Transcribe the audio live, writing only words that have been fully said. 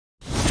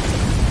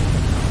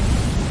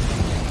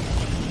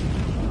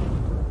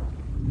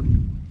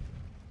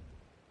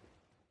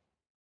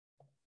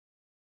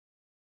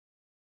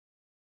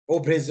Oh,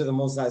 praise to the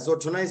Most High. So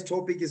tonight's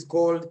topic is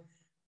called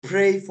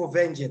Pray for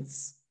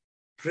Vengeance.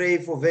 Pray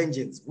for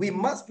vengeance. We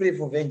must pray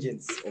for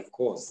vengeance, of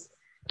course.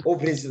 Oh,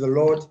 praise to the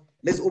Lord.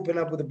 Let's open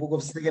up with the book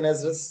of 2nd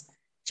Ezra,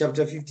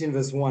 chapter 15,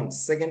 verse 1.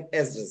 2nd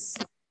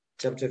Ezra,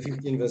 chapter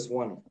 15, verse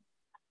 1.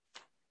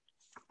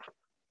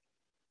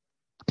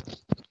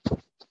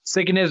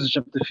 2nd Ezra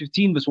chapter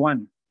 15, verse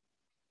 1.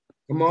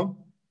 Come on.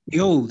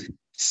 Behold,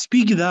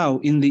 speak thou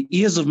in the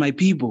ears of my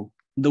people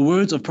the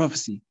words of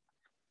prophecy,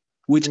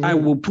 which I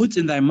will put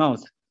in thy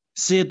mouth,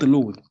 saith the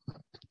Lord.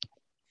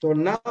 So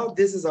now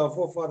this is our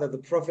forefather, the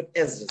prophet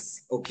Ezra,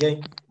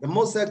 okay? The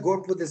Most High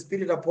God put the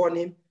Spirit upon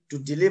him to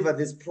deliver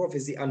this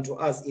prophecy unto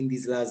us in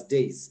these last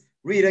days.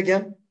 Read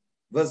again,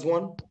 verse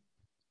 1.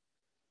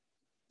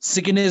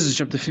 2nd Ezra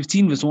chapter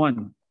 15, verse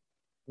 1.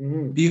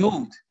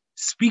 Behold,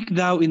 speak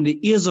thou in the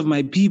ears of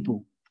my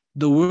people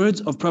the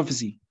words of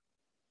prophecy,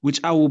 which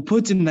I will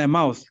put in thy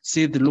mouth,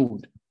 saith the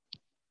Lord.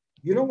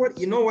 You know what?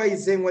 You know why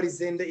he's saying what he's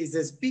saying there? He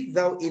says, speak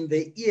thou in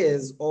the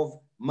ears of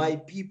my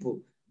people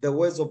the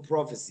words of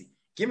prophecy.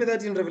 Give me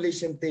that in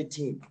Revelation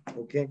 13,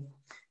 okay?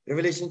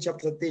 Revelation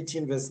chapter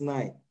 13, verse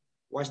 9.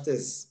 Watch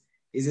this.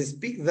 He says,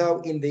 speak thou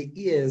in the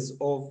ears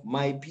of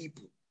my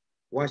people.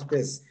 Watch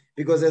this.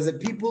 Because as a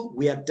people,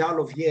 we are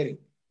dull of hearing.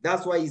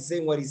 That's why he's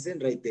saying what he's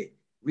saying right there.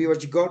 Read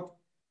what you got.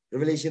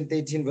 Revelation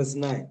 13, verse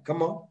 9.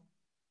 Come on.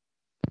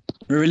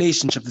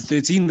 Revelation chapter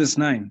 13, verse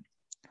 9.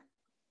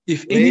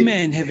 If any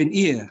man have an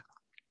ear,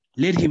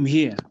 let him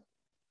hear.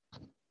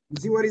 You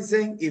see what he's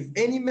saying? If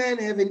any man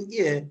have an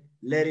ear,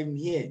 let him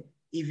hear.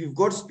 If you've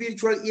got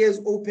spiritual ears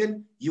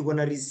open, you're going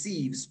to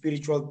receive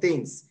spiritual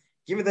things.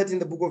 Give me that in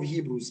the book of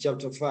Hebrews,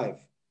 chapter 5.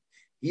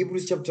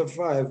 Hebrews chapter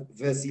 5,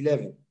 verse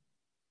 11.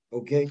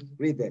 Okay,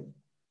 read that.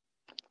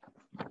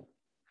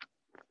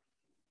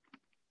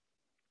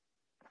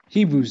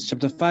 Hebrews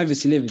chapter 5,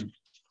 verse 11.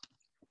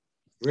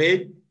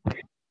 Read.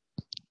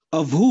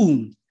 Of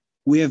whom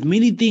we have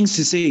many things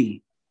to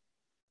say,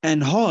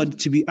 and hard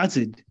to be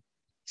uttered,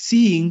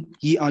 seeing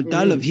ye are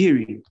dull of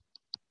hearing.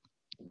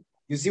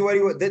 You see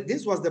what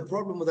this was the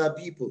problem with our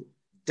people,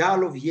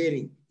 dull of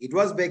hearing. It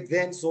was back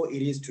then, so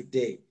it is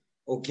today.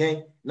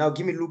 Okay, now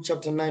give me Luke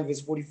chapter 9,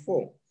 verse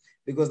 44,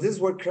 because this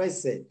is what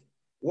Christ said.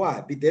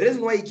 Why? But the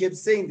reason why he kept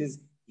saying this,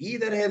 he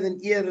that hath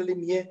an ear, let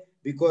him hear,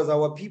 because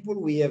our people,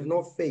 we have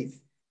no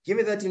faith. Give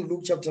me that in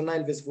Luke chapter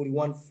 9, verse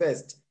 41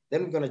 first.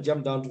 Then we're going to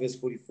jump down to verse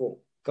 44.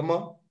 Come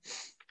on.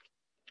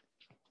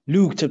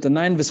 Luke chapter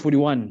 9, verse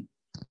 41.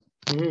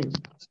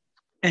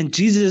 And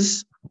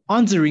Jesus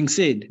answering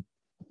said,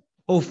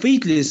 O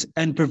faithless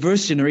and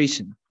perverse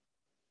generation,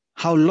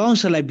 how long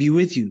shall I be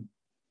with you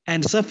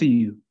and suffer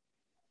you?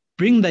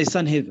 Bring thy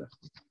son hither.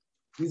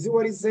 You see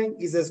what he's saying?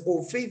 He says,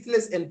 O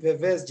faithless and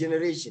perverse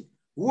generation.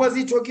 Who was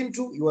he talking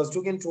to? He was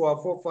talking to our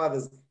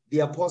forefathers, the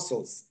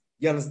apostles.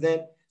 You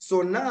understand?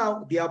 So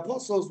now the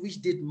apostles,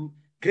 which did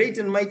great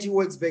and mighty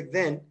works back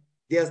then,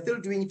 they are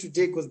still doing it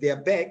today because they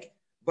are back.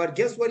 But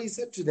guess what he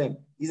said to them?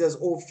 He says,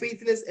 O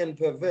faithless and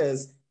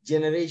perverse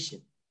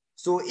generation.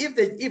 So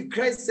if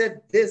Christ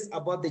said this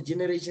about the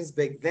generations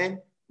back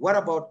then, what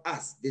about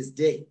us this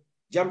day?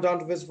 Jump down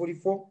to verse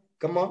 44.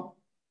 Come on.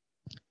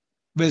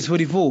 Verse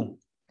 44.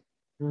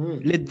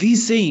 Let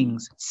these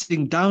sayings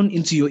sink down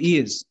into your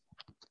ears.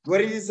 What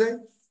did he say?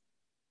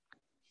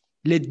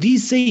 Let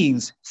these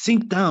sayings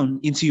sink down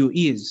into your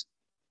ears.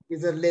 He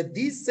said, let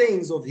these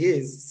sayings of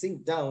his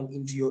sink down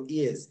into your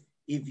ears.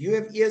 If you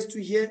have ears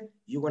to hear,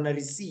 you're going to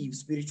receive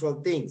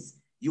spiritual things.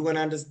 You're going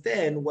to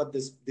understand what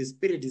the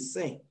Spirit is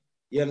saying.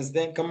 You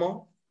understand? Come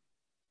on.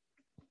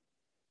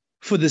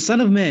 For the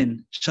Son of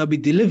Man shall be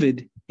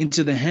delivered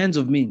into the hands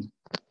of men.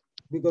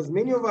 Because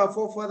many of our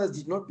forefathers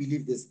did not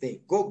believe this thing.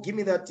 Go, give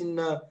me that in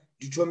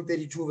Deuteronomy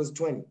 32, verse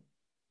 20.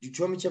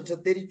 Deuteronomy chapter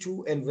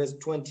 32 and verse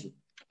 20.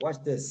 Watch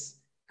this.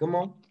 Come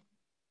on.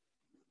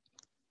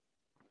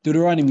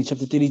 Deuteronomy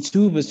chapter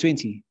 32, verse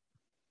 20.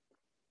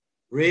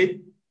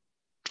 Read.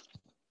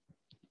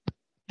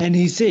 And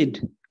he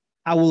said,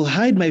 I will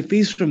hide my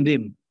face from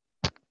them.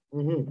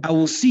 I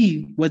will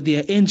see what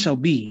their end shall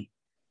be.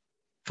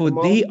 For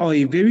they are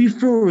a very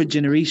froward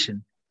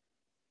generation,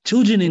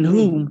 children in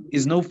whom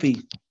is no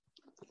faith.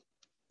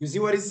 You see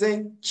what he's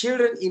saying?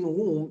 Children in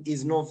whom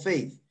is no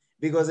faith.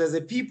 Because as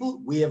a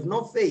people, we have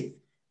no faith.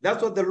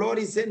 That's what the Lord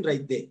is saying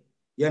right there.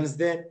 You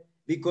understand?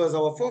 Because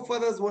our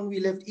forefathers, when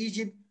we left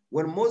Egypt,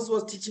 when Moses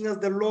was teaching us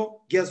the law,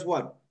 guess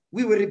what?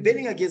 We were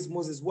rebelling against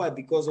Moses. Why?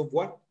 Because of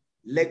what?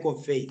 Lack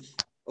of faith.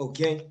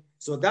 Okay?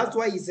 So that's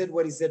why he said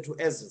what he said to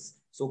Ezra.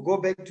 So go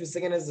back to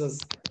 2nd Ezra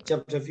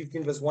chapter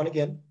 15, verse 1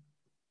 again.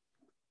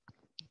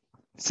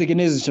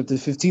 2nd Ezra chapter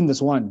 15,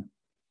 verse 1.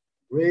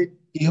 Read.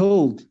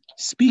 Behold,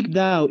 speak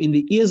thou in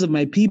the ears of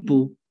my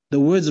people the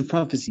words of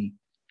prophecy,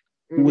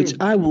 which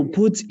I will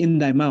put in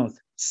thy mouth,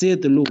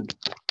 saith the Lord.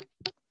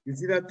 You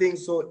see that thing?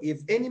 So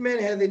if any man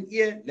hath an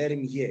ear, let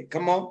him hear.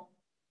 Come on.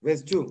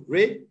 Verse 2.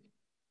 Read.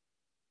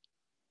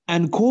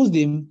 And cause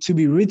them to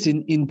be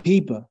written in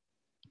paper,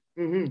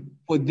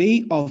 for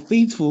they are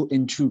faithful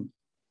and true.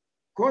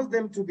 Cause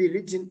them to be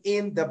written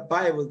in the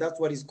Bible. That's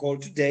what it's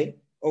called today.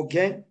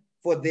 Okay?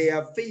 for they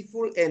are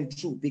faithful and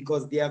true,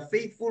 because they are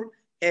faithful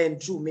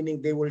and true,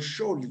 meaning they will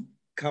surely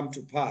come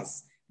to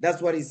pass.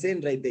 That's what he's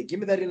saying right there. Give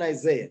me that in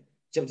Isaiah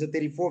chapter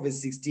 34,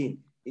 verse 16.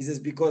 He says,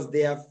 because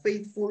they are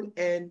faithful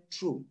and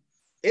true.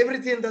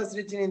 Everything that's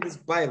written in this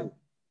Bible,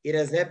 it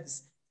has happened.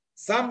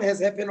 Some has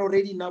happened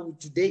already. Now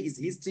today is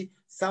history.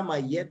 Some are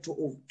yet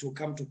to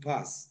come to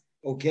pass.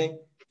 Okay?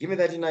 Give me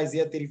that in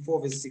Isaiah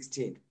 34, verse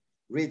 16.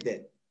 Read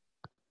that.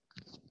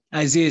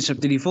 Isaiah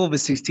chapter 34,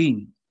 verse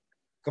 16.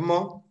 Come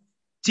on.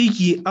 Take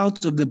ye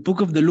out of the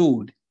book of the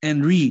Lord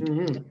and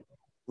read.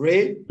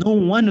 Read. No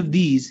one of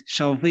these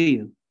shall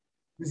fail.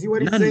 You see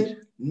what he's saying?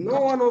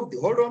 No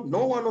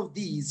one of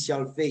these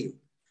shall fail.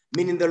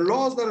 Meaning the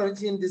laws that are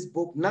written in this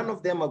book, none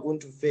of them are going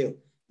to fail.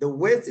 The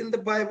words in the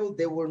Bible,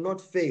 they will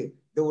not fail.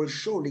 They will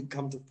surely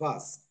come to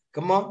pass.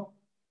 Come on.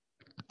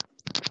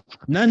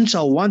 None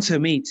shall want her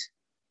mate.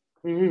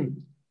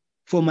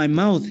 For my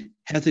mouth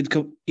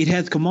it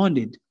hath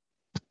commanded.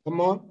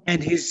 Come on.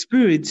 And his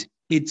spirit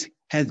it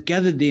hath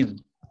gathered them.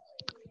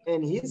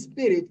 And his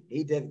spirit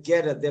it hath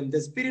gathered them. The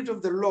spirit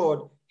of the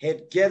Lord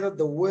had gathered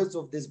the words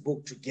of this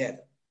book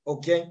together.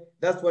 Okay?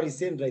 That's what he's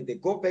saying right there.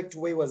 Go back to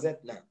where he was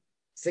at now.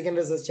 2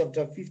 Ezra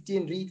chapter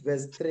 15, read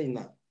verse 3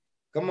 now.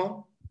 Come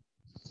on.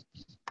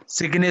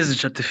 2 Ezra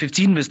chapter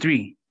 15, verse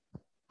 3.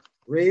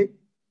 Read.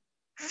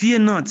 Fear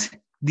not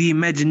the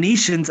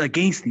imaginations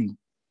against thee.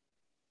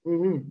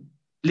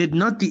 Let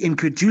not the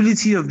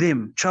incredulity of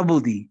them trouble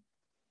thee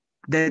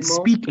that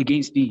speak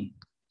against thee.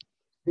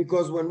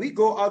 Because when we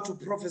go out to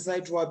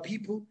prophesy to our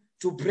people,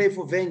 to pray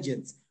for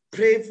vengeance,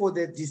 pray for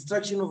the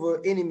destruction of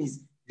our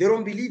enemies, they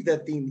don't believe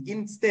that thing.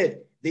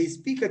 Instead, they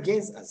speak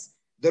against us.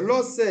 The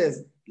Lord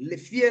says,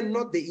 fear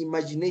not the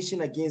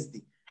imagination against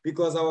thee.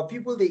 Because our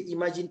people, they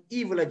imagine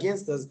evil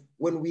against us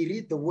when we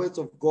read the words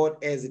of God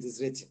as it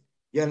is written.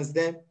 You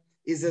understand?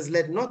 It says,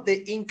 let not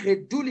the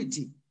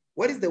incredulity.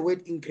 What does the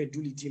word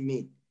incredulity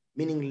mean?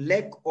 Meaning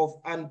lack of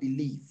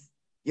unbelief.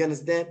 You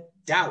understand?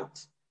 Doubt.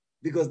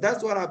 Because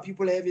that's what our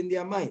people have in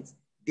their minds.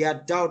 They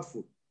are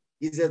doubtful.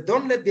 He says,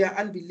 don't let their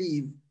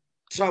unbelief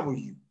trouble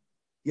you.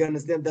 You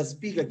understand? That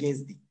speak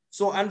against thee.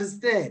 So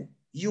understand,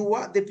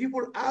 the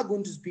people are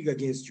going to speak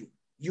against you.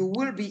 You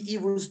will be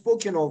evil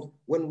spoken of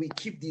when we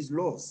keep these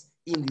laws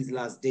in these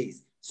last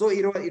days. So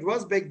it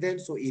was back then,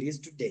 so it is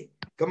today.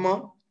 Come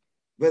on.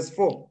 Verse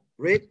 4.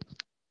 Read.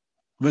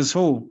 Verse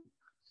 4.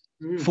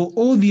 For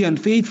all the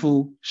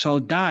unfaithful shall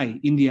die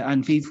in their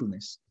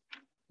unfaithfulness.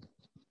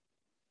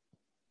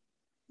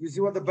 You see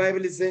what the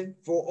Bible is saying?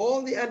 For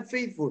all the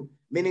unfaithful,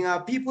 meaning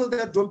our people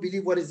that don't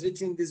believe what is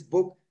written in this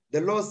book, the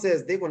Lord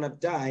says they're going to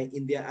die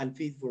in their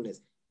unfaithfulness.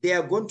 They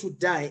are going to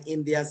die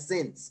in their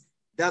sins.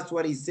 That's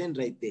what he's saying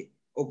right there.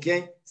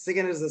 Okay? 2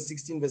 Ezra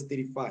 16, verse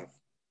 35.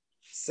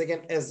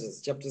 2 Ezra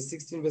chapter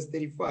 16, verse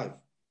 35.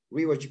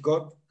 Read what you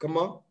got. Come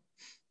on.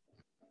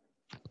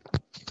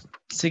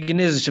 2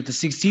 Ezra chapter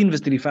 16,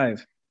 verse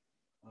 35.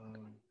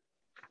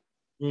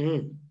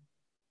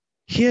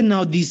 Hear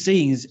now these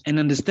sayings and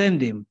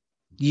understand them,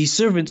 ye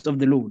servants of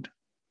the Lord.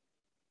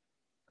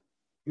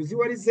 You see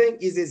what he's saying?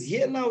 He says,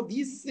 hear now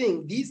these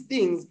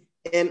things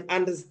and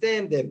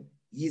understand them,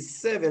 ye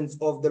servants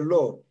of the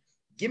Lord.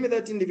 Give me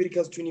that in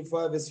Leviticus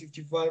 25, verse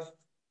 55.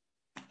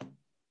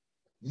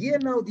 Hear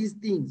now these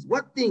things.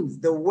 What things?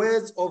 The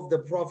words of the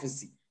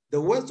prophecy. The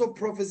words of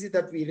prophecy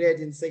that we read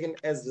in 2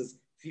 Ezra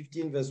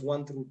 15, verse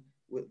 1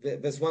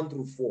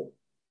 through 4.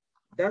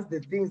 That's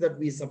the things that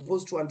we're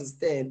supposed to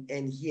understand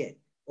and hear.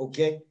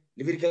 Okay?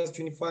 Leviticus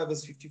 25,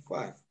 verse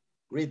 55.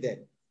 Read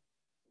that.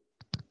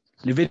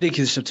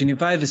 Leviticus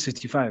 25, verse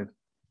 55.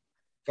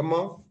 Come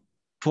on.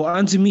 For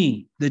unto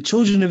me, the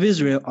children of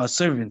Israel are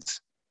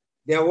servants.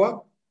 They are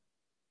what?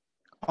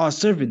 Are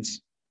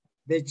servants.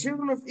 The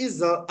children of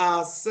Israel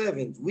are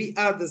servants. We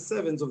are the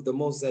servants of the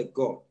Most High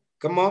God.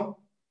 Come on.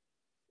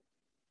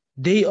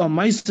 They are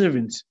my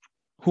servants,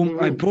 whom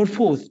I brought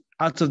forth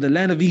out of the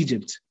land of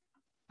Egypt.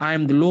 I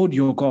am the Lord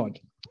your God.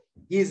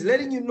 He is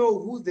letting you know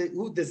who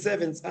the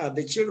servants are,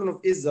 the children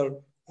of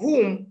Israel,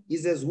 whom, he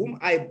says, whom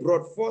I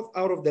brought forth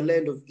out of the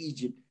land of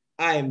Egypt.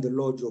 I am the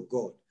Lord your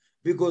God.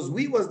 Because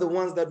we was the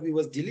ones that we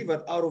was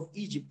delivered out of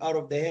Egypt, out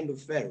of the hand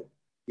of Pharaoh.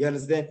 You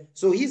understand?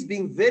 So he's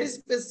being very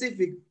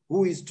specific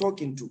who he's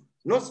talking to.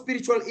 Not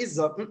spiritual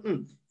Israel,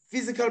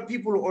 physical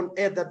people on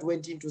earth that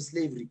went into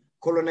slavery,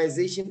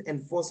 colonization,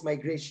 and forced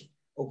migration.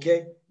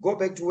 Okay? Go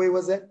back to where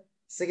was that?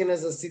 2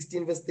 Ezra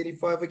 16, verse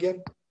 35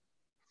 again.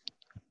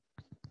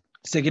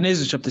 2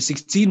 Ezra chapter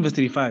 16, verse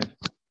 35.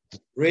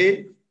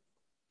 Read.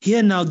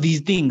 Hear now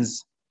these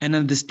things and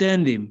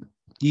understand them,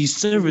 ye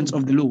servants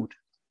of the Lord.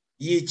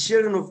 Ye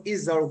children of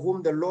Israel,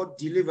 whom the Lord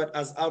delivered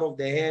us out of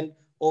the hand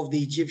of the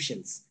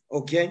Egyptians.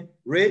 Okay?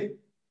 Read.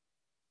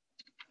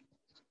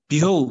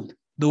 Behold,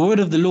 the word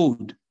of the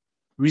Lord,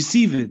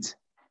 receive it.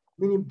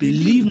 Meaning,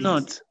 believe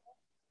not.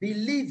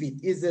 Believe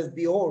it. It says,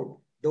 behold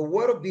the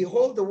word of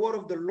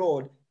the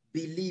Lord,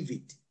 believe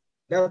it.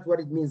 That's what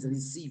it means,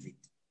 receive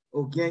it.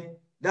 Okay?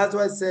 That's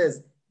why it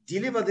says,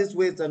 deliver these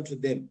words unto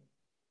them.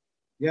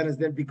 You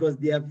understand? Because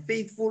they are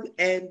faithful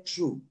and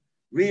true.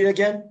 Read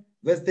again,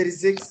 verse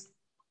 36.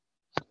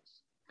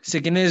 2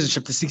 Ezra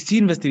chapter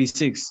 16, verse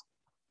 36.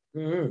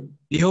 Mm-hmm.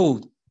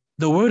 Behold,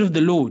 the word of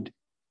the Lord,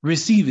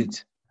 receive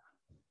it.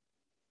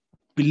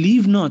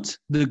 Believe not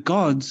the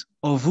gods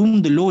of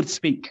whom the Lord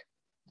spake.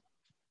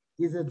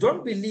 He says,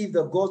 don't believe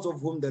the gods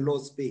of whom the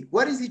Lord spake.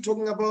 What is he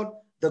talking about?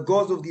 The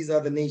gods of these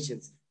other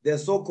nations. They're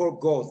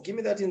so-called gods. Give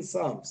me that in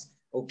Psalms,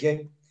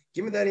 okay?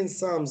 Give me that in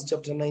Psalms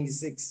chapter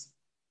 96.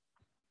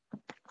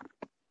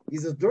 He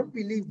says, don't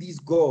believe these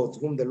gods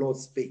whom the Lord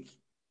spake.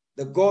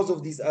 The gods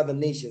of these other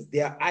nations,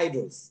 they are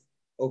idols,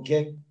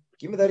 okay?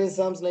 Give me that in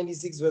Psalms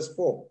 96 verse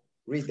 4.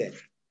 Read that.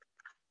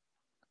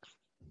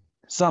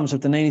 Psalms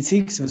chapter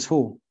 96, verse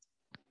 4.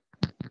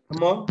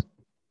 Come on.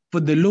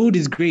 For the Lord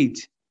is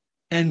great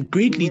and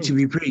greatly to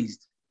be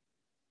praised.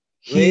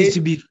 He Read. is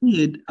to be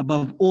feared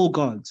above all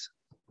gods.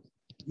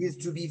 He is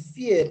to be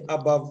feared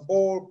above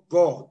all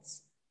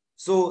gods.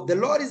 So the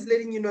Lord is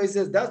letting you know, he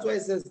says, that's why he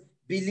says,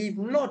 believe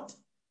not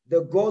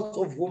the gods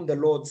of whom the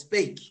Lord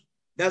spake.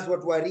 That's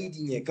what we're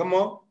reading here. Come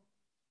on.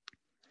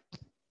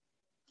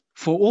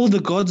 For all the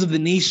gods of the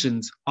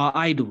nations are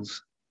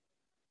idols,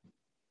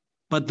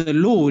 but the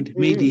Lord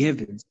made the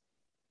heavens.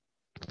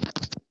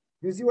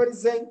 You see what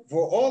he's saying?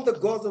 For all the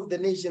gods of the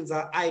nations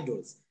are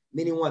idols.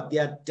 Meaning what? They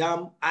are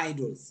dumb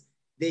idols.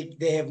 They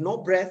have no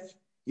breath,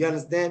 you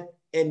understand?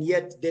 And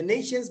yet the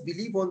nations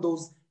believe on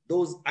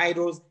those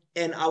idols,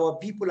 and our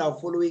people are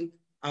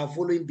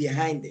following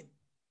behind them.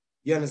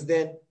 You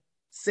understand?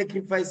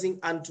 Sacrificing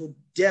unto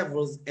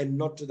devils and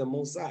not to the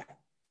Most High.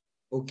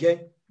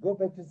 Okay? Go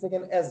back to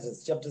 2 Ezra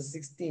chapter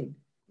 16,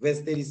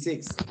 verse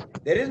 36.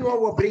 The reason why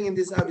we're bringing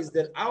this out is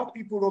that our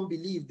people don't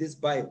believe this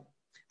Bible.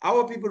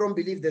 Our people don't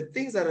believe the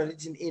things that are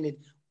written in it,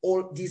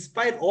 or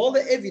despite all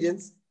the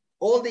evidence,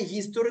 all the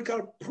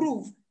historical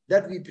proof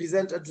that we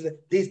present unto them,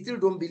 they still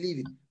don't believe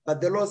it.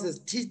 But the Lord says,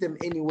 teach them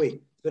anyway,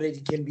 so that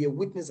it can be a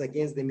witness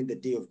against them in the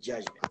day of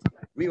judgment.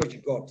 Read what you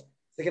got.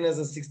 2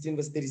 Ezra 16,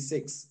 verse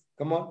 36.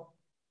 Come on.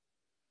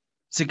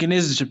 2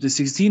 Ezra chapter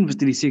 16, verse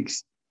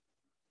 36.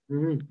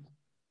 Mm-hmm.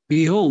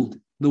 Behold,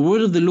 the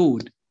word of the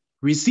Lord,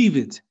 receive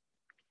it.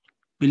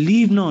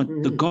 Believe not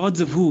the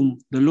gods of whom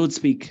the Lord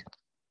spake.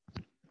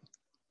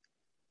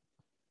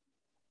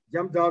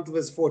 Jump down to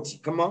verse 40.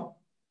 Come on.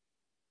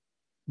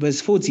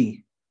 Verse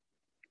 40.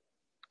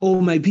 O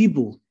my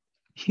people,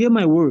 hear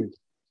my word.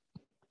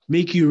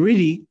 Make you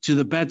ready to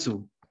the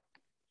battle.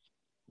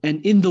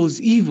 And in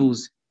those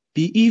evils,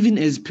 be even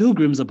as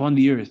pilgrims upon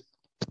the earth.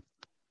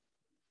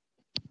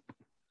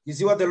 You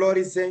see what the Lord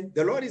is saying?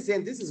 The Lord is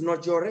saying, this is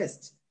not your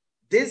rest.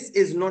 This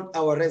is not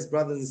our rest,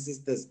 brothers and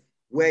sisters.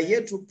 We're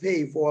here to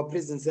pay for our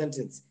prison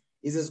sentence.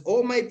 He says,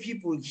 all my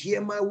people,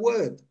 hear my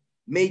word.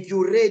 Make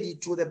you ready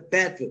to the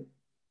battle.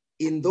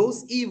 In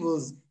those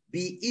evils,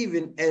 be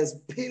even as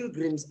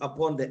pilgrims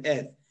upon the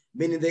earth.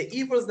 Meaning the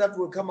evils that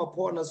will come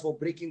upon us for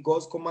breaking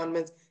God's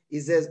commandments, he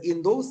says,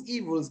 in those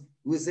evils,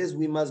 he says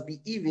we must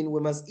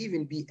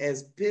even be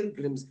as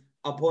pilgrims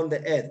upon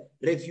the earth,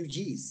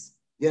 refugees.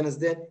 You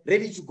understand?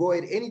 Ready to go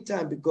at any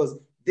time, because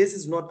this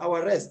is not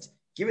our rest.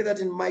 Give me that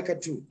in Micah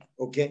 2,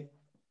 okay?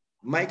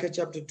 Micah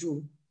chapter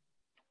 2.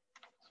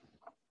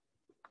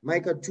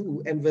 Micah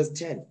 2 and verse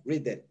 10.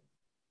 Read that.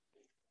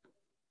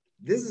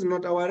 This is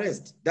not our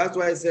rest. That's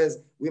why it says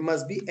we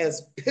must be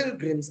as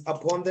pilgrims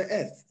upon the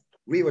earth.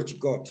 Read what you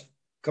got.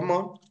 Come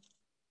on.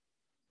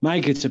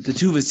 Micah chapter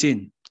 2, verse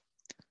 10.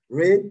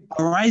 Read.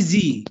 Arise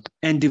ye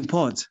and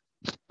depart,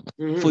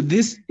 for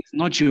this is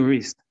not your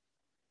rest.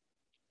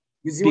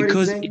 You see what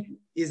he's saying?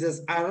 He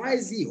says,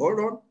 arise ye, hold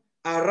on.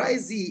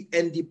 Arise ye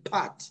and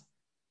depart.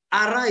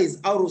 Arise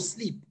out of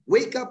sleep.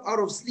 Wake up out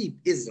of sleep,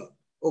 Israel.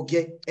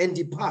 Okay? And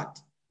depart.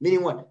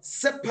 Meaning what?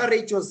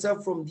 Separate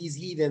yourself from these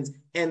heathens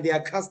and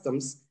their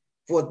customs,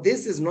 for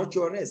this is not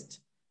your rest.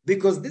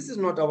 Because this is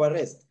not our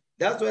rest.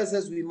 That's why it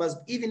says we must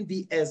even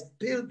be as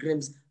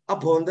pilgrims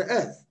upon the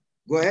earth.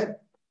 Go ahead.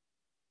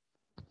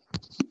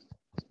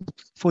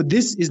 For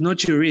this is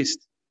not your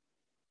rest,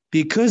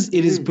 because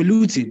it is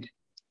polluted.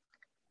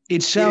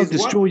 It shall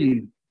destroy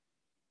you,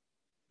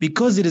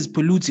 because it is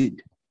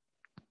polluted.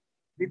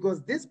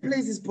 Because this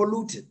place is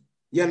polluted.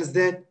 You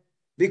understand?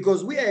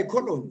 Because we are a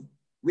colony.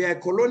 We are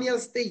a colonial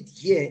state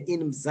here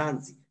in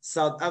Mzansi,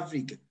 South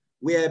Africa.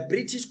 We are a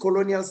British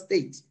colonial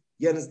state.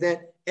 You understand?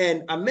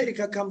 And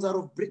America comes out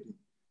of Britain.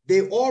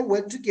 They all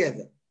work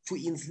together to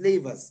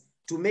enslave us,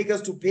 to make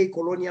us to pay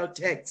colonial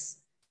tax.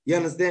 You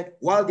understand?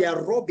 While they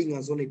are robbing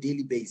us on a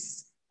daily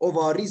basis of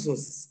our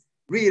resources.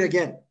 Read it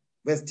again.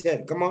 Verse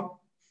 10. Come on.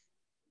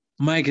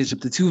 Micah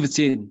chapter 2, verse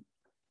 10.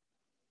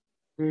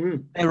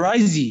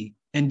 Arise ye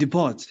and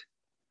depart,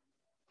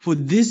 for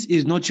this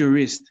is not your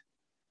rest,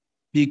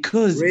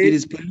 because it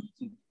is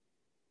polluted.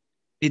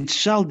 It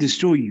shall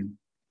destroy you,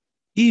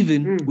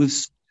 even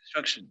with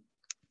destruction.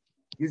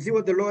 You see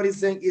what the Lord is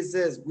saying? He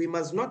says, we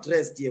must not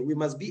rest here. We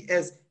must be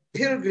as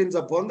pilgrims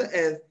upon the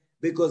earth,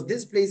 because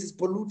this place is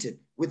polluted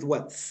with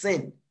what?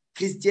 Sin,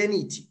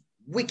 Christianity,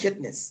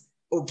 wickedness,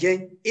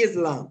 okay?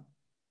 Islam,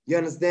 you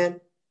understand?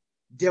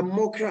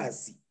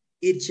 Democracy.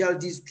 It shall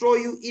destroy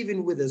you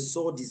even with a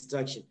sword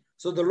destruction.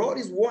 So the Lord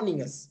is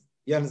warning us.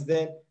 You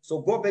understand? So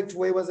go back to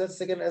where was that?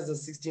 2 Ezra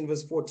 16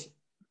 verse 40.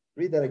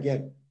 Read that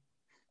again.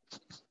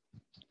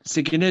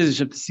 2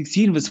 Ezra chapter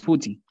 16 verse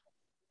 40.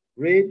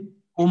 Read.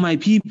 O my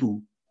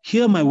people,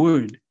 hear my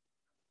word.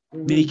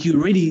 Make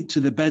you ready to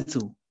the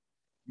battle.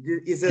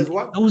 It says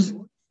what?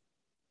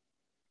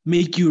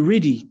 Make you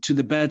ready to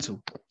the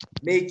battle.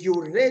 Make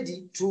you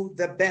ready to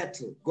the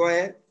battle. Go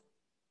ahead.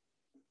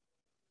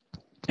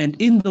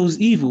 And in those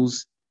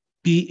evils,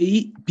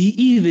 be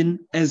even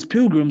as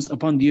pilgrims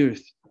upon the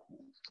earth.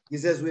 He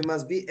says we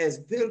must be as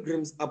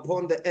pilgrims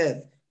upon the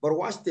earth. But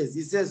watch this.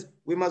 He says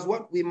we must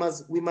what? We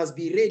must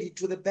be ready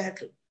to the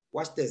battle.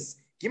 Watch this.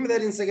 Give me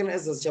that in 2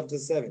 Ezra chapter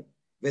 7,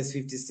 verse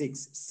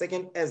 56.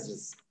 2 Ezra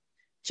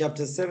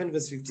chapter 7,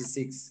 verse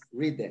 56.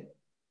 Read that.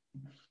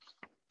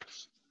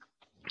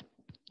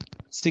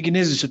 2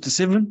 Ezra chapter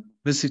 7,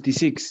 verse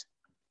 56.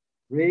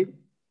 Read.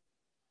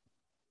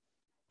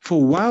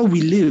 For while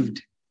we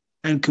lived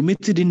and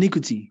committed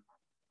iniquity,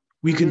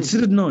 we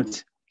considered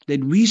not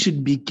that we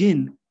should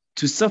begin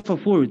to suffer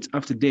for it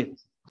after death.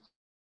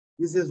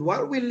 He says,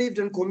 while we lived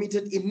and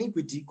committed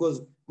iniquity,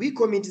 because we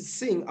committed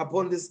sin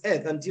upon this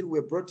earth until we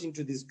were brought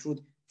into this truth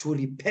to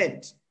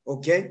repent.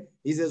 Okay?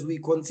 He says, we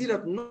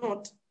considered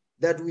not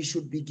that we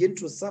should begin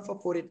to suffer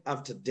for it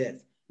after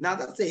death. Now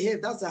that's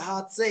a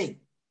hard saying,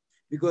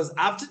 because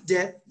after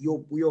death,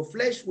 your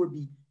flesh will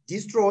be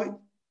destroyed.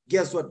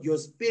 Guess what? Your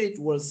spirit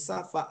will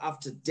suffer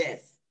after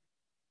death.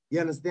 You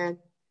understand?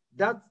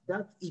 That's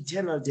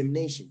eternal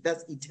damnation.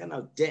 That's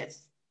eternal death.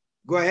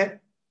 Go ahead.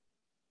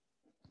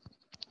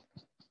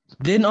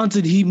 Then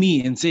answered he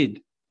me and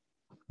said,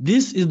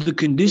 this is the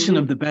condition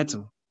of the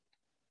battle.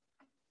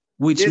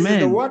 Which This man? Is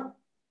the what?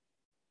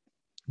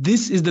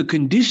 This is the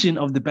condition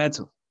of the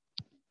battle.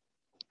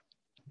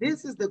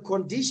 This is the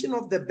condition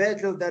of the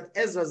battle that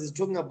Ezra is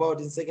talking about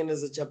in 2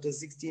 Ezra chapter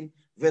 16,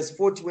 verse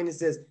 40, when it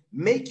says,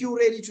 make you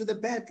ready to the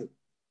battle.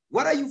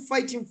 What are you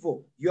fighting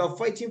for? You are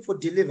fighting for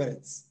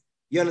deliverance.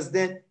 You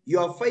understand? You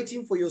are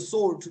fighting for your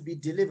soul to be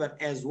delivered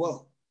as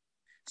well.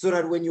 So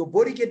that when your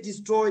body gets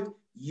destroyed,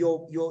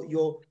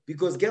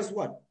 because guess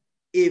what?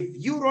 If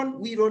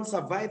we don't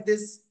survive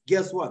this,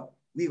 guess what?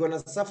 We're going to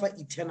suffer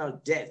eternal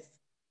death.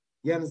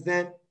 You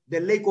understand? The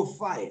lake of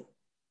fire.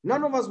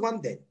 None of us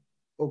want that.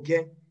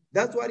 Okay?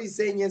 That's what he's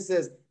saying here.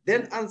 Says,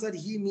 then answered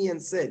he me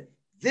and said,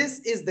 this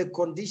is the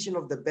condition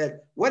of the battle.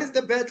 What is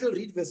the battle?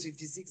 Read verse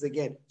 56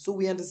 again, so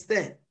we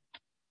understand.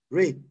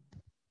 Read.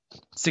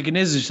 2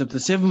 Ezra chapter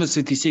 7 verse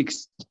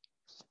 56.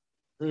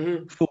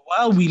 For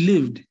while we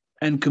lived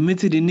and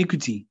committed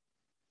iniquity,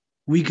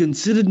 we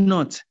considered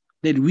not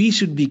that we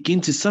should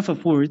begin to suffer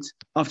for it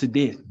after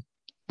death.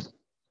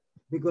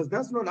 Because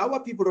that's not, our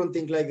people don't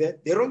think like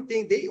that. They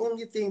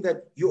only think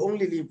that you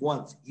only live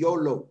once,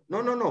 YOLO.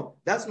 No.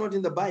 That's not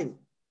in the Bible.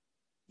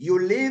 You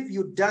live,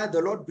 you die,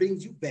 the Lord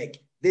brings you back.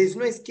 There is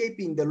no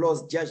escaping the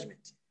Lord's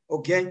judgment.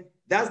 Okay?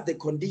 That's the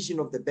condition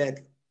of the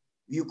battle.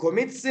 You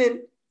commit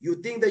sin, you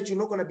think that you're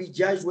not going to be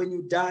judged when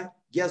you die.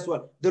 Guess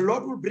what? The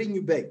Lord will bring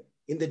you back.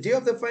 In the day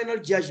of the final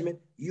judgment,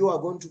 you are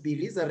going to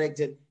be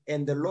resurrected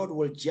and the Lord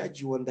will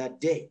judge you on that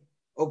day.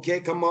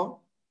 Okay, come on.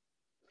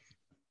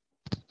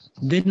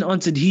 Then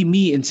answered he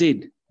me and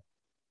said,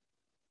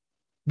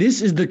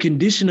 this is the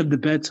condition of the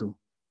battle,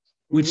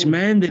 which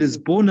man that is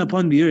born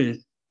upon the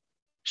earth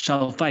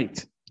shall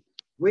fight.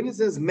 When it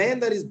says man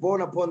that is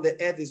born upon the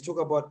earth, it's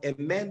talking about a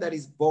man that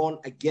is born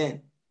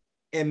again.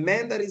 A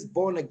man that is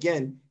born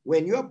again.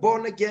 When you're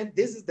born again,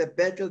 this is the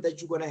battle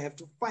that you're going to have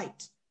to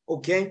fight.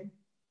 Okay?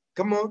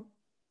 Come on.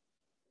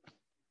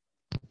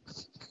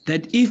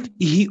 That if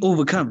he be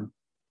overcome.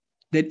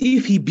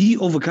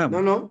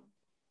 No.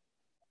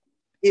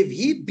 If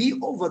he be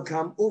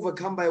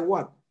overcome by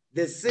what?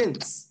 The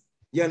sins.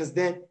 You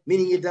understand?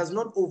 Meaning it does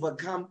not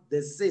overcome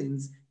the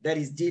sins that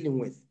he's dealing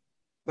with.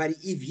 But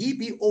if he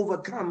be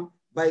overcome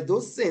by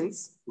those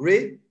sins,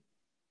 read.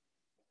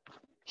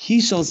 He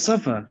shall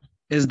suffer,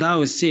 as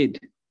thou hast said.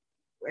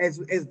 As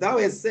thou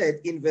hast said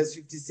in verse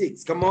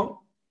 56. Come on.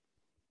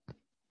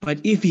 But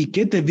if he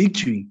get the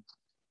victory,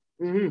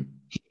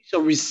 he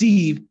shall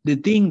receive the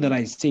thing that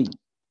I say.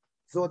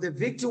 So the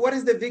victory, what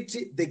is the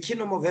victory? The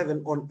kingdom of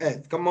heaven on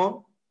earth. Come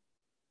on.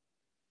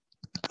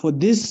 For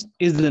this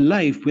is the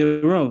life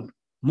whereof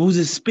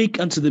Moses spake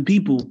unto the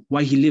people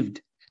while he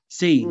lived,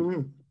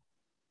 saying,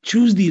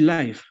 choose thee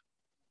life,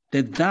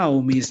 that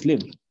thou mayest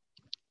live.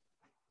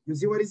 You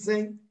see what he's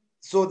saying?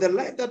 So the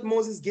life that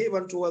Moses gave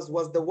unto us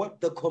was the what?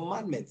 The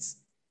commandments.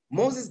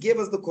 Moses gave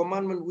us the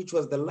commandment, which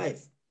was the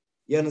life.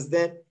 You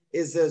understand?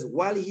 It says,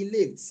 while he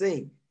lived,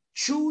 saying,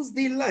 choose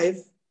thee life,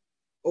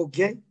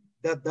 okay,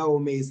 that thou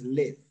mayest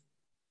live.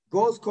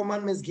 God's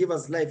commandments give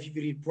us life. If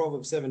you read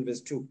Proverbs 7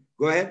 verse 2.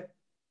 Go ahead.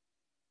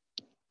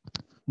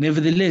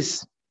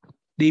 Nevertheless,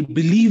 they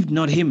believed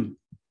not him.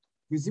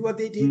 You see what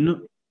they did?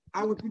 No.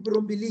 Our people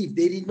don't believe.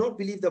 They did not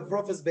believe the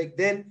prophets back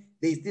then.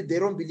 They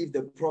don't believe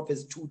the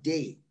prophets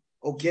today.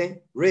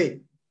 Okay?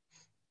 Read.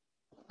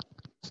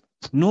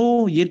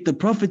 Nor yet the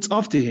prophets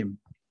after him.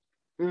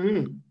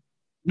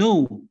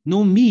 No,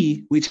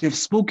 me which have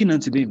spoken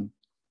unto them.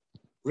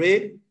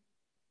 Read.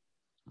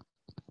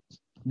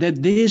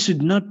 that there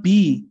should not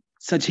be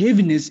such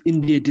heaviness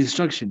in their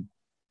destruction,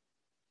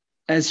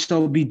 as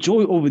shall be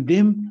joy over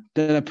them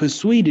that are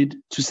persuaded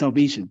to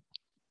salvation.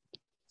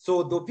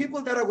 So the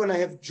people that are going to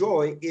have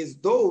joy is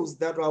those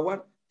that are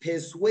what?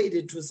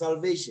 Persuaded to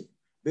salvation.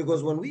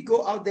 Because when we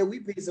go out there, we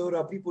persuade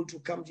our people to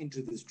come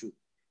into this truth.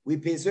 We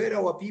persuade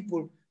our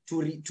people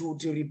to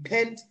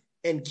repent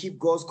and keep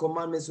God's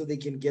commandments so they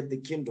can get the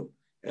kingdom.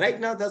 Right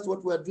now, that's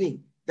what we're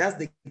doing. That's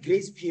the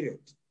grace period.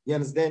 You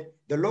understand?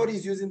 The Lord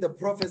is using the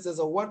prophets as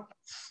a what?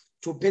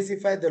 To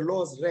pacify the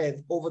Lord's wrath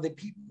over the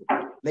people.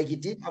 Like he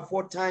did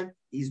aforetime,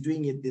 he's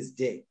doing it this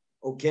day.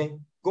 Okay?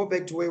 Go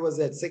back to where it was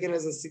at. 2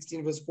 Ezra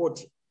 16 verse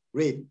 40.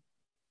 Read.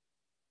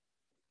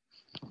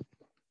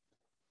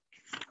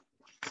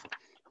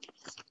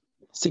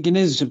 Second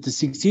Ezra chapter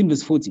 16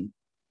 verse 40.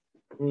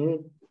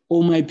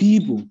 O my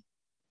people,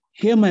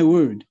 hear my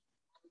word.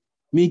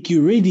 Make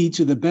you ready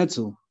to the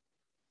battle,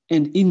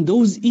 and in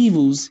those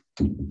evils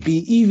be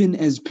even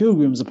as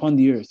pilgrims upon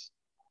the earth.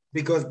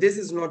 Because this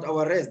is not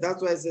our rest.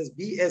 That's why it says,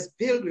 be as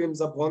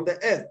pilgrims upon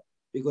the earth,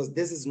 because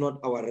this is not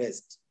our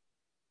rest.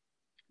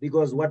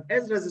 Because what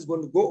Ezra is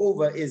going to go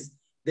over is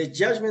the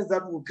judgments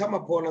that will come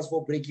upon us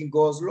for breaking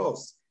God's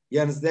laws.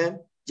 You understand?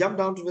 Jump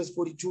down to verse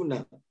 42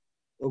 now.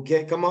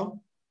 Okay, come on.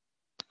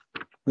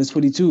 Verse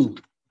 42.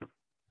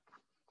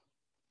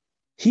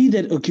 He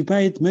that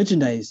occupieth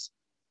merchandise,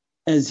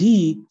 as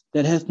he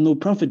that hath no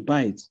profit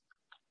by it.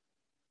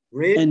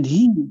 Read. And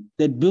he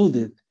that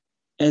buildeth,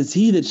 as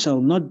he that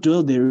shall not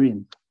dwell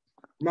therein.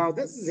 Now,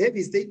 this is a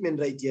heavy statement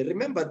right here.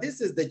 Remember,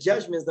 this is the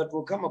judgments that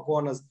will come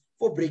upon us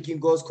for breaking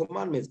God's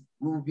commandments.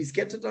 We will be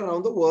scattered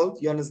around the world,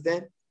 you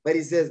understand? But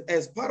he says,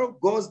 as part of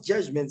God's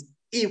judgments,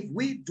 if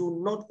we do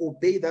not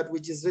obey that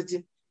which is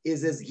written, it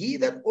says, he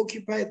that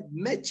occupieth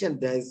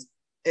merchandise,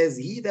 as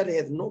he that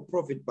hath no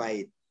profit by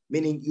it.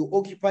 Meaning you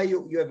occupy,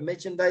 you have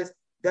merchandise,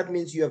 that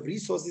means you have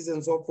resources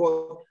and so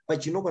forth,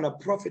 but you're not going to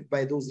profit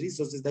by those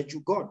resources that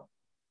you got.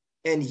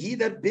 And he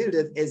that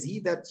buildeth, as he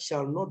that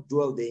shall not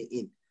dwell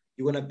therein.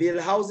 You're going to build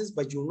houses,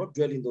 but you will not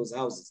dwell in those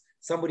houses.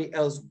 Somebody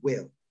else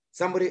will.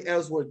 Somebody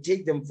else will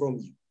take them from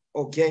you.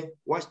 Okay,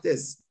 watch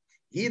this.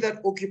 He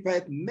that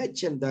occupieth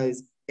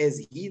merchandise, as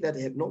he that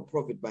had no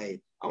profit by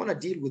it. I want to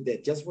deal with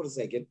that just for a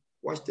second.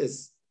 Watch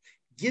this.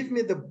 Give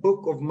me the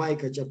book of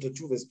Micah chapter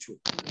 2 verse 2.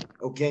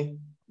 Okay,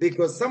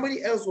 because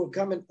somebody else will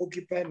come and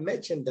occupy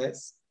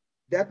merchandise.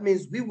 That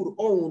means we will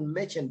own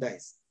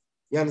merchandise.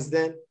 You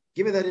understand?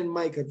 Give me that in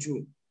Micah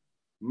 2.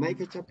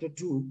 Micah chapter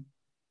 2.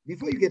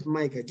 Before you get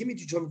Micah, give me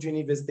Deuteronomy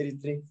 20 verse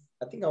 33.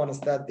 I think I want to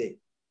start there.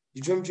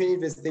 Deuteronomy 20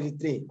 verse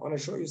 33. I want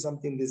to show you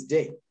something this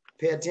day.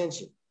 Pay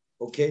attention.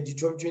 Okay,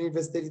 Deuteronomy 20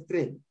 verse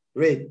 33.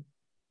 Read.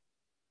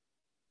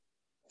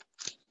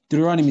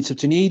 Deuteronomy chapter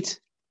 28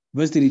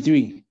 verse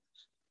 33.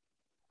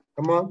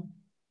 Come on.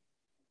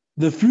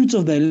 The fruits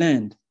of thy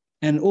land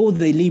and all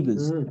thy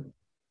labors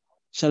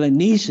shall a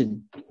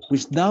nation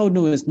which thou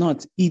knowest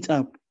not eat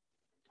up.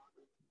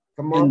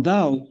 Come on. And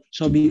thou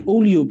shalt be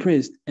only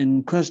oppressed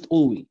and crushed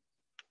always.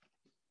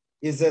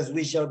 It says,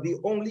 we shall be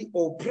only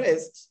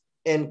oppressed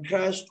and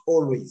crushed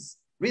always.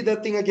 Read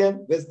that thing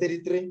again, verse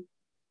 33.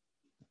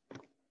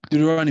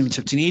 Deuteronomy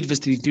chapter 8, verse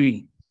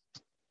 33.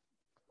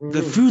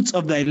 The fruits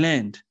of thy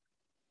land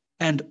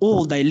and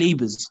all thy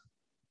labors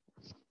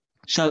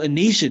shall a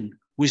nation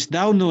which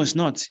thou knowest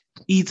not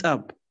eat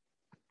up,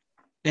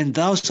 and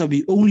thou shalt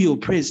be only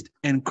oppressed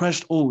and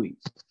crushed always.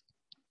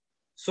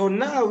 So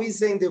now he's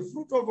saying the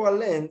fruit of our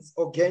lands,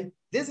 okay,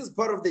 this is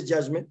part of the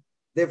judgment.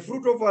 The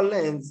fruit of our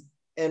lands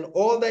and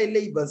all thy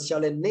labors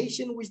shall a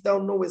nation which thou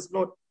knowest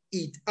not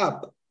eat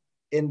up,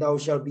 and thou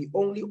shalt be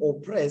only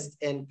oppressed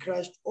and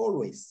crushed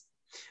always.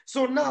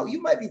 So now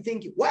you might be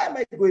thinking, why am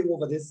I going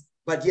over this?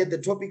 But yet the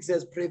topic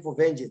says pray for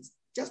vengeance.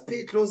 Just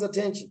pay close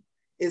attention.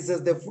 It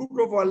says the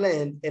fruit of our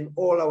land and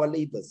all our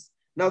labors.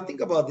 Now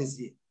think about this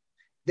here.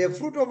 The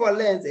fruit of our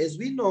lands, as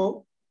we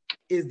know,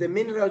 is the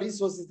mineral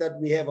resources that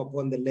we have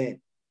upon the land.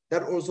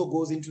 That also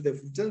goes into the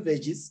fruits and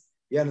veggies,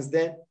 you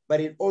understand?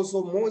 But it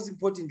also, most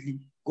importantly,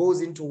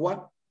 goes into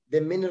what? The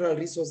mineral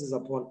resources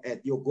upon earth,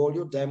 your gold,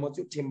 your diamond,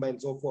 your timber,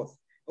 and so forth,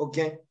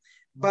 okay?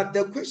 But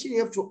the question you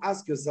have to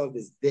ask yourself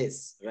is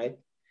this, right?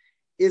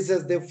 It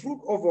says the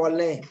fruit of our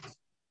land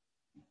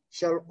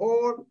shall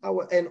all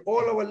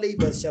our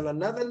labors shall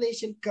another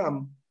nation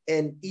come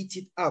and eat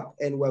it up,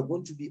 and we're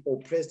going to be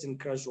oppressed and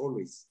crushed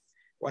always.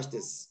 Watch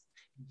this.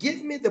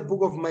 Give me the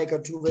book of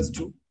Micah 2 verse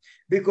 2,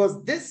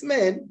 because this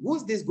man,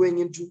 who's this going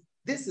into?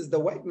 This is the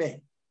white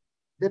man.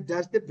 The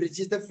Dutch, the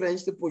British, the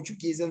French, the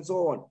Portuguese, and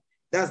so on.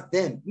 That's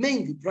them,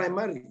 mainly,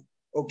 primarily,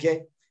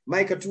 okay?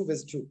 Micah 2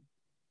 verse 2.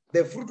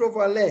 The fruit of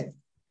our land.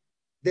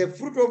 The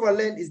fruit of our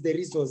land is the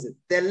resources.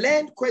 The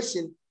land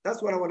question,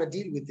 that's what I want to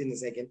deal with in a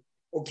second.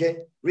 Okay,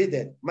 read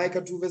that.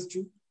 Micah 2 verse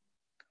 2.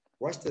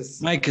 Watch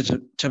this. Micah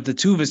chapter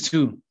 2 verse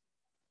 2.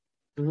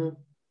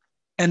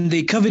 And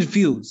they covered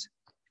fields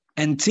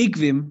and take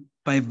them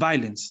by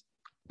violence,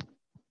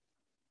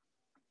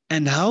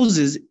 and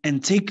houses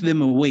and take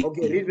them away.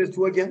 Okay, read verse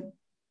 2 again.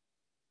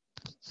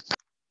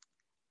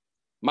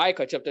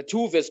 Micah chapter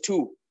 2 verse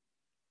 2.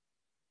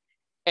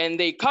 And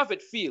they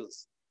covet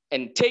fields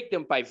and take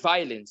them by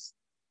violence,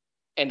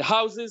 and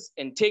houses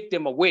and take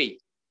them away.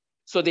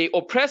 So they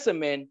oppress a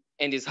man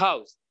and his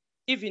house,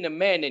 even a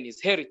man and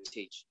his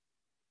heritage.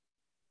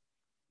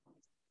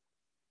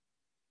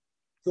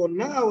 So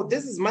now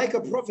this is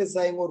Micah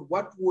prophesying on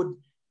what would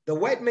the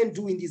white men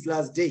do in these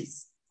last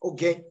days.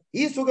 Okay,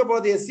 he's talking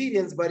about the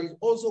Assyrians, but he's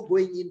also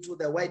going into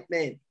the white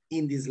men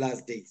in these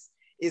last days.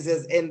 It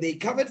says, and they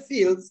covet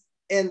fields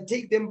and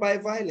take them by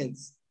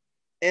violence,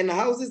 and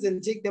houses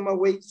and take them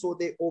away. So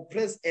they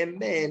oppress a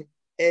man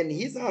and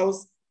his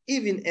house,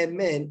 even a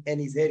man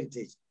and his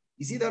heritage.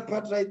 You see that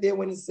part right there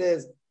when it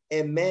says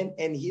a man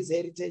and his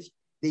heritage?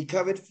 They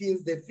covet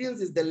fields. The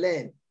fields is the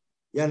land.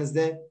 You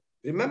understand?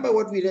 Remember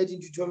what we read in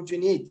Deuteronomy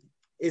 28.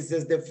 It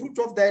says the fruit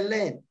of thy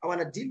land. I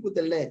want to deal with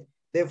the land.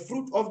 The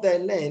fruit of thy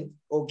land,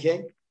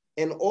 okay,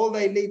 and all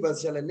thy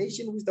labors shall a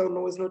nation which thou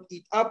knowest not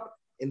eat up,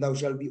 and thou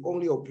shalt be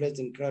only oppressed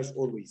and crushed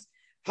always.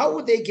 How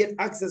would they get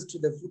access to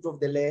the fruit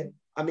of the land?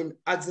 I mean,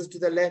 access to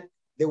the land,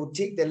 they would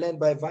take the land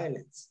by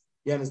violence.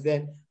 You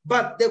understand?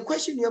 But the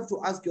question you have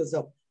to ask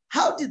yourself,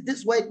 how did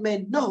this white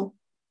man know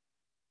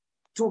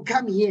to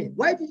come here?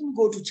 Why didn't he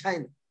go to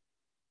China?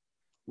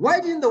 Why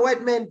didn't the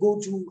white man go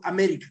to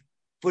America,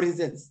 for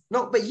instance?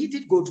 No, but he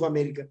did go to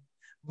America.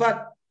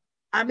 But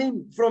I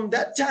mean, from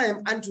that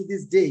time unto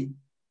this day,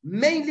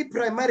 mainly,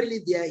 primarily,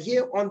 they are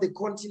here on the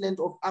continent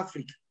of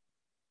Africa.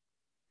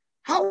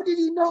 How did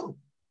he know?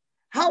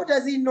 How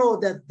does he know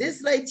that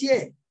this right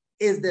here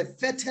is the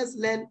fattest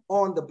land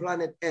on the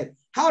planet Earth?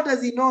 How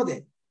does he know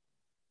that?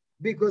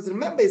 Because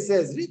remember, it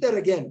says, read that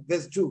again,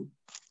 verse 2.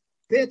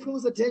 Pay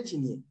close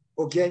attention here,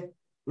 okay?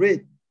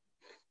 Read.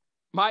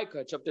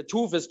 Micah chapter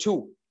 2, verse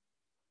 2.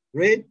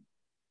 Read.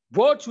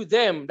 Woe to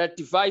them that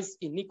devise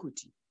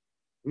iniquity.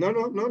 No,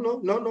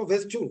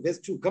 verse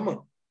 2, come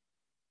on.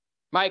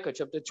 Micah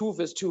chapter 2,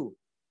 verse 2.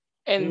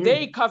 And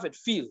they covet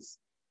fields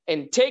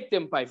and take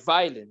them by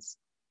violence,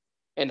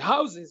 and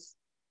houses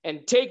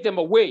and take them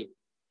away.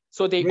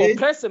 So they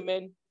oppress a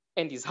man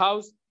and his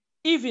house,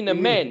 even a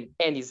man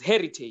and his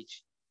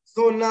heritage.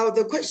 So now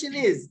the question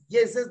is,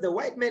 yes, it says the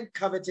white man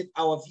coveted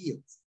our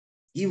fields.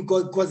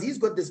 Because he's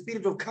got the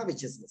spirit of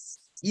covetousness.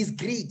 He's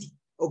greedy,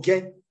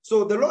 okay?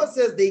 So the Lord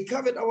says they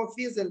covet our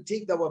fields and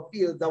take our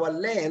fields, our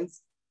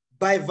lands,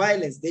 by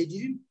violence. They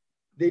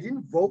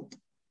didn't vote.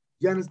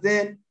 You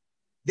understand?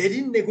 They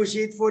didn't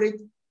negotiate for it.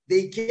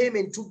 They came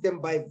and took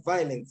them by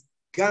violence,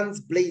 guns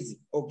blazing,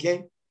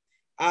 okay?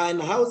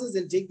 And houses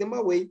and take them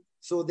away.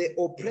 So they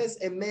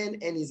oppress a man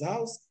and his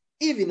house,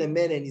 even a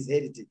man and his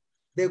heritage.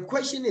 The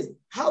question is,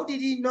 how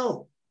did he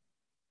know?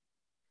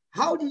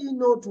 How did he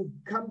know to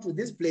come to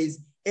this place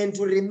and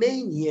to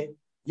remain here,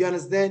 you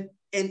understand,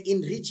 and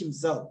enrich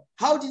himself?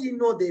 How did he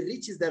know the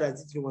riches that are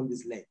sitting on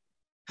this land?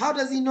 How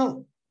does he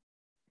know?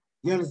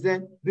 You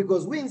understand?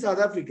 Because we're in South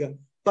Africa,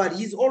 but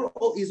he's all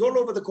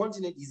over the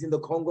continent. He's in the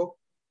Congo,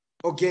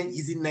 okay?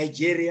 He's in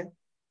Nigeria,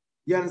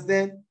 you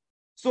understand?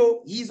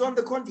 So he's on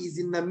the continent. He's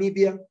in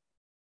Namibia,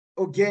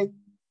 okay?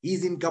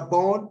 He's in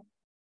Gabon,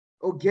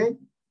 okay?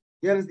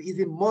 You understand? He's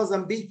in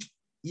Mozambique.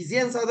 He's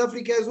here in South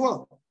Africa as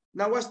well.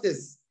 Now watch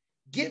this.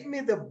 Give me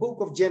the book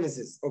of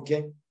Genesis,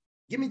 okay?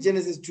 Give me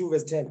Genesis 2,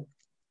 verse 10.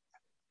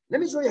 Let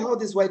me show you how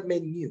this white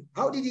man knew.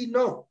 How did he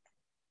know?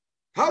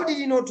 How did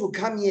he know to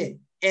come here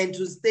and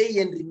to stay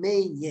and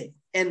remain here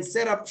and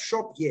set up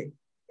shop here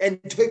and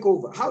take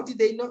over? How did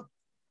they know?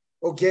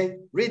 Okay,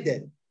 read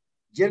that.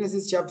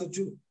 Genesis chapter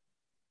 2.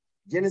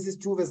 Genesis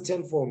 2, verse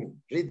 10 for me.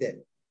 Read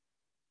that.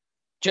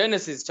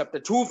 Genesis chapter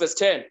 2, verse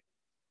 10.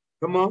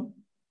 Come on.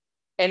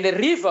 And the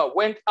river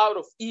went out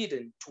of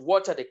Eden to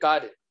water the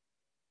garden.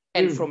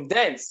 And from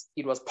thence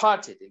it was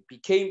parted and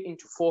became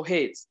into 4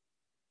 heads.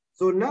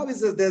 So now it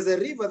says there's a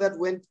river that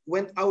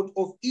went out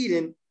of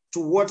Eden to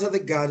water the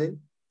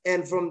garden,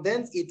 and from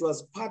thence it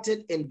was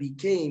parted and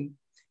became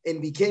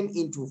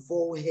into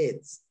 4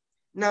 heads.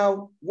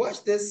 Now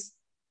watch this.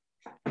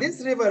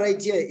 This river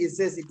right here, it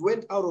says it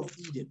went out of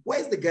Eden.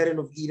 Where is the Garden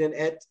of Eden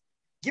at?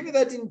 Give me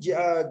that in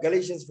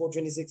Galatians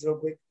 4:26 real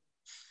quick.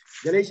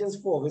 Galatians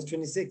 4, verse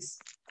 26.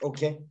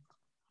 Okay.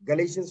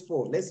 Galatians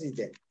 4. Let's read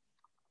that.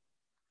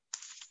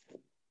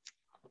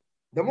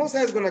 The Most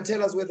High is going to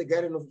tell us where the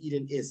Garden of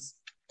Eden is.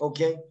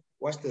 Okay,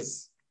 watch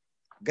this.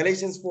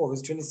 Galatians 4,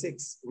 verse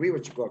 26. Read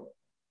what you got.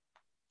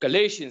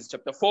 Galatians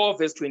chapter 4,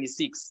 verse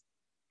 26.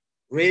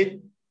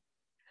 Read.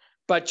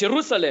 But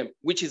Jerusalem,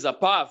 which is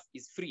above,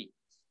 is free,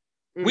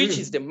 which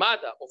is the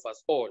mother of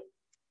us all.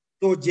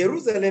 So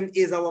Jerusalem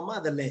is our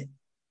motherland.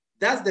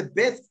 That's the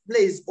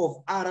birthplace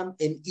of Adam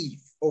and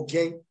Eve,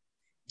 okay?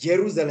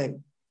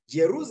 Jerusalem.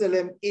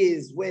 Jerusalem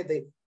is where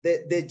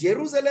the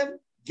Jerusalem,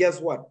 guess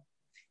what?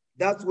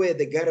 That's where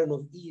the Garden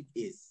of Eden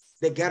is.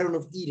 The Garden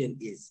of Eden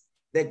is.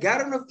 The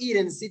Garden of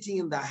Eden is sitting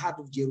in the heart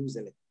of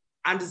Jerusalem.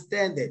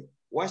 Understand that.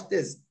 Watch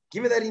this.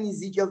 Give me that in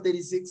Ezekiel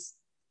 36,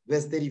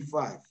 verse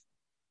 35.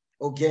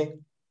 Okay?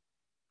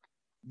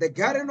 The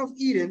Garden of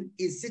Eden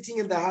is sitting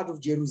in the heart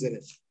of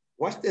Jerusalem.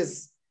 Watch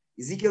this.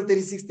 Ezekiel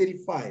 36,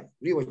 35.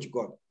 Read what you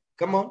got.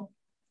 Come on.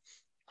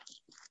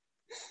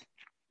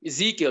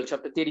 Ezekiel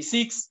chapter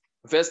 36,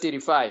 verse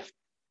 35.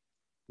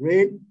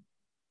 Read.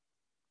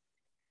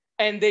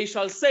 And they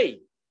shall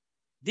say,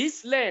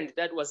 this land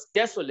that was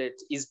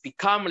desolate is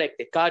become like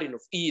the Garden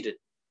of Eden.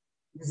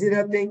 You see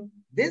that thing?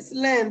 This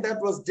land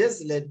that was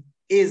desolate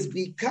is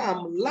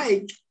become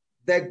like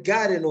the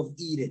Garden of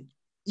Eden.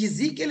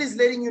 Ezekiel is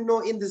letting you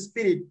know in the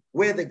spirit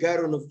where the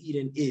Garden of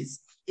Eden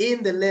is,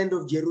 in the land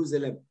of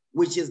Jerusalem,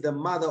 which is the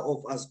mother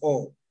of us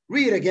all.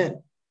 Read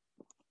again.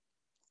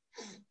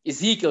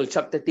 Ezekiel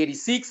chapter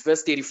 36,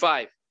 verse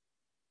 35.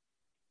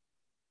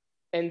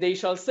 And they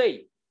shall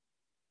say,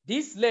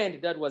 this land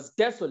that was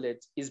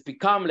desolate is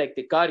become like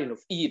the Garden of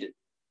Eden.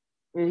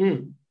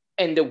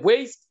 And the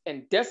waste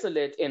and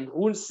desolate and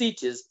ruined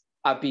cities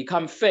are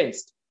become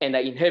fenced and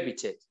are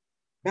inhabited.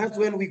 That's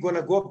when we're going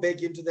to go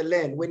back into the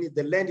land, when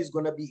the land is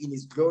going to be in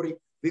its glory,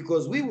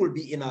 because we will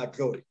be in our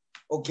glory.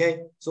 Okay,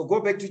 so go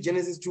back to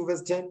Genesis 2,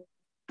 verse 10.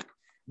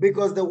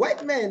 Because the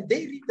white man,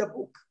 they read the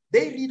book.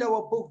 They read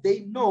our book. They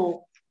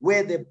know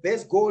where the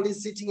best gold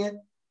is sitting at.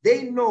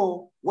 They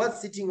know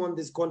what's sitting on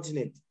this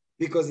continent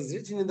because it's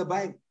written in the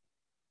Bible.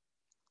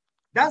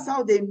 That's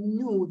how they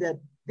knew that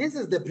this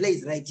is the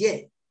place right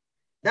here.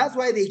 That's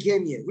why they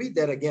came here. Read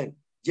that again.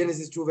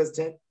 Genesis 2, verse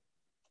 10.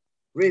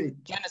 Read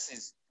it.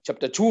 Genesis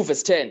chapter 2,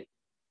 verse 10.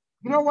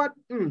 You know what?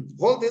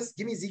 Hold this.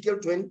 Give me Ezekiel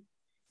 20.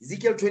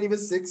 Ezekiel 20,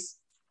 verse 6.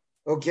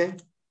 Okay?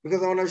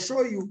 Because I want to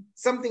show you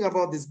something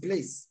about this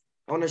place.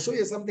 I want to show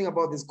you something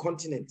about this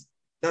continent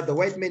that the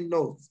white man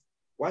knows.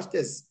 Watch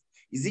this.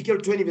 Ezekiel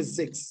 20, verse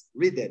 6.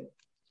 Read that.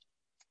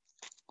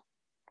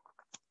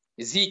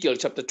 Ezekiel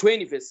chapter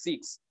 20, verse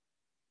 6.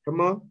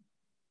 Come on.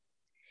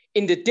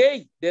 In the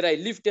day that I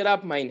lifted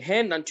up mine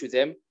hand unto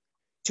them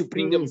to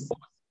bring them forth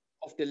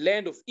of the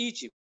land of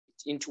Egypt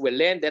into a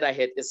land that I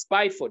had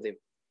espied for them,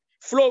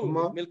 flowing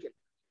with milk and honey,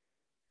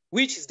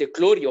 which is the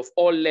glory of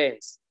all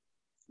lands.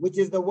 Which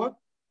is the what?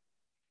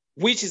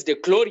 Which is the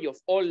glory of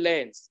all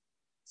lands.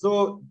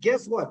 So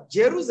guess what?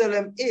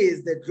 Jerusalem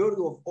is the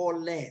glory of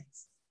all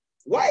lands.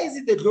 Why is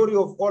it the glory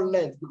of all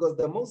lands? Because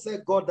the Most High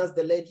God, that's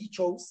the land he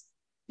chose.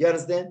 You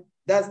understand?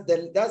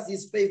 That's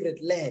his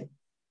favorite land.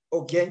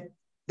 Okay?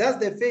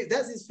 That's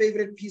his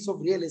favorite piece of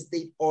real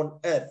estate on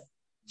earth.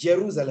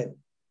 Jerusalem.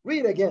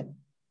 Read again.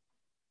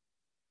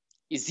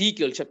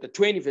 Ezekiel chapter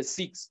 20, verse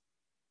 6.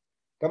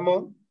 Come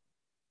on.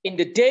 In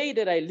the day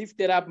that I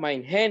lifted up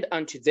mine hand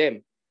unto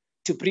them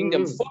to bring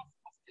them forth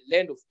of the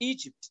land of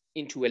Egypt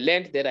into a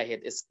land that I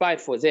had espied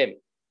for them,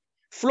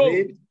 flowing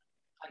with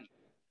honey,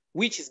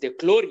 which is the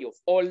glory of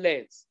all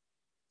lands.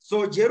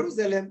 So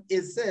Jerusalem,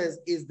 it says,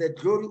 is the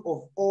glory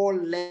of all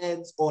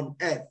lands on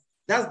earth.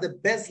 That's the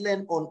best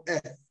land on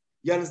earth.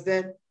 You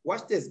understand?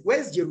 Watch this.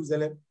 Where's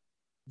Jerusalem?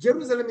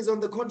 Jerusalem is on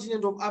the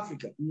continent of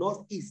Africa,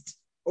 northeast.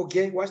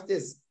 Okay, watch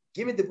this.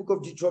 Give me the book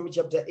of Deuteronomy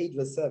chapter 8,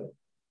 verse 7.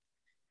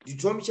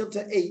 Deuteronomy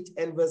chapter 8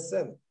 and verse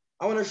 7.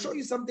 I want to show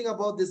you something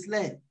about this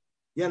land.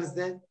 You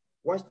understand?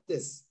 Watch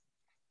this.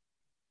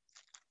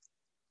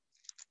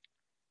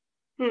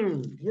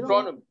 You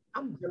know,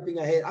 I'm jumping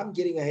ahead. I'm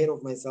getting ahead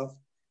of myself.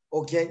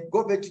 Okay,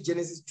 go back to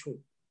Genesis 2.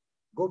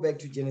 Go back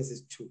to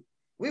Genesis 2.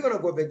 We're going to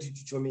go back to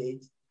Deuteronomy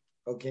 8.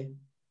 Okay.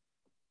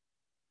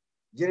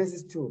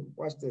 Genesis 2.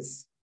 Watch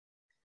this.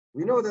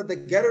 We know that the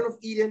Garden of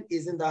Eden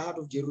is in the heart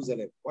of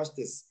Jerusalem. Watch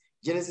this.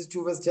 Genesis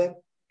 2, verse 10.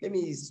 Let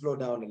me slow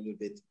down a little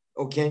bit.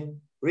 Okay.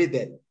 Read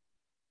that.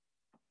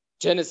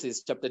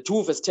 Genesis chapter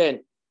 2, verse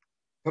 10.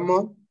 Come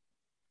on.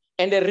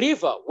 And a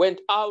river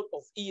went out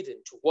of Eden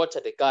to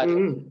water the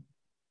garden.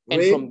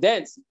 And from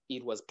thence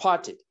it was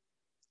parted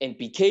and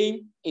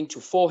became into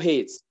 4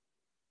 heads.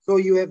 So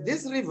you have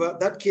this river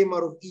that came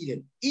out of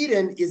Eden.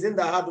 Eden is in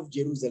the heart of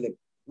Jerusalem,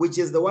 which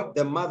is the what?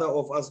 The mother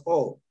of us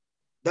all.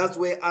 That's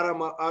where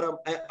Adam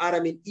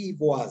and Eve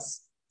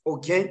was.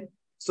 Okay?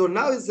 So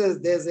now it says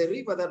there's a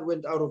river that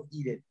went out of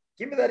Eden.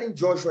 Give me that in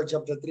Joshua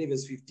chapter 3,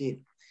 verse 15.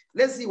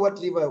 Let's see what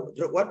river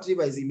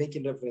is he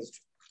making reference to.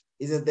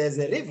 He says there's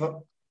a river,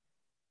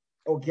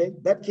 okay,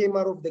 that came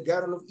out of the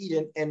Garden of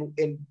Eden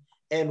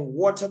and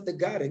watered the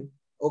garden,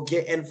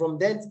 okay, and from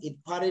thence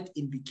it parted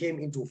and became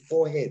into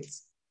 4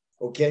 heads.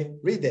 Okay,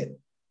 read that.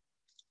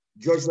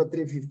 Joshua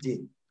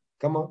 3:15.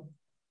 Come on.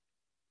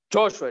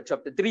 Joshua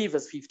chapter 3,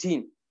 verse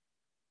 15.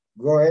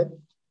 Go ahead.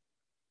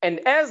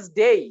 And as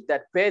they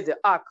that bear the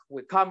ark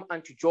were come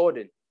unto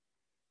Jordan,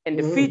 and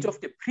the feet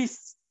of the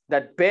priests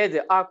that bear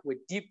the ark were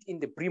dipped in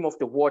the brim of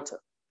the water,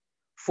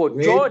 for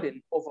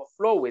Jordan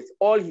overfloweth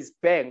all his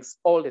banks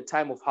all the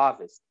time of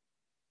harvest.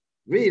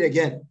 Read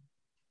again.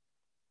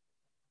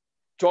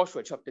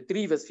 Joshua chapter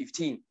 3, verse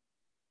 15.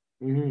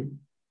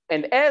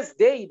 And as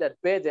they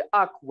that bear the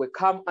ark were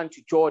come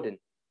unto Jordan,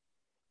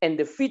 and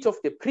the feet of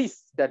the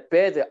priests that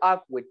bear the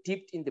ark were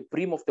dipped in the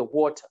brim of the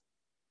water,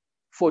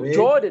 for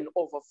Jordan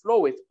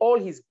overfloweth all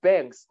his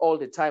banks all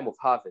the time of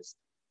harvest.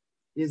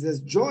 He says,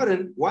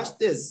 Jordan, watch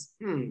this.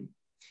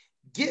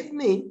 Give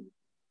me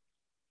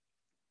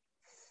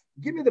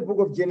the book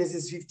of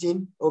Genesis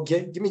 15,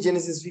 okay? Give me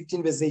Genesis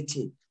 15, verse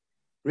 18.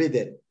 Read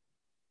that.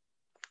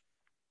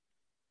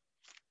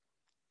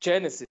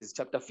 Genesis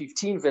chapter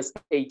 15, verse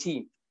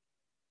 18.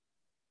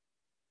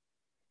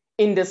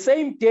 In the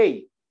same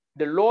day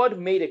the Lord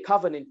made a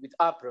covenant with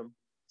Abram,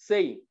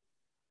 saying,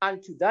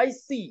 unto thy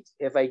seed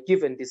have I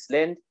given this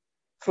land,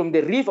 from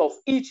the river of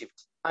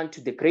Egypt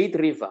unto the great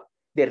river,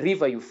 the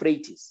river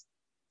Euphrates.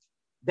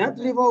 That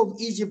river of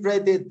Egypt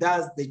right there,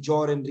 that's the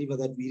Jordan River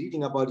that we're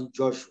reading about in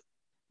Joshua.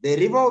 The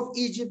river of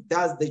Egypt,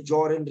 that's the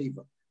Jordan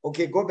River.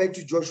 Okay, go back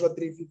to Joshua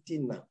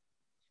 3:15 now.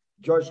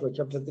 Joshua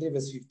chapter 3,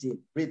 verse 15.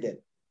 Read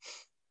that.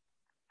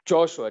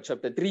 Joshua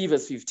chapter 3,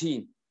 verse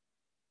 15.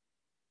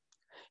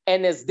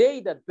 And as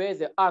they that bear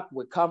the ark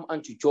were come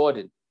unto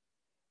Jordan,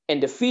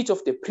 and the feet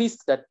of the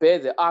priests that bear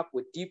the ark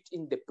were dipped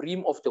in the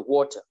brim of the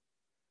water,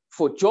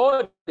 for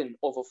Jordan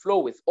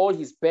overfloweth all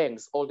his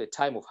banks all the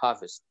time of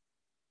harvest.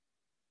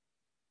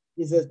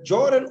 He says,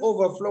 Jordan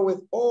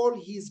overfloweth all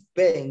his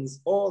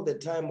banks all the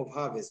time of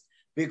harvest,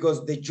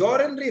 because the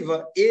Jordan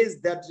River is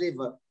that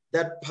river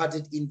that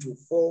parted into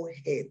 4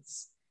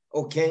 heads.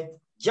 Okay,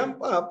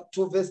 jump up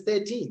to verse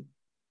 13.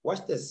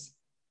 Watch this.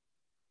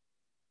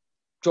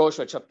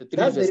 Joshua chapter 3,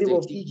 that's verse the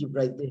river 13. of Egypt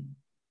right there.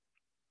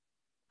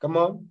 Come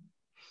on.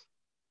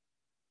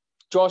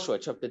 Joshua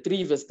chapter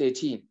 3, verse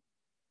 13.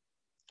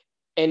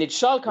 And it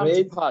shall come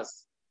to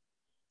pass,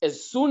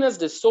 as soon as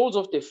the soles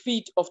of the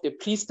feet of the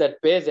priests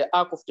that bear the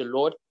ark of the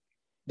Lord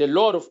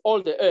of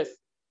all the earth,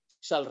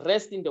 shall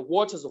rest in the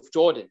waters of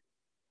Jordan,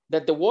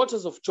 that the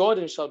waters of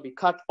Jordan shall be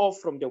cut off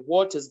from the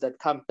waters that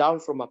come down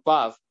from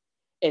above,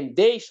 and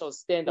they shall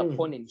stand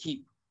upon an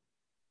heap.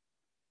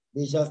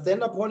 They shall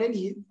stand upon an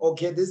heap.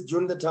 Okay, this is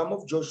during the time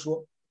of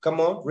Joshua. Come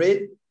on,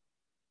 read.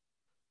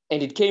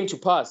 And it came to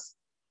pass,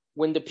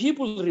 when the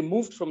people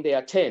removed from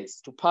their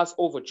tents to pass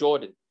over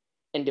Jordan,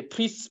 and the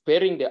priests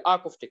bearing the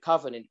ark of the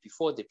covenant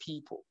before the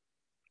people.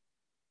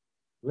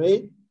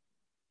 Read.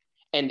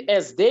 And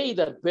as they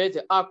that bear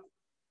the ark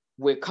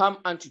were come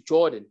unto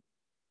Jordan,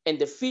 and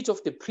the feet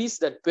of the priests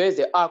that bear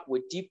the ark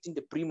were dipped in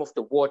the brim of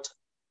the water,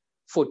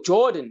 for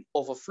Jordan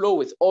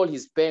overfloweth all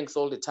his banks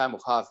all the time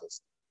of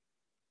harvest.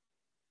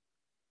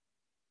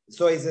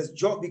 So it says,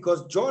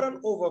 because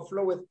Jordan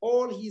overfloweth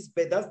all his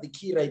banks, that's the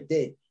key right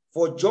there.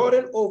 For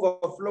Jordan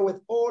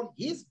overfloweth all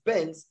his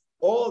banks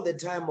all the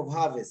time of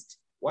harvest.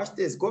 Watch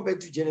this. Go back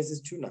to Genesis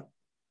 2 now.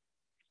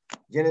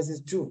 Genesis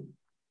 2.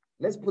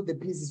 Let's put the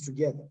pieces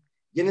together.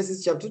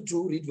 Genesis chapter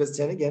 2, read verse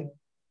 10 again.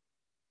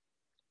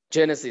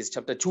 Genesis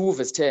chapter 2,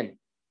 verse 10.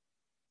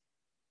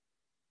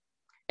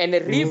 And a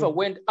river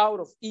went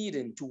out of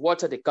Eden to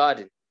water the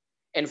garden,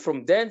 and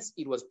from thence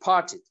it was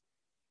parted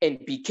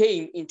and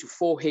became into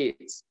 4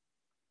 heads.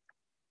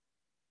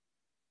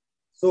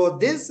 So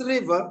this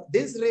river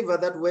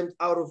that went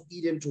out of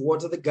Eden to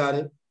water the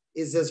garden,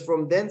 it says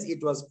from thence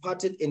it was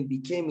parted and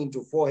became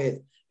into 4 heads,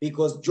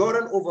 because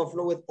Jordan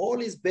overfloweth all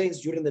his banks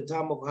during the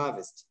time of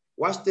harvest.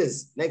 Watch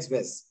this, next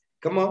verse.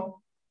 Come on.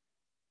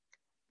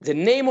 The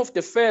name of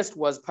the first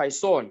was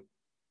Pison,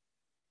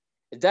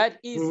 that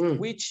is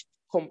which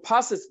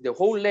compasses the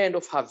whole land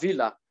of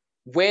Havilah,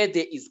 where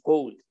there is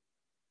gold.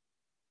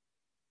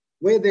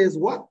 Where there is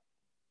what?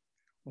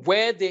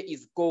 Where there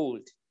is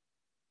gold.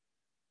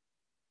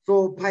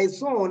 So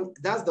Pison,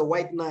 that's the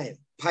White Nile.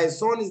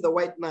 Pison is the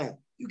White Nile.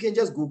 You can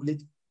just Google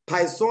it.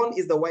 Pison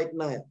is the White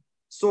Nile.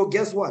 So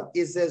guess what?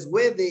 It says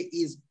where there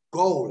is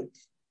gold.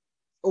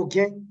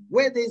 Okay?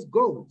 Where there is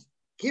gold.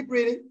 Keep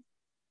reading.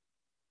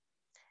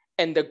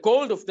 And the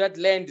gold of that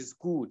land is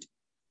good.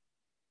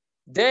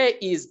 There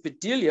is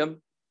bdellium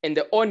and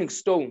the onyx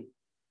stone.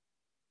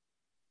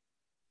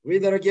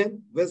 Read that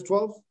again, verse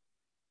 12.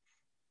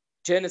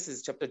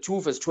 Genesis chapter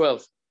 2, verse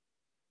 12.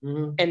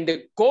 And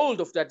the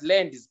gold of that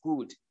land is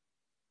good.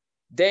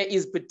 There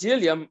is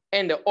bdellium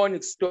and the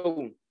onyx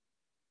stone.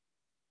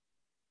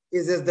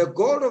 It says the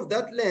gold of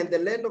that land, the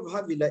land of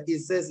Havilah,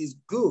 it says is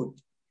good.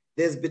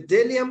 There's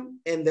bdellium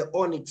and the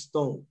onyx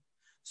stone.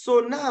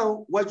 So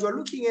now what you're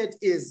looking at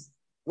is,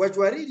 what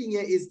you are reading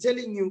here is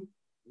telling you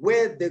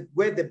where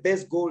the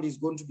best gold is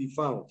going to be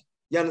found.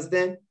 You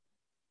understand?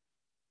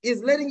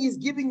 He's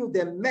giving you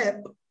the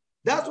map.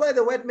 That's why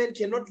the white man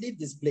cannot leave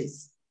this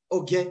place.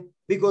 Okay?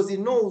 Because he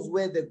knows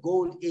where the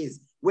gold is,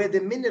 where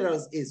the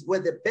minerals is, where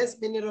the best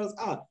minerals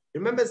are.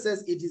 Remember, it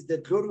says it is the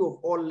glory of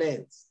all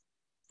lands.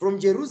 From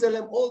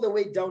Jerusalem all the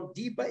way down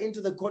deeper into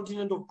the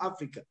continent of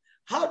Africa.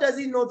 How does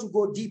he know to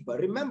go deeper?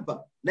 Remember,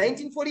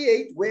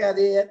 1948, where are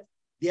they at?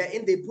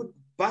 They put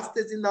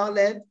bastards in our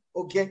land.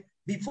 Okay.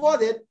 Before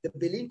that, the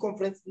Berlin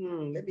Conference,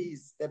 let me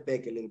step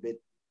back a little bit.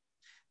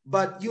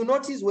 But you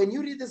notice when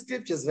you read the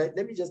scriptures, right?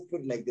 Let me just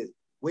put it like this.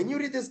 When you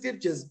read the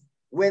scriptures,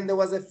 when there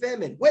was a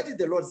famine, where did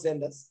the Lord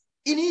send us?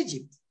 In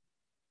Egypt.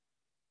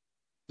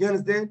 You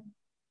understand?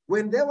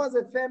 When there was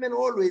a famine,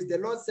 always the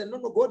Lord said, no,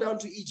 go down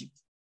to Egypt.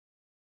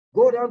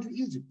 Go down to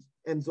Egypt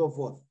and so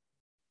forth.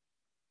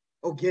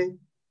 Okay?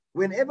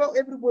 Whenever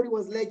everybody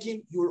was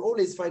lacking, you will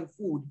always find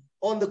food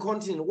on the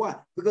continent. Why?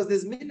 Because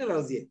there's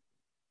minerals here.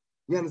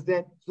 You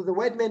understand? So the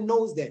white man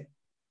knows that.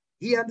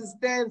 He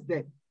understands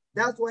that.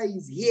 That's why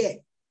he's here.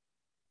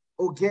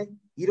 Okay?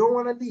 You don't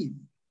want to leave.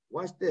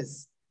 Watch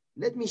this.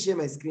 Let me share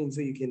my screen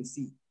so you can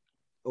see.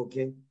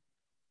 Okay?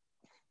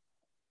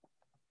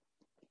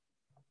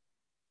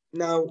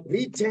 Now,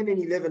 read 10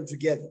 and 11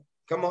 together.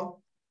 Come on.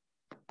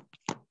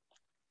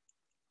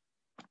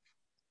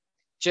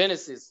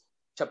 Genesis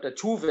chapter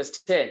 2, verse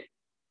 10.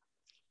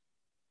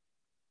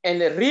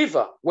 And a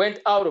river went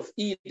out of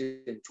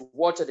Eden to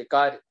water the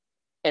garden,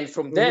 and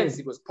from thence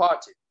it was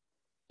parted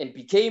and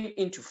became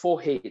into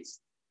 4 heads.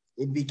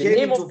 It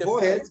became into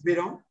 4 heads,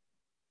 Biron.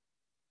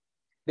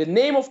 The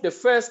name of the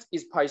first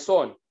is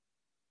Pison.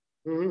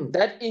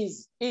 That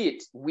is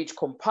it which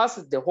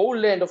compasses the whole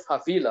land of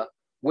Havilah,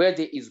 where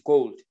there is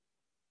gold.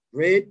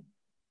 Read.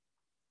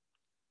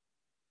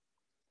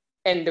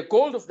 And the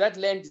gold of that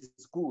land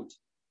is good.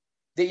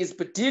 There is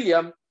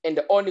bdellium and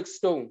the onyx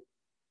stone.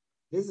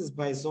 This is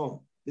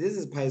Pison. This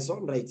is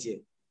Pison right here.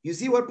 You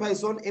see what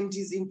Pison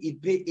empties in?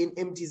 It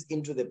empties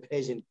into the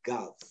Persian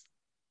Gulf.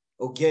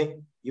 Okay,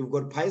 you've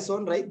got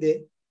Pison right there.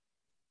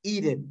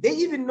 Eden. They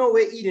even know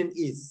where Eden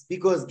is,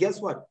 because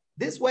guess what?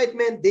 This white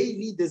man, they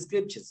read the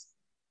scriptures.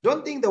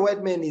 Don't think the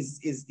white man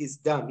is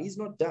dumb. He's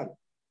not dumb.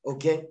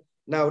 Okay.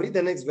 Now read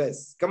the next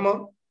verse. Come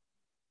on.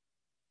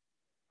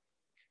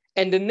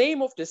 And the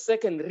name of the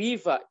second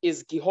river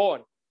is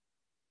Gihon.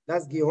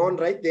 That's Gihon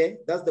right there.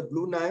 That's the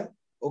Blue Nile.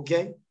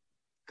 Okay.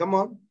 Come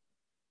on.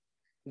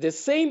 The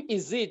same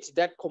is it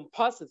that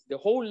compasses the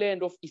whole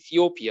land of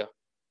Ethiopia.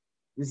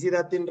 You see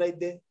that thing right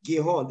there?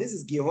 Gihon. This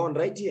is Gihon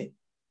right here.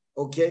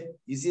 Okay.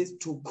 You see it's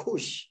to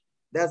Cush.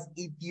 That's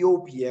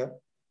Ethiopia.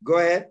 Go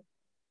ahead.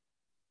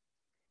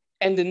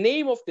 And the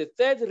name of the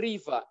third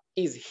river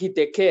is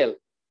Hiddekel.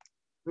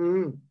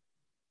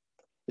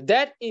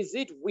 That is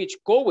it which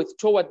goeth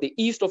toward the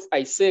east of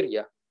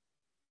Assyria.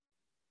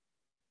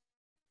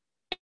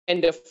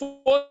 And the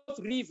fourth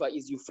river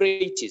is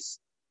Euphrates.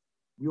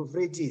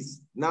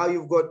 Euphrates. Now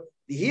you've got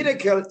the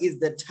Hiddekel is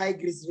the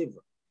Tigris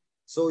River.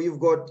 So you've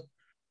got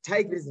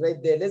Tigris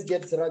right there. Let's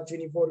get Sirach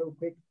 24 real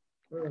quick.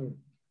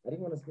 I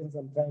didn't want to spend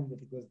some time there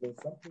because there's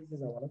some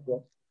places I want to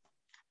go.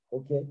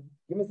 Okay.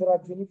 Give me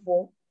Sirach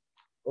 24.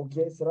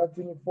 Okay. Sirach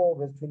 24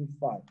 verse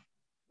 25.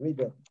 Read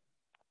that.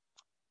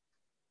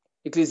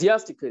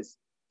 Ecclesiasticus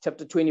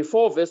chapter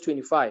 24 verse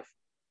 25.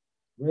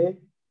 Read.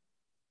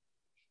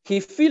 He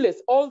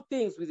filleth all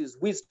things with his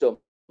wisdom,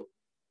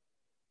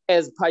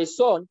 as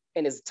Pison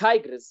and as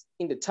Tigris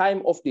in the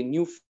time of the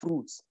new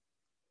fruits.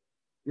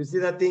 You see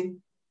that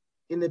thing?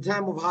 In the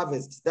time of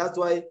harvest. That's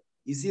why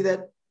you see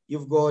that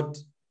you've got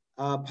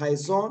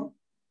Pison,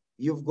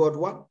 you've got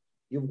what?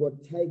 You've got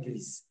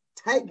Tigris.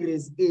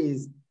 Tigris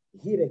is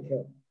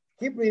Hiddekel.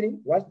 Keep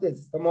reading. Watch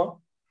this. Come on.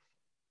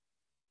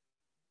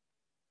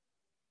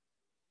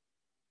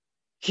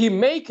 He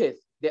maketh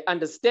the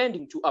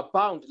understanding to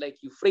abound like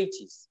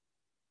Euphrates.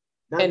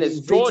 That's and the as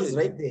Euphrates Jordan.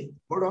 right there.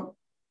 Hold on.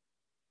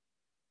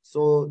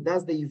 So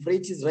that's the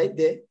Euphrates right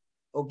there.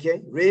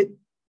 Okay, read.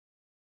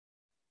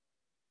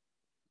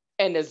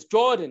 And as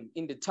Jordan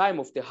in the time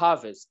of the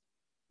harvest.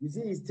 You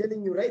see, he's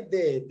telling you right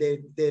there,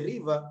 the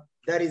river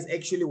that is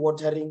actually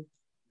watering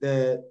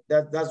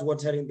that's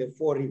watering the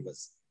 4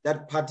 rivers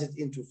that parted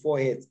into 4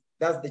 heads.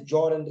 That's the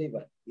Jordan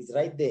River. It's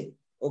right there.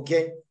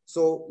 Okay,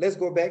 so let's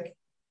go back.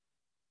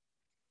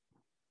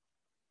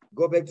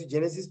 Go back to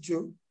Genesis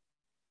 2.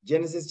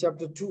 Genesis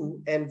chapter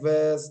 2 and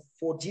verse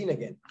 14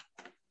 again.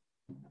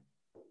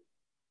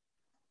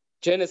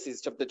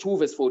 Genesis chapter 2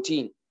 verse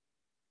 14.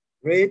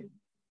 Read.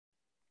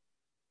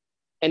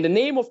 And the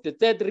name of the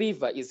third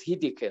river is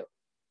Hiddekel.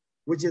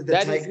 Which is the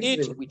that Tigris is it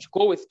River. which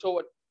goeth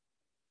toward.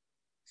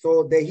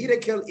 So the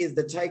Hiddekel is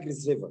the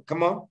Tigris River.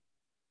 Come on.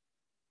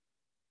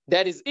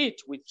 That is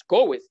it which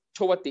goeth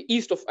toward the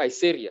east of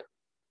Assyria.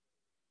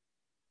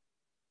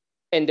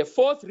 And the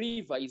fourth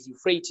river is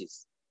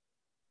Euphrates.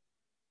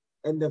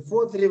 And the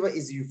fourth river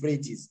is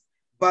Euphrates.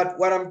 But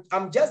what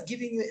I'm just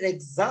giving you an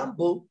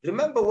example.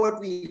 Remember what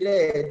we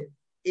read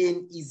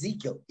in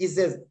Ezekiel. It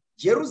says,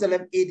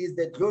 Jerusalem, it is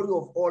the glory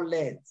of all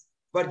lands.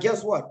 But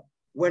guess what?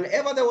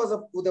 Whenever there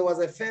was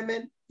a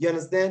famine, you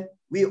understand,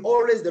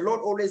 the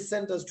Lord always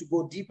sent us to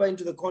go deeper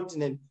into the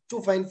continent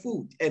to find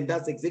food. And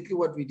that's exactly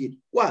what we did.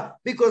 Why?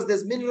 Because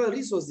there's mineral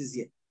resources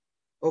here.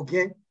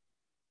 Okay?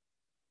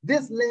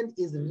 This land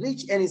is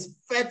rich and is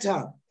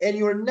fertile, and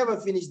you will never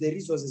finish the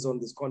resources on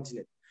this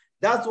continent.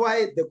 That's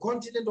why the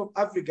continent of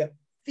Africa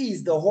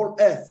feeds the whole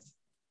earth.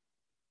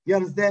 You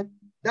understand?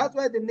 That's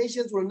why the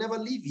nations will never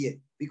leave here,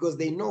 because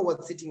they know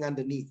what's sitting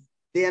underneath.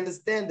 They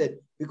understand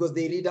that because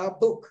they read our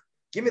book.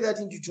 Give me that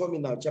in Deuteronomy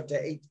now, chapter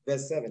 8,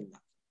 verse 7. Now.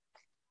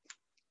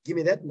 Give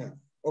me that now.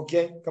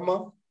 Okay, come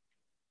on.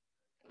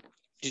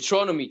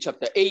 Deuteronomy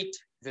chapter 8,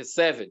 verse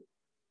 7.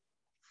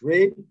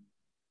 Read.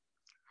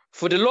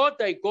 For the Lord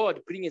thy God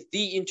bringeth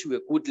thee into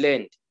a good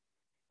land,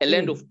 a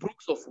land of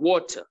brooks of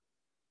water,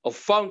 of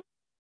fountains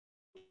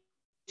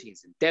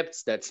and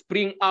depths that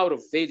spring out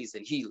of valleys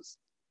and hills.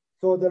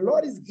 So the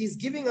Lord is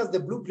giving us the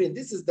blueprint.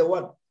 This is the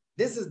one.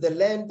 This is the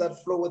land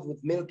that floweth with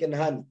milk and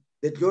honey,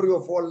 the glory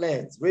of all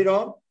lands. Read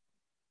on.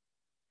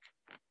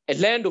 A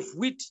land of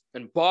wheat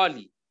and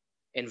barley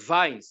and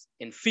vines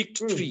and fig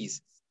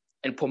trees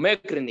and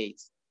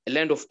pomegranates, a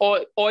land of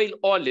oil,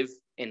 olive,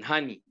 and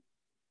honey.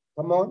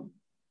 Come on.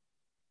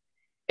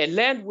 A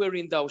land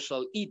wherein thou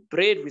shalt eat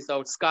bread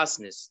without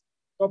scarceness.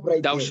 Stop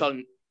right thou there. shalt.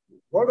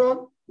 Hold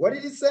on. What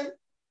did he say?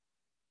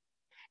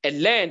 a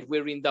land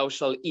wherein thou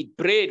shalt eat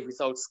bread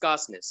without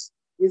scarceness.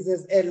 It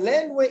says, a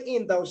land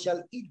wherein thou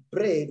shalt eat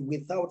bread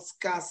without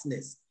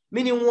scarceness.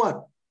 Meaning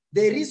what?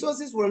 The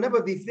resources will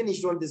never be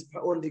finished on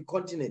the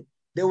continent.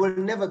 They will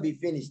never be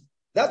finished.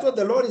 That's what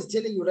the Lord is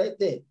telling you right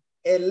there.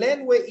 A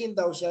land wherein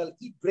thou shalt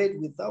eat bread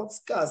without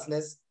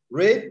scarceness.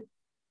 Read.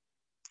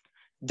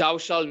 Thou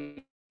shalt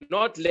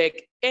not lack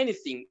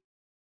anything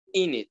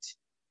in it.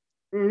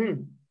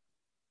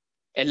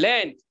 A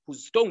land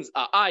whose stones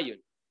are iron,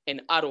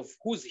 and out of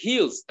whose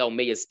hills thou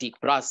mayest dig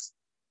brass.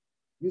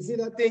 You see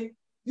that thing?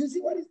 You see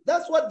what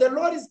that's what the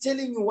Lord is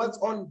telling you what's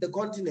on the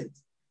continent.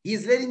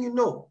 He's letting you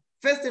know.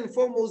 First and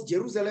foremost,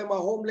 Jerusalem, our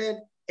homeland,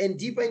 and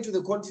deeper into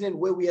the continent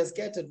where we are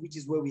scattered, which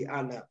is where we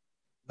are now.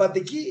 But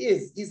the key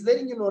is, he's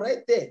letting you know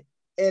right there,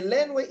 a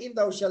land wherein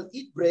thou shalt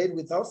eat bread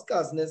without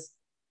scarceness,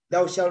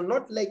 thou shalt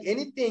not lack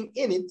anything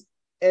in it,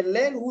 a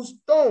land whose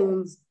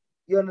stones,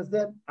 you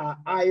understand, are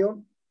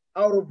iron,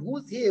 out of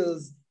whose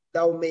hills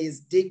thou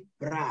mayest dig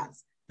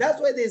brass. That's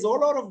why there's a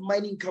lot of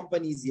mining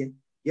companies here.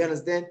 You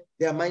understand?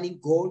 They are mining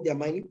gold, they are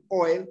mining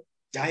oil,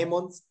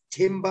 diamonds,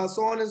 timber,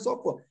 so on and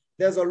so forth.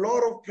 There's a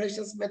lot of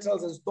precious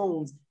metals and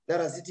stones that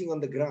are sitting on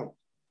the ground.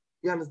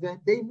 You understand?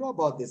 They know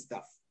about this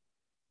stuff.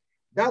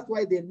 That's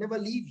why they never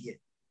leave here,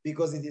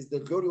 because it is the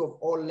glory of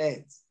all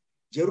lands.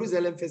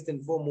 Jerusalem first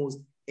and foremost,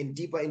 and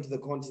deeper into the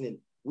continent,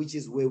 which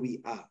is where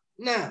we are.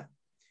 Now,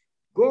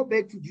 go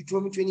back to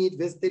Deuteronomy 28,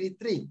 verse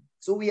 33.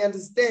 So we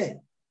understand,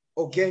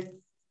 okay?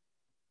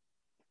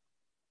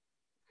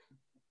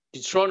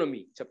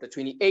 Deuteronomy chapter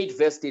 28,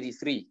 verse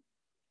 33.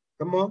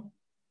 Come on.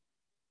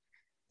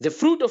 The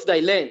fruit of thy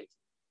land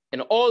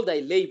and all thy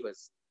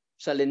labors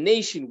shall a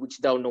nation which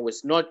thou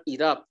knowest not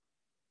eat up,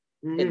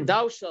 and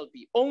thou shalt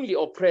be only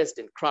oppressed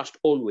and crushed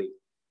always.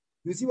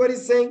 You see what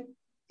he's saying?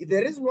 The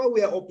reason why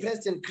we are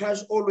oppressed and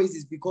crushed always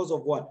is because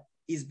of what?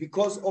 Is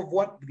because of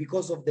what?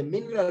 Because of the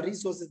mineral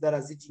resources that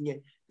are sitting here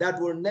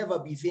that will never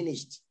be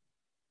finished.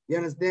 You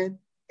understand?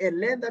 A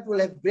land that will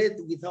have bread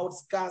without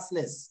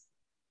scarceness.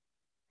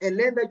 A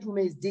land that you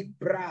may dig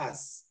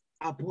brass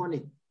upon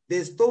it.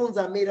 The stones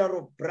are made out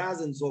of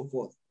brass and so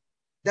forth.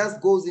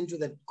 That goes into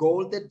the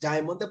gold, the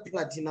diamond, the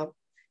platinum.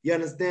 You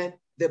understand?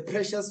 The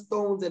precious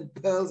stones and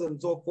pearls and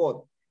so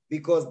forth.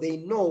 Because they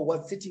know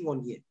what's sitting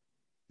on here.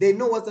 They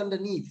know what's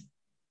underneath.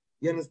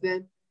 You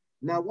understand?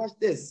 Now watch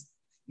this.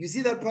 You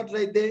see that part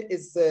right there?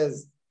 It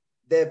says,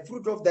 the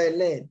fruit of thy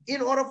land.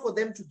 In order for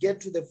them to get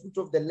to the fruit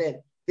of the land,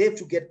 they have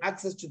to get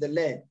access to the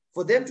land.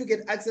 For them to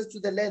get access to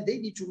the land, they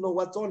need to know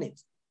what's on it.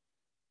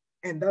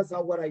 And that's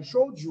how what I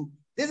showed you.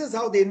 This is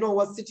how they know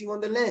what's sitting on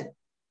the land.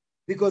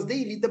 Because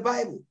they read the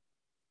Bible.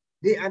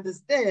 They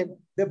understand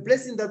the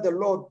blessing that the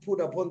Lord put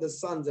upon the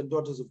sons and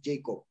daughters of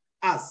Jacob.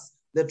 Us,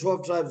 the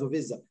 12 tribes of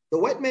Israel. The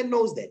white man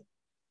knows that.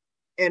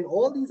 And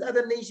all these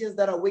other nations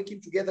that are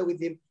working together with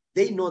him,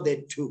 they know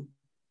that too.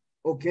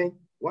 Okay,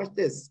 watch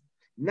this.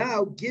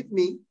 Now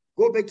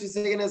go back to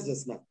 2nd Ezra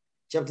now.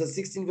 Chapter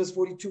 16, verse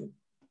 42.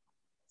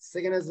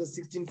 2nd Ezra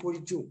 16,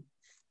 42.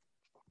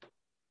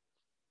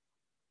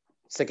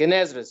 2nd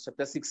Ezra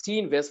chapter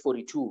 16, verse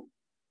 42.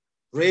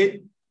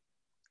 Read.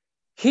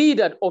 He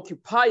that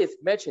occupieth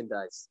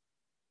merchandise,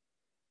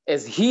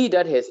 as he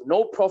that hath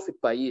no profit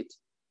by it.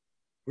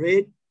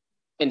 Read.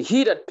 And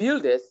he that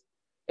buildeth,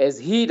 as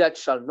he that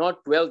shall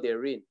not dwell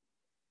therein.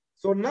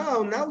 So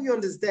now you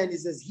understand, it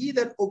says, he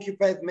that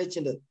occupieth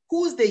merchandise.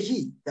 Who's the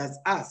he? That's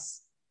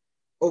us.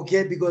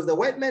 Okay, because the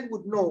white man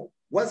would know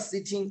what's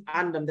sitting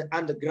under the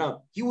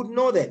underground. He would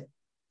know that.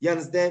 You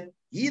understand?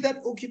 He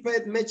that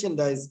occupieth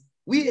merchandise,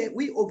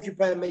 we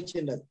occupy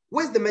merchandise.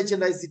 Where's the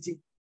merchandise sitting?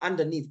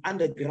 Underneath,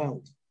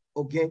 underground.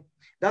 Okay,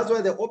 that's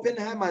why the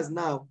Oppenheimers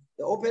now,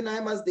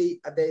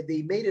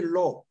 they made a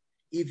law.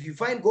 If you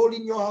find gold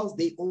in your house,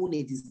 they own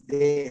it. It's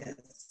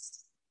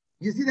theirs.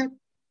 You see that?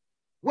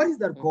 What is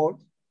that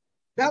called?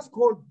 That's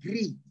called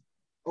greed.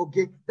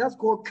 Okay, that's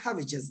called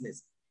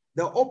covetousness.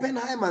 The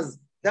Oppenheimers,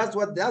 that's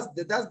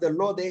the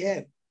law they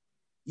have.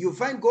 You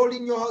find gold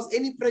in your house,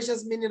 any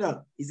precious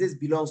mineral, it says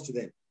belongs to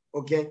them.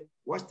 Okay,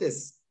 watch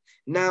this.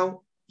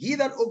 Now, he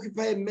that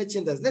occupies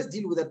merchandise, let's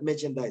deal with that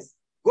merchandise.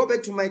 Go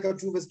back to Micah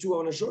 2 verse 2. I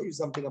want to show you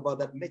something about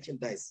that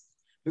merchandise.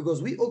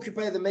 Because we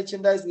occupy the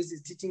merchandise which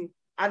is sitting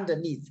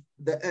underneath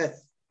the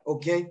earth.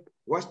 Okay,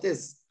 watch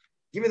this.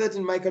 Give me that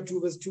in Micah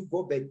 2 verse 2.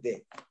 Go back there.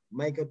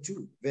 Micah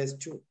 2 verse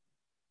 2.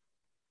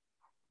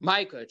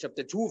 Micah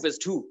chapter 2 verse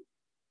 2.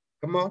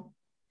 Come on.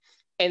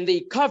 And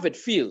they covered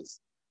fields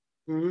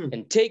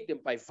and take them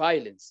by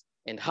violence,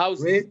 and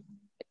houses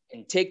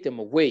and take them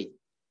away.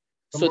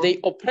 So they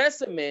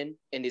oppress a man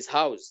and his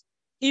house,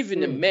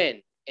 even a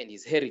man and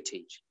his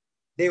heritage.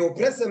 They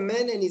oppress a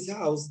man and his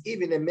house,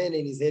 even a man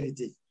and his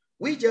heritage.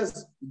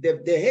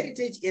 The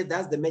heritage is,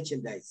 that's the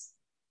merchandise.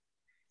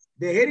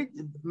 The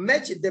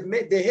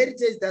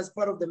heritage, that's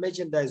part of the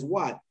merchandise.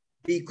 Why?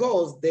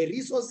 Because the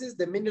resources,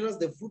 the minerals,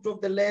 the fruit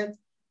of the land,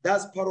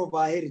 that's part of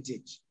our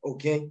heritage.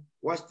 Okay,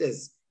 watch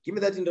this. Give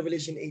me that in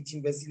Revelation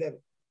 18 verse 11.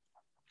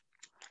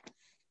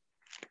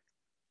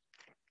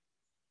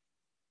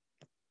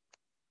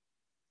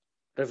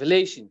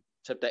 Revelation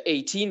chapter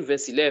 18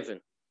 verse 11.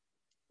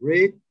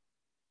 Read.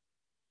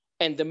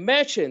 And the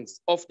merchants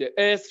of the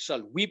earth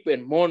shall weep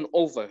and mourn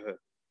over her.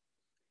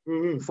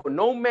 For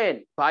no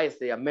man buys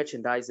their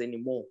merchandise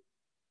anymore.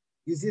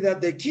 You see that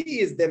the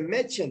key is the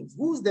merchants.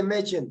 Who's the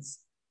merchants?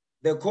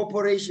 The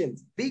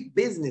corporations, big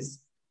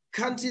business,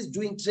 countries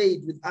doing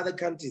trade with other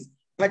countries,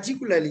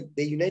 particularly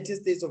the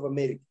United States of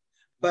America.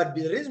 But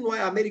the reason why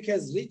America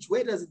is rich,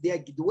 where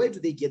do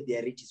they get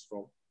their riches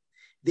from?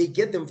 They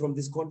get them from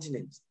this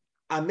continent.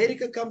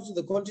 America comes to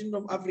the continent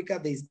of Africa,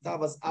 they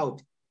starve us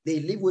out. They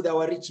live with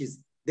our riches,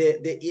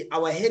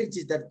 our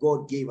heritage that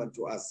God gave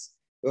unto us,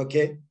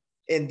 okay?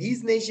 And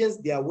these nations,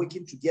 they are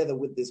working together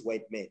with this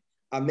white man,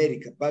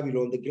 America,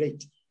 Babylon the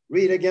Great.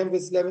 Read again,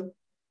 verse 11.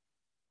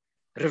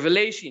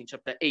 Revelation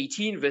chapter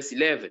 18, verse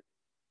 11.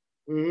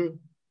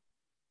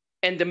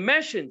 And the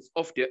merchants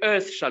of the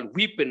earth shall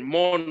weep and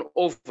mourn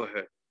over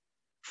her,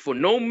 for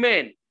no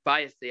man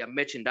buys their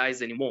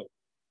merchandise anymore.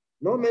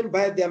 No man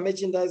buys their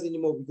merchandise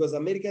anymore because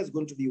America is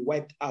going to be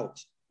wiped out,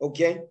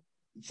 okay?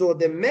 So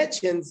the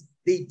merchants,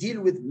 they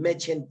deal with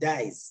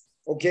merchandise,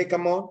 okay?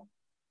 Come on.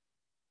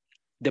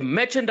 The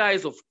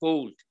merchandise of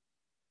gold.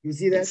 You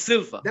see that? And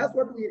silver. That's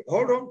what we,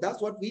 hold on,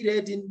 that's what we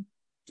read in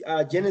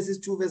Genesis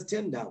 2, verse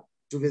 10 down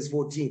to verse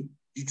 14.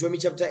 Deuteronomy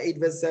chapter 8,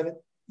 verse 7.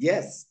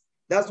 Yes,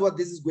 that's what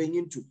this is going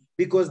into.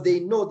 Because they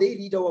know, they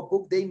read our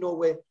book, they know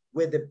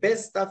where the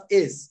best stuff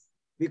is.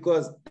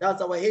 Because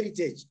that's our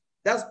heritage.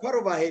 That's part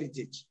of our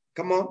heritage.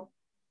 Come on.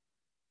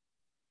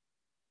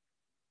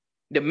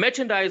 The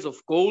merchandise of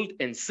gold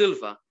and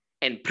silver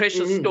and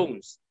precious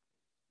stones.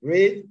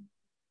 Read.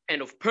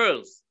 And of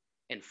pearls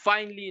and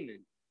fine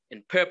linen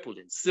and purple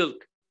and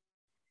silk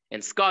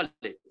and scarlet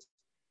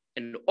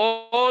and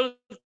all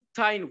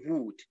fine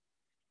wood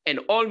and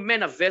all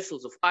manner of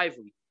vessels of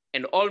ivory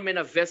and all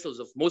manner of vessels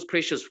of most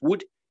precious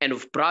wood and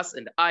of brass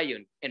and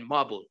iron and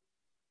marble.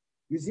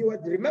 You see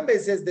what? Remember,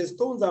 it says the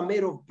stones are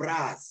made of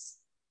brass.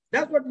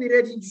 That's what we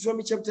read in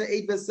Deuteronomy chapter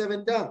 8, verse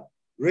 7 down.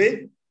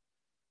 Read.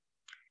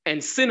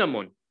 And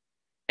cinnamon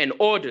and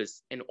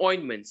odors and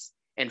ointments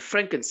and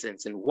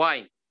frankincense and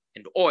wine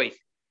and oil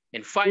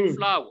and fine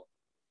flour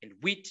and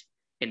wheat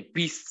and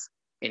beasts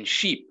and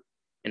sheep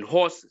and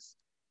horses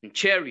and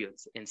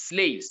chariots and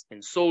slaves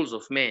and souls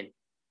of men.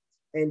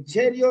 And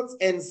chariots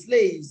and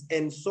slaves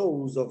and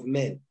souls of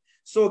men.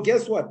 So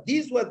guess what?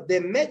 These were the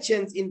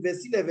merchants in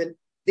verse 11.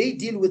 They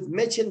deal with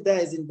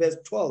merchandise in verse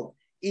 12,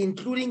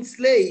 including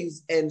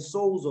slaves and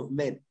souls of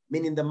men,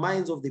 meaning the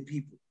minds of the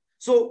people.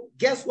 So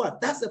guess what?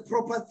 That's a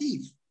proper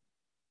thief.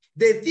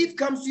 The thief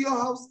comes to your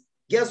house.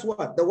 Guess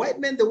what? The white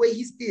man, the way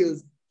he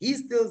steals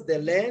the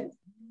land.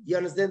 You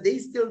understand? They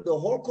steal the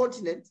whole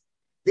continent.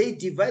 They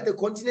divide the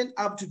continent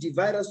up to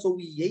divide us so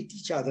we hate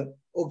each other,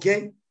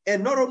 okay?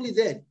 And not only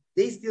that,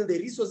 they steal the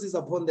resources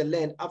upon the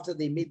land after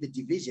they made the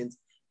divisions.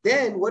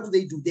 Then what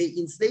do? They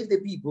enslave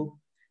the people.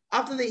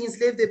 After they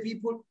enslave the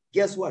people,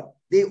 guess what?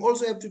 They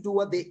also have to do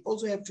what? They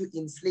also have to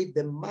enslave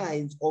the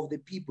minds of the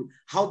people,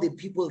 how the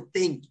people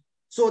think.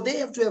 So they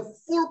have to have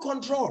full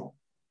control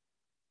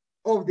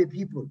of the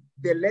people,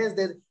 the lands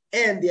that,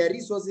 and their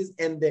resources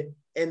and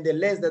the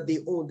lands that they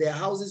own, their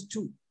houses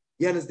too.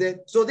 You understand?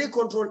 So they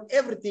control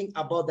everything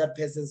about that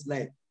person's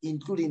life,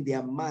 including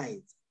their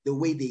minds, the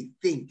way they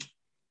think.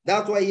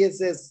 That's why he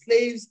says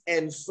slaves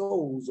and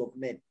souls of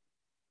men.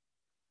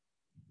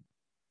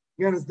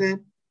 You understand?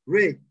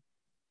 Read.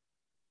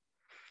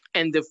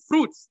 And the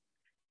fruits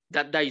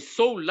that thy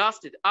soul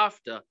lusted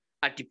after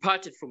are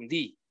departed from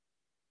thee.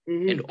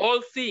 And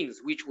all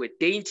things which were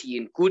dainty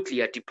and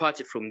goodly are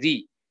departed from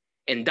thee.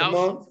 And thou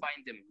shalt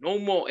find them no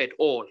more at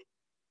all.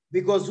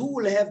 Because who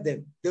will have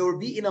them? They will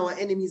be in our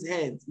enemies'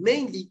 hands.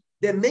 Mainly,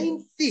 the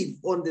main thief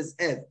on this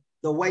earth,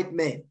 the white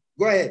man.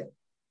 Go ahead.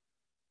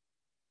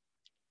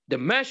 The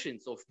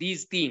merchants of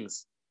these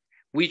things,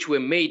 which were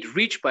made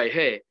rich by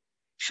her,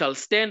 shall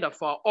stand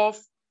afar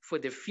off for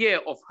the fear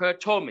of her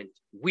torment,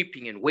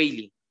 weeping and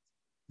wailing.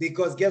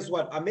 Because guess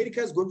what?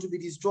 America is going to be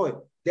destroyed.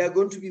 They are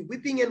going to be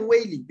weeping and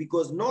wailing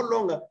because no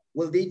longer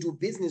will they do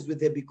business with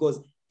her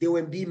because they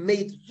will be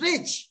made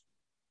rich.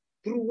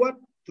 Through what?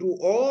 Through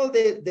all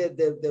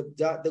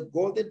the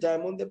gold, the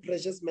diamond, the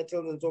precious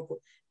metals, and so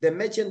forth. The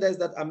merchandise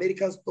that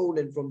America has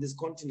stolen from this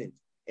continent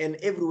and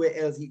everywhere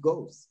else he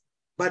goes.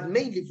 But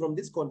mainly from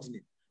this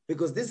continent,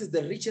 because this is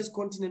the richest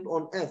continent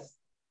on earth.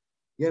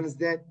 You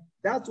understand?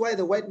 That's why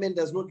the white man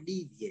does not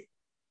live here.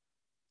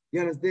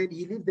 You understand?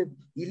 He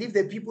leave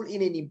the people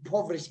in an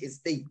impoverished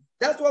state.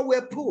 That's why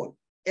we're poor.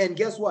 And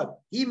guess what?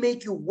 He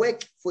make you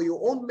work for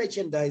your own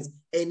merchandise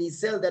and he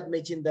sell that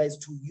merchandise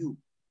to you.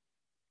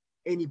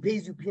 And he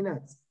pays you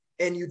peanuts.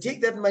 And you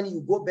take that money,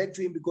 you go back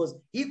to him because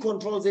he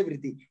controls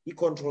everything. He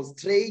controls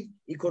trade,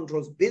 he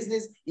controls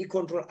business, he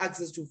controls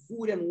access to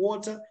food and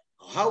water,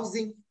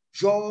 housing,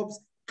 jobs,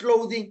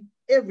 clothing,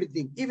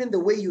 everything. Even the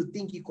way you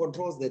think, he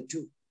controls that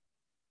too.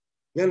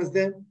 You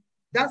understand?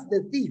 That's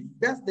the thief.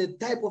 That's the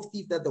type of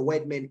thief that the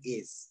white man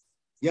is.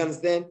 You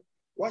understand?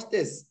 Watch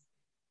this.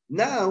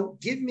 Now,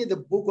 give me the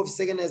book of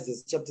 2 Ezra,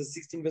 chapter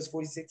 16, verse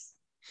 46.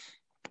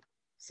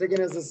 2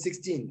 Ezra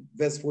 16,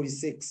 verse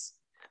 46.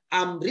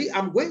 I'm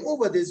going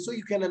over this so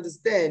you can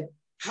understand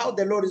how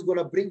the Lord is going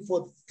to bring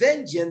forth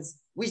vengeance,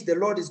 which the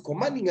Lord is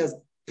commanding us,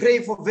 pray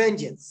for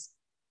vengeance.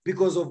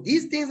 Because of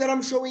these things that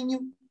I'm showing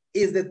you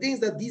is the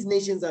things that these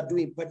nations are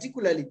doing,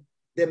 particularly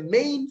the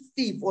main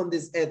thief on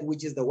this earth,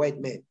 which is the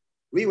white man.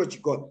 Read what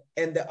you got.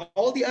 And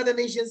all the other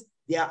nations,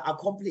 they are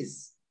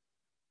accomplices.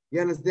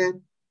 You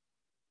understand?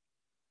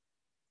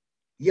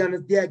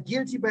 They are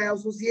guilty by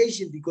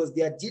association because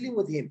they are dealing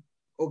with him,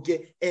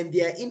 okay? And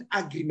they are in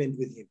agreement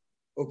with him,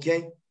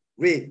 okay?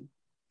 Read.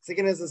 2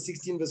 Ezra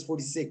 16, verse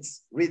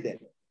 46. Read that.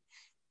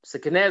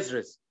 2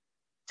 Ezra,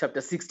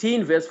 chapter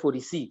 16, verse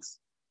 46.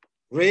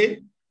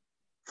 Read.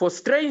 For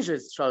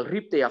strangers shall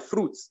reap their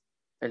fruits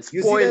and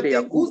spoil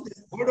their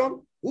goods. Hold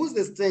on. Who's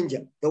the stranger?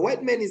 The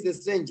white man is the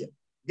stranger.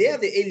 They are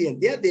the alien.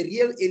 They are the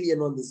real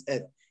alien on this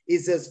earth. It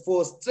says,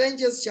 for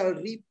strangers shall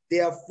reap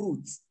their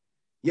fruits.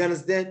 You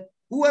understand?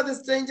 Who are the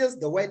strangers?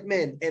 The white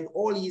man and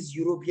all his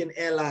European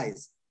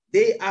allies.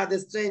 They are the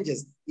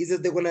strangers. He says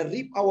they're going to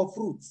reap our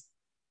fruits.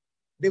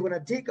 They're going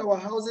to take our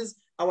houses,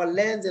 our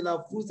lands, and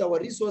our fruits, our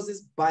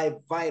resources by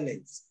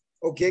violence.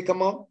 Okay,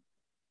 come on.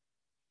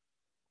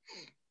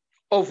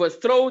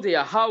 Overthrow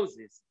their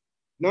houses.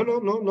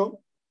 No.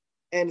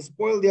 And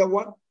spoil their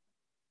what?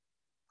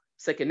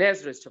 2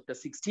 Ezra chapter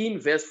 16,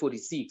 verse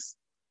 46.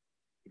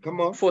 Come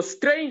on. For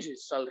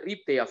strangers shall reap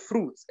their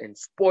fruits and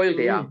spoil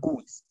their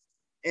goods.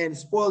 And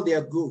spoil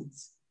their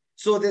goods.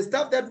 So the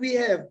stuff that we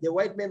have, the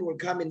white man will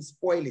come and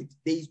spoil it.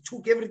 They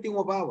took everything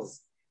of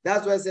ours.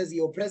 That's why it says he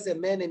oppressed a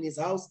man and his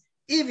house,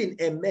 even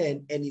a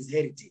man and his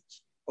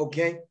heritage.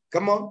 Okay,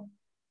 come on.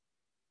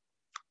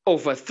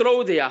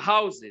 Overthrow their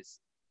houses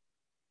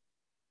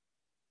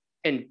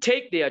and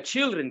take their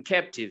children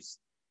captives.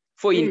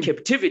 For in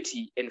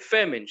captivity and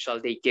famine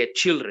shall they get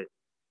children.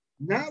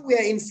 Now we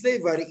are in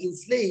slavery,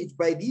 enslaved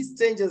by these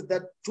strangers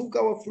that took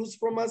our fruits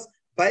from us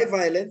by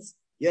violence.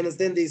 You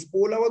understand? They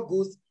stole our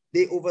goods.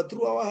 They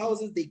overthrew our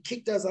houses. They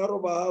kicked us out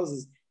of our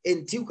houses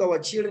and took our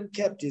children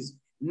captives.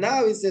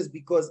 Now it says,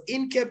 because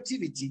in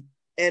captivity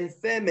and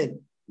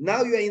famine,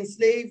 now you are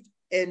enslaved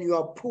and you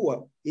are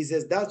poor. He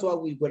says, that's why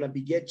we're going to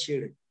beget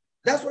children.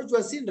 That's what you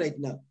are seeing right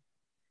now.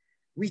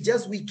 We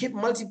keep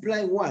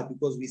multiplying. Why?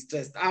 Because we're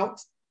stressed out.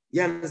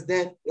 You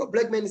understand? Your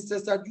black man is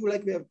stressed out. You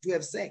like to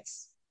have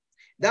sex.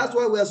 That's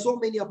why we are so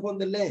many upon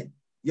the land.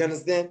 You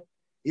understand?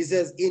 He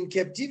says, in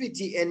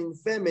captivity and in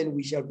famine,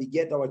 we shall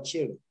beget our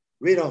children.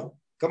 Read on.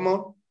 Come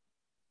on.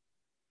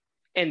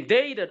 And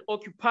they that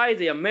occupy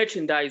their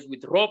merchandise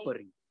with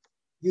robbery.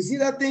 You see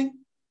that thing?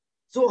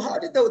 So how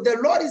did the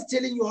Lord is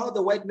telling you how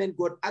the white man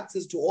got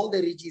access to all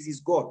the riches he's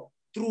got?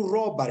 Through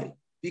robbery,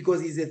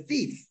 because he's a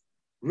thief.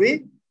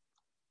 Read.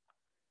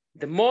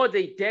 The more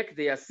they deck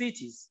their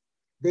cities,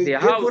 they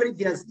decorate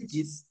their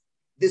cities.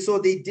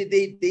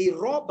 They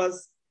rob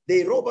us.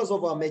 They rob us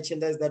of our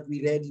merchandise that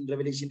we read in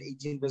Revelation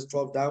 18, verse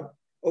 12 down.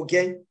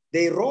 Okay.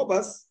 They rob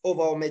us of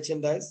our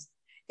merchandise,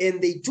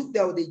 and they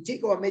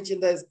take our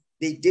merchandise,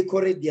 they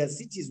decorate their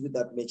cities with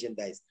that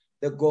merchandise.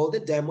 The gold, the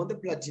diamond, the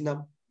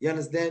platinum. You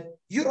understand?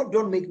 Europe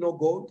don't make no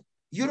gold.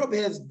 They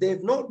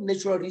have no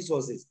natural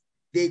resources.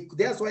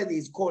 That's why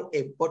it's called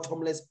a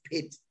bottomless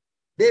pit.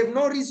 They have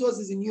no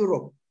resources in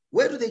Europe.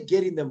 Where do they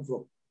get them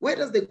from? Where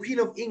does the Queen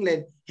of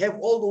England have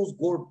all those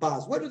gold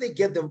bars? Where do they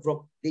get them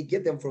from? They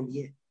get them from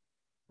here.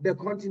 The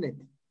continent,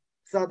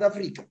 South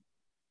Africa.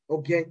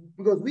 Okay?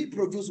 Because we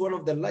produce one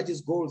of the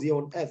largest golds here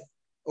on earth.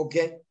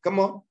 Okay? Come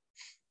on.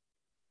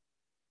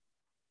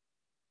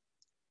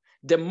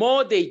 The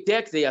more they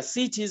deck their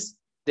cities,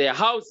 their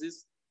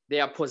houses,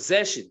 their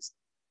possessions,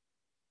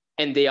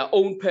 and their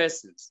own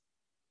persons.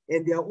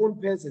 And their own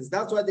persons.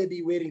 That's why they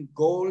be wearing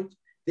gold.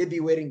 They be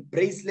wearing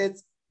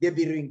bracelets. They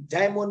be wearing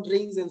diamond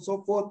rings and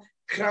so forth.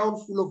 Crown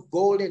full of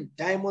gold and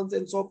diamonds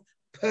and so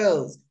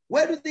pearls.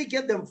 Where do they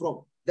get them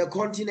from? The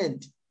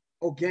continent.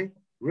 Okay,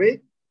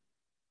 read.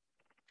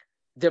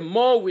 The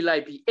more will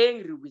I be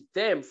angry with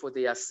them for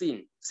their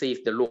sin,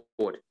 saith the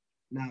Lord.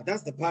 Now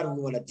that's the part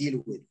we want to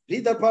deal with.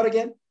 Read that part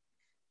again.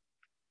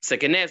 2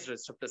 Ezra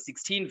chapter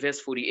 16, verse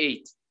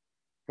 48.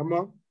 Come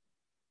on.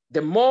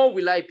 The more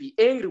will I be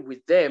angry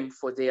with them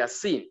for their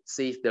sin,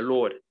 saith the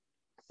Lord.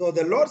 So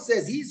the Lord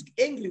says he's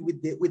angry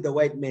with the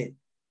white man.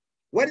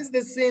 What is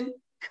the sin?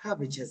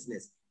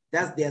 Covetousness.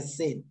 That's their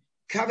sin.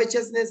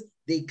 Covetousness.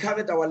 They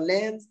covet our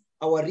lands,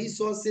 our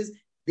resources.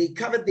 They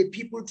covet the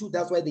people too.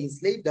 That's why they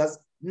enslaved us.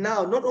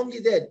 Now, not only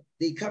that,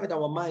 they covet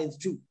our minds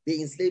too. They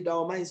enslaved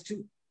our minds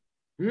too.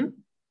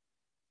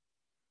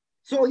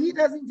 So he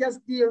doesn't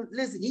just steal.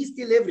 Listen, he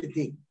steals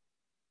everything.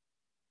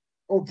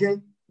 Okay,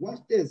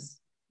 watch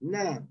this.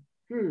 Now,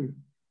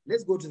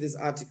 let's go to this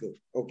article,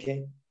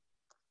 okay?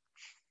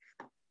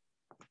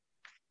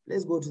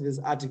 Let's go to this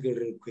article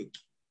real quick.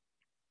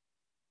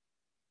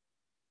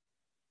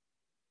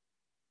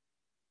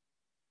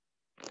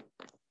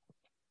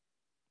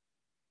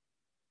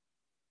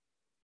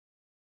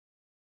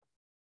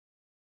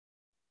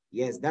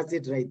 Yes, that's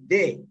it right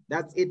there.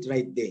 That's it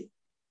right there.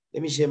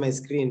 Let me share my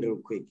screen real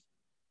quick.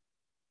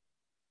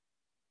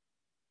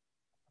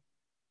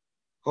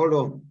 Hold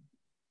on.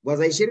 Was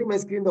I sharing my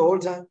screen the whole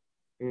time?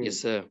 Yes,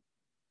 sir.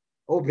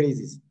 Oh,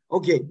 praises.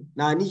 Okay,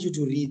 now I need you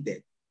to read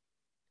that.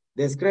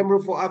 The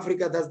scramble for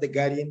Africa, that's the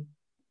Guardian.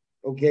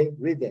 Okay,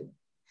 read that.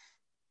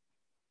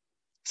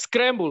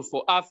 Scramble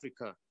for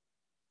Africa.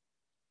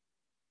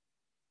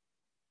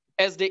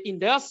 As the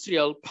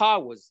industrial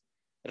powers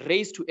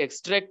race to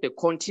extract the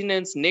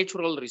continent's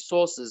natural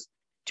resources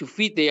to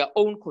feed their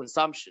own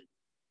consumption,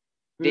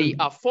 they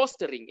are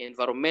fostering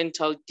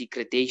environmental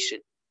degradation,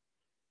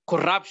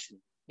 corruption,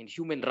 and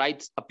human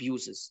rights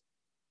abuses.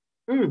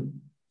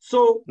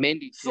 So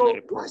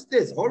watch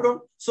this. Hold on.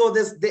 So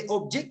the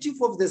objective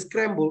of the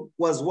scramble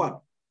was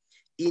what?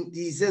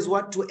 He says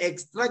what? To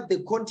extract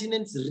the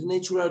continent's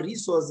natural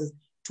resources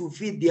to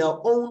feed their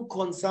own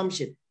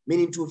consumption,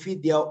 meaning to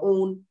feed their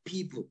own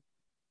people.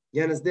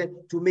 You understand?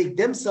 To make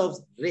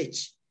themselves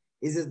rich.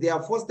 He says they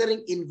are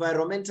fostering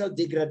environmental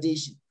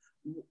degradation.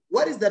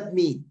 What does that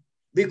mean?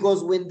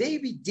 Because when they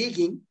be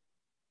digging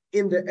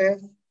in the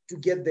earth to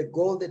get the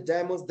gold, the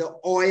diamonds, the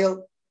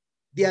oil,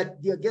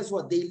 guess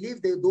what? They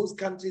leave those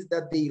countries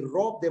that they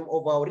rob them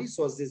of our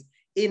resources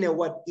in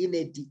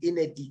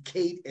a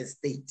decayed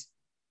state.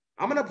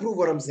 I'm gonna prove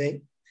what I'm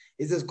saying.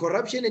 It says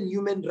corruption and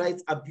human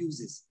rights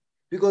abuses.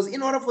 Because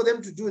in order for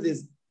them to do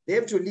this, they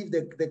have to leave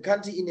the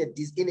country in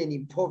an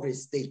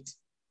impoverished state.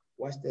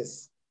 Watch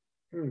this.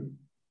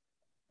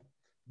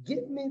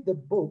 Give me the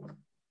book.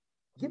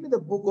 Give me the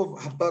book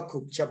of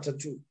Habakkuk chapter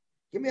 2.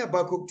 Give me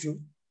Habakkuk 2.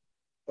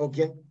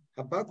 Okay.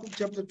 Habakkuk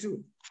chapter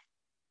 2.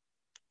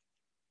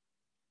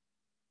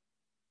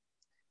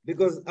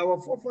 Because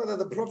our forefather,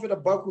 the prophet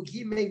Habakkuk,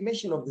 he made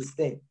mention of this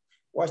thing.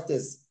 Watch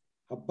this.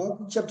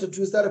 Habakkuk chapter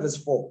 2, start at verse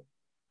 4.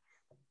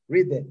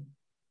 Read that.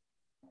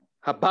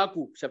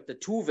 Habakkuk chapter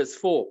 2, verse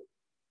 4.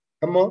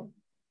 Come on.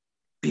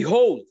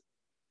 Behold,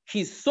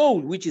 his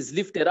soul which is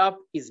lifted up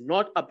is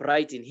not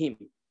upright in him,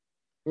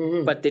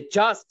 but the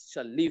just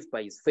shall live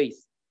by his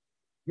faith.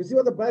 You see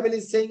what the Bible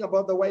is saying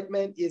about the white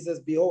man? It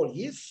says, behold,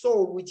 his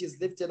soul which is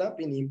lifted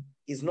up in him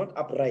is not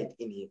upright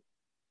in him.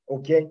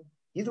 Okay?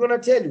 He's going to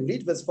tell you.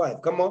 Read verse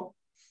 5. Come on.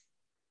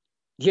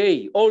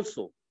 Yea,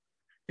 also,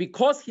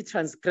 because he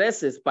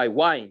transgresses by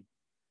wine,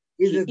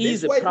 he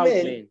is a proud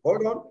man.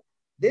 Hold on.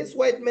 This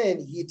white man,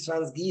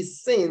 he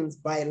sins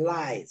by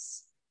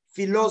lies,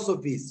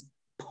 philosophies,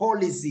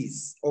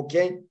 policies,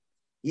 okay?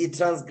 He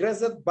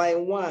transgresseth by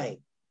wine.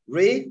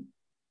 Read.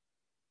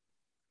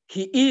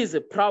 He is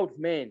a proud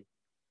man.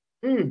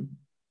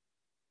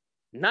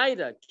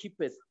 Neither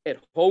keepeth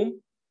at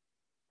home,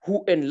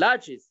 who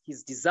enlarges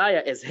his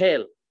desire as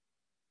hell.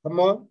 Come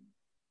on.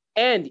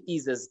 And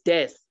is as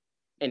death,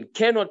 and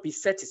cannot be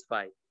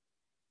satisfied.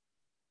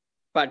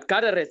 But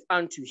gathereth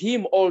unto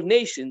him all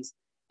nations,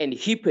 and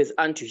heapeth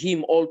unto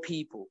him all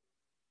people.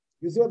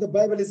 You see what the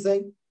Bible is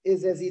saying?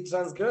 Is as he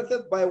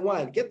transgresseth by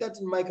wine. Get that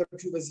in Micah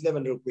 2 verse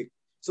 11 real quick.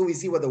 So we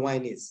see what the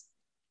wine is.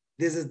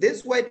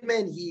 This white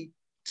man, he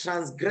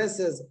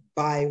transgresses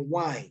by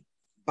wine,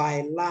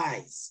 by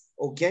lies.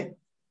 Okay?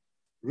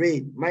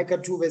 Read Micah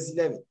 2 verse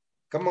 11.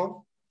 Come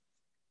on.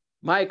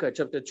 Micah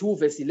chapter 2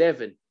 verse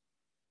 11.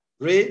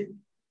 Read.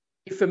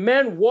 If a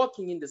man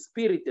walking in the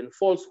spirit and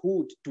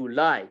falsehood do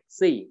lie,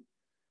 saying,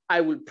 I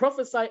will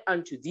prophesy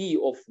unto thee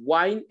of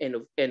wine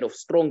and of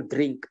strong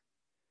drink,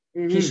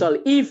 he shall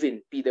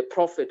even be the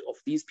prophet of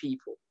these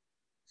people.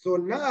 So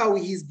now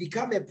he's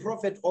become a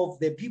prophet of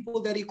the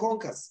people that he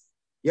conquers.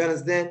 You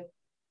understand?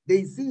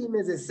 They see him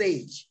as a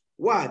sage.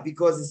 Why?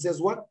 Because it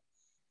says what?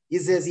 He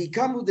says he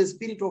comes with the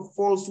spirit of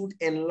falsehood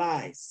and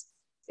lies.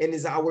 And he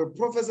says, I will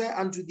prophesy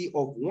unto thee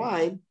of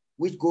wine,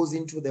 which goes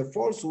into the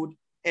falsehood,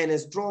 and a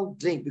strong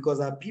drink, because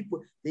our people,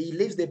 he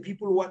leaves the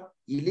people what?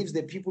 He leaves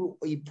the people,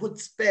 he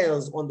puts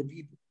spells on the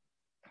people.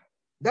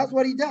 That's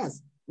what he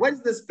does. What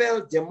is the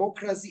spell?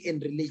 Democracy and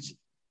religion.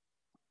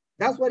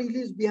 That's what he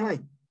leaves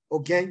behind.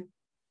 Okay?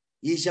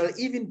 He shall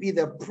even be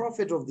the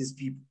prophet of these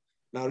people.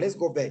 Now let's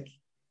go back.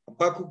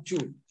 Habakkuk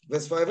 2,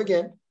 verse 5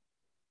 again.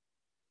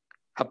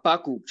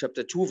 Habakkuk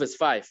chapter 2, verse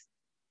 5.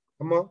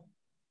 Come on.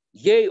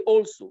 Yea,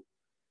 also,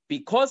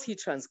 because he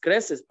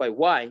transgresses by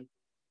wine,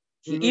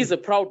 he is a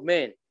proud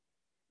man.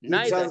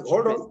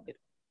 Hold on.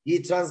 He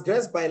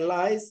transgressed by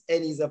lies,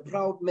 and he's a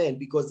proud man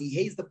because he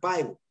hates the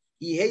Bible.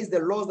 He hates the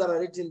laws that are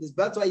written in this.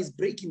 That's why he's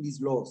breaking these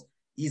laws.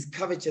 He's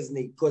covetous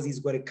because he's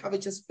got a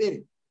covetous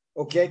spirit.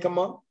 Okay, come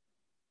on.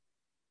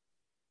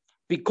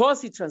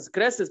 Because he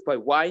transgresses by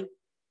wine,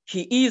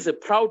 he is a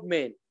proud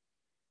man,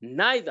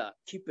 neither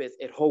keepeth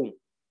at home.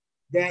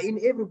 They are in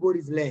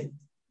everybody's land.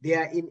 They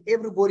are in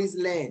everybody's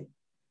land,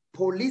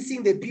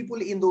 policing the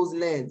people in those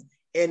lands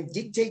and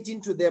dictating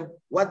to them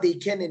what they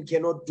can and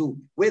cannot do,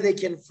 where they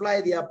can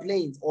fly their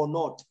planes or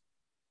not.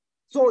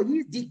 So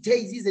he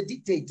dictates, he's a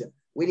dictator.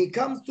 When he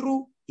comes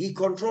through, he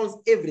controls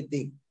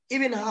everything,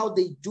 even how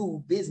they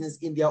do business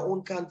in their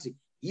own country.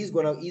 He's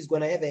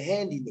gonna have a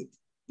hand in it.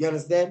 You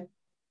understand?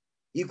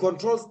 He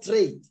controls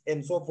trade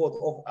and so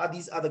forth of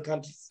these other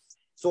countries.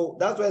 So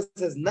that's why it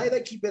says,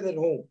 neither keepeth at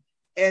home.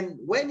 And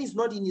when he's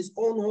not in his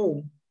own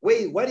home,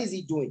 wait, what is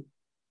he doing?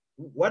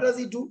 What does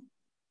he do?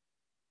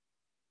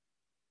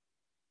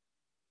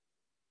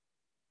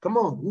 Come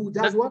on, who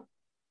does what?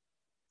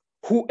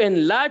 who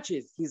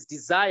enlarges his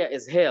desire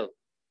as hell.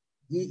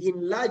 He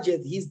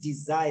enlargeth his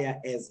desire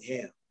as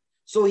hell.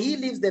 So he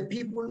leaves the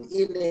people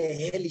in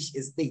a hellish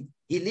state.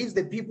 He leaves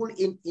the people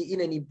in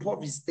an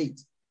impoverished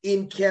state,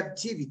 in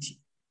captivity.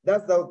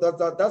 That's what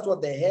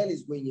the hell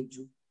is going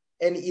into.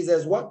 And is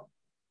as what?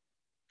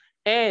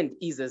 And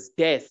is as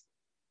death.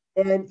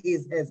 And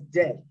is as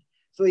death.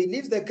 So he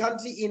leaves the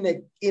country in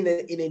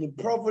an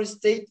impoverished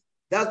state.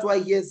 That's why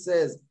he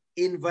says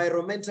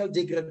environmental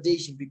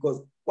degradation,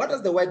 because what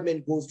does the white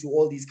man goes to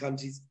all these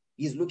countries?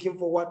 He's looking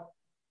for what?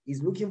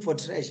 He's looking for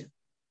treasure.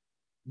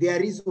 Their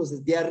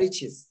resources, their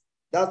riches.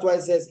 That's why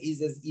it says he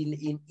says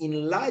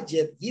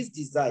enlargeth his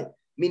desire,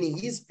 meaning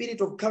his spirit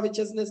of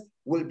covetousness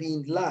will be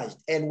enlarged.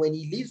 And when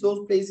he leaves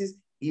those places,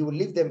 he will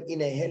leave them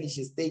in a hellish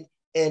state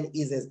and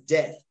is as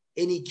death.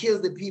 And he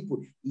kills the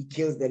people. He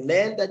kills the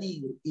land that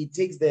he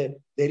takes the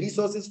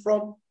resources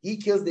from. He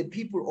kills the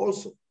people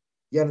also.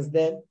 You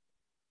understand?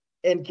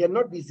 And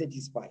cannot be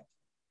satisfied.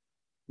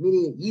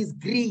 Meaning he's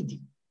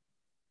greedy.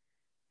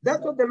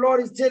 That's what the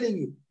Lord is telling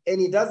you. And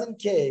he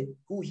doesn't care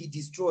who he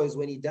destroys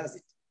when he does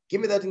it.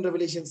 Give me that in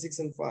Revelation 6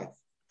 and 5.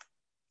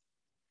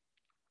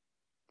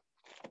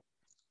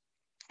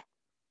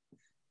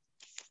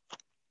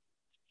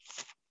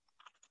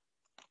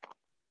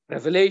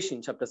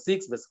 Revelation chapter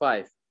 6, verse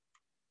 5.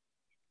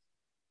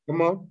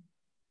 Come on.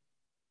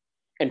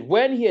 And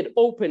when he had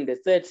opened the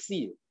third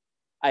seal,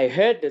 I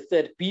heard the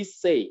third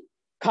beast say,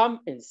 "Come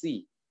and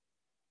see."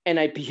 And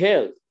I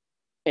beheld,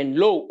 and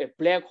lo, a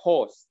black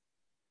horse.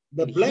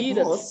 The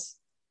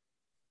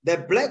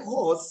black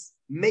horse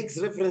makes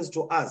reference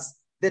to us,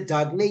 the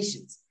dark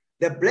nations.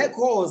 The black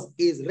horse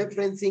is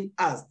referencing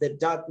us, the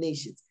dark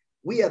nations.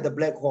 We are the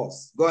black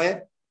horse. Go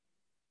ahead.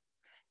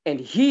 And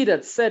he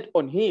that sat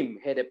on him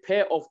had a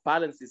pair of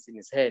balances in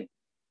his hand.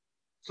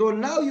 So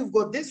now you've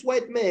got this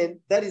white man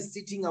that is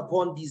sitting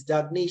upon these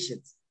dark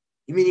nations.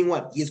 Meaning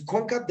what? He's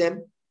conquered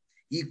them.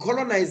 He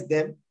colonized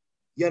them.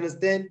 You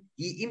understand?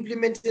 He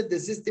implemented the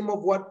system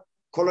of what?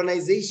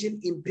 Colonization,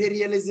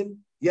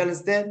 imperialism. You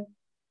understand?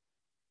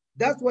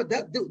 That's what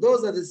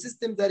those are the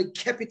systems that are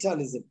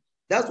capitalism.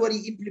 That's what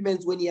he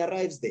implements when he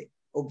arrives there.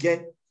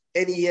 Okay?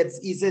 And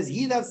he says,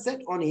 he that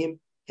sat on him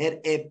had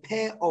a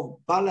pair of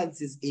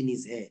balances in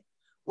his hand.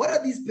 What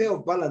are these pair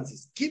of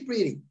balances? Keep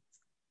reading.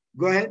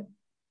 Go ahead.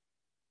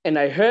 And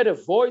I heard a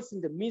voice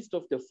in the midst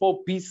of the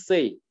four beasts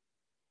say,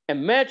 a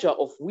measure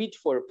of wheat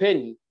for a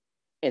penny,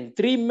 and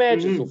 3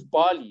 measures of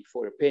barley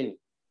for a penny.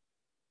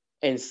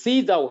 And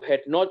see thou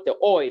had not the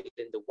oil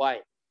and the wine.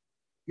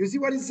 You see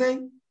what he's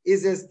saying? It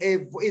says,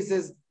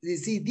 you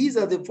see, these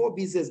are the 4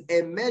 beasts,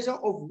 a measure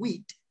of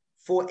wheat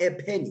for a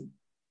penny.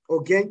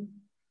 Okay?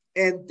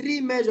 And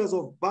 3 measures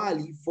of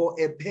barley for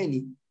a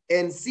penny,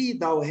 and see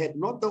thou had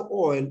not the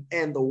oil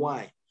and the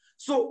wine.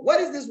 So what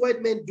is this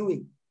white man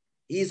doing?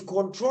 He is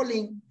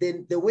controlling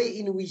the way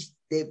in which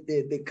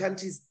the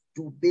countries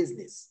do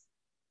business.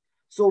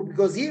 So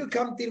because he'll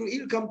come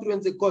through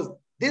and say, because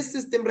this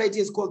system right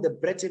here is called the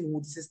Bretton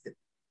Woods system.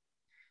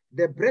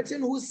 The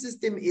Bretton Woods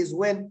system is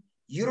when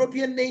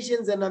European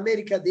nations and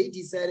America, they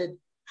decided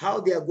how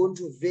they are going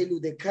to value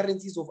the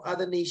currencies of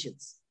other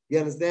nations. You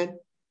understand?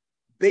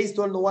 Based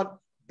on what?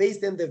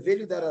 Based on the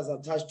value that is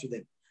attached to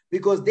them.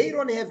 Because they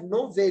don't have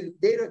no value,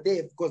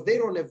 because they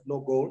don't have no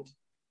gold,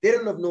 they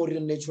don't have no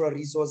real natural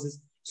resources,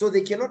 so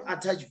they cannot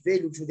attach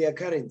value to their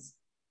currency.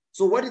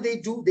 So what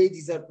do? They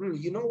decide,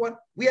 you know what?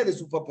 We are the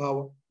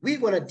superpower. We're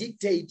going to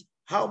dictate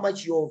how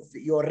much your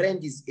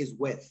rent is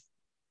worth.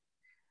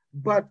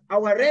 But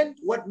our rent,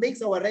 what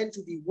makes our rent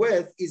to be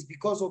worth is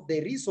because of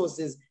the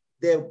resources,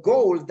 the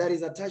gold that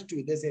is attached to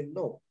it. They say,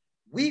 no,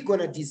 we're going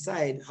to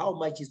decide how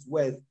much it's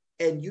worth,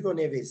 and you don't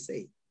have a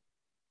say.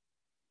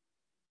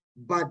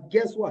 But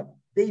guess what?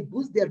 They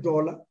boost their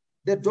dollar.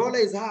 The dollar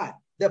is high.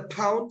 The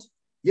pound,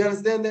 you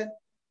understand that?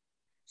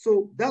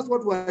 So that's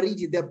what we're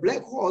reading. The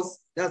black horse,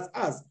 that's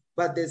us.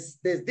 But there's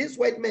this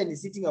white man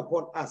is sitting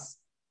upon us,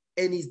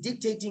 and he's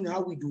dictating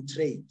how we do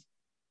trade.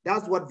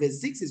 That's what verse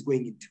 6 is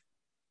going into.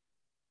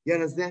 You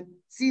understand?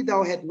 See,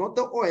 thou had not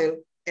the oil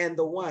and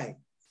the wine,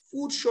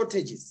 food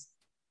shortages.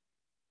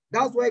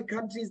 That's why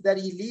countries that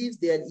he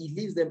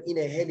leaves them in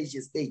a hellish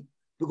state.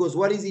 Because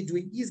what is he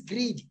doing? He's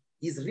greedy.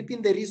 He's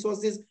reaping the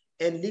resources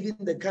and leaving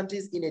the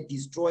countries in a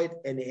destroyed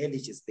and a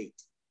hellish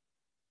state.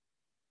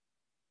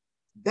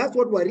 That's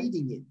what we're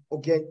reading here.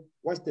 Okay,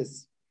 watch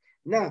this.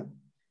 Now,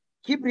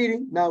 keep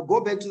reading. Now,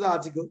 go back to the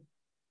article.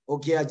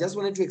 Okay, I just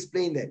wanted to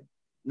explain that.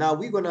 Now,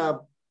 we're going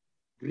to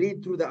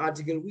read through the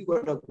article. We're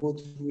going to go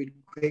through it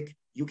quick.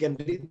 You can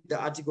read the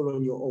article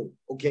on your own.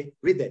 Okay,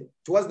 read that.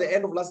 Towards the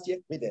end of last year,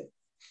 read that.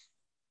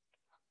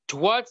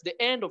 Towards the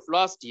end of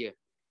last year,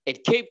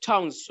 at Cape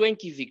Town's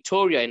swanky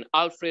Victoria and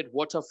Alfred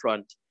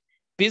waterfront,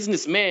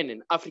 businessmen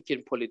and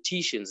African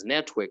politicians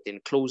networked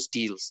and closed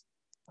deals.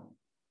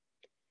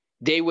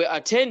 They were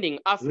attending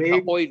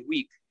Africa Oil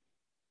Week,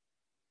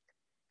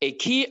 a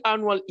key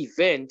annual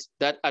event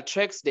that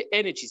attracts the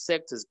energy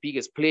sector's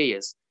biggest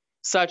players,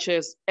 such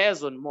as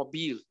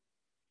ExxonMobil,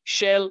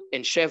 Shell,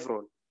 and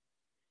Chevron.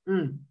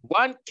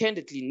 One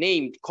candidly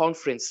named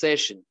conference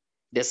session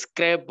The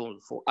scramble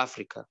for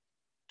Africa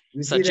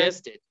You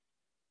suggested.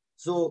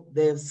 So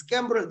the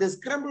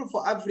scramble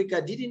for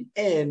Africa didn't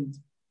end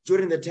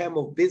during the time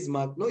of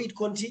Bismarck. No, it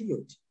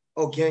continued.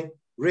 Okay,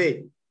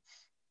 read.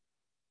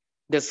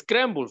 The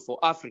scramble for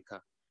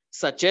Africa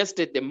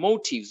suggested the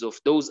motives of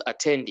those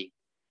attending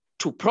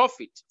to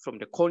profit from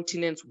the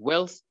continent's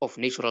wealth of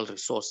natural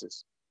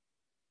resources.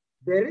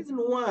 The reason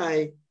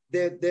why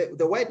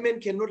the white men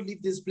cannot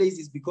leave this place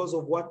is because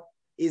of what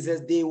is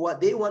as they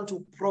want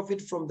to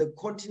profit from the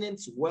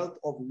continent's wealth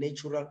of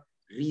natural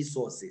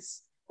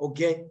resources.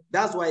 Okay,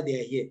 that's why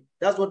they are here.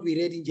 That's what we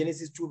read in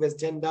Genesis 2 verse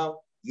 10 down.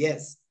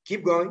 Yes,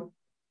 keep going.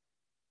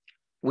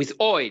 With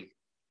oil,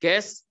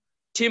 gas,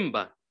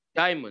 timber,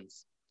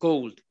 diamonds,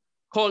 gold,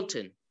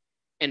 coltan,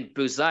 and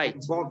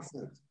bauxite.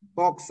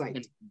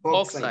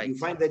 Bauxite. You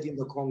find that in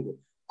the Congo.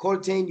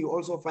 Coltan, you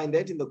also find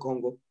that in the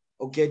Congo.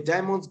 Okay,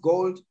 diamonds,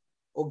 gold.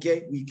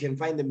 Okay, we can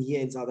find them here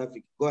in South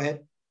Africa. Go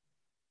ahead.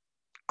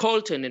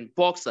 Coltan and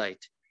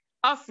bauxite.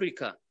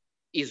 Africa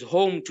is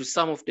home to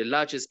some of the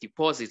largest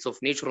deposits of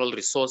natural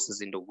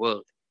resources in the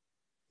world.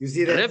 You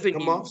see that?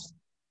 Come on.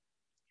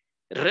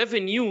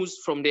 Revenues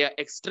from their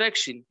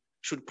extraction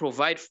should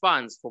provide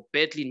funds for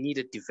badly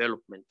needed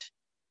development,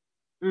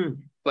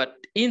 but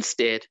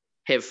instead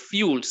have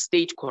fueled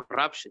state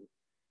corruption,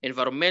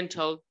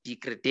 environmental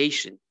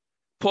degradation,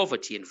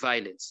 poverty, and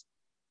violence.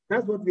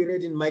 That's what we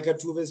read in Micah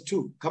 2 verse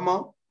 2. Come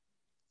on.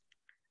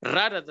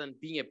 Rather than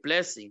being a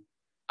blessing,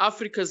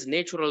 Africa's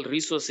natural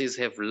resources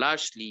have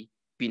largely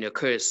been a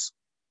curse.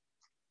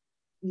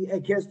 A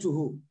curse to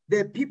who?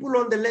 The people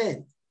on the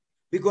land.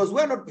 Because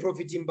we're not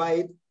profiting by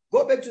it.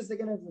 Go back to 2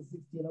 Ezra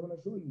 16. I want to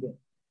show you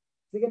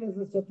that. 2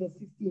 Ezra chapter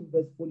 16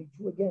 verse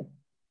 42 again.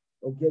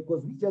 Okay,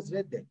 because we just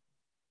read that.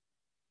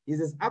 He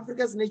says,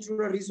 Africa's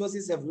natural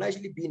resources have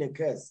largely been a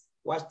curse.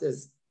 Watch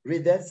this.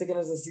 Read that, 2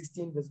 Ezra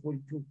 16 verse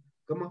 42.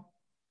 Come on.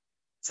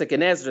 2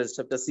 Ezra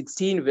chapter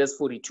 16 verse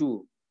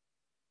 42.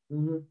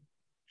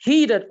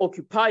 He that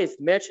occupieth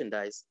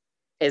merchandise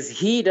as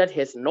he that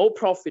hath no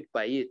profit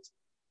by it,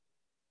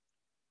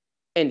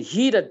 and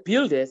he that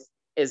buildeth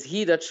as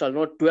he that shall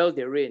not dwell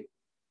therein.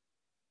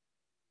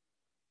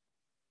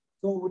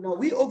 So now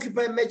we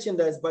occupy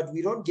merchandise, but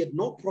we don't get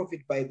no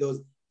profit by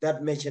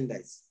that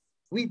merchandise.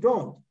 We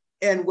don't.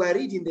 And we're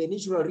reading the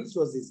natural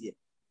resources here.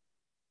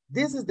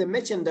 This is the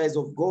merchandise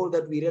of gold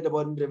that we read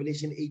about in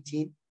Revelation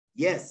 18.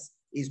 Yes,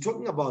 he's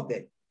talking about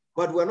that.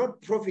 But we're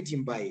not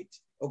profiting by it.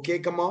 Okay,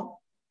 come on.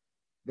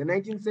 The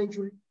 19th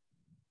century.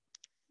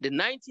 The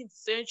 19th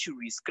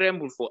century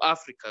scramble for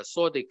Africa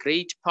saw the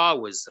great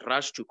powers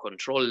rush to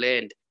control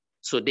land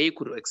so they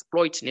could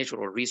exploit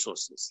natural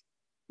resources.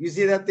 You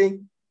see that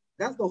thing?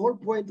 That's the whole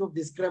point of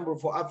the scramble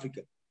for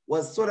Africa,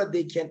 was so that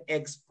they can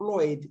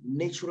exploit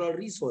natural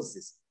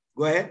resources.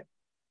 Go ahead.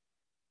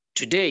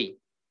 Today,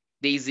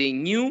 there is a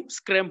new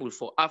scramble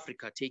for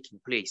Africa taking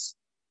place.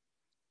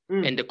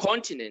 And the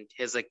continent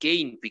has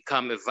again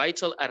become a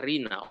vital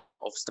arena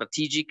of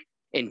strategic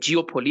and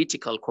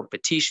geopolitical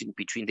competition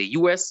between the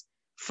US,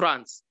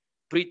 France,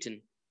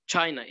 Britain,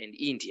 China, and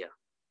India.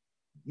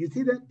 You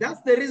see that?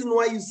 That's the reason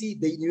why you see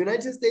the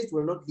United States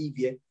will not leave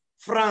here.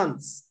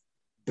 France,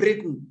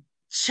 Britain,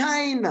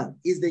 China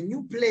is the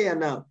new player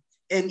now,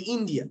 and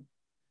India.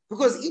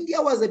 Because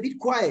India was a bit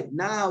quiet.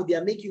 Now they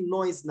are making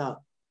noise now.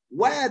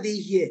 Why are they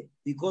here?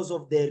 Because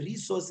of the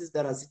resources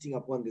that are sitting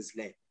upon this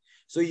land.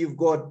 So you've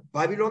got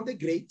Babylon the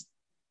Great.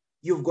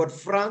 You've got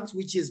France,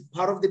 which is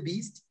part of the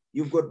beast.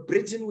 You've got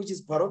Britain, which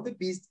is part of the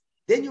beast.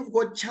 Then you've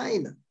got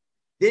China.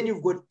 Then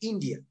you've got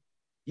India.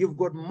 You've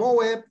got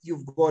Moab.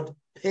 You've got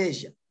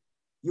Persia.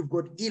 You've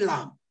got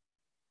Elam.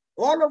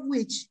 All of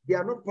which, they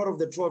are not part of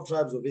the 12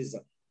 tribes of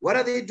Israel. What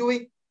are they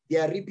doing? They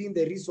are reaping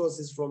the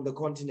resources from the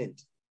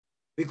continent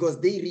because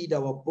they read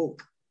our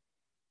book.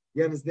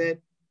 You understand?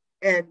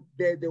 And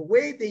the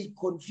way they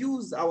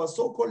confuse our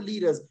so-called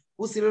leaders,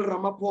 who Cyril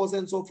Ramaphosa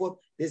and so forth,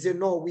 they say,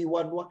 no, we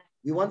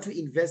want to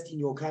invest in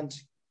your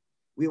country.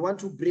 We want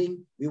to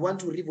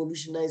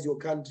revolutionize your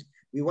country.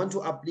 We want to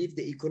uplift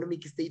the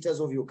economic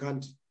status of your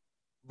country.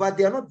 But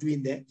they are not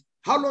doing that.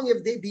 How long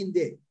have they been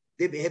there?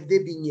 Have they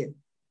been here?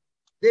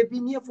 They've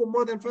been here for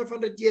more than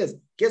 500 years.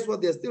 Guess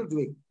what they're still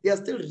doing? They are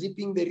still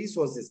reaping the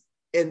resources.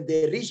 And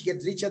the rich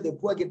get richer, the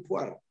poor get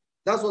poorer.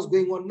 That's what's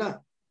going on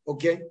now.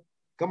 Okay?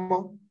 Come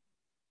on.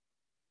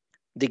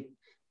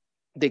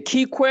 The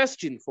key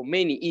question for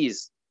many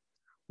is,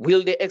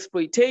 will the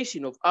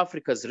exploitation of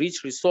Africa's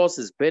rich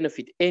resources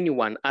benefit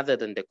anyone other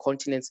than the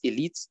continent's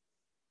elites?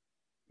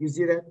 You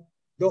see that?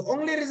 The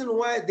only reason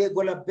why they're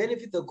going to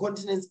benefit the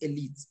continent's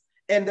elites,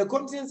 and the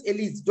continent's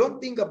elites, don't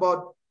think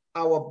about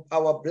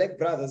our black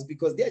brothers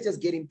because they're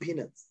just getting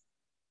peanuts.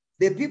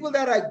 The people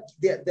that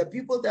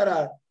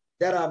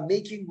are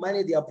making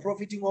money, they are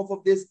profiting off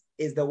of this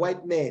is the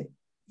white man.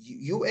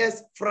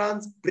 US,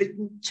 France,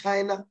 Britain,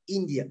 China,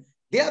 India.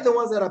 They are the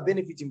ones that are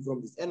benefiting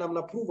from this. And I'm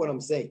going to prove what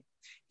I'm saying.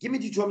 Give me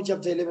Deuteronomy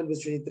chapter 11,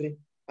 verse 23.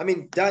 I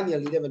mean,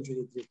 Daniel 11,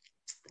 23.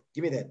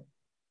 Give me that.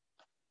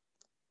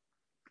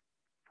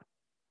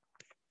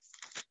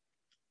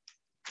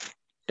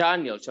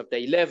 Daniel chapter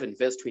 11,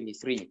 verse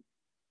 23.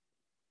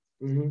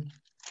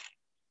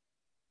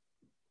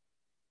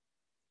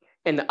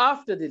 And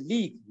after the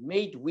league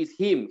made with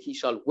him, he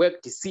shall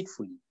work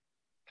deceitfully.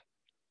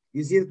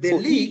 You see, the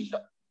league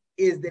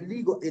is the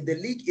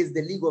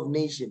league of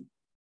nations.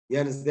 You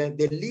understand?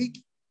 The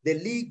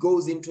league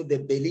goes into the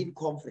Berlin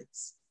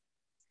Conference.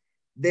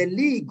 The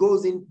league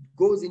goes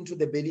into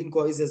the Berlin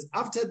Conference. It says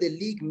after the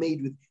league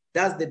made with,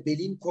 that's the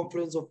Berlin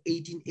Conference of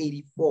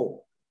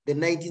 1884, the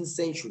 19th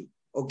century.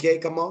 Okay,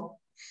 come on.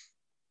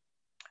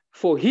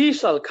 For he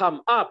shall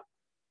come up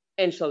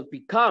and shall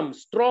become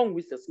strong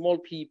with the small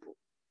people.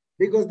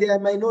 Because they are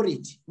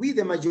minority, we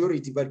the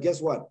majority, but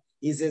guess what?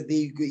 He says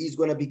he's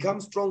going to become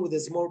strong with the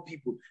small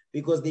people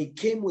because they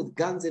came with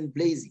guns and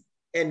blazing.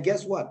 And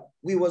guess what?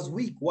 We was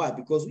weak. Why?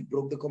 Because we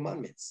broke the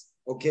commandments.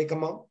 Okay,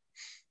 come on.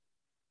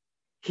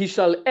 He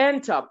shall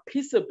enter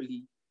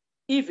peaceably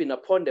even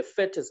upon the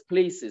fattest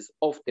places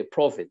of the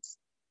province.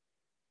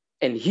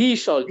 And he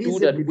shall do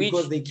that which...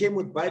 Because they came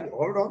with Bible.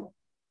 Hold on.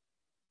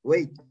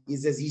 Wait, he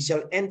says he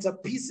shall enter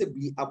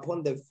peaceably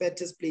upon the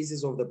fattest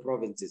places of the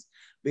provinces.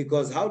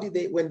 Because how did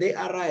they, when they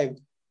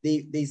arrived,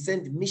 they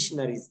sent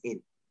missionaries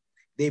in.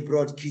 They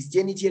brought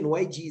Christianity and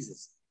white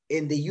Jesus,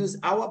 and they used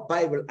our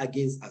Bible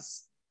against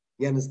us.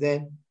 You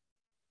understand?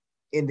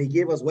 And they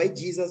gave us white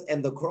Jesus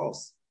and the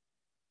cross.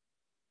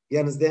 You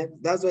understand?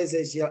 That's why it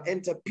says shall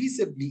enter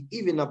peaceably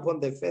even upon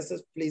the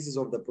fattest places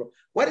of the province.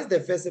 What is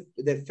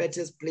the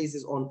fattest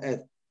places on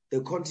earth?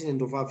 The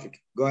continent of Africa.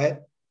 Go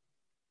ahead.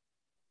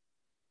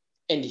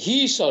 And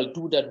he shall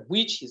do that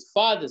which his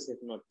fathers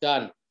have not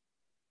done,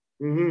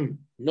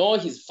 nor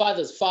his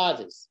fathers'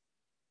 fathers.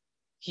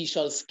 He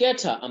shall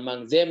scatter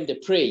among them the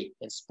prey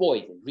and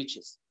spoil the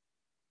riches.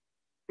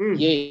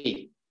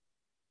 Yea,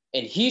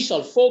 and he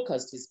shall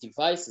focus his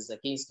devices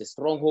against the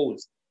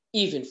strongholds,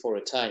 even for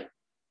a time.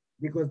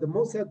 Because the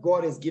Most High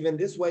God has given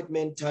this white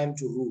man time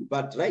to rule.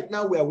 But right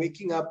now we are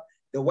waking up.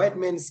 The white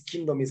man's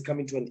kingdom is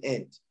coming to an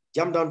end.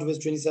 Jump down to verse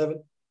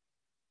 27.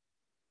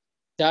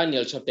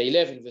 Daniel chapter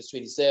 11, verse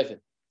 27.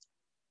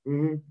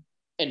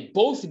 And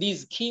both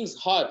these kings'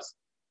 hearts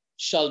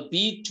shall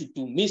be to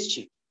do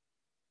mischief,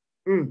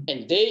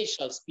 and they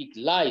shall speak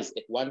lies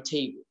at one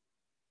table.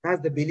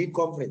 That's the Berlin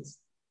Conference.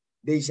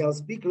 They shall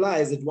speak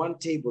lies at one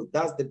table.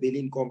 That's the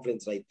Berlin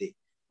Conference right there.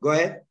 Go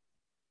ahead.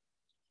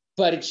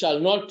 But it shall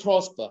not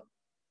prosper,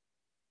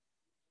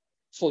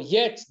 for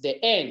yet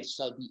the end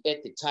shall be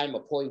at the time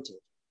appointed.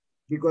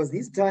 Because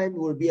this time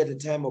will be at the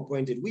time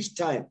appointed. Which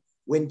time?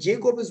 When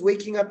Jacob is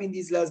waking up in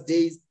these last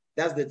days,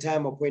 that's the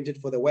time appointed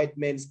for the white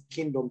man's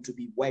kingdom to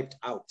be wiped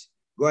out.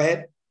 Go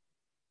ahead.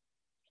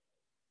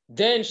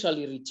 Then shall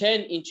he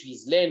return into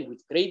his land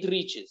with great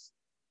riches.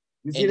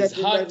 You see that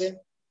right there?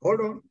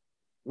 Hold on.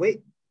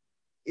 Wait.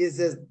 It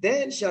says,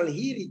 then shall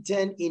he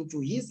return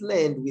into his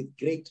land with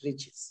great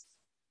riches.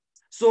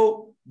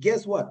 So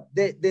guess what?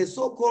 The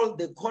so-called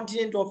the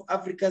continent of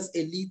Africa's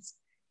elites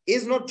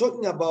is not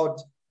talking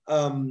about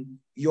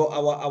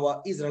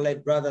our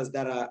Israelite brothers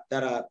that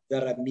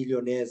are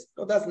millionaires.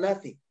 No, that's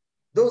nothing.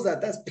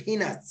 That's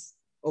peanuts.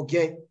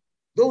 Okay,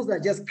 those are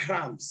just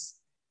crumbs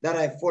that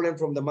have fallen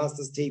from the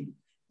master's table.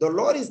 The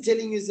Lord is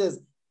telling you,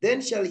 says,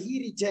 then shall he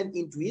return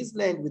into his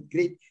land with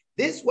great.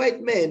 This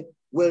white man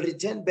will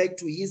return back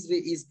to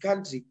his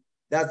country.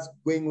 That's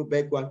going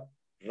back what?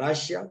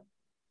 Russia.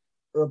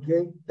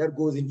 Okay, that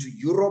goes into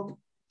Europe,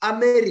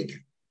 America.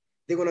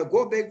 They're gonna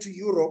go back to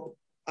Europe,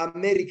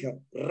 America,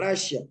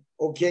 Russia,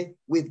 okay,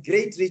 with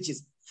great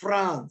riches.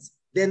 France,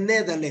 the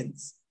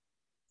Netherlands.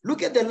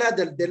 Look at the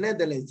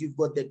Netherlands. You've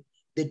got the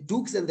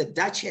dukes and the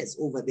duchess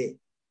over there.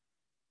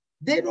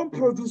 They don't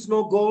produce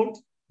no gold.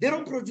 They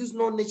don't produce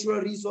no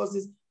natural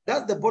resources.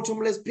 That's the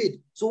bottomless pit.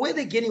 So where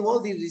they're getting all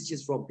these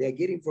riches from? They're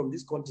getting from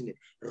this continent,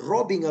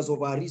 robbing us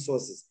of our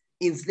resources,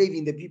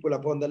 enslaving the people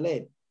upon the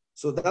land.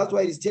 So that's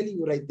why it is telling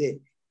you right there.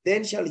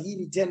 Then shall he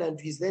return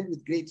unto his land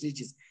with great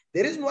riches.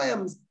 The reason why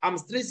I'm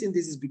stressing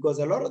this is because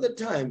a lot of the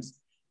times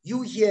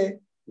you hear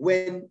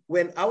when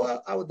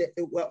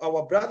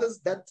our brothers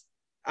that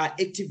are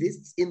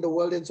activists in the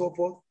world and so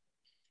forth,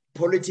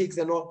 politics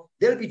and all,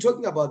 they'll be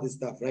talking about this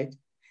stuff, right?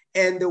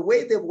 And the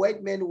way the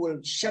white man will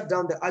shut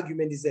down the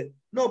argument is that,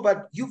 no,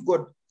 but you've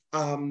got,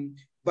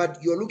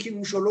 but you're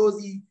looking,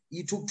 Msholozi,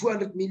 he took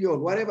 200 million,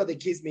 whatever the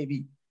case may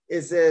be.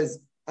 It says,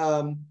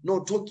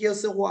 no, Tokyo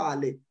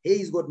Sewale, hey,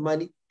 he's got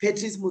money.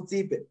 Patrice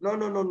Mutsipe,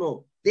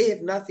 no. They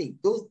have nothing.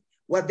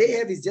 What they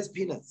have is just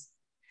peanuts.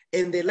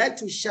 And they like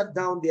to shut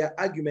down their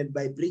argument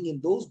by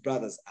bringing those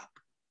brothers up.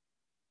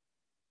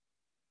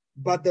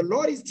 But the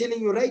Lord is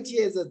telling you right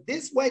here is that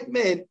this white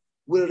man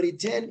will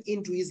return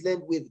into his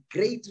land with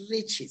great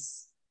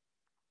riches.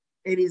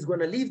 And he's going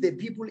to leave the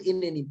people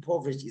in an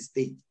impoverished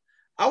state.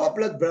 Our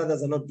black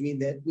brothers are not doing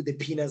that with the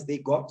peanuts they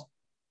got.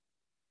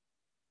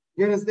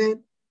 You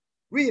understand?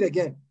 Read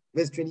again,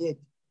 verse 28.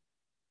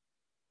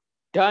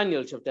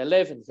 Daniel chapter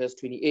 11, verse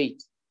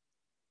 28.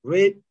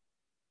 Read.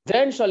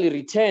 Then shall he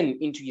return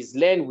into his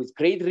land with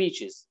great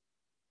riches,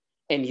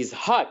 and his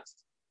heart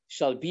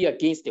shall be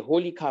against the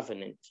holy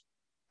covenant.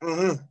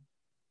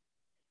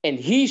 And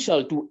he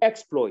shall do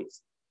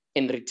exploits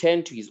and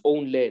return to his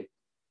own land.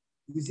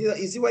 You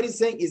see what he's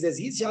saying? He says,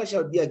 his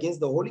shall be against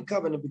the holy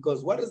covenant,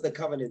 because what does the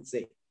covenant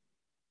say?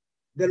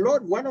 The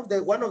Lord, one of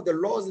the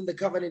laws in the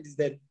covenant is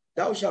that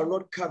thou shalt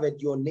not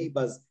covet your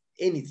neighbor's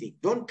anything.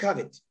 Don't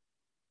covet.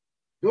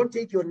 Don't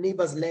take your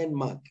neighbor's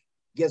landmark.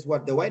 Guess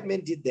what? The white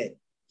man did that.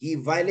 He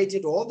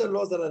violated all the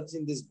laws that are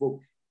in this book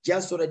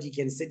just so that he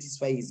can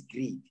satisfy his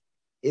greed.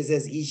 It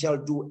says he shall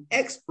do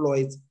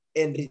exploits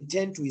and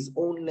return to his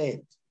own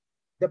land.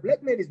 The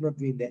black man is not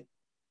doing that.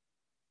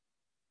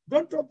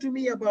 Don't talk to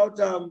me about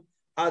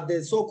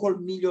the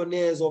so-called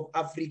millionaires of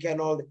Africa and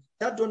all that.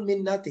 That don't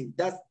mean nothing.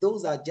 That's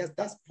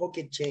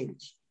pocket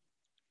change.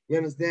 You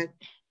understand?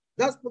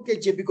 That's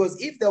pocket change, because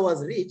if there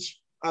was rich,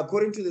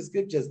 according to the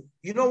scriptures,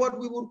 you know what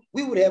we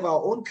would have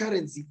our own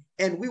currency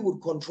and we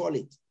would control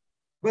it.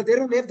 But they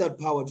don't have that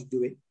power to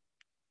do it.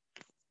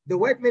 The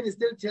white men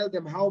still tell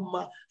them how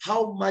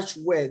much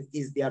worth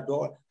is their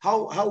dollar,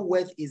 how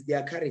worth is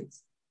their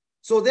currency.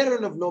 So they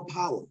don't have no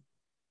power.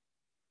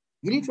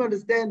 You need to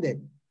understand that.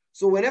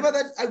 So whenever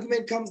that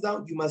argument comes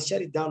down, you must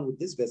shut it down with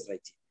this verse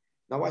right here.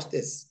 Now watch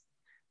this.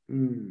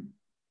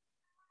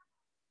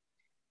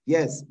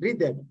 Yes, read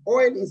that.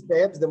 Oil is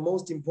perhaps the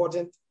most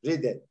important.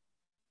 Read that.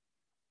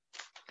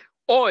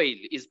 Oil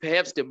is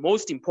perhaps the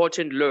most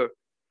important lure,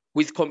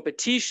 with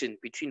competition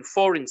between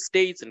foreign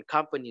states and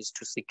companies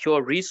to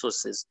secure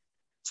resources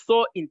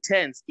so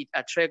intense it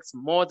attracts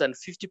more than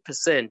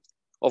 50%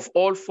 of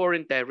all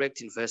foreign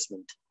direct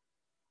investment.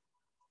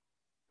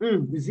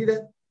 You see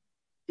that?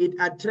 It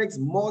attracts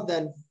more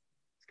than,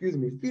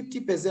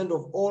 50%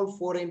 of all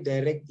foreign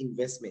direct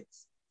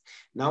investments.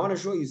 Now I want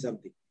to show you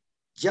something.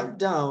 Jump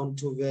down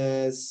to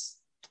read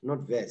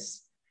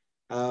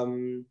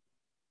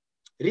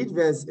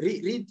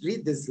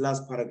this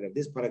last paragraph,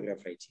 this paragraph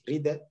right here.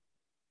 Read that.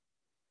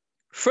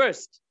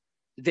 First,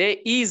 there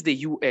is the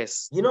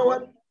US. You know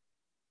what?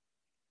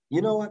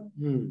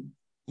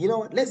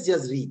 Let's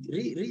just read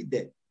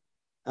that.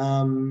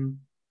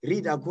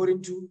 Read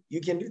according to,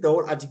 you can read the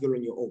whole article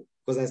on your own,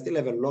 because I still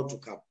have a lot to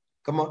cover.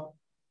 Come on.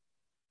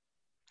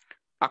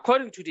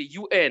 According to the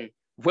UN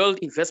World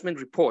Investment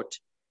Report,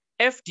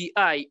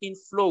 FDI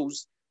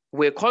inflows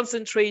were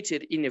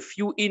concentrated in a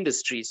few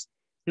industries,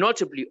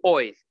 notably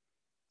oil,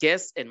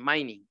 gas, and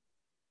mining.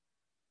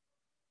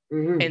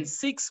 And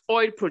 6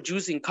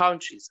 oil-producing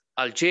countries,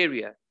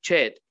 Algeria,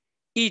 Chad,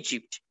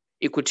 Egypt,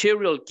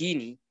 Equatorial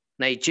Guinea,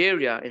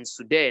 Nigeria, and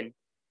Sudan,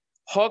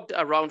 hogged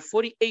around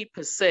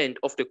 48%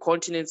 of the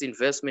continent's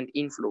investment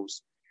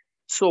inflows.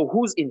 So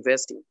who's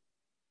investing?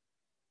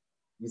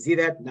 You see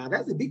that? Now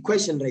that's a big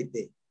question right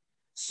there.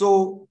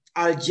 So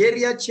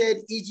Algeria, Chad,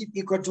 Egypt,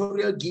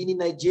 Equatorial Guinea,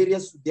 Nigeria,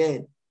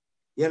 Sudan.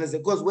 You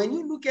understand? Because when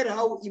you look at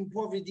how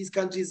impoverished these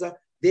countries are,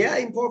 they are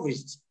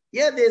impoverished.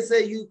 Yeah, they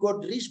say you got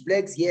rich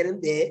blacks here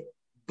and there,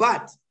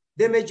 but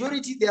the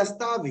majority, they are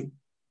starving.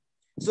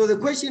 So the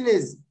question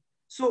is,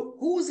 so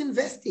who's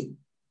investing?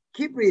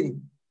 Keep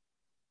reading.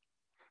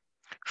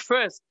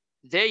 First,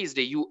 there is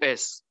the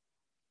US.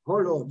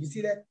 Hold on, you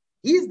see that?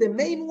 He's the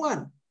main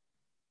one.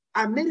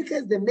 America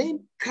is the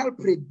main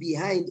culprit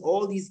behind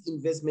all these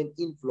investment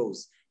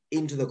inflows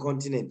into the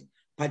continent,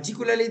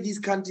 particularly these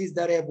countries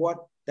that have what?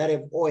 That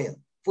have oil.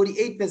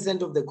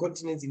 48% of the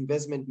continent's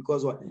investment,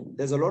 because what?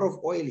 There's a lot of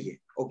oil here.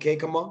 Okay,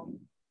 come on.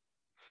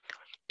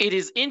 It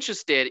is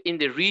interested in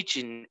the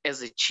region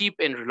as a cheap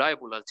and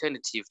reliable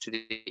alternative to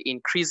the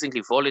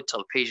increasingly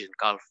volatile Persian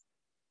Gulf.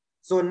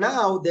 So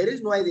now the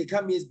reason why they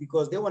come here is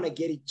because they want to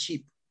get it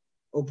cheap.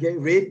 Okay,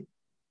 read.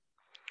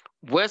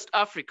 West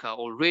Africa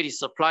already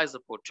supplies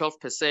about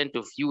 12%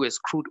 of US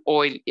crude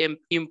oil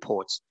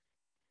imports,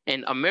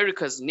 and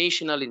America's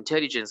National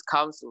Intelligence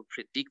Council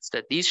predicts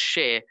that this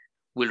share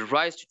will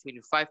rise to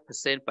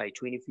 25% by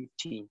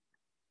 2015.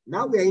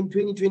 Now we are in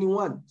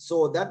 2021,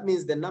 so that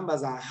means the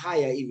numbers are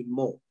higher even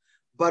more.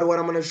 But what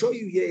I'm going to show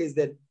you here is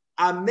that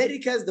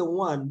America is the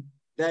one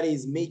that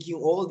is making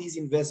all these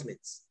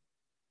investments.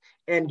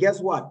 And guess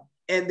what?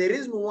 And the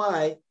reason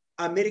why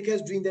America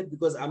is doing that,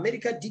 because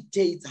America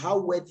dictates how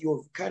worth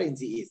your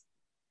currency is.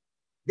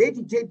 They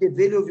dictate the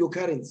value of your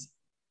currency.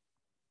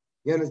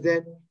 You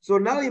understand? So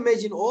now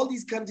imagine all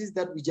these countries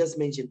that we just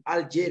mentioned: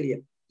 Algeria,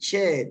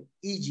 Chad,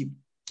 Egypt,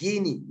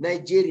 Guinea,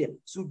 Nigeria,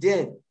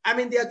 Sudan. I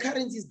mean, their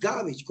currency is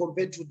garbage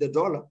compared to the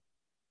dollar.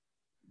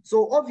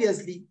 So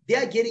obviously, they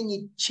are getting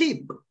it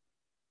cheap.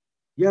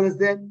 You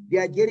understand? They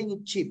are getting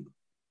it cheap.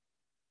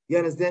 You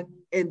understand?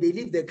 And they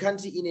leave the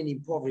country in an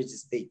impoverished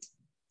state.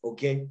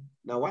 Okay?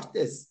 Now watch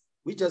this.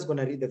 We're just going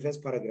to read the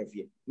first paragraph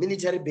here.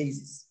 Military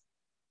bases.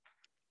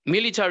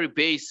 Military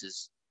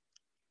bases.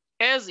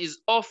 As is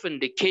often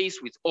the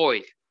case with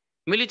oil,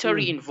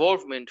 military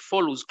involvement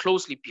follows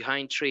closely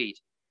behind trade.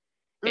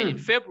 And in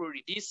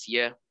February this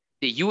year,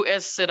 the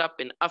US set up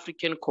an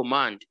African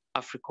command,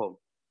 AFRICOM.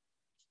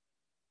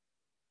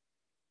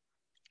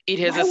 It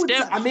has established...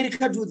 Why would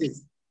America do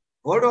this?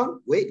 Hold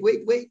on, wait.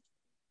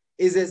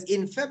 It says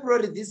in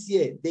February this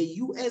year, the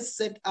US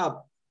set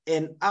up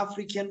an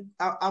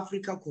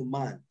Africa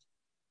command.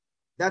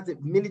 That's a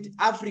military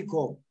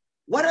AFRICOM.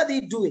 What are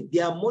they doing? They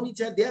are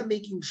monitoring, they are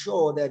making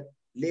sure that,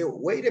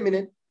 wait a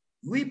minute,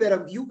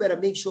 you better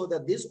make sure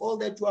that this, all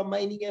that you are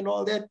mining and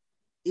all that,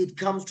 it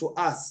comes to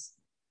us.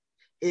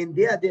 And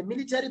the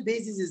military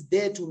basis is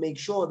there to make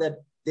sure that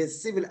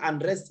there's civil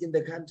unrest in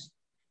the country.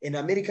 And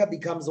America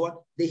becomes what?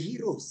 The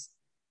heroes.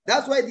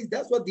 That's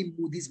what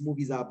these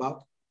movies are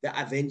about. The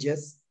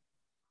Avengers.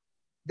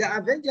 The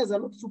Avengers are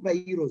not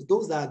superheroes.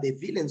 Those are the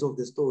villains of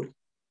the story.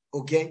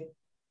 Okay?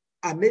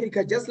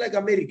 America, just like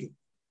America,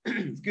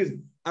 excuse me,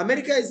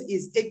 America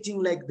is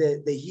acting like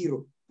the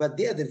hero, but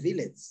they are the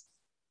villains.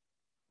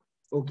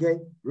 Okay?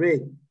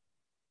 Read.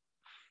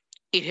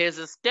 It has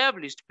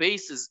established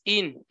bases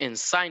in and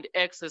signed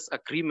access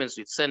agreements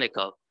with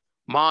Senegal,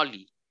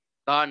 Mali,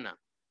 Ghana,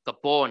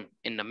 Gabon,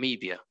 and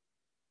Namibia.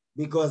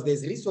 Because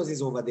there's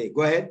resources over there.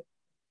 Go ahead.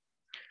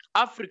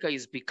 Africa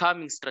is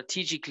becoming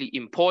strategically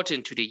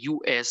important to the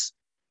US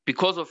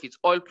because of its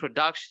oil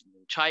production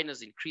and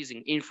China's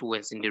increasing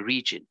influence in the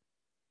region.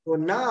 So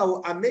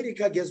now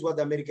America, guess what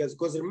America is?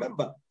 Because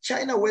remember,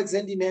 China works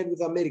hand in hand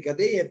with America.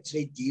 They have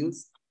trade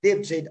deals. They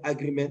have trade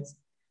agreements.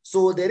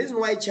 So the reason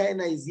why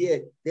China is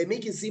here, they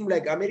make it seem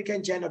like America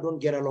and China don't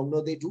get along.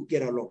 No, they do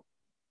get along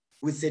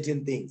with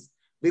certain things.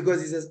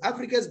 Because it says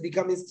Africa is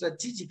becoming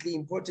strategically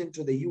important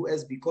to the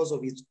US because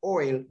of its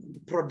oil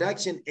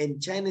production and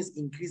China's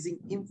increasing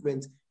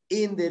influence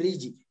in the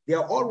region. They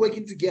are all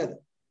working together.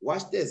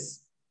 Watch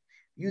this.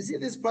 You see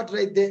this part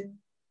right there?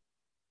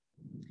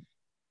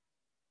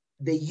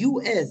 The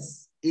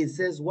US, it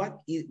says what?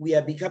 We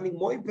are becoming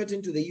more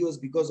important to the US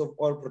because of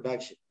oil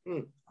production.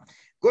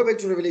 Go back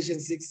to Revelation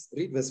 6.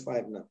 Read verse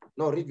 5 now.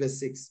 No, read verse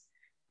 6.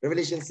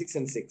 Revelation 6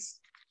 and 6.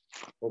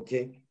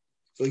 Okay.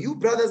 So you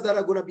brothers that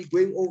are going to be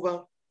going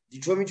over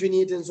Deuteronomy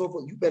 28 and so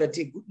forth, you better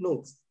take good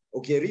notes.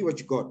 Okay, read what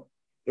you got.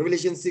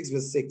 Revelation 6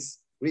 verse 6.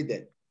 Read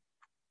that.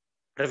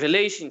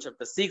 Revelation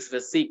chapter 6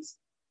 verse 6.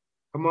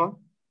 Come on.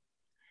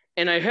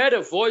 And I heard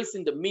a voice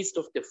in the midst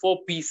of the four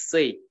beasts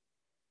say,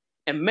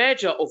 a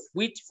measure of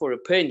wheat for a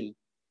penny,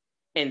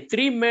 and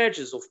 3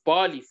 measures of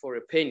barley for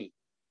a penny.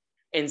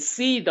 And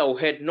see thou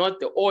had not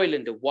the oil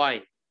and the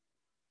wine.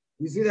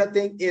 You see that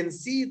thing? And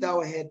see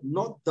thou had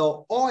not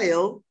the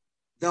oil,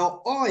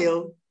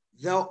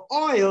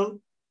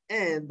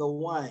 and the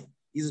wine.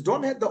 You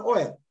don't have the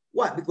oil.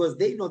 Why? Because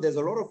they know there's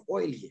a lot of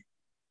oil here.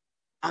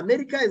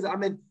 America is,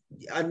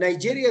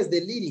 Nigeria is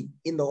the leading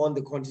on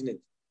the continent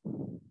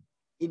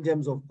in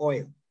terms of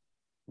oil.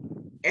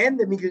 And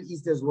the Middle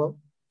East as well.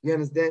 You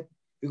understand?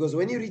 Because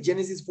when you read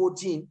Genesis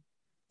 14,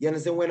 you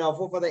understand when our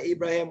forefather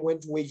Abraham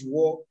went to wage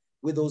war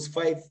with those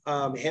 5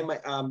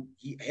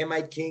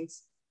 Hamite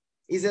kings,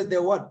 he says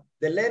the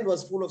land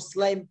was full of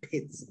slime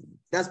pits.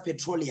 That's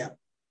petroleum,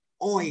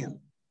 oil.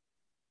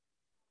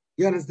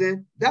 You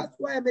understand? That's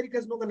why America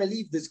is not going to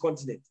leave this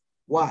continent.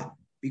 Why?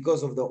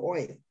 Because of the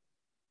oil.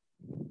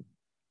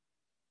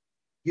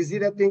 You see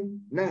that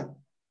thing? Now,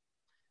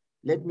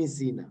 let me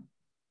see now.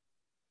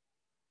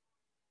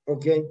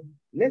 Okay,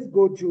 let's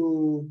go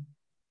to...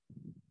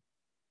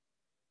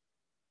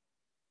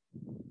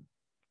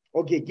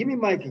 Okay, give me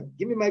Micah.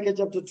 Give me Micah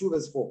chapter 2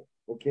 verse 4.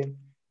 Okay,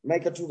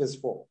 Micah 2 verse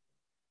 4.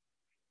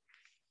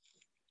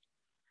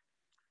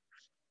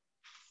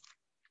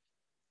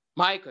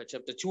 Micah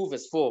chapter 2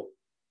 verse 4.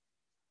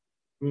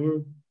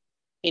 Mm-hmm.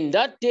 In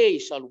that day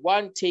shall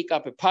one take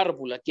up a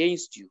parable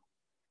against you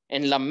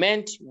and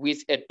lament with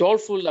a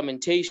doleful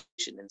lamentation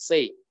and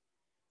say,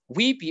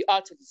 we be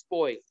utterly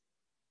spoiled.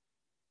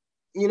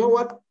 You know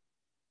what?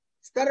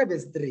 Start at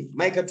verse 3.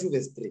 Micah 2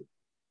 verse 3.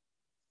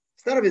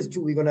 Start at verse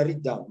 2. We're going to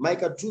read down.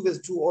 Micah 2 verse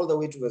 2 all the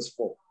way to verse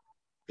 4.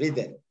 Read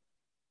that.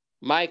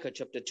 Micah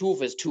chapter 2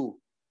 verse 2.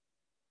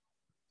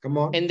 Come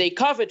on. And they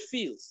covered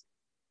fields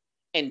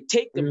and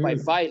take them by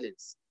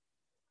violence.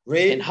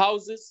 Read. And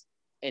houses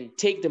and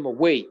take them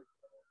away.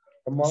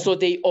 Come on. So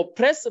they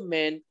oppress a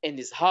man and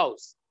his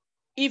house,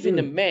 even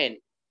a man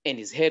and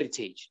his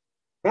heritage.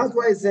 That's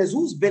why it says,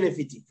 who's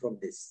benefiting from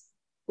this?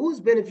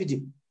 Who's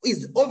benefiting?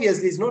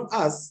 Obviously, it's not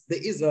us,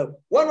 the Israel.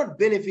 We're not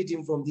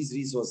benefiting from these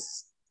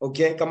resources.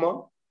 Okay, come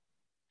on.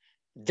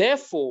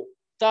 Therefore,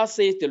 thus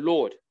saith the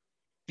Lord,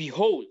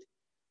 behold,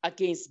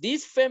 against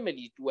this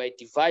family do I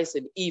devise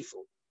an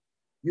evil,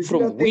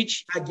 from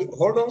which...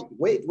 Hold on,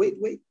 wait.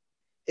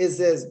 It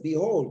says,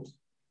 behold,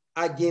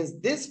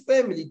 against this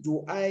family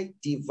do I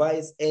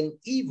devise an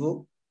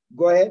evil.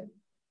 Go ahead.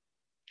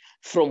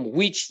 From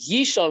which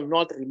ye shall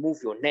not remove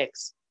your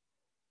necks.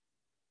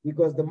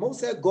 Because the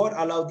Most High God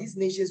allowed these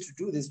nations to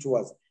do this to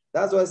us.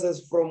 That's why it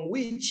says, from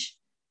which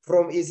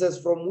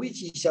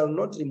ye shall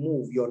not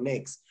remove your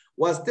necks.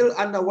 Was still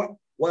under what?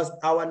 Was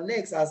our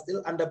necks are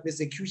still under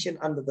persecution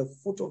under the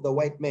foot of the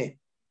white man.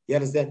 You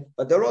understand?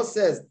 But the Lord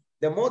says,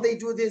 the more they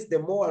do this, the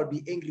more I'll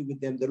be angry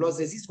with them. The Lord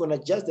says he's going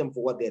to judge them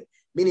for what they're,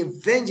 meaning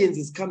vengeance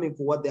is coming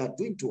for what they are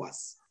doing to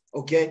us.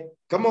 Okay?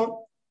 Come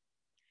on.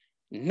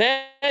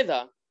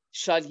 Neither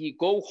shall ye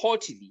go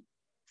haughtily,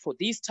 for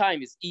this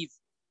time is evil.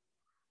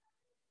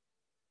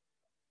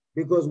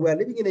 Because we are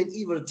living in an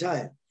evil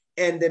time.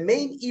 And the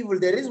main evil,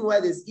 the reason why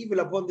there's evil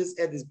upon this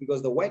earth is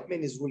because the white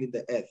man is ruling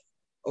the earth.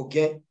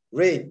 Okay?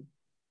 Read.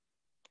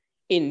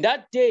 In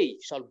that day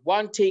shall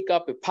one take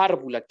up a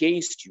parable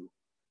against you,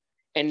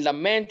 and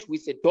lament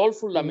with a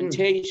doleful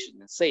lamentation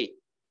and say,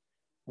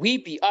 we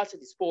be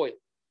utterly spoiled.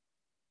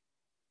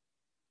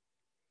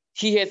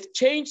 He hath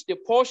changed the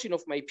portion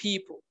of my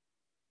people.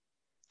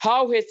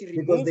 How hath he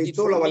removed because they it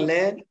stole from our me?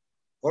 land.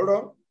 Hold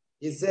on.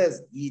 It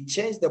says he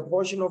changed the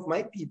portion of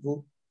my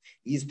people.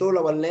 He stole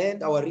our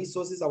land, our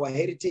resources, our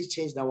heritage,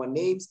 changed our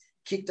names,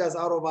 kicked us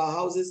out of our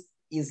houses,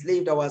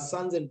 enslaved our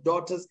sons and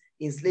daughters,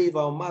 enslaved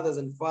our mothers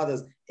and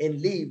fathers,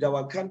 and lived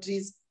our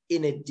countries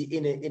in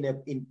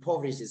an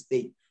impoverished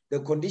state. The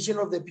condition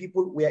of the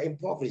people were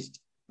impoverished,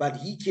 but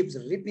he keeps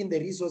reaping the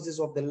resources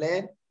of the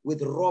land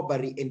with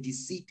robbery and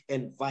deceit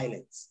and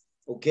violence.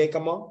 Okay,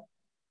 come on.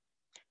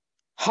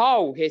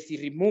 How hath he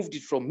removed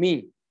it from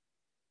me?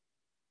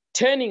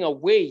 Turning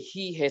away,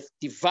 he hath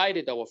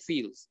divided our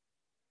fields.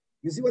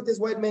 You see what this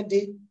white man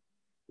did?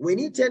 When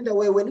he turned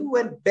away, when he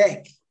went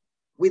back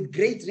with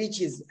great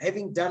riches,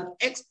 having done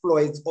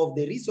exploits of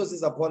the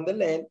resources upon the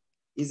land,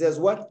 he says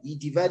what? He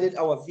divided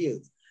our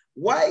fields.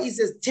 Why? He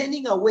says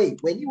turning away.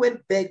 When he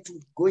went back to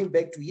going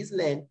back to his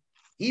land,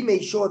 he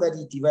made sure that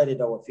he divided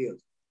our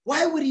fields.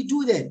 Why would he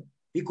do that?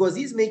 Because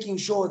he's making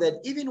sure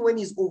that even when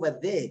he's over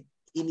there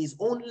in his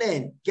own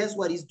land, guess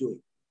what he's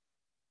doing?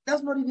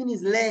 That's not even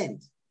his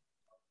land.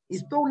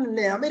 It's stolen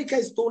land. America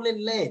is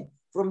stolen land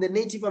from the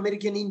Native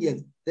American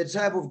Indians, the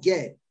tribe of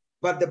Gad.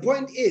 But the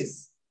point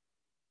is,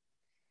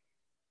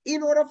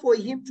 in order for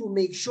him to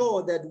make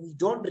sure that we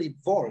don't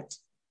revolt,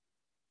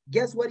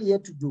 guess what he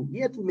had to do? He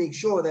had to make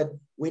sure that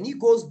when he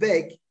goes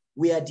back,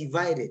 we are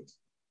divided.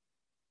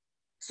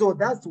 So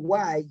that's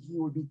why he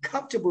will be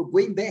comfortable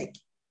going back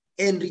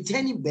and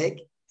returning back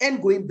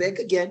and going back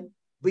again,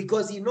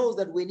 because he knows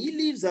that when he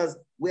leaves us,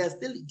 we are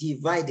still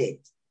divided.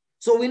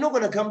 So we're not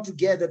going to come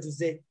together to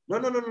say, no,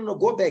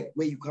 go back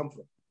where you come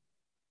from.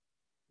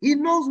 He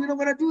knows we're not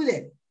going to do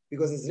that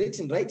because it's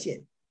written right here.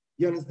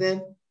 You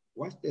understand?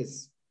 Watch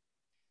this.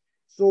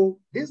 So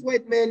this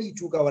white man, he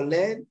took our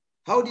land.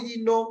 How did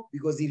he know?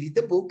 Because he read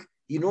the book.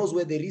 He knows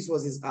where the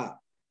resources are.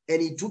 And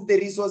he took the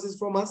resources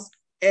from us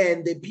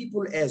and the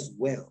people as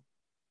well.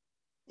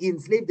 He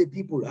enslaved the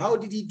people. How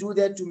did he do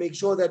that to make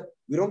sure that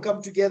we don't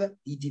come together?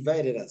 He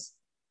divided us.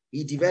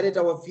 He divided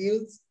our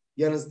fields.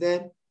 You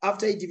understand?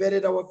 After he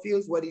divided our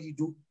fields, what did he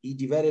do? He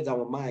divided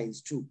our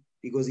minds too,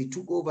 because he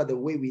took over the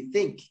way we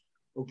think.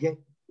 Okay,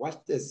 watch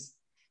this.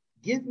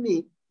 Give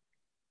me,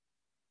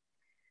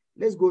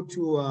 let's go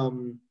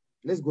to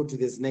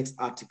this next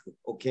article.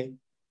 Okay,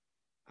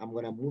 I'm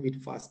gonna move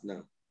it fast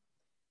now.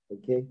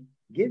 Okay,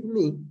 give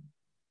me,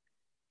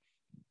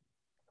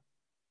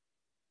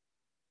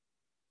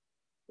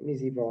 let me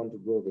see if I want to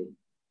go there.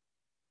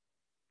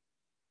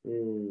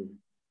 You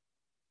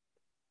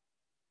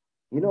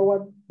know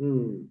what?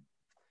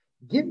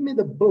 Give me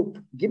the book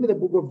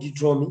of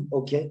Deuteronomy,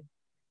 okay?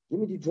 Give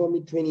me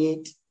Deuteronomy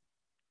 28.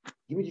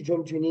 Give me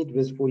Deuteronomy 28,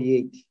 verse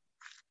 48.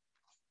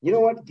 You know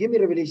what? Give me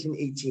Revelation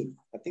 18.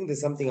 I think there's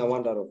something I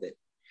want out of that.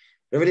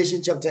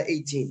 Revelation chapter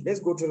 18.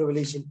 Let's go to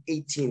Revelation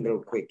 18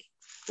 real quick,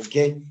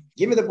 okay?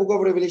 Give me the book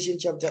of Revelation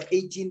chapter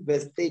 18,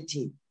 verse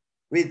 13.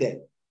 Read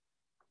that.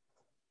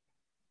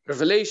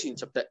 Revelation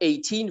chapter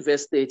 18,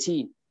 verse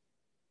 13.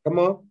 Come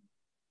on.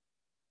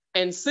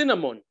 And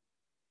cinnamon,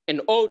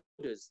 and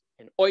odors,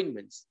 and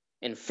ointments,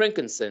 and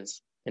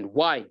frankincense, and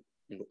wine,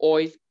 and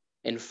oil,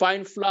 and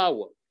fine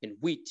flour, and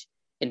wheat,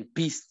 and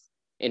beasts,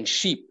 and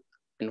sheep,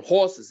 and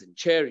horses, and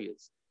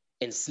chariots,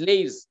 and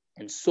slaves,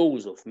 and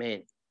souls of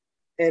men.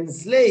 And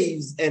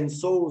slaves and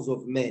souls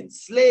of men.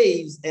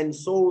 Slaves and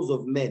souls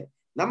of men.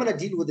 Now I'm going to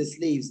deal with the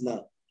slaves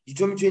now.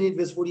 Deuteronomy 28,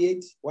 verse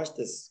 48. Watch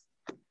this.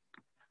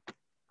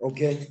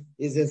 Okay.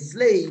 It's the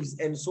slaves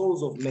and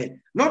souls of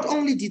men. Not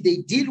only did they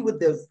deal with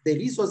the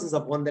resources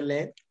upon the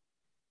land,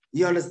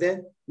 you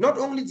understand? Not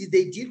only did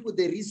they deal with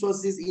the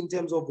resources in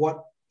terms of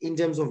what? In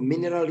terms of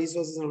mineral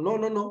resources.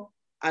 No.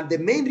 And the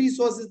main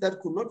resources that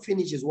could not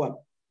finish is what?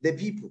 The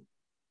people.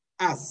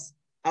 Us.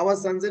 Our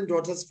sons and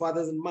daughters,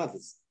 fathers and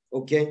mothers.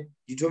 Okay?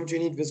 Deuteronomy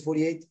 28, verse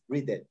 48.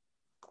 Read that.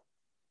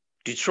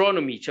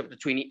 Deuteronomy chapter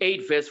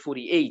 28, verse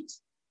 48.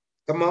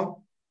 Come on.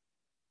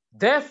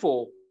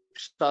 Therefore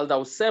shalt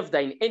thou serve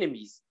thine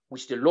enemies,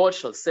 which the Lord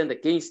shall send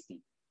against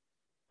thee,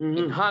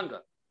 in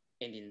hunger,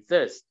 and in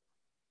thirst,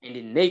 and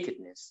in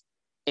nakedness,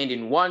 and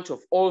in want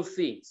of all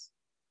things.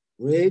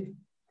 Read.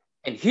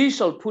 And he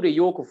shall put a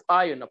yoke of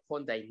iron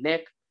upon thy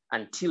neck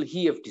until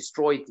he have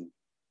destroyed thee.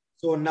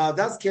 So now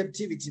that's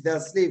captivity,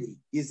 that's slavery.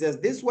 He says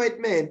this white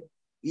man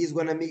is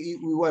going to make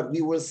what?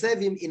 We will serve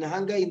him in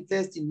hunger, in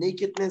thirst, in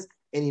nakedness,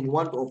 and in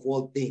want of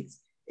all things.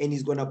 And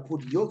he's going to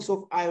put yokes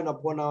of iron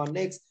upon our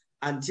necks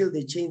until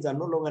the chains are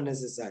no longer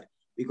necessary.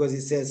 Because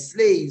it says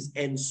slaves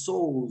and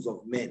souls of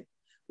men.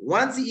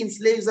 Once he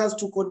enslaves us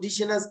to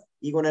condition us,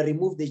 he's going to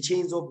remove the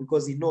chains off,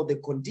 because he knows the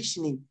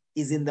conditioning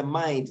is in the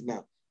mind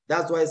now.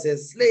 That's why it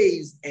says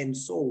slaves and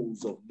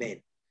souls of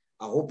men.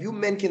 I hope you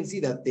men can see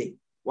that thing.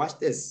 Watch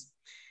this.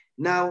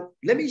 Now,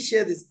 let me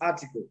share this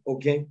article,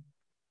 okay?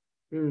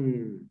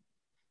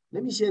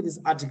 Let me share this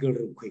article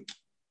real quick.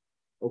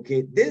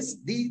 Okay, these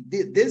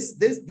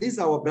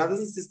are our brothers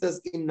and sisters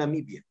in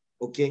Namibia,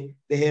 okay?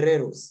 The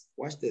Hereros.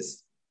 Watch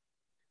this.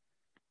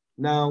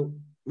 Now,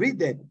 read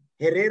that.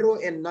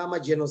 Herero and Nama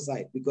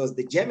genocide, because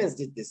the Germans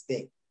did this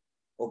thing.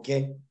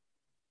 Okay?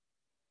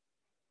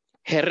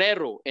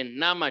 Herero and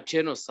Nama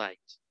genocide.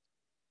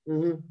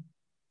 Mm-hmm.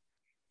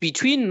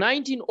 Between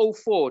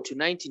 1904 to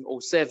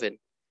 1907,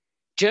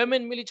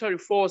 German military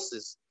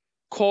forces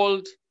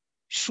called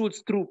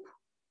Schutztruppe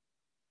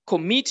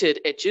committed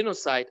a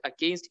genocide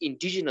against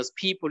indigenous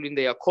people in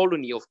their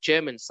colony of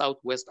German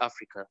Southwest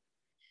Africa,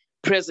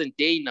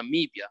 present-day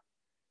Namibia,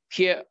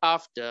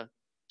 hereafter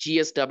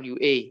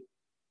GSWA.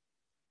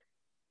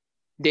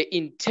 The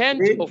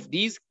intent of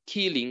these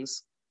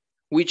killings,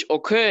 which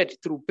occurred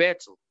through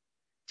battle,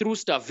 through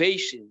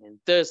starvation and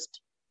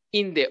thirst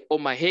in the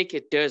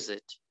Omaheke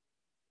Desert,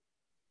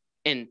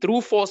 and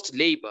through forced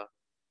labor,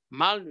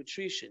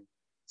 malnutrition,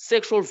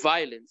 sexual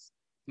violence,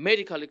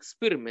 medical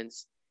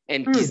experiments,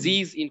 and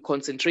disease in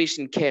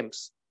concentration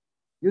camps.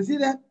 You see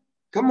that?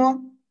 Come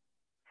on.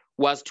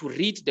 Was to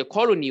rid the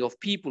colony of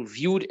people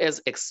viewed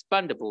as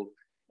expandable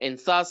and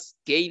thus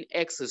gain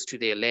access to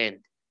their land.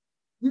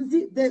 You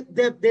see,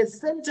 the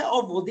center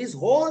of this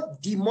whole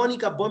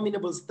demonic,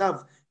 abominable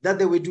stuff that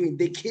they were doing,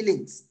 the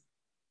killings,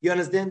 you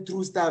understand,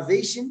 through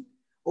starvation,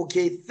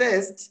 okay,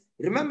 thirst.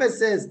 Remember, it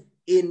says,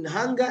 in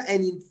hunger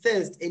and in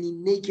thirst and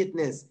in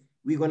nakedness,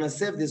 we're going to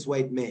serve this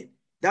white man.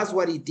 That's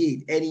what he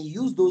did. And he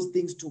used those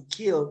things to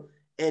kill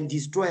and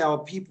destroy our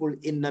people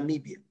in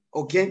Namibia,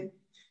 okay?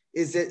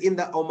 It says in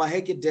the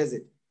Omaheke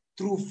Desert,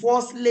 through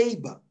forced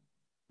labor,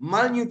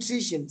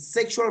 malnutrition,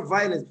 sexual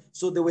violence.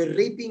 So they were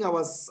raping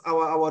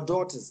our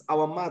daughters,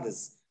 our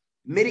mothers,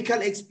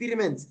 medical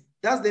experiments.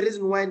 That's the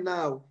reason why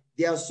now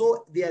the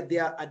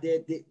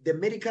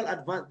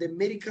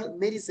medical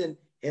medicine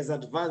has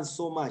advanced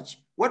so much.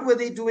 What were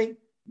they doing?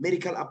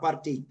 Medical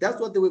apartheid.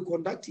 That's what they were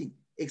conducting,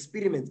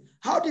 experiments.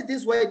 How does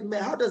this white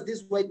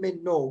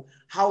man know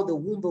how the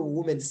womb of a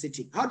woman is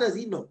sitting? How does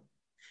he know?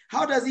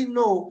 How does he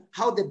know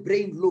how the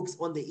brain looks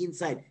on the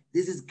inside?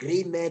 This is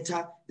gray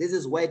matter, this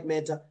is white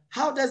matter.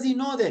 How does he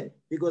know that?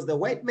 Because the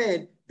white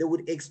man, they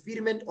would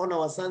experiment on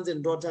our sons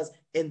and daughters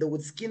and they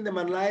would skin them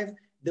alive.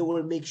 They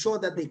will make sure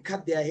that they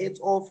cut their heads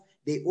off.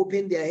 They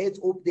open their heads,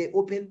 they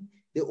open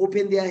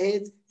their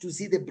heads to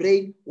see the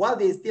brain while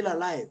they're still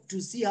alive,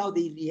 to see how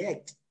they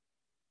react.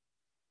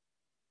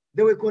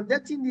 They were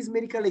conducting these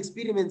medical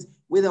experiments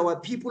with our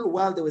people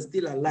while they were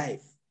still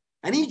alive.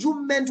 I need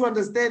you men to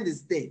understand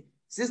this thing.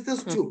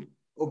 Sisters too,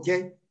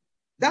 okay?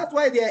 That's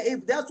why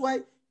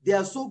they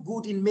are so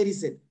good in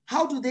medicine.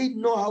 How do they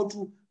know how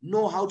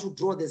to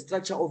draw the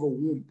structure of a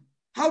womb?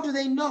 How do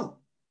they know?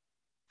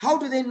 How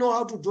do they know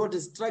how to draw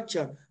the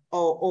structure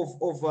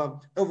of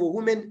a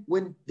woman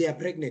when they are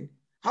pregnant?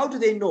 How do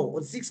they know?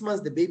 On 6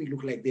 months, the baby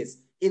look like this.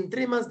 In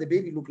 3 months, the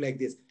baby look like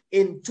this.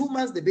 In 2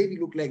 months, the baby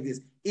look like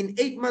this. In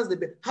 8 months,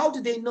 how do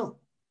they know?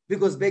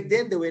 Because back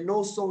then, there were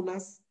no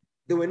sonars.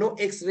 There were no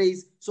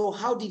x-rays. So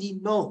how did he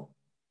know?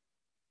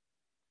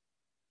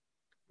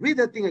 Read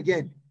that thing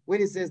again.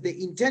 When it says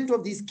the intent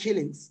of these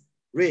killings,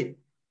 read.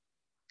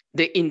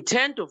 The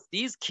intent of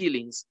these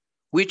killings,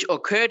 which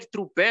occurred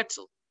through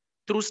battle,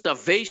 through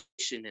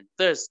starvation and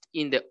thirst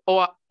in the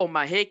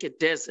Omaheke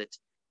Desert,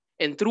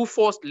 and through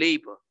forced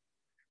labor,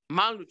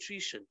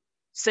 malnutrition,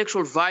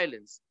 sexual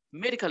violence,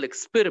 medical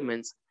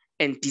experiments,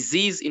 and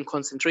disease in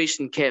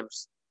concentration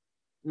camps,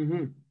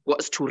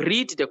 was to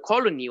rid the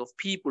colony of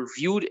people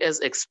viewed as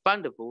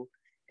expandable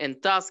and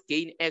thus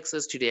gain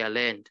access to their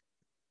land.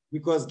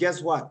 Because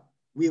guess what?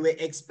 We were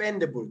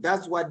expendable.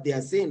 That's what they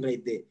are saying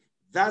right there.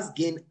 Thus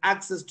gain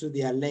access to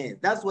their land.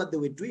 That's what they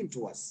were doing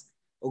to us,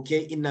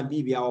 okay, in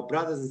Namibia, our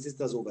brothers and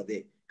sisters over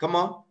there. Come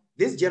on,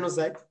 this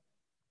genocide.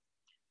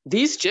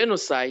 This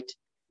genocide,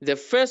 the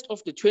first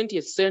of the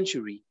 20th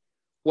century,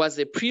 was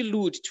a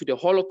prelude to the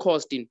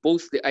Holocaust in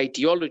both the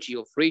ideology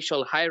of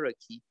racial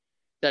hierarchy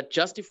that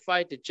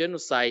justified the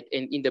genocide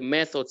and in the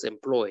methods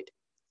employed.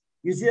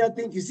 You see that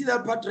thing? You see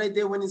that part right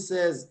there when it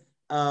says,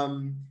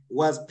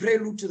 was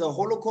prelude to the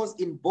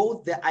Holocaust in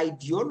both the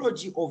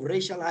ideology of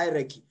racial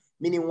hierarchy,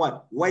 meaning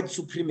what? White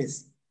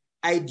supremacy.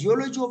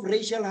 Ideology of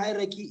racial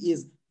hierarchy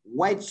is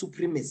white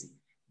supremacy.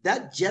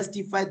 That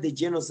justified the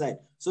genocide.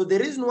 So the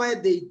reason why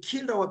they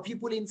killed our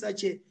people in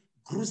such a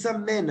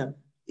gruesome manner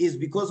is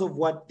because of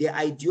what? The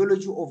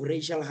ideology of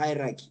racial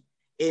hierarchy.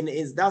 And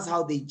that's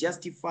how they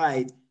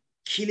justified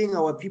killing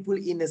our people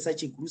in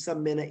such a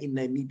gruesome manner in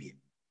Namibia.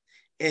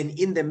 And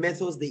in the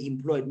methods they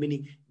employed,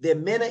 meaning the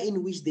manner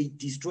in which they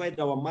destroyed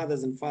our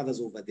mothers and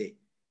fathers over there.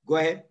 Go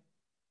ahead.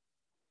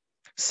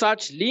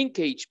 Such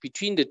linkage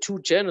between the two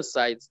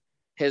genocides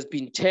has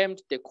been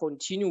termed the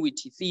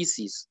continuity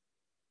thesis.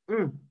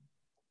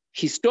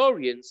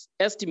 Historians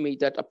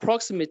estimate that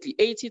approximately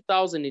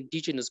 80,000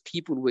 indigenous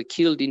people were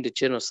killed in the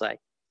genocide.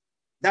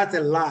 That's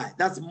a lie.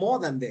 That's more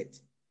than that.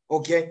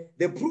 Okay.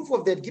 The proof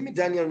of that, give me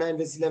Daniel 9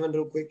 verse 11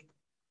 real quick.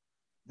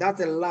 That's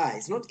a lie.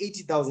 It's not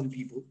 80,000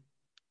 people.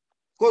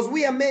 Because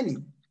we are many,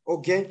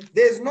 okay?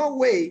 There's no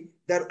way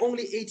that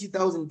only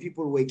 80,000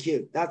 people were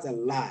killed. That's a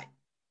lie.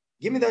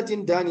 Give me that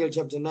in Daniel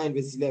chapter 9,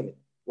 verse 11.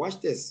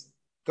 Watch this.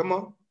 Come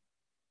on.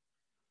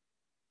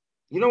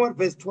 You know what?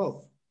 Verse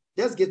 12.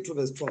 Let's get to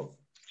verse 12.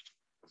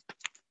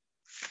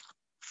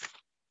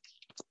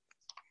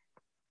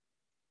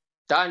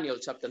 Daniel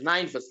chapter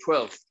 9, verse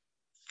 12.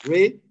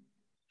 Read.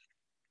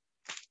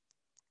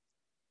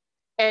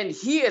 And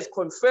he has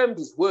confirmed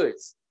his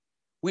words,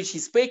 which he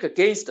spake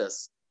against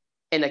us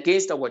and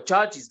against our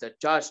judges that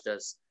judged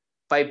us,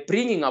 by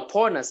bringing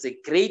upon us a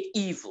great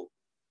evil.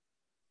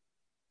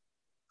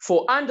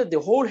 For under the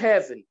whole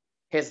heaven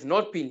has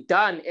not been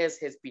done as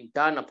has been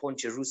done upon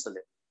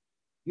Jerusalem.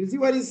 You see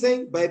what he's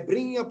saying? By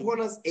bringing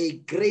upon us a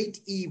great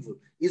evil.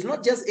 It's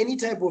not just any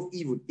type of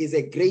evil, it's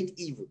a great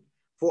evil.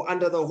 For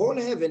under the whole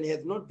heaven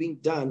hath not been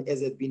done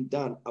as has been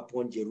done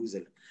upon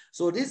Jerusalem.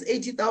 So this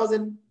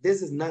 80,000,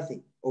 this is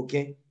nothing,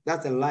 okay?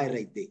 That's a lie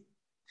right there.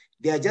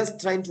 They are just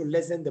trying to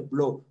lessen the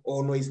blow.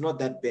 Oh, no, it's not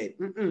that bad.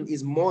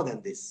 It's more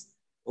than this,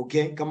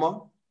 okay? Come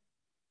on.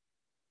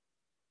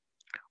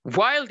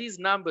 While these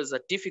numbers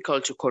are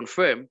difficult to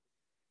confirm,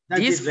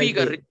 That's this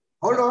figure... Right,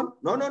 hold on.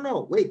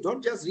 No. Wait,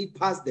 don't just read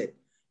past that.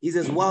 He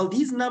says, while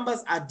these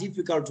numbers are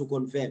difficult to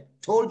confirm,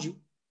 told you.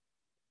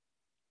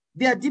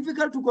 They are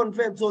difficult to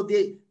confirm. So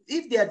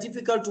if they are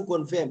difficult to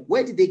confirm,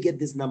 where did they get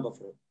this number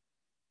from?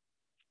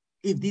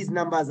 If these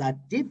numbers are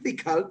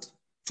difficult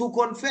to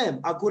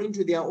confirm according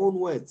to their own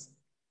words.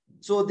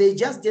 So they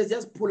just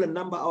pull a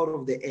number out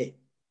of the air.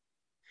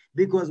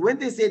 Because when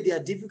they say they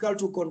are difficult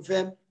to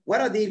confirm,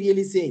 what are they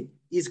really saying?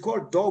 It's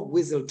called dog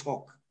whistle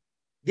talk.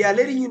 They are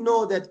letting you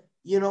know that,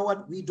 you know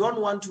what, we don't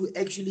want to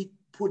actually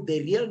put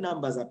the real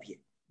numbers up here.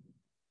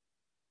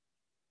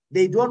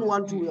 They don't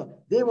want to,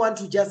 they want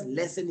to just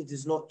lessen it.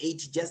 It's not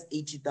 80, just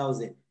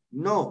 80,000.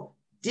 No,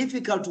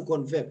 difficult to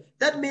confirm.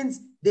 That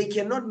means they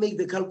cannot make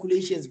the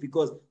calculations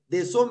because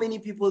there's so many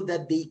people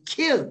that they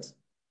killed.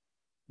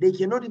 They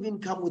cannot even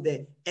come with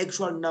the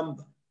actual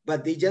number,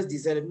 but they just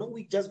decided, no,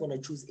 we just want to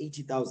choose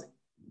 80,000.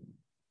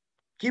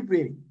 Keep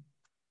reading.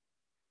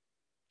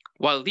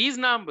 While these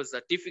numbers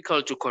are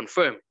difficult to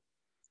confirm,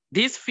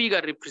 this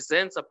figure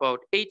represents about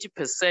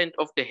 80%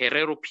 of the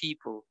Herero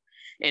people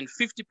and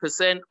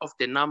 50% of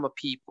the Nama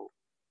people.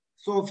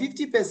 So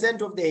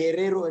 50% of the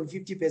Herero and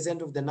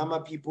 50% of the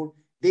Nama people,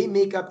 they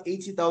make up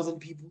 80,000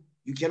 people.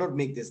 You cannot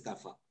make this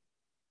stuff up.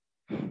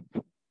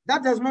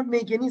 That does not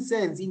make any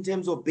sense in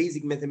terms of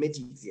basic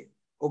mathematics here.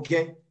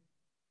 Okay?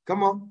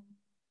 Come on.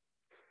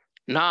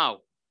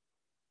 Now,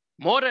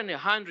 more than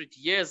 100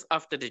 years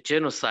after the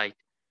genocide,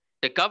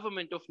 the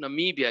government of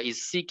Namibia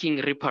is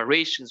seeking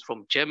reparations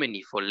from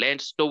Germany for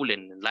land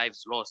stolen and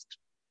lives lost.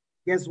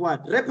 Guess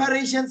what?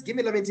 Reparations, give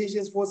me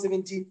Lamentations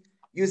 4:17.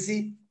 You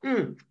see,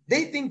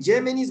 they think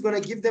Germany is going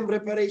to give them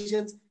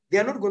reparations. They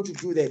are not going to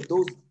do that.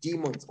 Those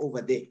demons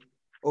over there.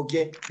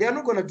 Okay? They are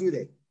not going to do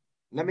that.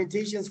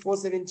 Lamentations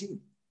 4:17.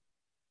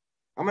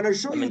 I'm going to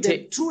show you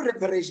the true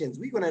reparations.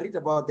 We're going to read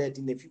about that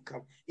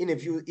in a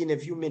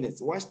few minutes.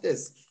 Watch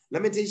this.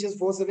 Lamentations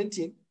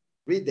 4:17.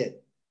 Read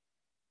that.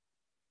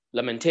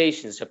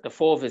 Lamentations chapter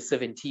 4, verse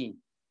 17.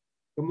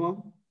 Come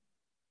on.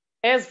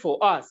 As for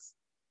us,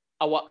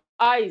 our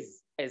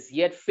eyes as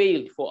yet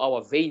failed for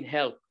our vain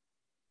help.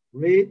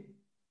 Read.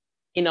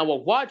 In our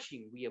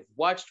watching, we have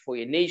watched for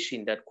a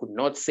nation that could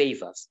not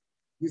save us.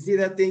 You see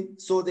that thing?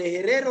 So the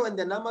Herero and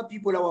the Nama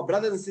people, our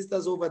brothers and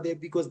sisters over there,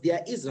 because they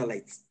are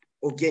Israelites,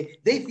 okay?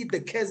 They fit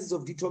the curses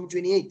of Deuteronomy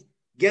 28.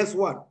 Guess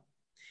what?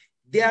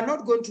 They are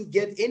not going to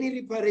get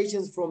any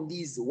reparations from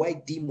these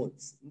white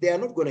demons. They are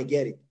not going to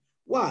get it.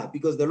 Why?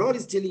 Because the Lord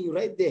is telling you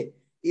right there.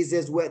 He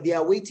says, well, they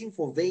are waiting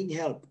for vain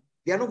help.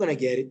 They are not going to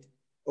get it,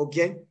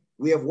 okay?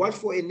 We have watched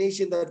for a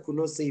nation that could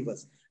not save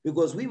us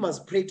because we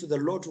must pray to the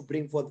Lord to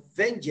bring forth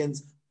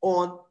vengeance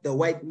on the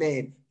white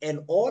man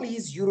and all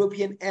his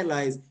European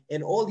allies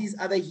and all these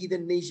other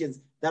heathen nations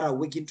that are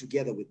working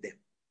together with them.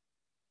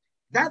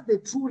 That's the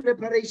true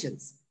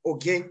reparations,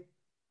 okay?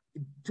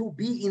 To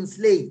be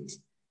enslaved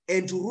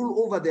and to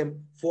rule over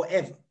them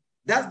forever.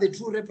 That's the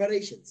true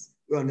reparations.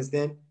 You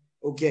understand?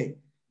 Okay.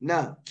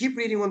 Now, keep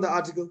reading on the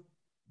article.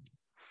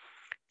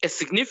 A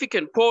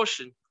significant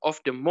portion of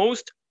the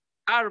most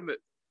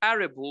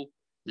arable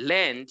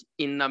land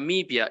in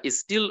Namibia is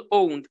still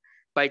owned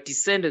by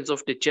descendants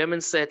of the German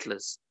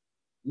settlers.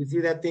 You see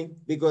that thing?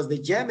 Because the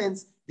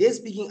Germans, they're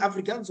speaking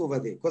Afrikaans over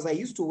there because I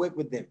used to work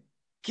with them.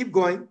 Keep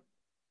going.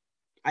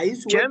 I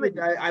used to work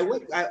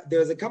with, there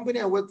was a company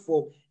I worked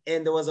for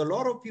and there was a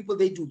lot of people,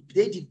 they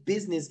did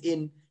business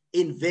in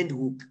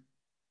Windhoek.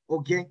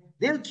 Okay?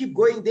 They'll keep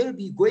going. They'll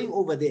be going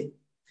over there.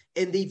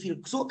 And they feel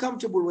so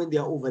comfortable when they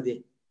are over there.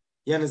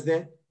 You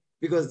understand?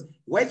 Because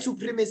white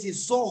supremacy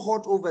is so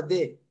hot over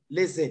there.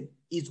 Listen,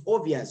 it's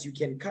obvious. You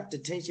can cut the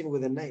tension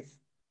with a knife.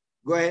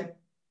 Go ahead.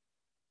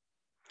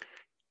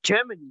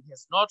 Germany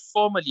has not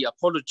formally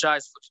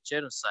apologized for the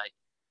genocide,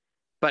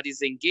 but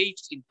is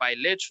engaged in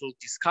bilateral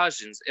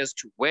discussions as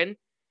to when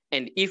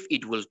and if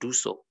it will do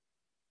so.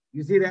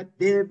 You see that?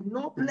 They have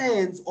no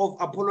plans of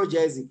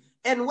apologizing.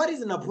 And what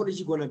is an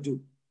apology going to do?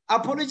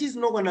 Apology is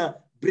not going to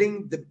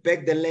bring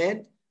back the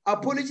land.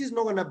 Apology is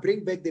not going to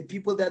bring back the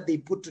people that they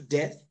put to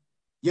death.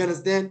 You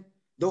understand?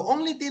 The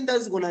only thing that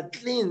is going to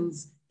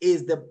cleanse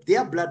is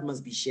their blood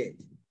must be shed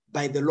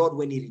by the Lord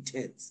when he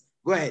returns.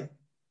 Go ahead.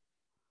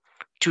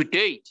 To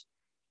date,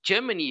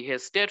 Germany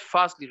has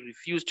steadfastly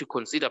refused to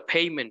consider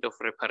payment of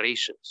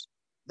reparations.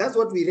 That's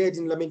what we read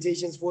in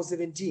Lamentations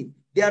 4:17.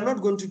 They are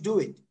not going to do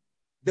it.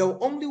 The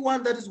only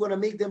one that is going to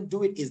make them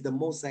do it is the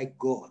Most High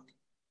God.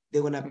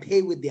 They're going to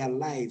pay with their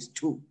lives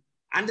too.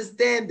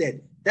 Understand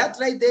that. That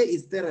right there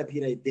is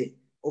therapy right there.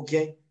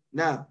 Okay?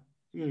 Now,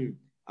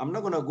 I'm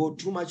not going to go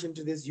too much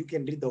into this. You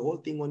can read the whole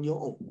thing on your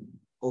own.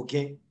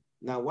 Okay?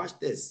 Now watch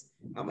this.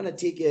 I'm going to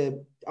take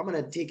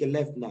a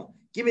left now.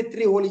 Give me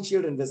 3 holy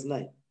children, verse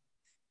 9.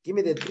 Give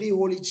me the 3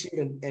 holy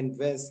children and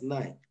verse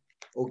 9.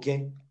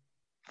 Okay?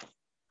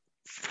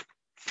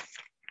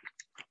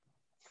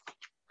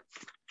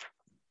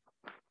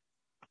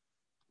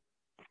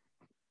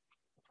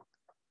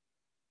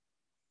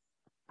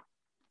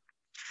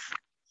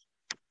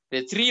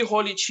 The 3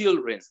 holy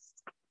children,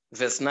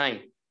 verse 9.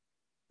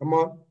 Come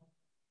on.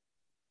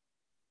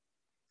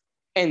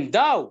 And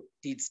thou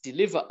didst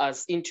deliver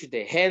us into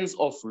the hands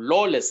of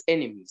lawless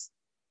enemies,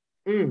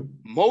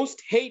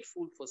 most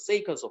hateful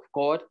forsakers of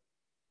God,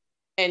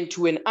 and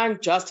to an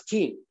unjust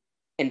king,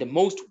 and the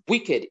most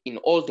wicked in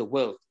all the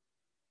world.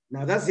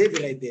 Now that's it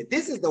right there.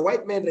 This is the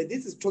white man. Right?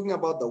 This is talking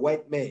about the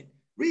white man.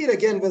 Read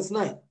again, verse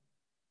 9.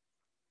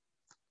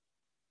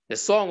 The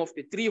song of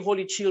the 3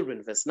 holy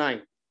children, verse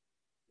 9.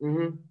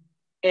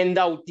 And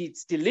thou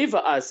didst deliver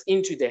us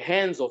into the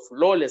hands of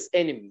lawless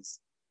enemies.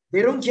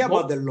 They don't care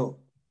about the law.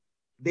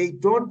 They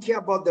don't care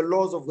about the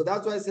laws of God.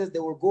 That's why it says they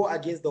will go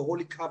against the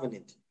holy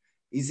covenant.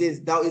 It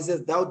says,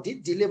 thou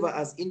did deliver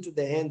us into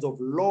the hands of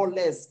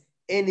lawless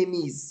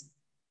enemies.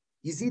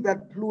 You see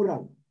that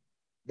plural?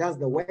 That's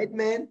the white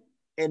man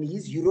and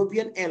his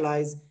European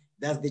allies.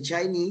 That's the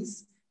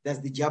Chinese. That's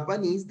the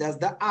Japanese. That's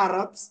the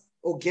Arabs.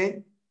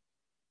 Okay?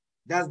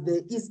 That's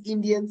the East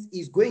Indians.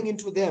 Is going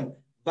into them.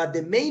 But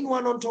the main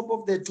one on top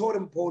of the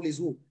totem pole is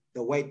who?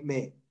 The white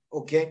man.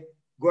 Okay?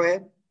 Go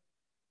ahead.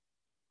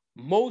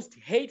 Most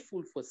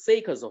hateful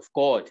forsakers of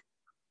God.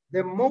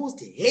 The most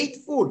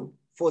hateful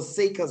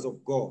forsakers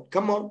of God.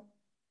 Come on.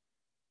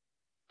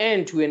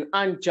 And to an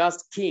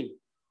unjust king.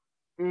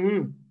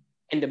 And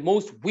the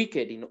most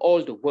wicked in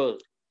all the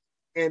world.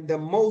 And the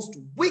most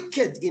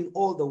wicked in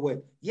all the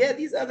world. Yeah,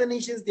 these other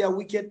nations, they are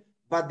wicked,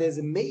 but there's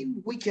a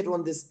main wicked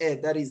on this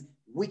earth that is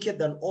wicked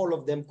than all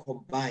of them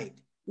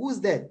combined.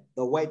 Who's that?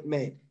 The white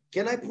man.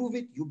 Can I prove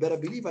it? You better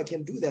believe I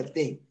can do that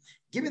thing.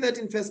 Give me that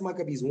in 1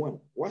 Maccabees 1.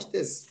 Watch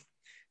this.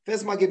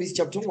 1 Maccabees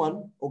chapter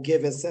 1, okay,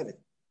 verse 7.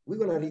 We're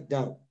going to read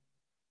down.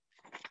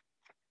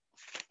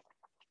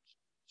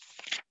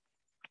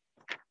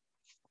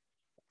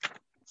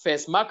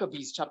 First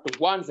Maccabees chapter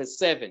 1, verse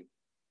 7.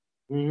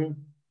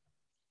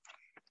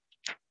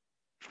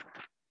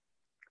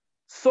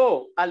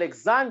 So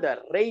Alexander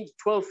reigned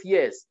 12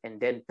 years and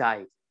then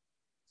died.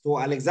 So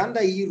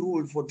Alexander, he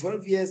ruled for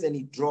 12 years and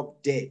he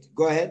dropped dead.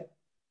 Go ahead.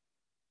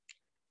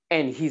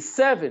 And his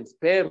servants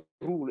bare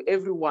rule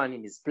everyone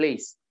in his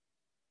place.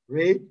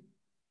 Read.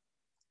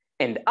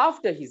 And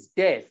after his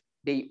death,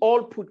 they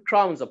all put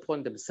crowns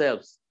upon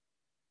themselves.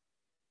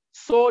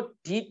 So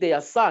did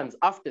their sons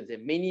after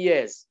them many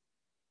years.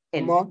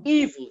 And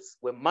evils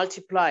were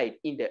multiplied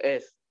in the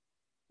earth.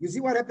 You see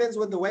what happens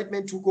when the white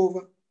man took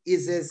over? It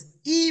says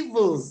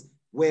evils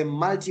were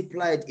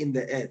multiplied in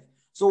the earth.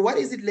 So what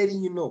is it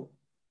letting you know?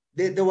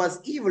 There was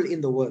evil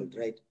in the world,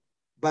 right?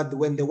 But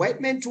when the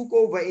white man took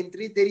over in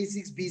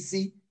 336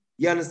 BC,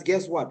 you understand,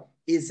 guess what?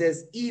 It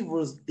says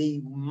evils,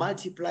 they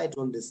multiplied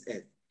on this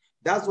earth.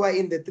 That's why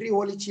in the 3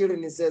 holy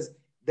children, it says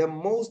the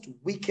most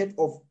wicked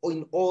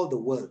in all the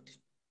world.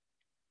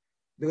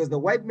 Because the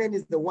white man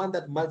is the one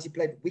that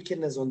multiplied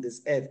wickedness on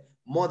this earth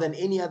more than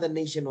any other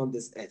nation on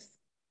this earth.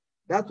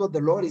 That's what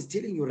the Lord is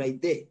telling you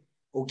right there.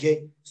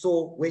 Okay,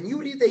 so when you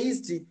read the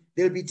history,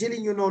 they'll be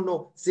telling you,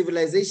 no,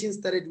 civilization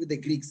started with the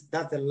Greeks.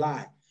 That's a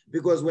lie.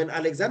 Because when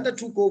Alexander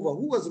took over,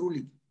 who was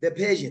ruling? The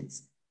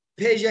Persians.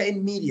 Persia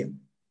and Media.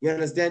 You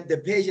understand? The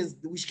Persians,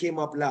 which came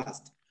up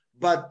last.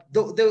 But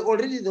there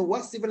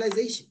was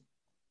civilization.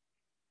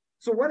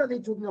 So what are they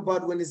talking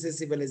about when it says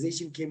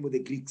civilization came with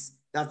the Greeks?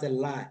 That's a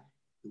lie.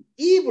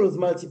 Evils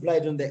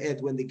multiplied on the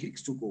earth when the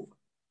Greeks took over.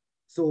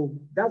 So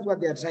that's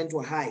what they are trying to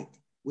hide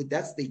with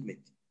that statement.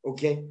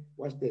 Okay,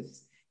 watch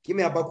this. Give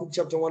me Habakkuk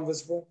chapter 1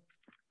 verse 4.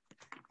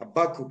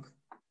 Habakkuk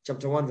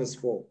chapter 1 verse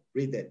 4.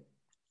 Read that.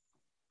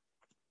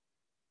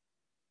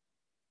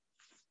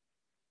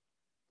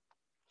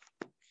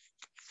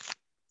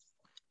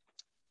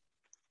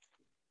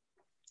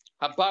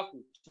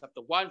 Habakkuk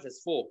chapter 1 verse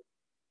 4.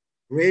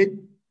 Read.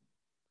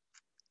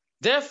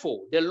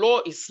 Therefore the law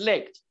is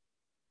slacked,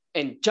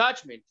 and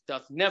judgment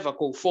doth never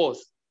go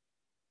forth.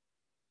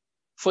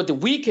 For the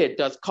wicked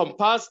doth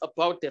compass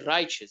about the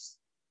righteous.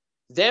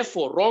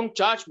 Therefore wrong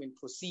judgment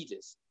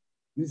proceedeth.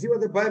 You see what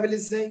the Bible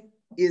is saying?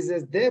 It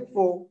says,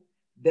 therefore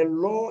the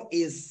law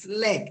is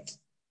slacked.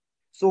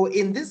 So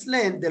in this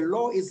land, the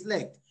law is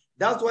slacked.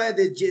 That's why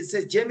it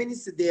says Germany,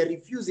 they are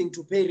refusing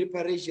to pay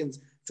reparations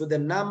to the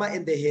Nama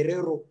and the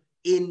Herero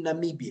in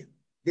Namibia.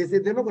 They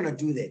said they're not going to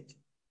do that.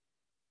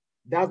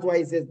 That's why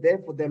it says,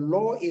 therefore the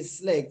law is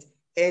slacked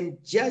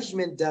and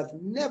judgment doth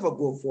never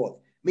go forth.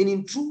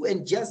 Meaning true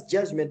and just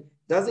judgment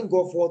doesn't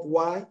go forth.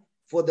 Why?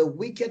 For the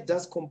wicked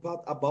does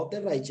compass about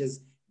the righteous.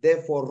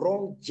 therefore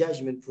wrong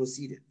judgment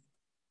proceeded.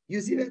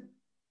 You see that?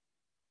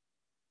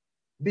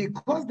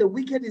 Because the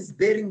wicked is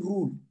bearing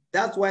rule,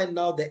 that's why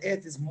now the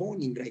earth is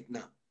mourning right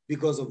now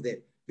because of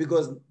that.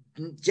 Because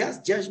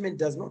just judgment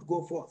does not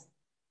go forth.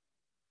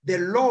 The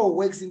law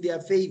works in their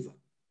favor.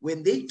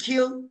 When they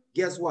kill,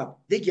 guess what?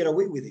 They get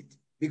away with it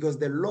because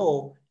the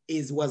law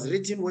was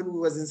written when we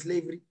was in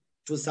slavery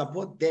to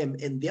support them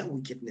and their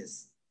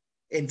wickedness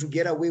and to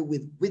get away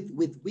with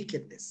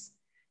wickedness.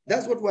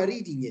 That's what we're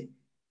reading here.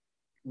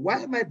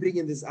 Why am I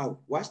bringing this out?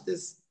 Watch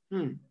this.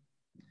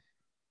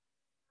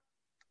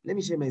 Let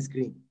me share my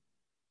screen.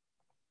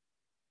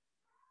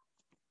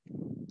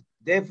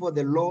 Therefore,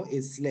 the law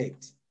is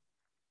slacked.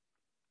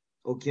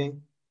 Okay.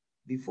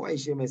 Before I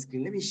share my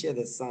screen, let me share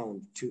the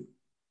sound too.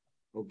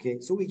 Okay.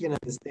 So we can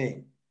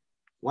understand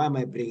why am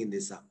I bringing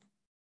this up.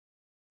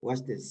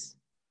 Watch this.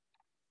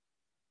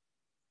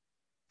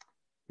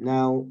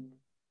 Now,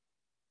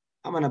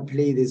 I'm going to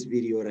play this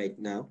video right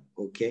now.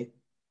 Okay.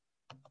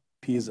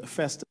 He's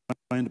first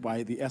joined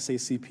by the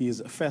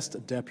SACP's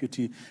first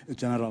Deputy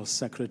General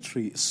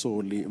Secretary,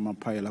 Soli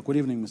Mapaila. Good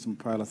evening, Mr.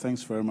 Mapaila.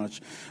 Thanks very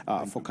much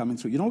for coming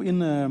through. You know,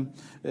 in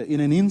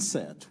an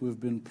insert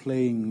we've been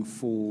playing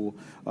for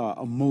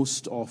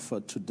most of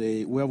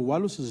today, we have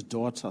Walus's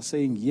daughter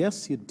saying,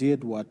 yes, he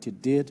did what he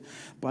did,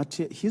 but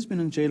he's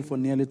been in jail for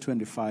nearly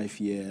 25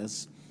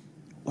 years.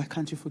 Why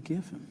can't you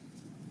forgive him?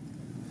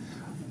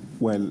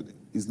 Well,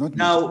 it's not...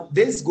 Now,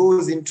 this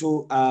goes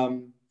into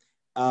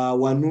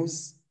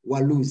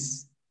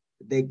Walus,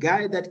 the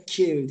guy that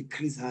killed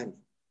Chris Hani.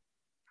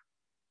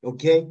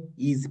 Okay,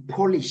 he's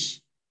Polish,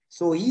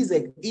 so he's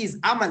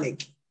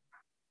Amalek.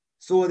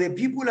 So the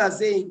people are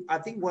saying, I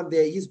think when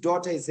his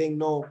daughter is saying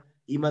no,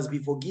 he must be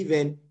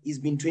forgiven. He's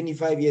been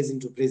 25 years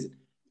into prison.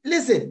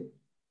 Listen,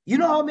 you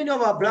know how many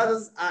of our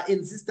brothers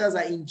and sisters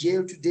are in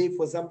jail today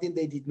for something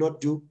they did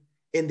not do,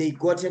 and they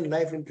gotten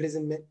life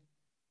imprisonment.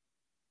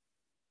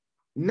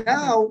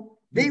 Now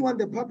they want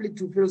the public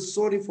to feel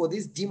sorry for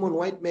this demon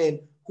white man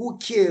who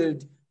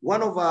killed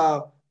one of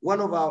our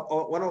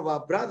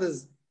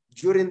brothers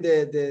during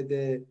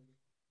the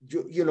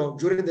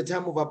during the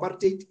time of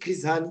apartheid,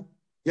 Chris Hani.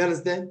 You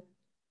understand?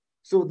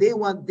 So they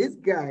want this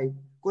guy,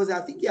 because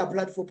I think he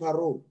applied for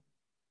parole.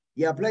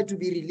 He applied to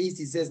be released.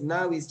 He says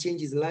now he's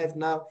changed his life.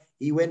 Now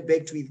he went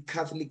back to his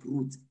Catholic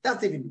roots.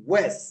 That's even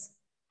worse.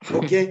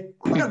 Okay,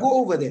 I'm gonna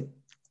go over there.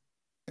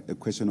 A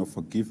question of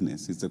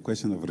forgiveness. It's a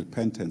question of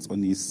repentance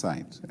on his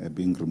side,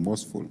 being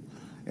remorseful,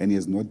 and he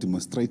has not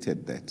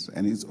demonstrated that.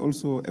 And it's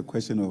also a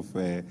question of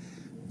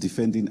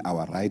defending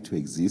our right to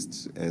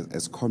exist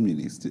as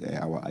communists,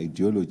 our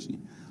ideology,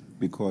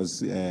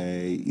 because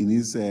in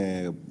his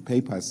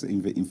papers,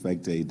 in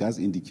fact, he does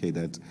indicate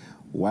that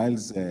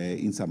whilst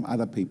in some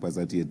other papers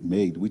that he had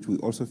made, which we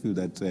also feel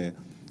that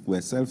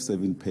were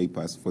self-serving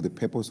papers for the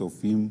purpose of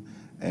him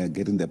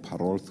getting the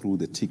parole through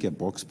the ticket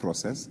box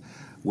process,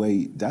 where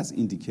he does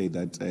indicate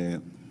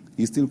that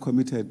he's still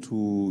committed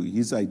to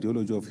his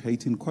ideology of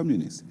hating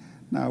communists.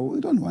 Now,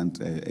 we don't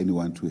want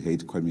anyone to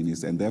hate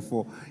communists, and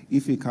therefore,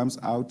 if he comes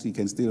out, he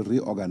can still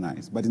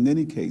reorganize. But in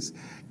any case,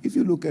 if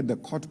you look at the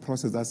court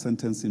process that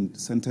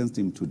sentenced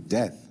him to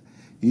death,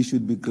 he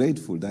should be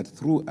grateful that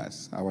through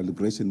us, our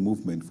liberation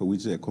movement, for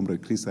which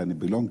Comrade Chris Hani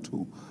belonged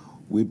to,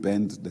 we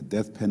banned the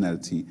death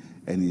penalty,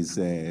 and his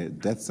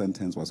death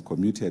sentence was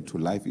commuted to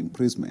life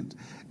imprisonment.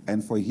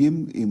 And for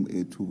him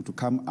to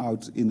come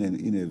out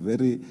in a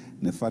very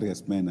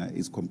nefarious manner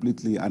is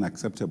completely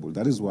unacceptable.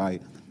 That is why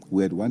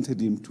we had wanted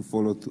him to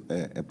follow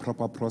a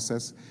proper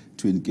process,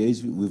 to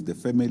engage with the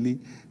family,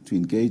 to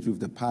engage with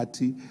the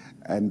party,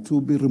 and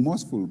to be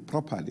remorseful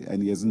properly,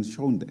 and he hasn't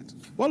shown that.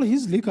 Well,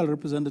 his legal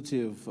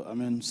representative,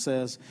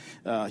 says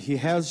he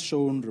has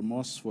shown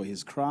remorse for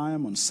his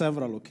crime on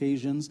several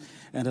occasions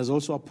and has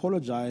also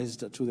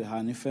apologized to the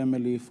Hani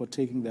family for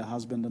taking their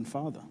husband and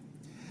father.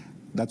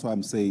 That's why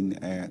I'm saying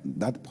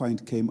that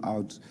point came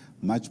out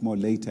much more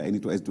later, and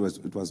it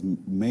was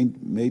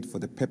made for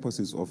the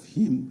purposes of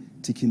him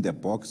ticking the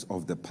box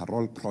of the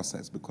parole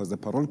process, because the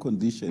parole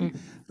condition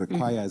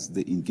requires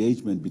the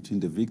engagement between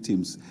the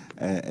victims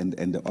and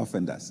the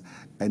offenders.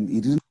 And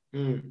it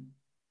didn't.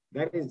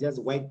 That is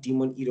just white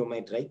demon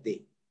Edomite right there.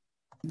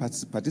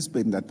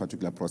 Participate in that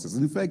particular process.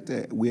 In fact,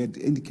 we had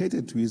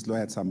indicated to his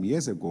lawyer some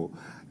years ago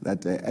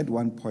that at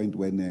one point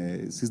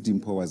when Sis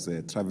Dimpo was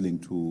traveling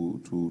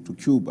to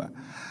Cuba,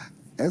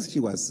 as she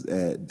was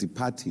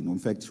departing, in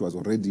fact, she was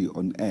already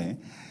on air,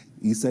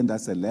 he sent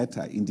us a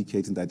letter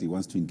indicating that he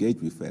wants to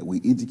engage with her. We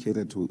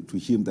indicated to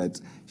him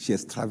that she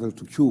has traveled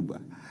to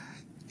Cuba.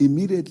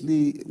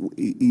 Immediately,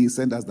 he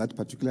sent us that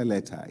particular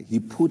letter. He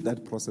put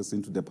that process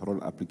into the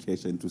parole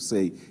application to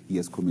say he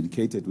has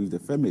communicated with the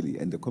family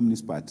and the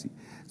Communist Party.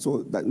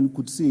 So that we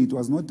could see it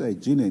was not a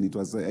genuine, it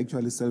was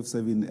actually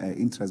self-serving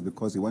interest,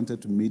 because he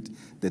wanted to meet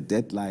the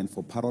deadline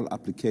for parole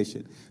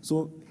application.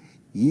 So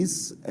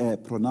his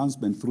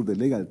pronouncement through the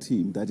legal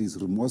team that is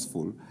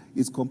remorseful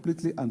is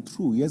completely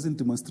untrue. He hasn't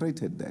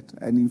demonstrated that.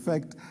 And in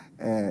fact,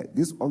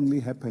 this only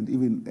happened,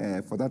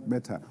 even for that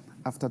matter,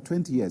 after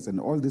 20 years and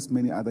all these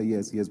many other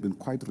years, he has been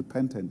quite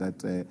repentant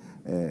that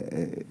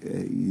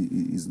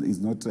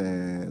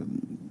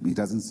he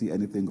doesn't see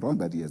anything wrong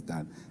that he has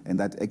done, and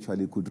that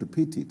actually could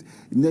repeat it.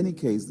 In any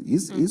case,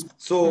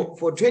 so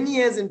for 20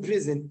 years in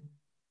prison,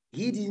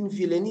 he didn't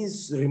feel any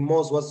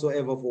remorse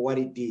whatsoever for what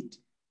he did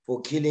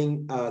for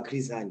killing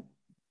Chris Hani.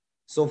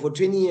 So for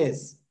 20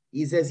 years,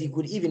 he says he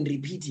could even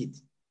repeat it.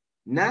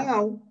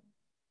 Now,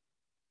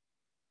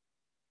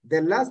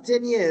 the last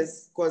 10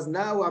 years, because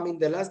now, I mean,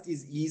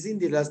 he's in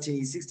the last 10,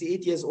 he's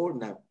 68 years old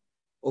now.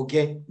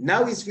 Okay,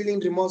 now he's feeling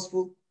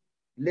remorseful.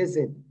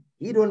 Listen,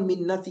 he don't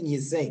mean nothing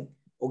he's saying.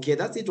 Okay,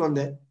 that's it on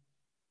there.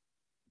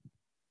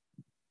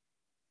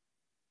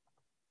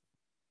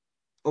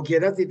 Okay,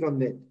 that's it on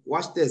there.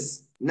 Watch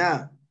this.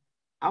 Now,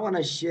 I want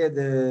to share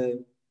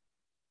the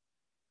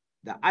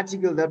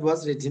article that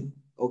was written.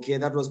 Okay,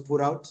 that was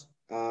put out.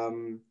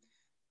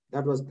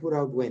 That was put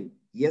out when?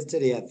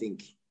 Yesterday, I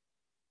think.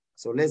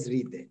 So let's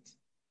read that.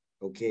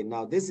 Okay,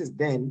 now this is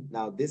then,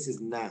 now this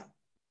is now.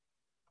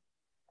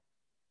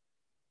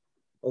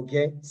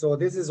 Okay, so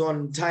this is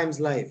on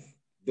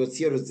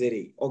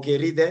timeslive.co.za. Okay,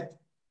 read that.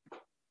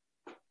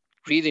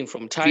 Reading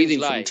from Times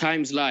Live.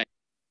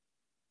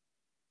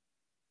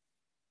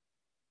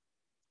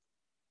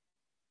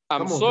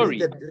 I'm sorry.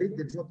 Read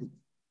the topic.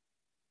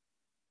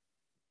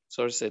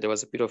 Sorry, sir, there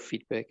was a bit of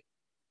feedback.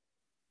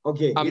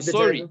 Okay, I'm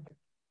sorry.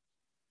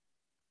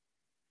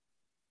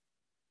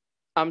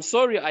 I'm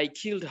sorry I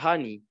killed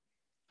Hani.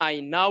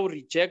 I now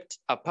reject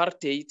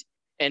apartheid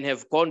and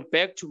have gone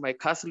back to my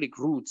Catholic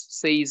roots,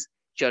 says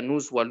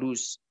Janus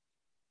Walus.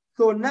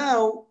 So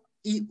now,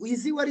 you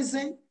see what he's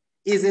saying?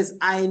 He says,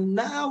 I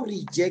now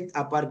reject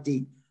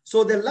apartheid.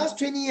 So the last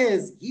 20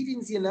 years, he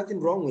didn't see nothing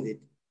wrong with it.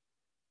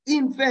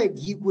 In fact,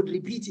 he could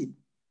repeat it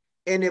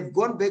and have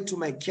gone back to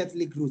my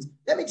Catholic roots.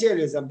 Let me tell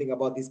you something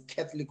about this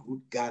Catholic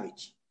root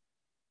garbage.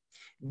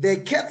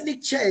 The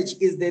Catholic Church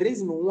is the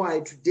reason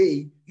why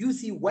today you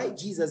see white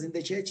Jesus in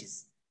the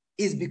churches.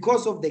 It's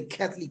because of the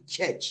Catholic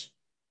Church.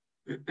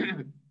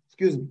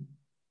 Excuse me.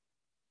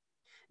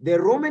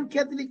 The Roman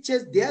Catholic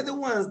Church, they are the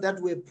ones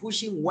that were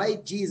pushing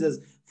white Jesus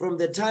from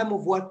the time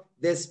of what?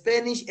 The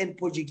Spanish and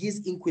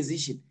Portuguese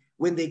Inquisition,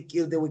 when they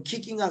were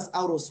kicking us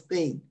out of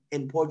Spain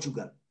and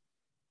Portugal.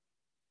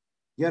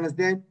 You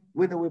understand?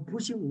 When they were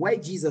pushing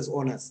white Jesus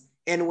on us.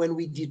 And when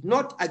we did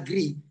not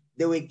agree,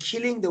 they were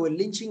killing, they were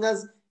lynching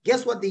us.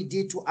 Guess what they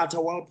did to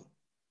Atahualpa?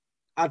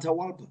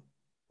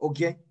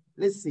 Okay,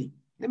 let's see.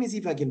 Let me see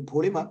if I can pull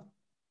him up.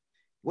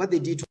 What they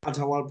did to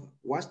Atahualpa.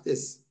 Watch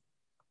this.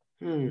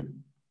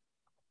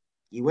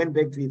 He went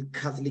back to his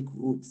Catholic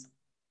roots.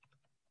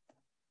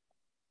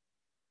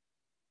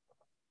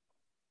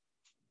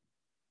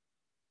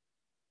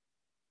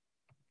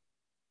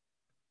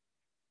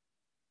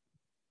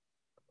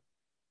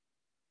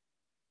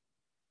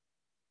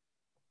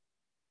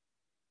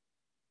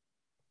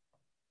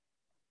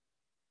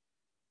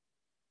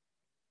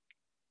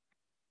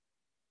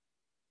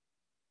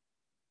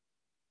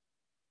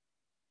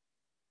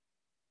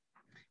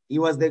 He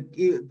was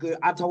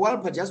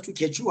Atahualpa, just to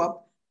catch you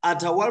up,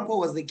 Atahualpa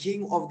was the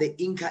king of the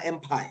Inca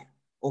Empire.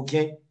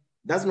 Okay?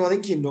 That's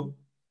Northern Kingdom.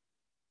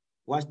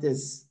 Watch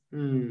this.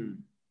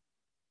 When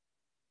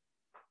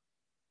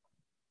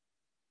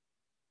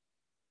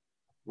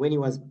he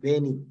was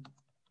burning.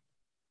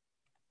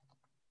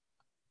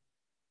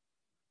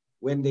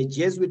 When the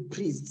Jesuit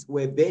priests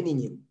were burning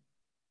him.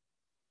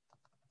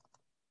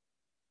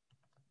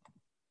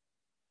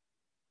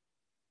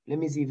 Let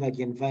me see if I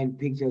can find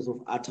pictures of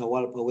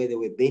Atahualpa where they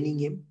were burning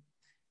him,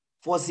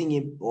 forcing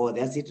him. Oh,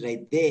 that's it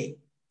right there.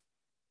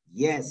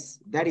 Yes,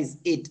 that is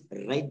it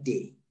right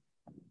there.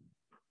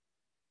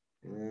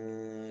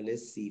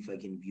 Let's see if I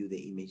can view the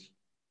image.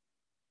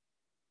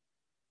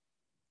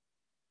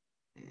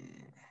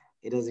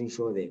 It doesn't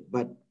show there,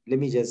 but let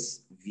me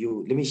just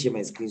view. Let me share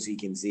my screen so you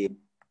can see it.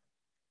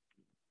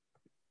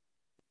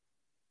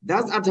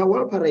 That's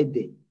Atahualpa right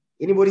there.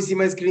 Anybody see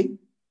my screen?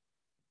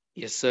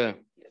 Yes, sir.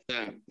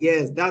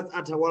 Yes, that's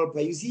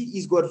Atahualpa. You see,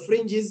 he's got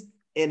fringes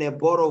and a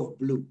border of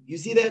blue. You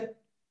see that?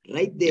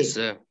 Right there. Yes,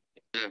 sir.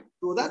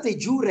 So that's a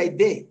Jew right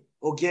there,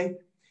 okay?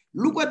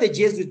 Look what the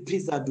Jesuit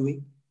priests are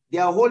doing. They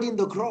are holding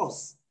the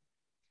cross.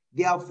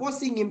 They are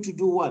forcing him to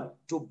do what?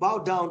 To bow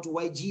down to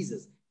white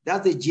Jesus.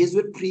 That's the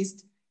Jesuit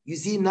priest. You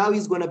see, now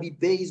he's going to be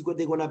burned.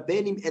 They're going to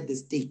burn him at the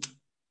stake.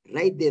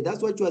 Right there.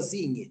 That's what you are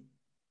seeing here.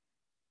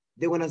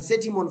 They're going to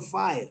set him on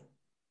fire.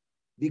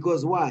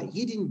 Because why?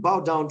 He didn't bow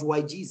down to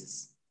white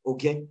Jesus.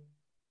 Okay?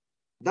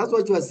 That's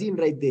what you are seeing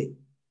right there.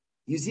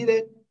 You see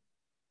that?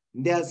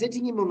 They are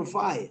setting him on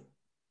fire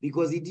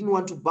because he didn't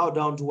want to bow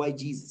down to white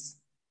Jesus.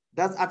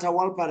 That's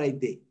Atahualpa right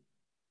there.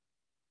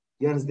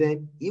 You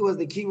understand? He was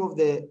the king of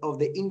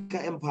the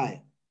Inca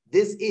Empire.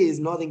 This is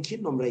Northern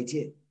Kingdom right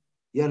here.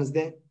 You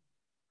understand?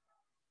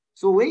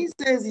 So when he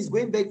says he's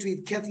going back to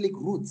his Catholic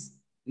roots,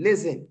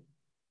 listen.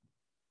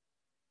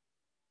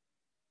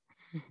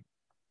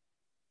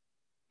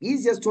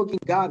 He's just talking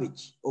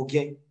garbage,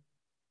 okay?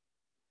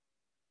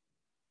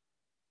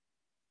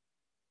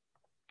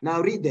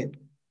 Now read that.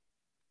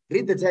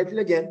 Read the title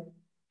again.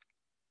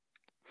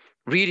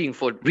 Reading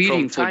from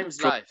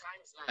Times Life.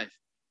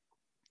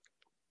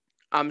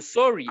 I'm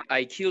sorry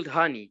I killed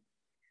Honey.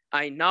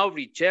 I now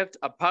reject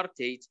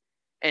apartheid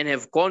and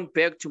have gone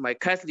back to my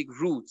Catholic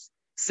roots,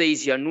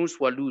 says Janusz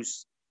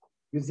Walus.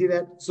 You see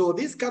that? So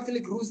this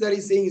Catholic roots that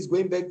he's saying is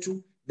going back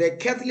to the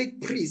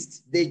Catholic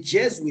priests, the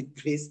Jesuit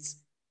priests.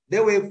 They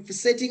were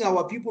setting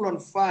our people on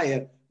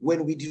fire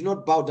when we did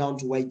not bow down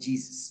to white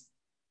Jesus.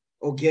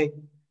 Okay?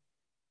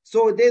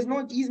 So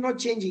he's not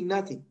changing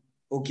nothing.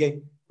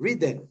 Okay?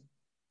 Read that.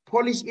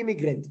 Polish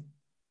immigrant.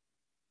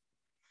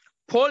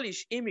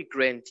 Polish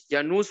immigrant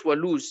Janusz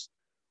Walus,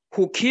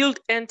 who killed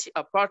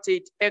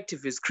anti-apartheid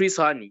activist Chris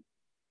Hani,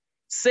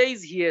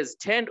 says he has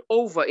turned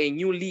over a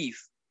new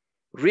leaf,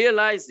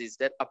 realizes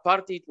that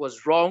apartheid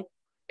was wrong,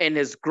 and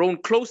has grown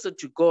closer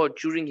to God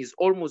during his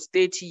almost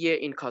 30-year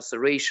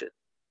incarceration.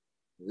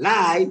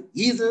 Lie.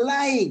 He's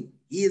lying.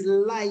 He is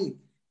lying.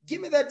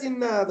 Give me that in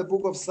the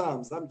book of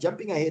Psalms. I'm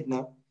jumping ahead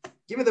now.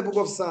 Give me the book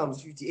of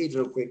Psalms 58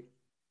 real quick.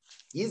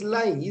 He's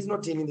lying. He's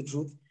not telling the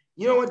truth.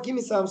 You know what? Give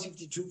me Psalms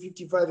 52,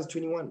 55 is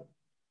 21.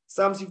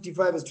 Psalms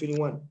 55 is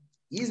 21.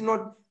 He's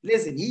not,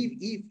 listen,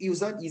 he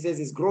says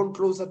he's grown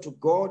closer to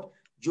God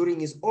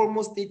during his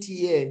almost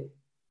 30-year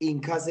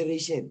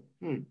incarceration.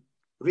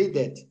 Read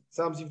that.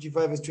 Psalms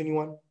 55 verse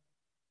 21.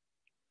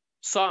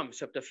 Psalms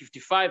chapter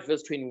 55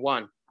 verse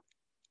 21.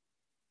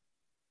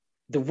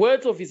 The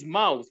words of his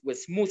mouth were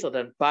smoother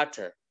than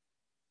butter,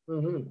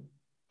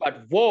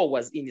 but war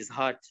was in his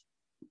heart.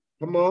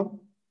 Come on.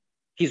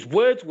 His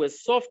words were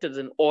softer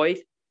than oil,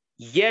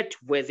 yet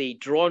were they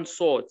drawn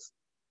swords.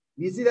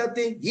 You see that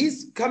thing?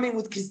 He's coming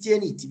with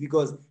Christianity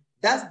because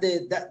that's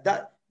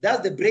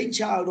the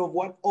brainchild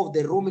of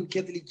the Roman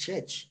Catholic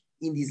Church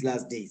in these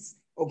last days.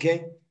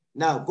 Okay.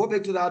 Now go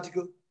back to the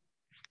article.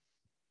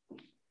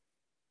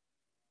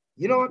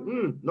 You know what?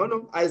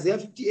 No. Isaiah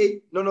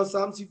 58. No.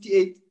 Psalms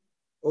 58.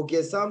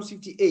 Okay. Psalms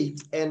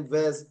 58 and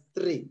verse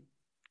 3.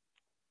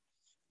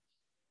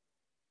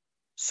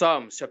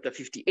 Psalms chapter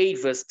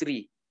 58 verse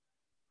 3.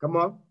 Come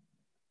on.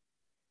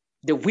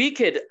 The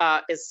wicked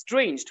are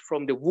estranged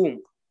from the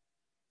womb.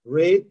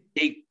 Read.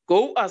 They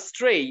go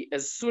astray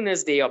as soon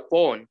as they are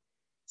born,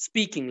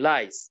 speaking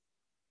lies.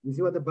 You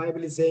see what the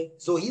Bible is saying?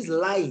 So he's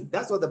lying.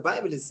 That's what the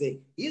Bible is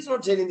saying. He's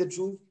not telling the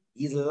truth.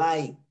 He's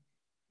lying.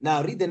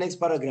 Now read the next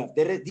paragraph.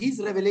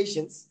 These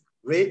revelations,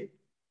 read.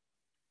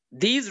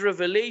 These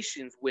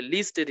revelations were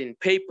listed in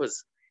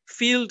papers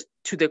filed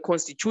to the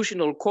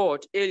Constitutional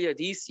Court earlier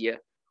this year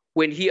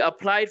when he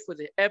applied for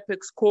the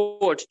Apex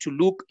Court to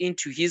look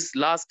into his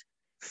last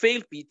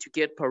failed bid to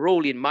get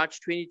parole in March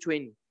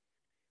 2020,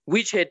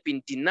 which had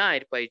been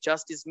denied by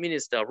Justice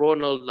Minister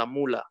Ronald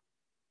Lamola.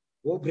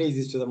 All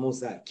praises to the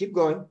Most High. Keep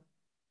going.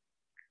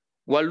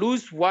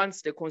 Walus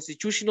wants the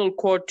Constitutional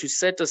Court to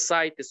set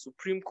aside the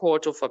Supreme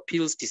Court of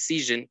Appeal's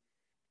decision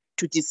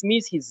to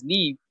dismiss his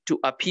leave to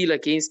appeal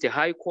against the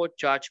High Court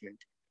judgment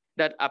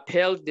that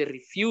upheld the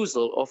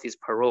refusal of his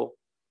parole.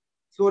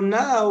 So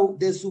now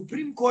the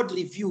Supreme Court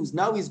refused.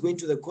 Now he's going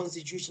to the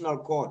Constitutional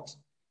Court.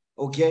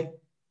 Okay,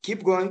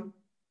 keep going.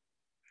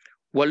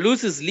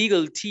 Walus's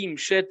legal team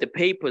shared the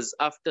papers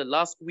after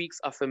last week's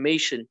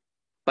affirmation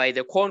by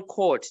the Crown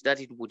Court that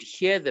it would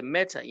hear the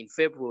matter in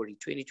February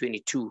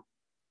 2022.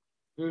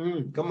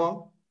 Come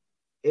on.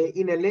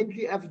 In a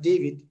lengthy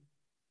affidavit.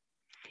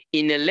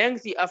 In a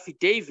lengthy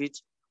affidavit,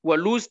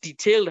 Walus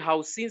detailed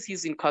how since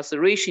his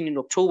incarceration in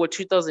October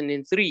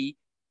 2003,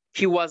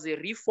 he was a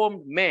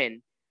reformed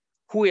man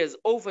who has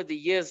over the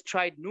years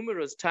tried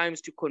numerous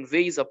times to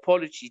convey his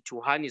apology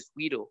to Hani's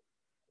widow,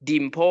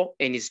 Dimpo,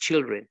 and his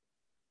children.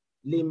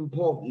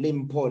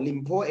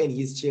 Limpo and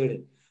his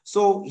children.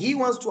 So he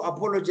wants to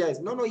apologize.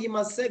 No, he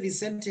must serve his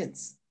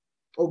sentence.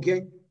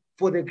 Okay,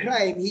 for the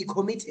crime he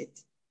committed.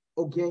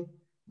 Okay,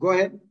 go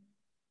ahead.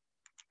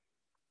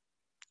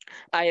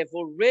 I have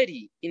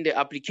already, in the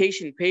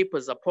application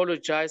papers,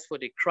 apologized for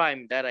the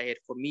crime that I had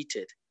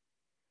committed.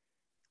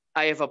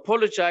 I have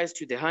apologized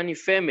to the Hani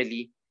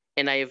family,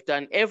 and I have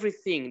done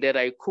everything that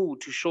I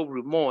could to show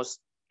remorse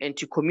and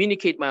to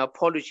communicate my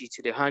apology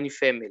to the Hani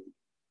family.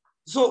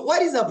 So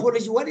what is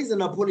apology? What is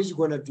an apology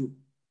going to do?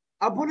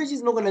 Apology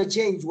is not going to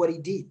change what he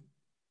did.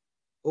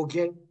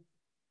 Okay?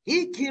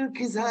 He killed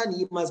Chris Hani,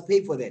 he must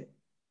pay for that.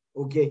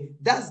 Okay?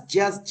 That's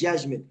just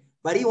judgment.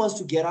 But he wants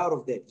to get out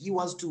of that. He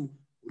wants to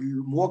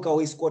walk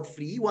away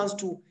scot-free. He wants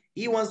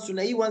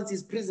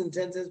his prison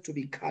sentence to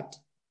be cut.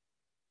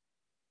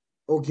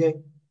 Okay?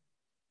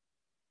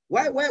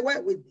 Why?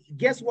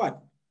 Guess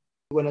what?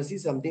 You're going to see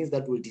some things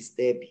that will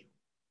disturb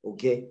you.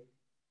 Okay?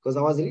 Because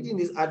I was reading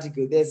this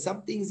article. There's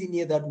some things in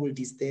here that will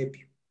disturb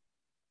you.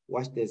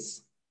 Watch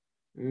this.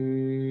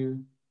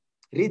 Read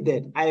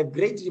that. I have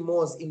great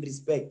remorse in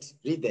respect.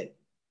 Read that.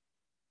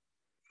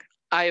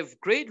 I have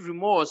great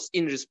remorse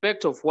in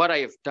respect of what I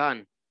have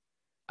done.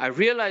 I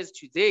realized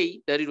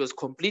today that it was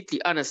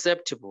completely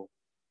unacceptable.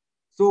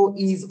 So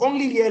he's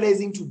only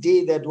realizing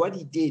today that what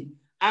he did.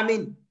 I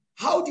mean,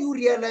 how do you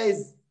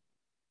realize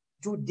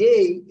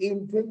today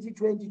in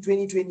 2020,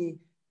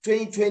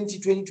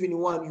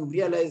 2021, you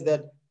realize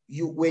that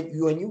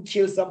when you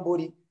kill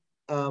somebody,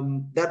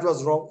 that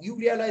was wrong. You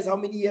realize how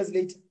many years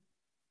later?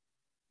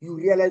 You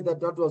realize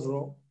that that was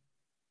wrong.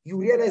 You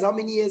realize how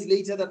many years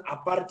later that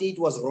apartheid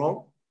was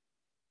wrong?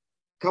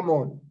 Come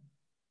on.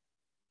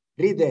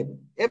 Read that.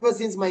 Ever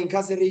since my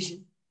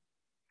incarceration.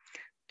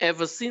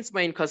 Ever since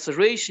my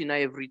incarceration, I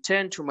have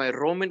returned to my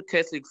Roman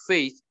Catholic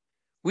faith,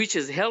 which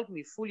has helped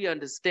me fully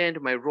understand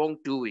my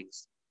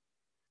wrongdoings.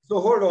 So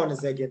hold on a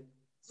second.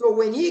 So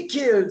when he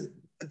killed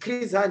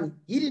Chris Hani,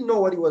 he didn't know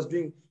what he was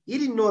doing. He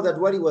didn't know that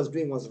what he was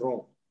doing was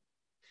wrong.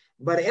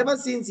 But ever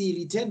since he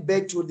returned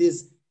back to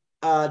this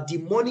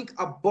demonic,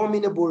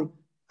 abominable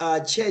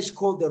church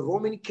called the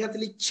Roman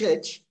Catholic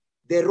Church,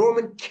 the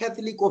Roman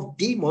Catholic of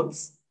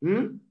demons,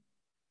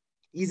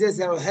 he says,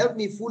 help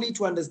me fully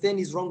to understand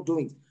his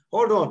wrongdoings.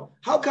 Hold on.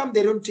 How come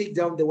they don't take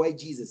down the white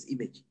Jesus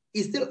image?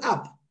 It's still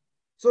up.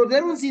 So they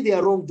don't see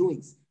their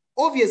wrongdoings.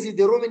 Obviously,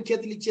 the Roman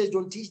Catholic Church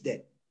don't teach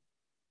that.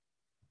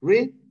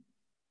 Read.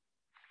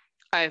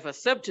 I have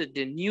accepted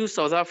the new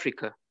South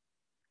Africa,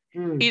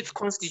 its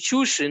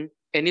constitution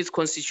and its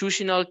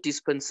constitutional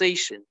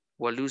dispensation,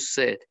 Walus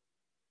said.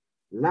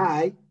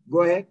 Lie.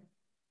 Go ahead.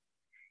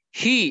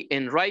 He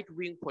and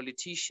right-wing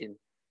politician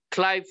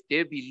Clive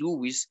Derby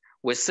Lewis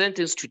were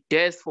sentenced to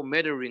death for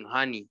murdering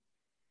Hani,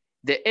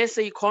 the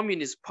SA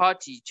Communist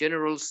Party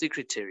General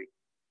Secretary.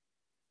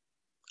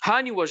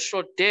 Hani was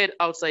shot dead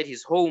outside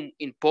his home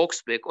in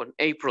Boksburg on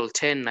April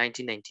 10,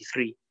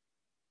 1993.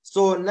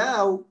 So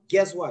now,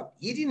 guess what?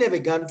 He didn't have a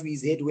gun to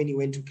his head when he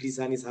went to Chris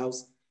Hani's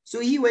house.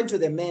 So he went to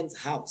the man's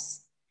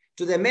house.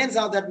 To the man's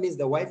house, that means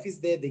the wife is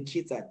there, the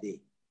kids are there.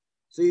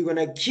 So you're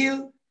going to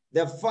kill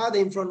the father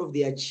in front of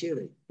their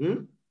children.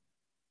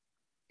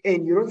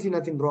 And you don't see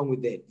nothing wrong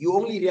with that. You're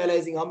only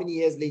realizing how many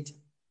years later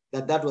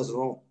that that was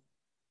wrong.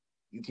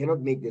 You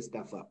cannot make this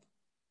stuff up.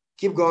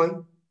 Keep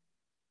going.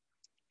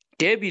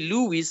 Derby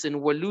Lewis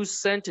and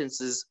Walu's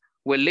sentences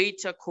were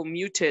later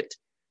commuted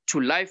to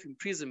life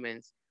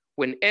imprisonment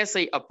when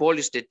SA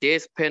abolished the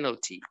death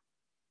penalty.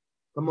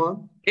 Come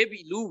on.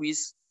 Derby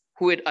Lewis,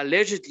 who had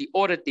allegedly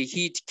ordered the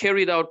hit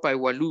carried out by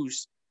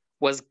Walus,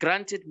 was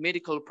granted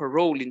medical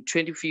parole in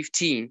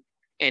 2015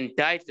 and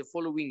died the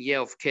following year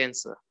of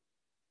cancer.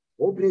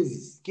 Oh,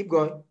 please. Keep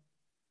going.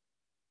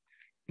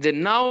 The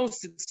now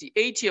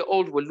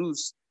 68-year-old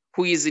Walus,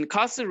 who is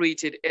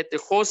incarcerated at the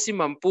Kgosi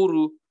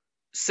Mampuru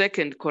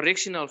Second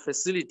Correctional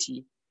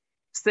Facility,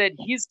 said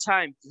his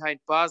time behind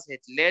bars had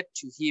led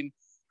to him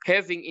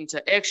having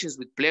interactions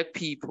with Black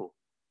people.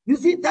 You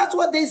see, that's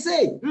what they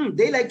say.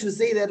 They like to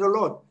say that a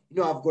lot. You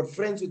know, I've got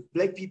friends with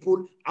Black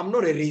people. I'm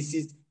not a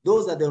racist.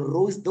 Those are the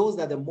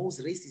most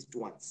racist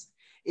ones.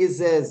 It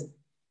says,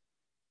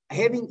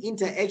 having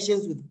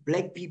interactions with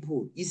Black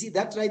people. You see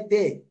that right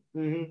there?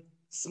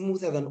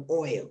 Smoother than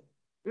oil.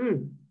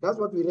 That's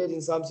what we read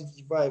in Psalm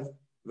 65,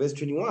 verse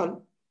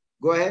 21.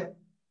 Go ahead.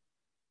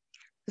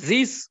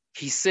 This,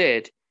 he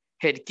said,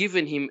 had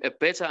given him a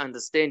better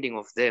understanding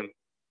of them.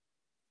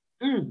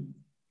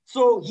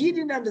 So he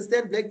didn't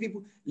understand Black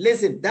people.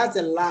 Listen, that's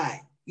a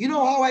lie. You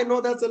know how I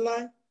know that's a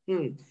lie?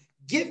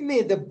 Give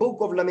me the book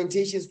of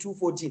Lamentations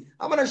 2:14.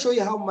 I'm going to show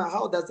you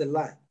how that's a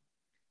lie.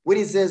 When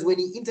he says, when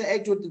he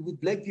interacted with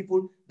Black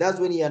people, that's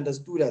when he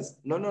understood us.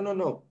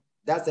 No.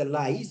 That's a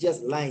lie. He's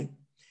just lying.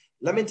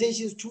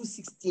 Lamentations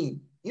 2:16.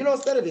 You know,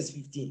 start at verse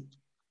 15.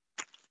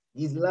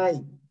 He's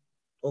lying.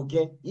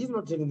 Okay? He's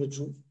not telling the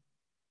truth.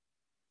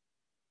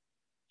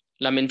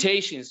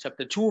 Lamentations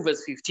chapter 2,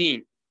 verse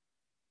 15.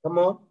 Come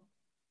on.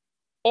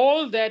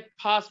 All that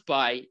pass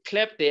by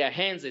clap their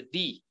hands at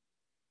thee.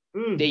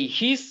 They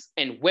hiss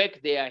and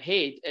wag their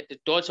head at the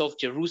daughter of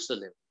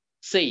Jerusalem,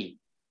 saying,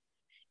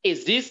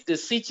 is this the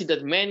city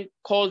that men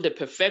call the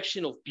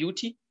perfection of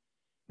beauty,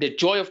 the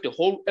joy of the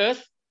whole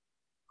earth?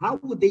 How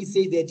would they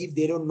say that if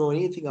they don't know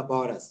anything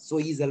about us? So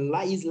he's a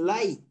lie. He's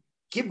lying.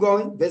 Keep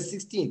going. Verse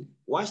 16.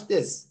 Watch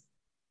this.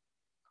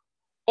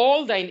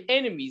 All thine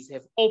enemies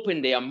have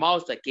opened their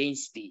mouths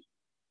against thee.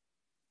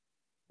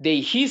 They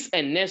hiss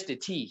and gnash their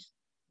teeth.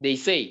 They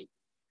say,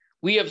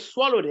 we have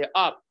swallowed her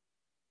up.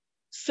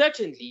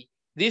 Certainly,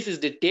 this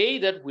is the day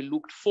that we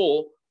looked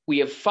for. We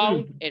have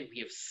found and we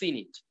have seen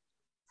it.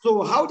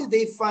 So how did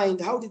they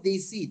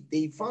see it?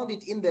 They found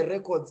it in the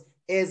records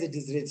as it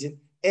is written,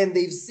 and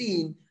they've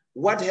seen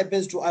what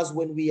happens to us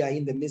when we are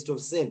in the midst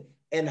of sin,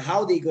 and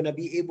how they're going to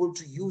be able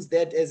to use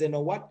that as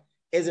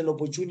an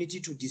opportunity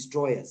to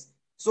destroy us.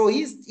 So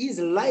he's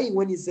lying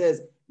when he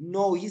says,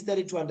 no, he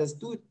started to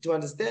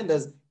understand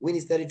us when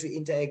he started to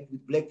interact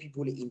with Black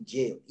people in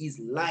jail. He's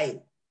lying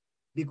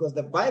because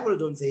the Bible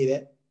don't say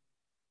that.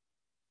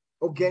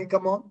 Okay,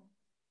 come on.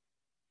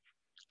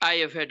 I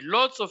have had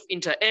lots of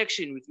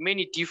interaction with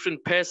many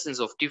different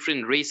persons of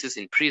different races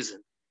in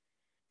prison.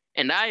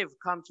 And I have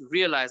come to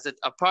realize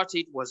that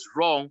apartheid was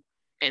wrong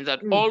and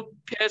that all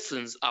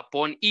persons are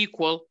born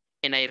equal,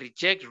 and I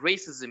reject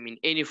racism in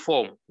any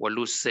form,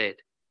 Walus said.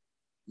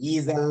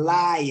 He's a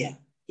liar.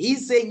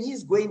 He's saying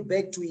he's going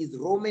back to his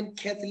Roman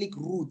Catholic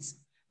roots.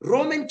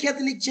 Roman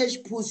Catholic Church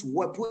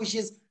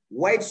pushes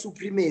white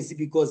supremacy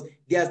because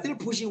they are still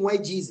pushing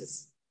white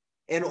Jesus.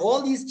 And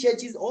all these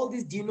churches, all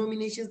these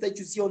denominations that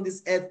you see on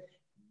this earth,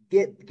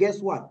 guess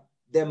what?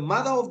 The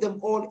mother of them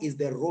all is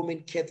the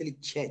Roman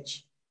Catholic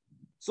Church.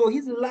 So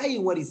he's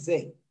lying what he's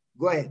saying.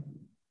 Go ahead.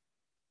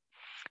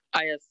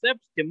 I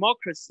accept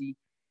democracy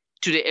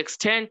to the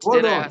extent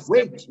Hold that on. I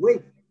accept...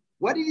 Wait.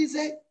 What did he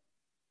say?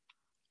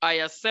 I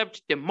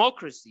accept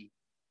democracy.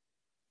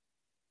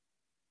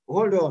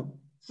 Hold on.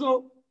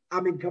 So, I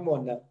mean, come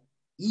on now.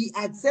 He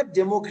accepts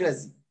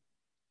democracy.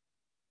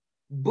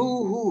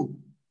 Boo-hoo.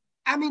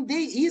 I mean,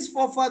 his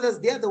forefathers,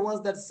 they're the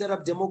ones that set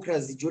up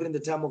democracy during the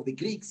time of the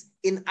Greeks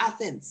in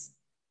Athens.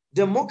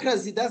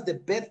 Democracy, that's the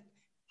birth.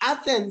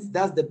 Athens,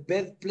 that's the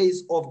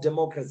birthplace of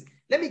democracy.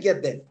 Let me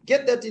get that.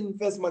 Get that in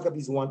 1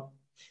 Maccabees 1,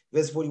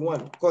 verse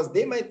 41, because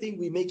they might think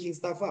we're making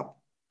stuff up.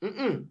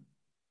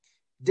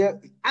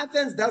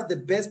 Athens, that's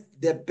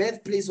the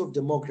birthplace of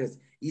democracy.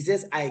 He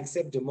says, I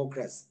accept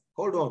democracy.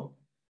 Hold on.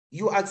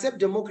 You accept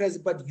democracy,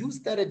 but you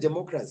started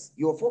democracy.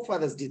 Your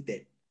forefathers did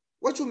that.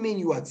 What you mean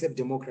you accept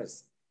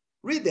democracy?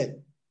 Read that.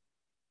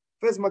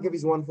 1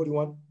 Maccabees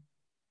 1:41.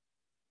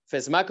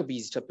 1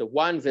 Maccabees chapter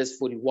 1, verse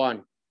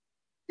 41.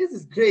 This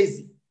is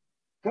crazy.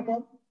 Come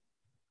on.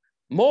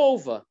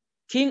 Moreover,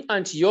 King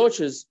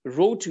Antiochus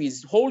wrote to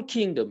his whole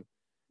kingdom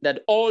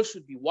that all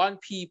should be one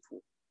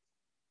people.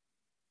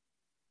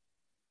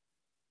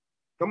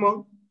 Come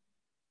on.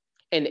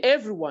 And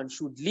everyone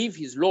should leave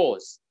his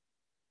laws.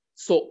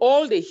 So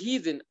all the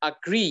heathen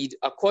agreed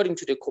according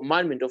to the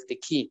commandment of the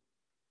king.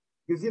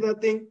 You see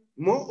that thing?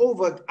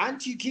 Moreover,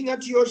 King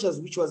Antiochus,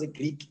 which was a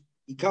Greek,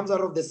 he comes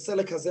out of the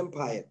Seleucus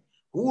Empire,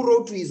 who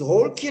wrote to his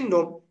whole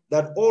kingdom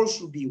that all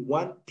should be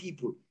one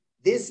people.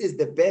 This is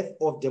the birth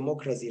of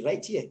democracy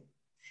right here.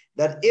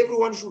 That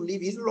everyone should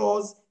leave his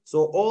laws,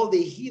 so all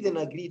the heathen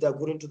agreed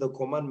according to the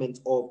commandment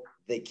of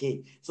the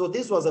king. So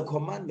this was a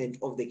commandment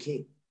of the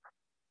king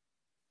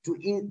to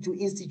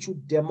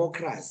institute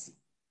democracy.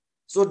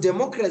 So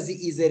democracy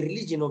is a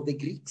religion of the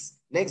Greeks.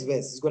 Next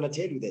verse is going to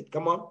tell you that.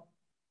 Come on.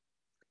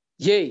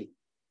 Yea,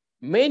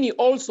 many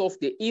also of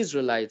the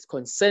Israelites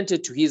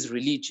consented to his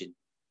religion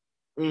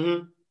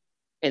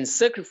and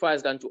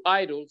sacrificed unto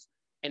idols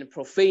and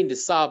profaned the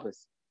Sabbath.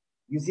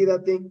 You see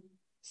that thing?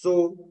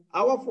 So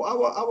our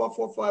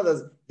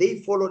forefathers,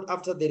 they followed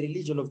after the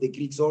religion of the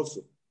Greeks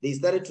also. They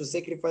started to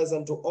sacrifice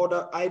unto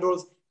other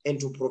idols and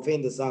to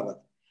profane the Sabbath.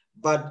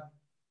 But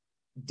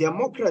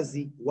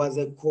democracy was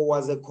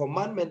a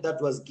commandment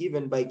that was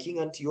given by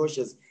King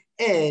Antiochus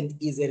and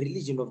is a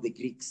religion of the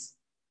Greeks.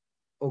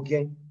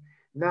 Okay?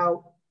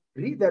 Now,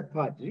 read that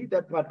part. Read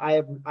that part. I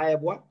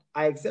have what?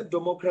 I accept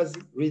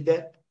democracy. Read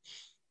that.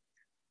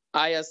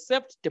 I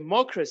accept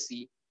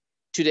democracy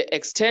to the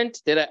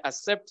extent that I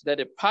accept that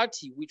a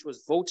party which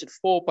was voted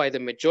for by the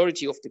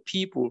majority of the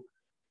people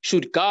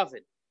should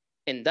govern,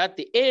 and that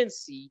the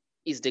ANC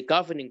is the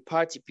governing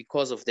party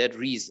because of that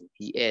reason,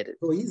 he added.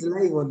 So he's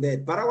lying on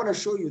that. But I want to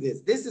show you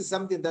this. This is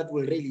something that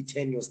will really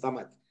turn your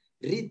stomach.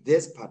 Read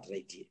this part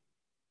right here.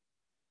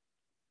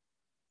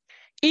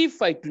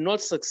 If I do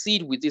not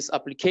succeed with this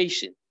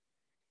application,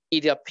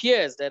 it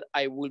appears that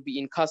I will be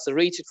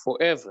incarcerated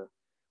forever,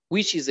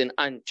 which is an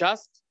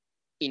unjust,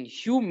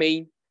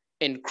 inhumane,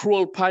 and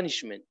cruel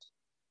punishment.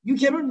 You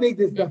cannot make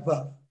this stuff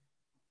up.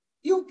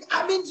 You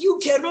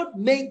cannot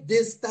make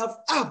this stuff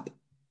up.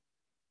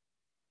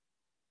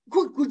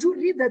 Could you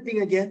read that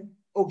thing again?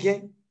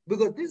 Okay,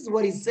 because this is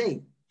what he's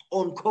saying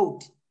on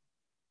quote.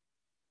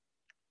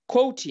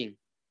 Quoting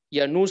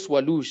Janusz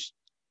Walusz,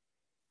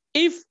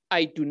 if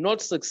I do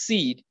not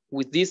succeed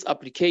with this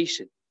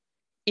application,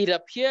 it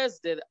appears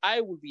that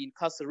I will be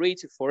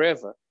incarcerated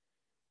forever,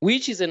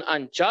 which is an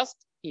unjust,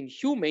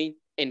 inhumane,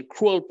 and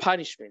cruel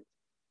punishment.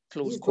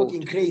 Close quote. He's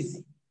talking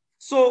crazy.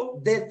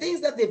 So the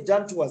things that they've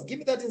done to us, give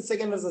me that in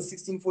 2 Ezra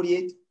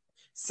 16:48.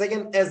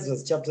 2 Ezra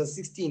chapter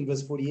 16,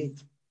 verse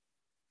 48.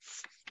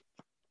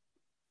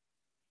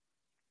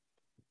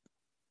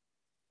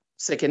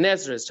 2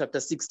 Ezra chapter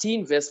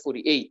 16, verse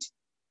 48.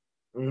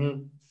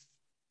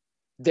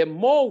 The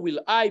more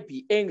will I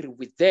be angry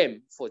with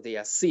them for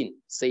their sin,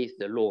 saith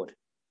the Lord.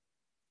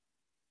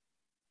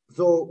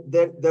 So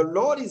the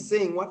Lord is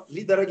saying what?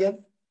 Read that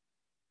again.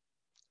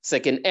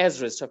 2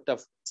 Ezra chapter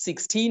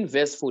 16,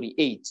 verse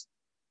 48.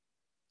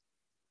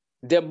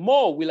 The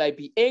more will I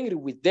be angry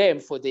with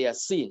them for their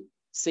sin,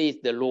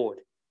 saith the Lord.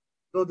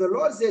 So the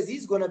Lord says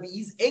he's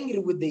angry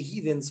with the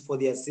heathens for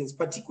their sins,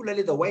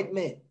 particularly the white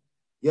man.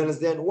 You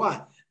understand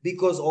why?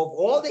 Because of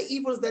all the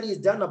evils that he's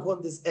done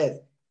upon this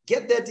earth.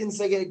 Get that in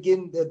second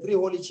again, the three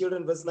holy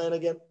children, verse 9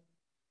 again.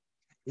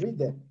 Read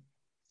that.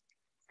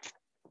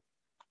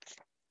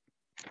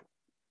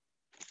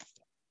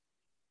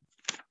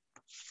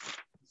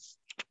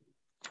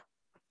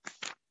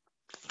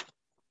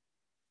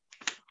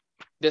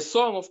 The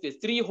song of the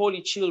three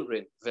holy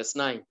children, verse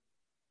 9.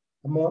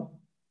 Come on.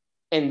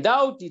 And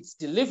thou didst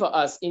deliver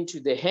us into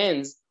the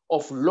hands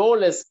of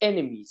lawless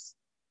enemies,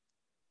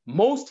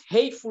 most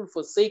hateful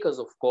forsakers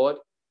of God,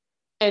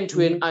 and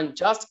to an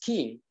unjust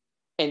king,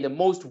 and the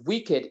most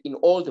wicked in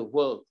all the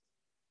world.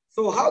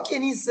 So how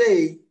can he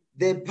say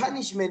the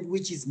punishment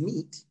which is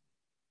meet?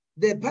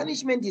 The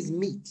punishment is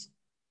meet.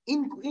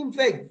 In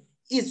fact,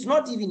 it's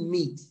not even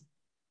meet.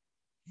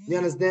 You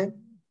understand?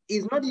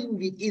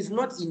 It's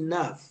not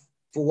enough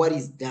for what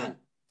is done.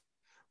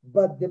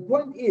 But the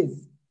point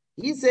is,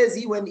 he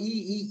says when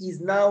he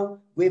is now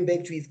going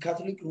back to his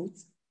Catholic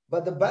roots,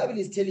 but the Bible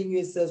is telling you,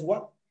 it says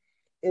what?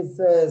 It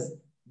says,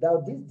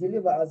 thou didst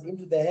deliver us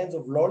into the hands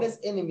of lawless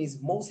enemies,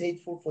 most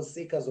hateful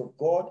forsakers of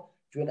God,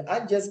 to an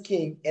unjust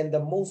king and the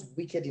most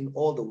wicked in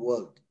all the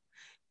world.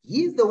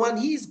 He's the one,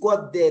 he's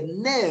got the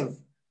nerve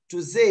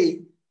to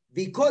say,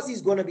 because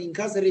he's going to be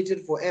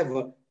incarcerated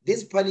forever,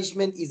 this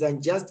punishment is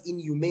unjust,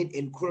 inhumane,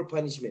 and cruel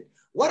punishment.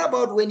 What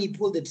about when he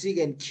pulled the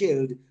trigger and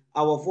killed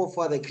our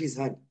forefather Chris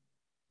Hunt?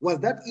 Was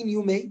that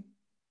inhumane?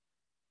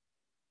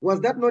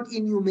 Was that not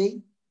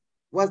inhumane?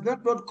 Was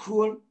that not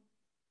cruel?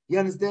 You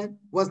understand?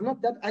 Was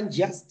not that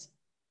unjust?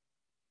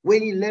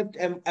 When he left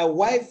a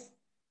wife,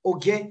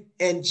 okay,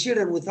 and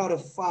children without a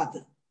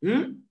father.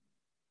 You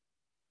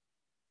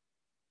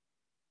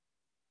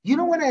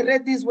know, when I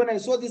read this, when I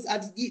saw this,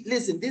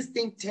 listen, this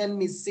thing turned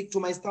me sick to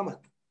my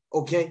stomach.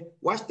 Okay,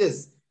 watch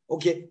this.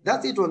 Okay,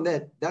 that's it on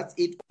that. That's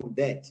it on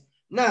that.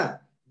 Now,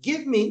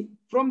 give me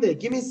from there,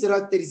 give me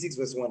Sirach 36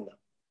 verse 1 now.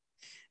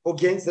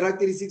 Okay, Sirach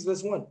 36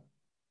 verse 1.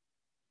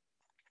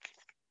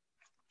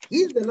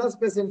 He's the last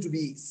person to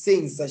be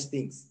saying such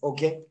things.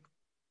 Okay,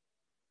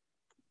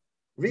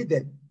 read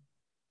them.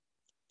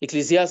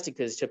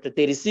 Ecclesiasticus chapter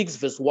 36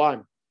 verse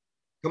 1.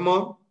 Come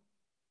on.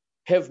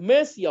 Have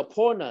mercy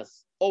upon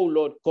us, O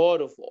Lord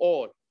God of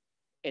all,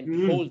 and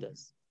behold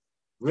us.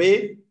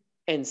 Read.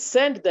 And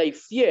send thy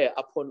fear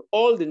upon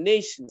all the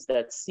nations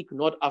that seek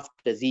not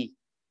after thee.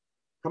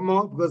 Come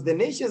on, because the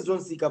nations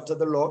don't seek after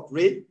the Lord.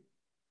 Read.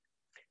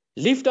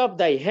 Lift up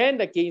thy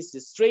hand against the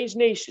strange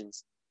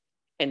nations,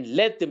 and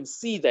let them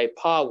see thy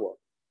power.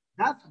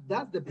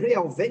 That's the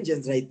prayer of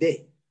vengeance right there.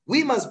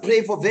 We must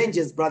pray for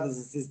vengeance, brothers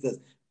and sisters.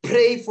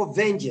 Pray for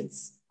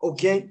vengeance.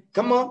 Okay,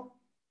 come on.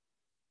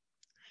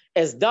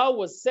 As thou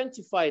wast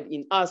sanctified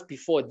in us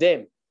before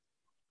them,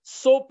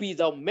 so be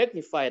thou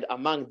magnified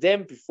among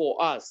them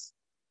before us.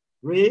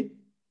 Read.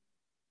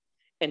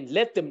 And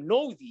let them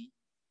know thee,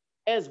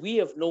 as we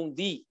have known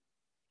thee,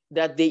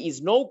 that there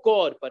is no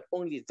God but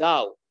only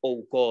thou,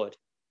 O God.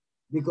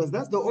 Because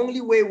that's the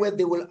only way where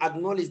they will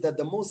acknowledge that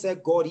the Most High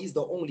God is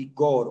the only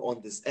God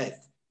on this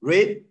earth.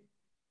 Read.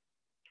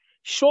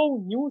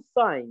 Show new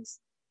signs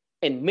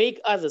and make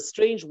other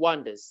strange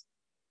wonders.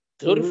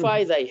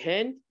 Glorify thy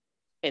hand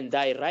and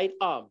thy right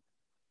arm,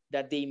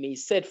 that they may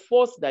set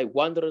forth thy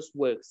wondrous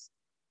works.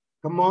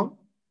 Come on.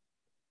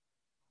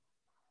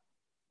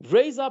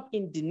 Raise up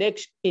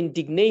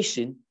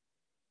indignation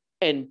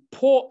and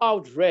pour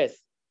out wrath.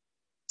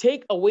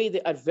 Take away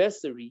the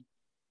adversary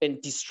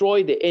and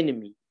destroy the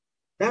enemy.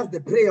 That's the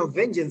prayer of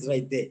vengeance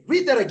right there.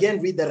 Read that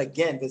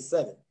again, verse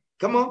 7.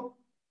 Come on.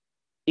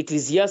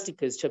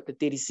 Ecclesiasticus chapter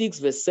 36,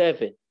 verse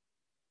 7.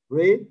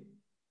 Read.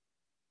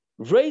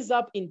 Raise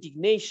up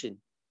indignation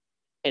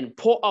and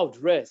pour out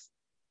wrath.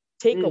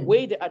 Take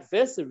away the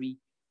adversary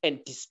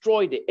and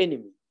destroy the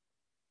enemy.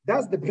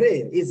 That's the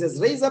prayer. It says,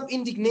 raise up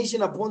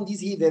indignation upon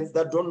these heathens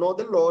that don't know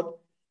the Lord.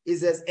 It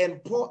says,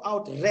 and pour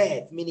out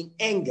wrath, meaning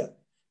anger.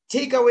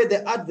 Take away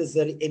the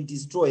adversary and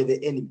destroy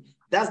the enemy.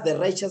 That's the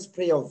righteous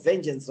prayer of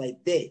vengeance right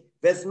there.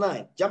 Verse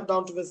 9. Jump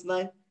down to verse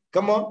 9.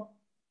 Come on.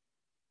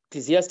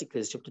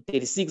 Ecclesiasticus chapter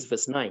 36,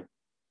 verse 9.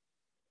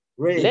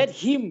 Read. Let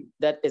him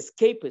that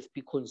escapeth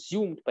be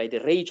consumed by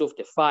the rage of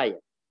the fire,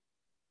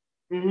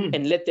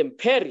 and let them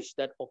perish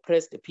that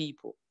oppress the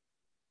people.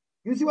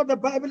 You see what the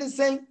Bible is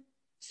saying?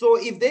 So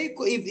if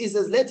it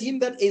says, let him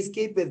that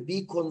escapeth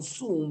be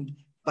consumed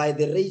by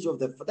the rage of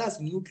the fire, that's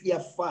nuclear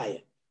fire.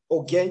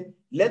 Okay?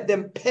 Let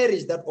them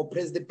perish that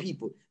oppress the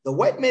people. The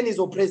white man is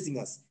oppressing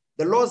us.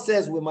 The Lord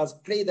says we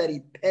must pray that he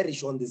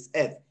perish on this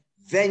earth.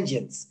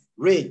 Vengeance.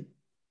 Read.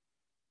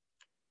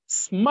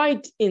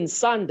 Smite in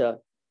sunder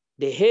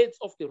the heads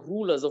of the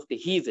rulers of the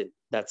heathen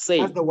that say.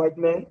 That's the white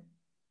man.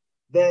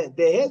 The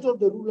heads of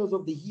the rulers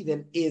of the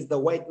heathen is the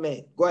white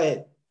man. Go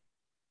ahead.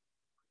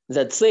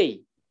 That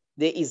say,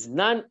 there is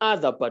none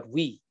other but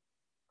we.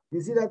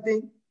 You see that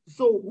thing?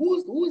 So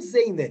who's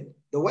saying that?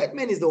 The white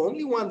man is the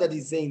only one that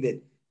is saying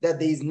that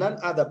there is none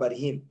other but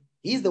him.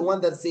 He's the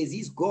one that says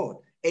he's God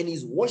and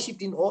he's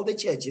worshipped in all the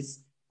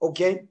churches.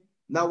 Okay?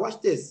 Now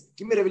watch this.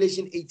 Give me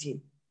Revelation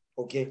 18.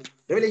 Okay?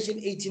 Revelation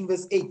 18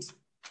 verse 8.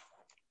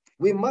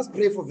 We must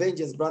pray for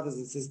vengeance, brothers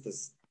and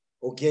sisters.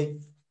 Okay?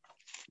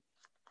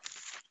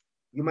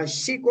 You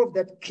must shake off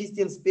that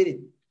Christian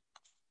spirit.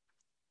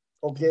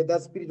 Okay?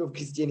 That spirit of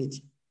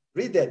Christianity.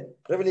 Read that.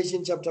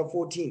 Revelation chapter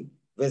 14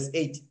 verse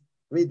 8.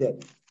 Read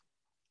that.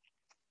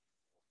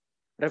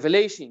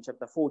 Revelation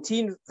chapter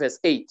 14 verse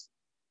 8.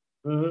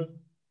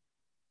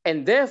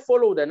 And there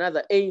followed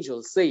another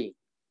angel saying,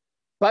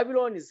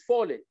 Babylon is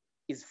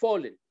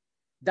fallen,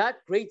 that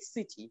great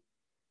city,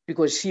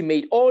 because she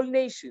made all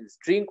nations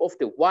drink of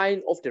the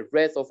wine of the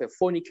wrath of her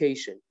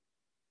fornication.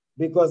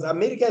 Because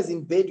America is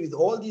in bed with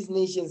all these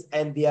nations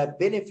and they are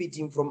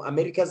benefiting from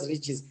America's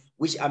riches,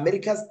 which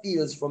America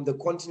steals from the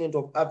continent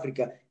of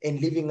Africa and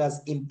leaving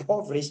us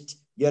impoverished,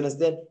 you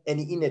understand, and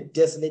in a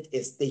desolate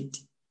estate.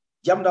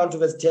 Jump down to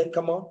verse 10,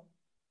 come on.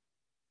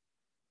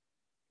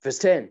 Verse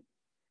 10,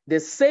 the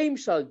same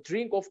shall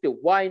drink of the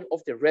wine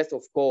of the wrath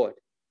of God,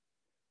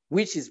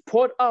 which is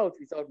poured out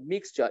without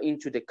mixture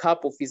into the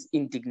cup of his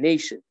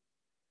indignation.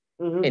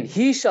 And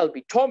he shall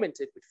be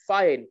tormented with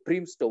fire and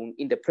brimstone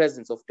in the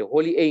presence of the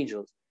holy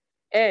angels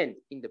and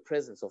in the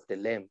presence of the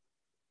Lamb.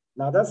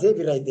 Now that's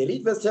heavy right there.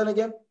 Read verse 10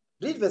 again.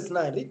 Read verse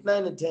 9. Read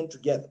 9 and 10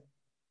 together.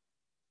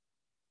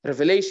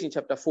 Revelation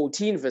chapter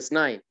 14, verse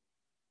 9.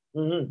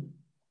 And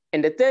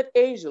the third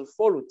angel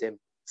followed them,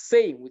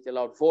 saying with a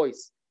loud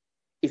voice,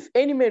 if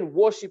any man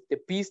worship the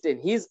beast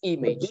and his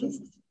image.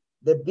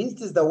 The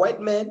beast is the white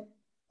man.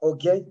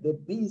 Okay, the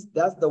beast,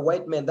 that's the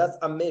white man. That's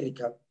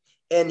America.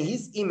 And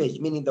his image,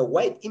 meaning the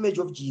white image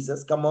of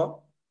Jesus, come on.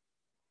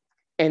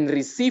 And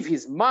receive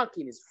his mark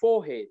in his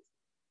forehead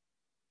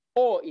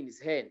or in his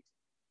hand.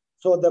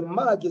 So the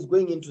mark is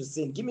going into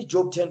sin. Give me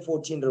Job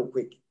 10:14 real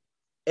quick.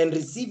 And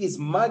receive his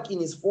mark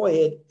in his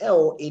forehead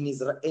or in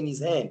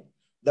his hand.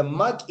 The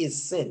mark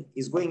is sin,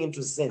 is going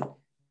into sin.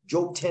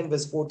 Job 10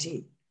 verse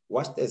 14.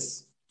 Watch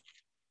this.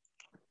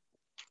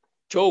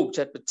 Job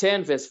chapter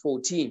 10 verse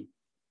 14.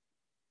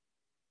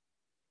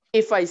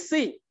 If I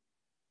sin,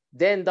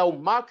 then thou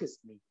markest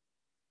me.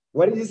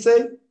 What did he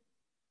say?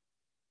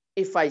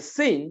 If I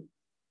sin,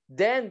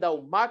 then thou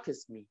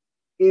markest me.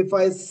 If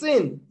I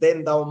sin,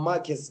 then thou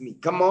markest me.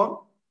 Come on.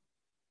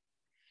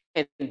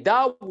 And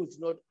thou wilt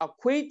not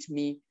acquaint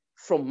me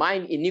from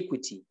mine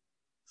iniquity.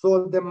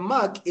 So the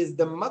mark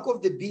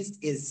of the beast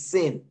is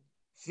sin,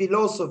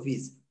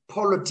 philosophies,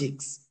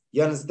 politics.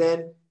 You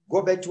understand?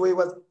 Go back to where it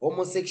was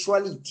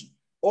homosexuality.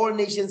 All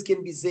nations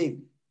can be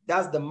saved.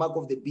 That's the mark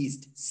of the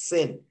beast,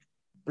 sin.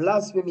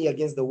 Blasphemy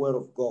against the word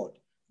of God.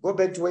 Go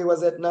back to where it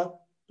was at now.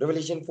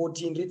 Revelation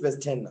 14, read verse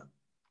 10 now.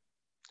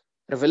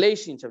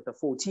 Revelation chapter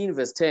 14,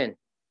 verse 10.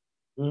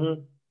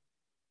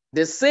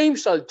 The same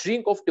shall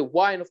drink of the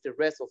wine of the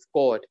wrath of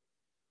God,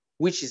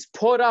 which is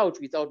poured out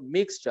without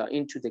mixture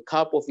into the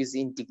cup of his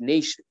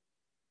indignation.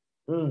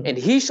 And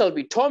he shall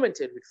be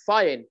tormented with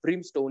fire and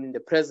brimstone in the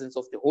presence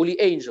of the holy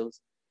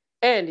angels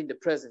and in the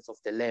presence of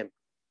the Lamb.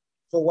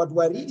 So what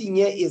we're reading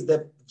here is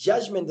the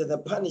judgment and the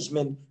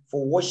punishment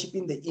for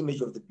worshiping the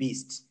image of the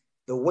beast,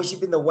 the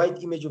worshiping the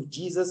white image of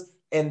Jesus,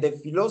 and the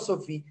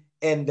philosophy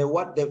and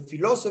the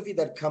philosophy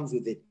that comes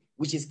with it,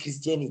 which is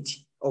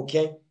Christianity.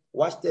 Okay,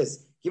 watch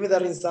this. Give me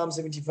that in Psalm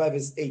 75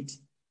 verse 8.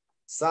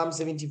 Psalm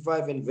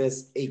 75 and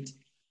verse 8.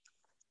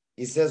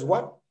 He says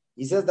what?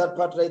 He says that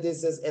part right there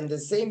says, and the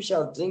same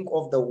shall drink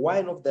of the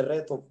wine of the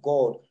wrath of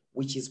God,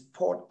 which is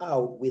poured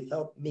out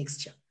without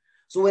mixture.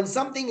 So when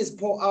something is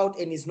poured out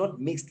and is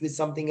not mixed with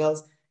something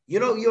else, you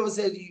know, you ever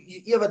said,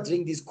 you ever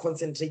drink this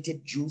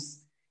concentrated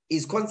juice?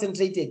 It's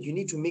concentrated. You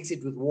need to mix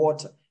it with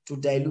water to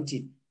dilute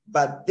it.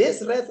 But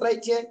this wrath right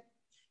here,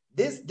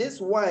 this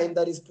wine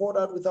that is poured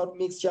out without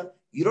mixture,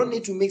 you don't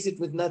need to mix it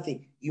with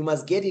nothing. You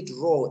must get it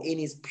raw in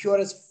its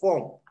purest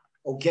form.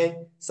 Okay?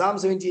 Psalm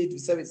 78 to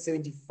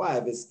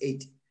 75 verse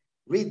 8.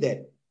 Read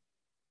that.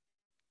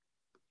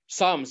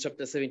 Psalms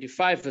chapter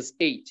 75 verse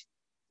 8.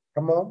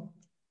 Come on.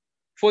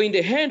 For in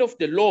the hand of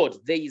the Lord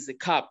there is a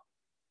cup,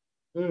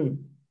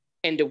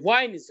 and the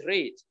wine is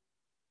red.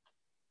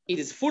 It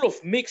is full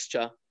of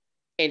mixture,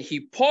 and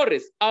he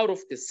poureth out of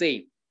the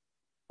same.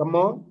 Come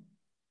on.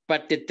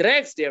 But the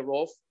dregs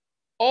thereof,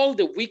 all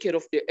the wicked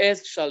of the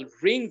earth shall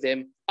wring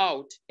them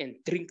out and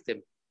drink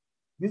them.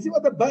 You see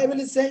what the Bible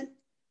is saying?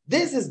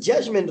 This is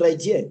judgment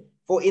right here.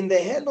 For in the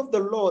hand of the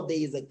Lord there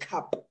is a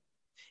cup,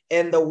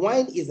 and the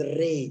wine is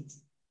red.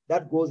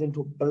 That goes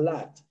into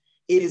blood.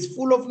 It is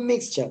full of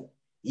mixture.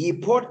 He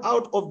poured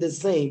out of the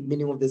same,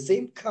 meaning of the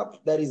same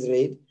cup that is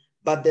red,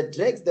 but the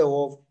dregs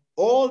thereof,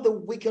 all the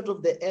wicked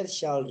of the earth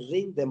shall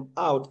wring them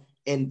out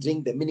and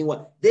drink them. Meaning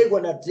what? They're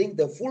going to drink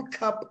the full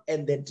cup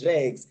and the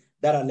dregs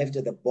that are left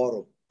at the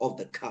bottom of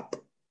the cup.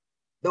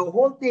 The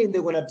whole thing,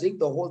 they're going to drink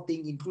the whole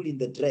thing, including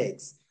the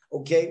dregs.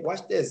 Okay,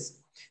 watch this.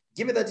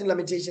 Give me that in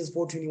Lamentations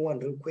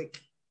 4:21 real quick.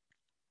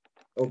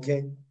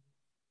 Okay.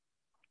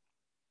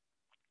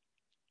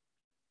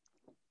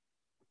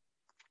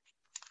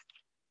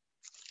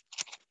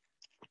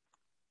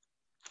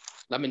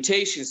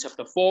 Lamentations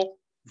chapter 4,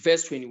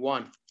 verse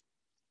 21.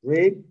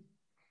 Read.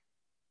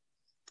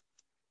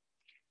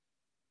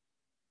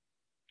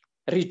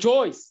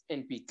 Rejoice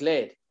and be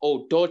glad,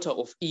 O daughter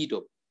of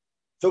Edom.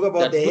 Talk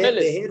about the head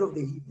of the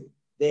heathen.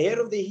 The head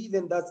of the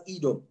heathen, that's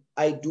Edom,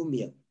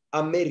 Idumea,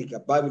 America,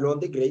 Babylon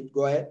the Great.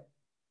 Go ahead.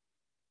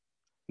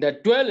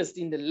 That dwellest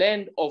in the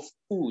land of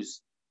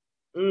Uz.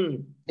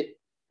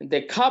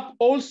 The cup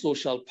also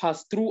shall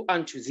pass through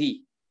unto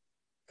thee.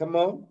 Come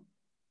on.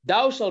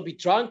 Thou shalt be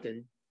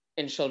drunken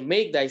and shall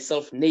make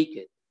thyself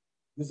naked.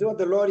 You see what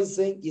the Lord is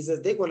saying? He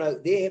says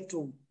they have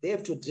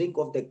to drink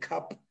of the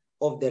cup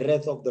of the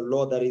wrath of the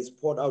Lord that is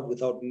poured out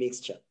without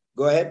mixture.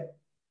 Go ahead.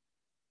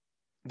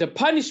 The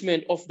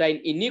punishment of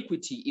thine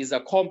iniquity is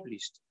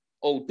accomplished,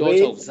 O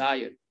daughter of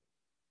Zion.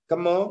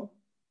 Come on.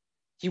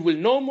 He will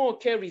no more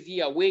carry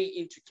thee away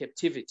into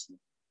captivity.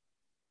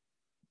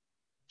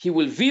 He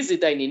will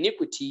visit thine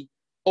iniquity,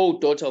 O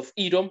daughter of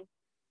Edom.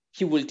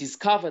 He will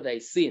discover thy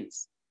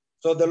sins.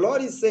 So the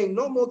Lord is saying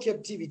no more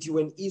captivity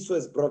when Esau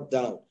is brought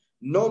down.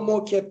 No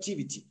more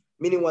captivity.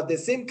 Meaning what? The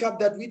same cup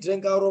that we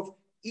drank out of,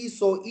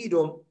 Esau,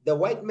 Edom, the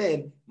white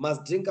man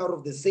must drink out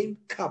of the same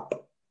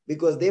cup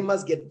because they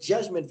must get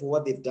judgment for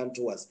what they've done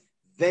to us.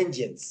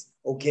 Vengeance.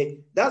 Okay?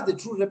 That's the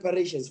true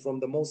reparations from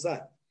the Most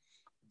High.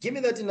 Give me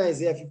that in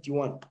Isaiah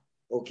 51.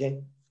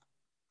 Okay?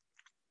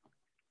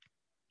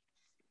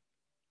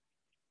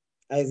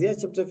 Isaiah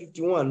chapter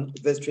 51,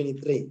 verse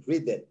 23.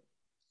 Read that.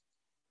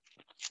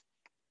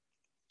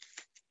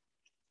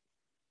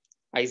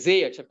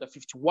 Isaiah chapter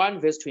 51,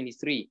 verse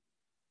 23.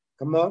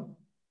 Come on.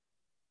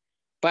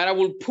 But I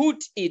will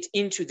put it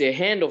into the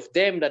hand of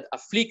them that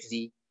afflict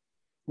thee,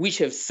 which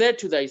have said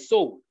to thy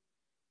soul,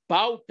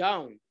 bow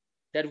down,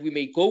 that we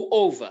may go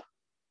over.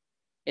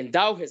 And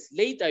thou hast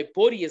laid thy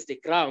body as the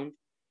ground,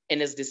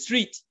 and as the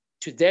street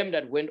to them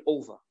that went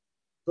over.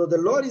 So the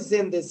Lord is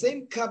saying the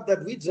same cup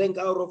that we drank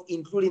out of,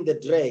 including the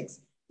dregs,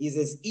 is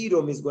as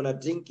Edom is going to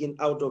drink in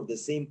out of the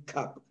same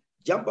cup.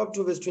 Jump up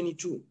to verse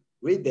 22.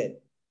 Read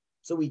that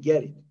so we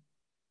get it.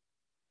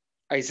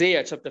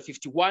 Isaiah chapter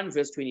 51,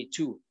 verse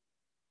 22.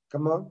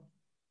 Come on.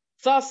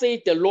 Thus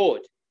saith the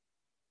Lord,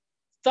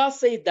 thus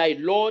saith thy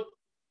Lord,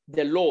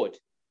 the Lord,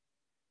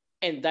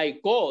 and thy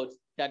God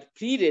that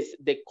pleadeth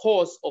the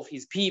cause of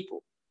his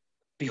people.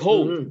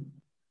 Behold,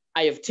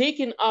 I have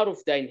taken out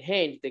of thine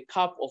hand the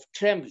cup of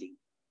trembling,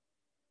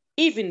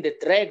 even the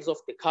dregs of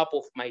the cup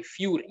of my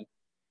fury.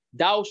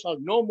 Thou shalt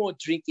no more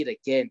drink it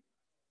again.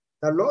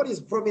 The Lord is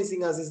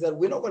promising us is that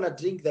we're not going to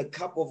drink the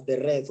cup of the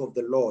wrath of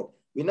the Lord.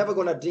 We're never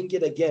going to drink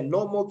it again.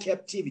 No more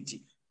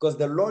captivity. Because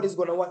the Lord is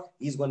going to what?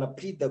 He's going to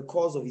plead the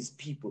cause of his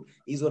people.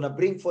 He's going to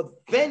bring forth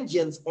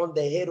vengeance on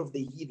the head of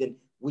the heathen,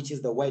 which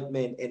is the white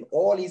man and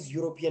all his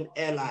European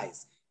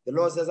allies. The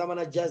Lord says, I'm going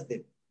to judge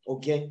them.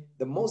 Okay?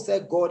 The Most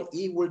High God,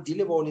 he will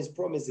deliver on his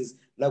promises,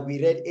 like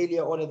we read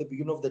earlier on at the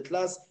beginning of the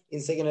class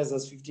in 2 Ezra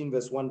 15,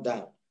 verse 1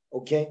 down.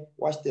 Okay?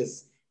 Watch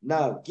this.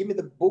 Now, give me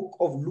the book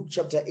of Luke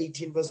chapter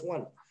 18, verse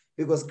 1.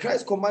 Because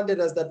Christ commanded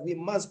us that we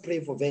must pray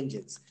for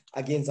vengeance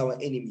against our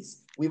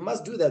enemies. We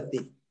must do that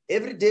thing.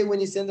 Every day when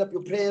you send up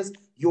your prayers,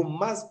 you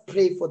must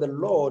pray for the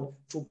Lord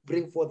to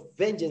bring forth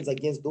vengeance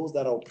against those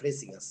that are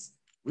oppressing us.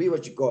 Read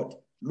what you got.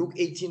 Luke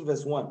 18,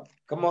 verse 1.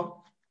 Come on.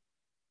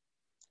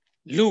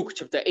 Luke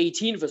chapter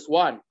 18, verse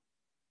 1.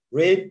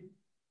 Read.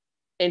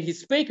 And he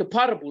spake a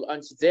parable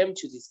unto them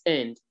to this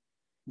end,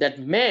 that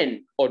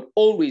men ought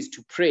always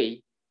to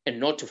pray and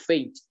not to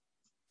faint.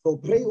 So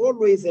pray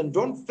always and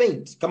don't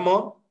faint. Come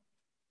on.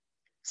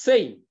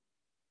 Saying,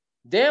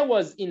 there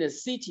was in a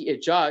city a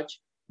judge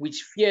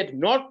which feared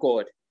not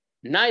God,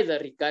 neither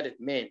regarded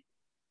men.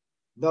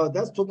 No,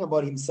 that's talking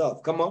about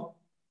himself. Come on.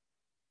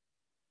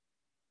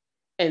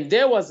 And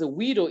there was a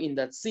widow in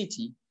that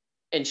city,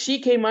 and she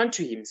came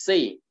unto him,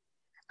 saying,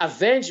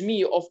 avenge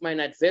me of mine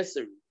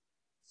adversary.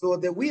 So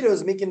the widow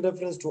is making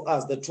reference to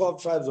us, the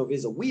 12 tribes of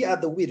Israel. We are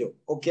the widow,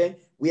 okay?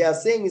 We are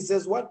saying, it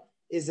says what?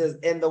 It says,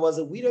 and there was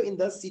a widow in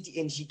that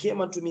city, and she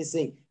came unto me,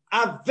 saying,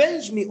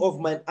 avenge me of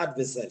mine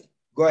adversary.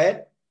 Go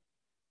ahead.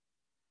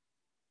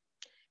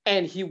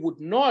 And he would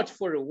not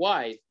for a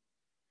while,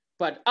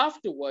 but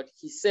afterward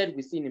he said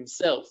within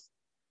himself,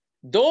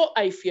 though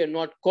I fear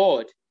not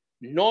God,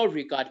 nor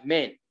regard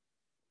men.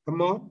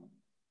 Come on.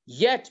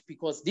 Yet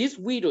because this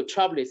widow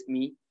troubleth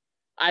me,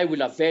 I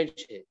will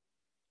avenge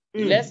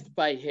her, lest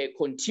by her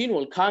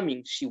continual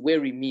coming she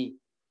weary me.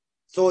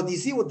 So you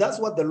see, that's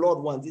what the Lord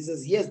wants. He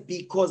says, yes,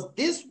 because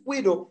this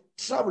widow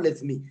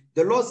troubleth me.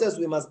 The Lord says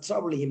we must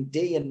trouble him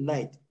day and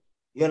night.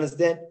 You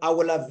understand? I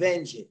will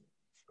avenge her,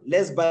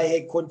 lest by her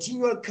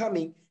continual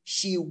coming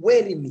she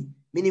weary me.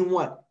 Meaning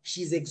what?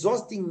 She's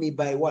exhausting me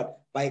by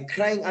what? By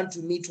crying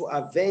unto me to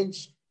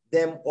avenge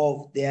them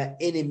of their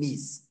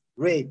enemies.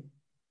 Read.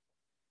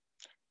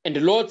 And the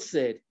Lord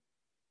said,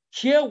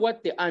 hear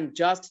what the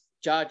unjust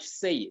judge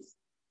saith.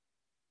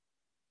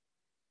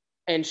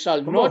 And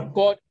shall not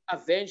God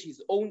avenge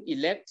his own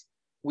elect,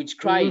 which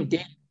cry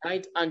day and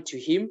night unto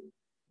him,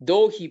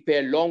 though he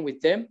bear long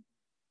with them?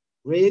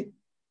 Read.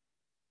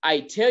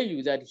 I tell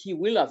you that he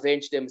will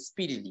avenge them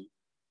speedily.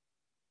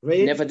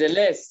 Read.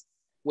 Nevertheless,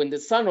 when the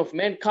Son of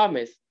Man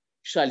cometh,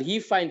 shall he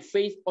find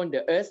faith on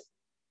the earth?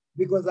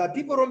 Because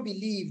people don't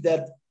believe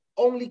that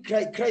only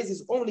Christ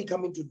is only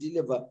coming to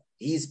deliver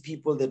his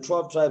people, the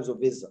 12 tribes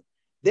of Israel.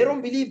 They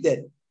don't believe that.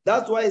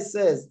 That's why it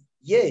says,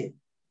 yea,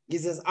 he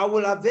says, I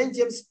will avenge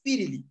him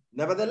speedily.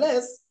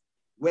 Nevertheless,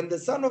 when the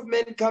Son of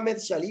Man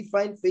cometh, shall he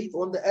find faith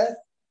on the earth?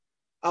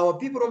 Our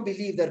people don't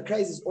believe that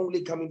Christ is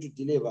only coming to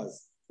deliver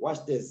us.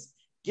 Watch this.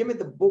 Give me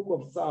the book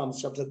of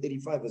Psalms, chapter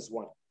 35, verse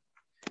 1.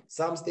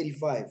 Psalms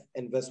 35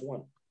 and verse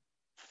 1.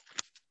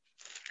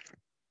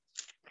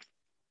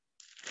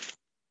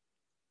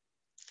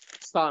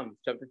 Psalm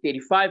chapter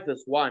 35,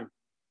 verse 1.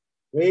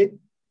 Read.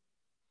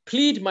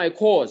 Plead my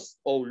cause,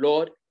 O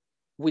Lord,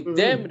 with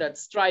them that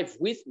strive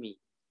with me.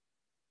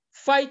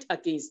 Fight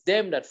against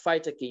them that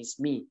fight against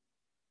me.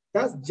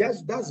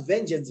 That's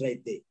vengeance right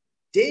there.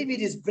 David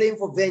is praying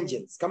for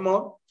vengeance. Come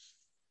on.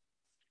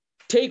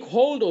 Take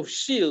hold of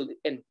shield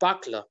and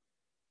buckler,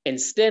 and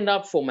stand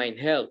up for mine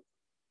help.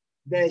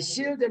 The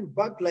shield and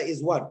buckler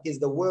is what? Is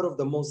the word of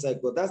the Most High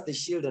God. That's the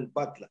shield and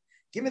buckler.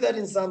 Give me that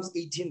in Psalms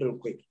 18 real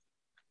quick.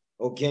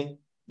 Okay.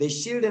 The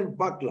shield and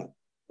buckler.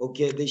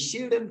 Okay. The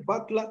shield and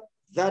buckler,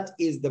 that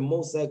is the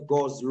Most High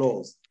God's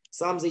laws.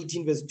 Psalms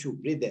 18 verse 2.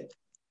 Read that.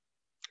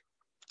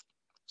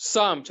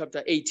 Psalm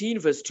chapter 18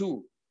 verse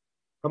 2.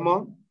 Come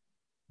on.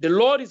 The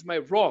Lord is my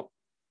rock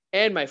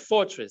and my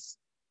fortress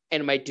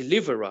and my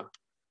deliverer,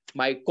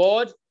 my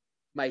God,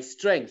 my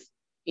strength,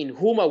 in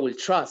whom I will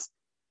trust,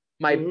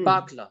 my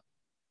buckler.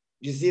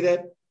 You see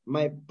that?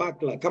 My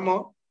buckler. Come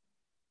on.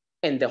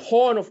 And the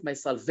horn of my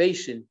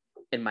salvation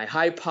and my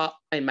high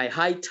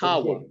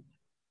tower.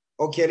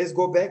 Okay, let's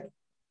go back.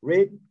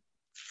 Read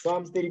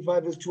Psalms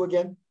 35 verse 2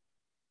 again.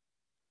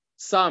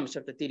 Psalms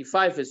chapter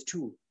 35 verse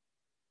 2.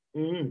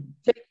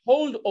 Take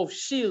hold of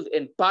shield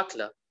and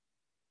buckler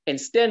and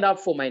stand up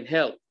for mine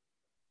help.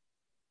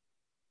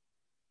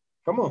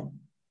 Come on.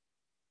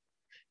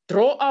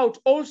 Throw out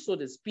also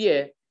the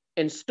spear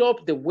and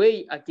stop the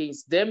way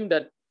against them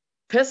that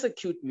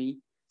persecute me.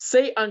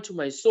 Say unto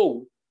my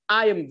soul,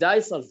 I am thy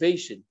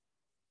salvation.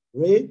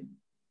 Read.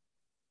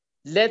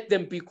 Let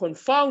them be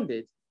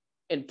confounded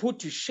and put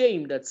to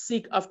shame that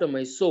seek after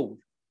my soul.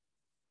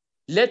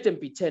 Let them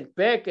be turned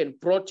back and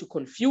brought to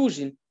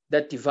confusion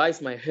that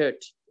devise my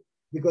hurt.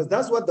 Because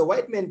that's what the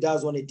white man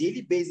does on a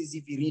daily basis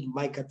if you read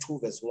Micah 2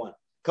 verse 1.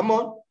 Come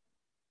on.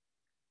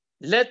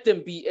 Let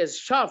them be as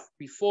chaff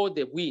before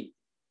the wind,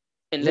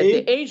 and let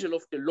the angel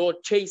of the Lord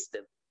chase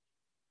them.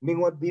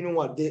 Meaning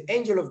what? The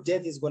angel of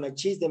death is going to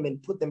chase them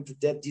and put them to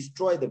death,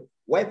 destroy them,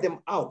 wipe them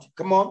out.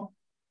 Come on.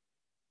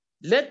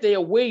 Let their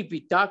way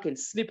be dark and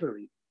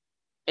slippery,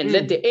 and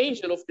let the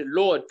angel of the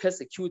Lord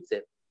persecute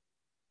them.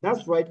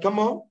 That's right. Come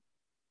on.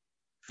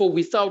 For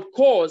without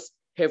cause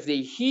have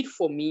they hid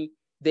for me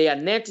their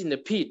net in the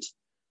pit,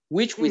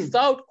 which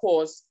without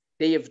cause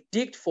they have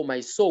digged for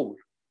my soul.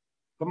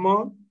 Come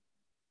on.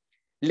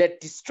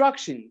 Let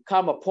destruction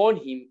come upon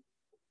him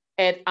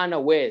at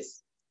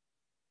unawares,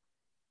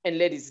 and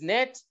let his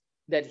net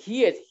that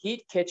he hath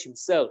hid catch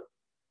himself.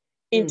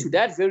 Into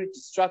that very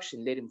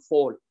destruction let him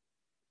fall.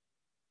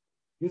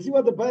 You see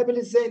what the Bible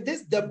is saying?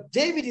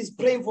 David is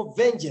praying for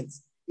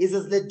vengeance. He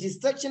says, let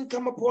destruction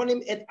come upon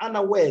him at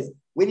unawares.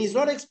 When he's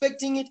not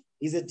expecting it,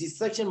 he says,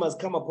 destruction must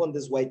come upon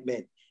this white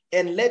man.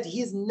 And let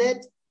his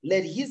net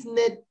that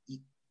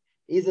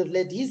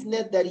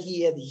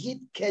he hath hid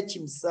catch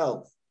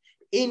himself.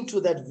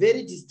 Into that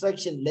very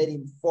destruction, let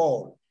him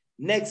fall.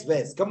 Next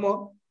verse, come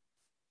on.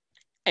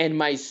 And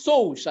my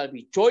soul shall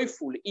be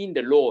joyful in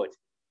the Lord.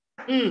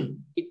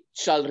 It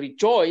shall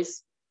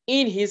rejoice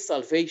in his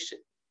salvation.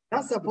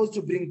 That's supposed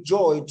to bring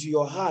joy to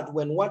your heart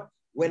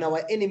when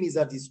our enemies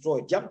are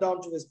destroyed. Jump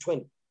down to verse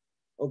 20.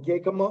 Okay,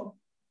 come on.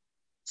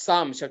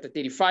 Psalm chapter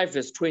 35,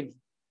 verse 20.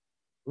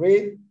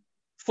 Read.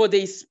 For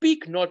they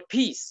speak not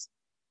peace,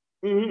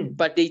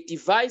 but they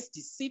devise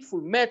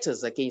deceitful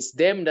matters against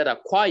them that are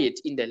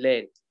quiet in the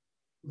land.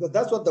 Because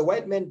that's what the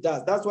white man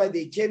does. That's why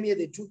they came here,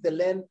 they took the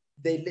land,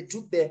 they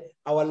took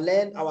our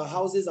land, our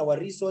houses, our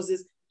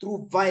resources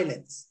through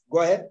violence. Go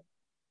ahead.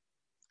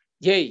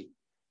 Yea,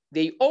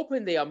 they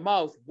opened their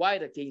mouth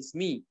wide against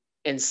me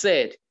and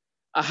said,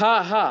 Aha,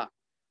 aha,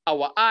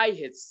 our eye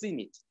hath seen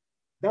it.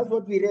 That's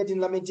what we read in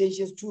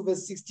Lamentations 2,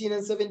 verse 16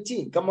 and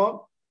 17. Come on.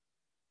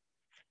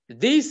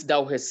 This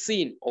thou hast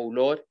seen, O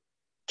Lord.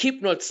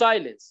 Keep not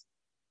silence.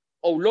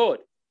 O Lord,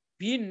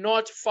 be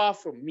not far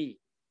from me.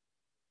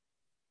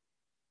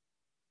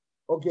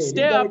 Okay.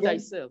 Stir up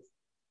thyself.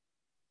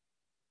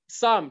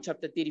 Psalm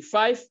chapter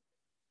 35,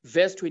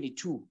 verse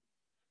 22.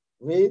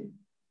 Read.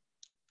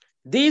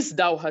 This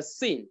thou hast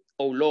seen,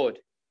 O Lord.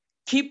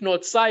 Keep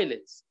not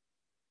silence.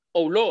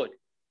 O Lord,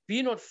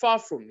 be not far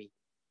from me.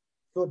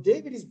 So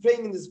David is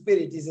praying in the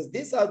spirit. He says,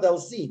 this hast thou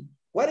seen.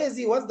 What's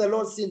the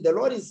Lord seen? The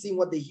Lord is seeing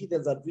what the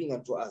heathens are doing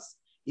unto us.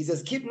 He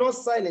says, keep no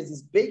silence.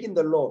 He's begging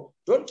the Lord.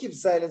 Don't keep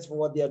silence for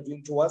what they are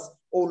doing to us.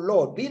 Oh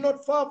Lord, be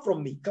not far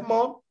from me. Come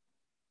on.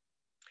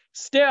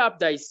 Stir up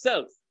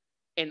thyself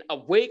and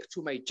awake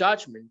to my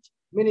judgment,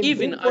 meaning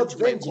even unto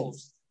my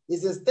cause. He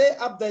says, stir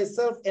up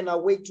thyself and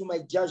awake to my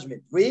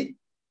judgment. Read.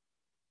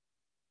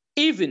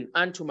 Even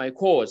unto my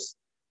cause,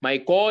 my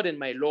God and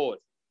my Lord.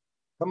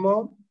 Come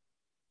on.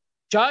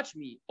 Judge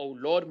me, O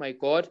Lord my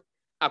God,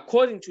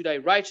 according to thy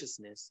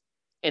righteousness,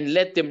 and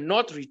let them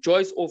not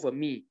rejoice over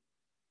me.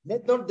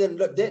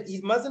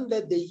 He mustn't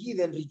let the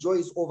heathen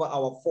rejoice over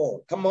our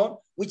fall. Come on,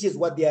 which is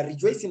what they are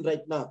rejoicing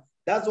right now.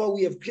 That's why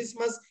we have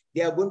Christmas.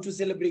 They are going to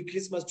celebrate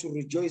Christmas to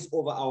rejoice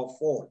over our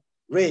fall.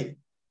 Read.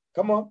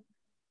 Come on.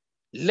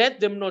 Let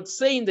them not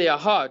say in their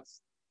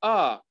hearts,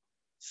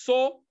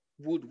 so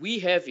would we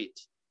have it.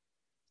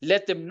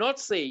 Let them not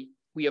say,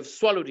 we have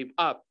swallowed him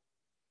up.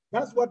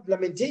 That's what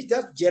Lamentation,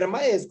 that's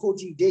Jeremiah is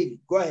quoting David.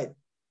 Go ahead.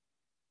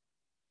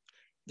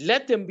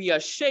 Let them be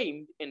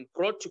ashamed and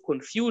brought to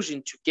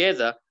confusion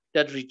together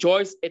that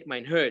rejoice at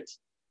mine hurt.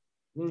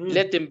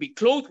 Let them be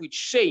clothed with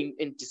shame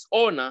and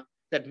dishonor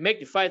that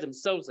magnify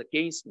themselves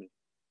against me.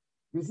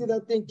 You see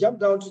that thing?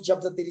 Jump down to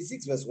chapter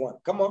 36, verse 1.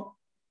 Come on.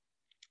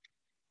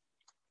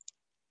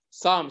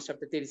 Psalms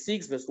chapter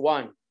 36, verse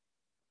 1.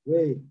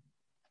 Right.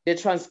 The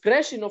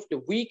transgression of the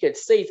wicked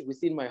saith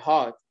within my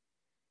heart,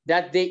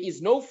 that there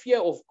is no fear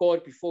of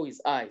God before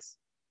his eyes.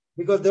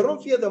 Because they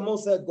don't fear the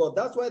Most High God.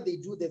 That's why they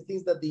do the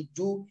things that they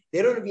do.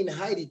 They don't even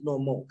hide it no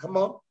more. Come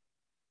on.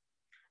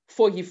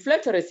 For he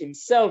flattereth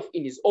himself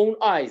in his own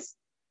eyes,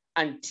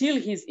 until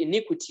his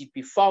iniquity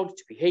be found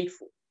to be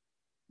hateful.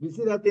 You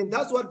see that thing?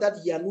 That's what that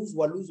Yanus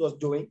Walus was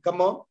doing.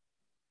 Come on.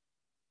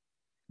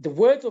 The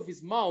words of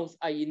his mouth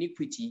are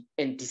iniquity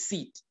and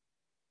deceit.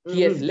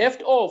 He hath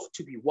left off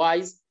to be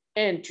wise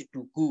and to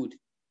do good.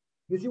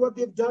 You see what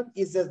they've done?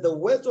 It says the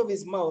words of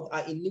his mouth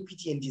are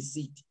iniquity and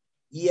deceit.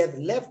 He hath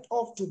left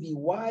off to be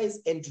wise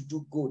and to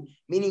do good.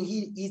 Meaning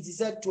he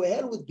said, to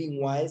hell with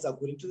being wise,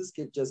 according to the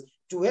scriptures,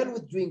 to hell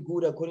with doing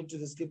good, according to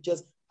the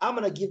scriptures. I'm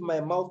going to give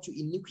my mouth to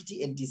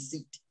iniquity and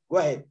deceit. Go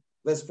ahead.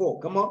 Verse 4.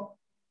 Come on.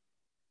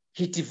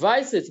 He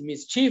deviseth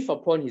mischief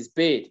upon his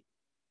bed.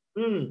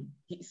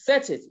 He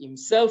setteth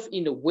himself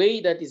in a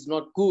way that is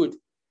not good.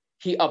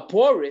 He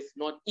abhorreth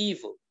not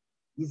evil.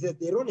 He said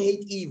they don't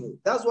hate evil.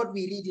 That's what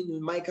we read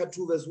in Micah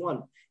 2 verse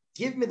 1.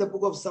 Give me the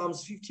book of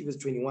Psalms 50 verse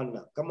 21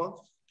 now. Come on.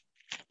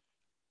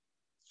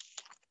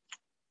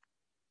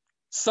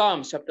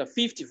 Psalms chapter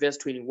 50 verse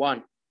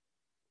 21.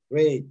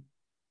 Read.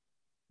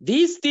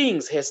 These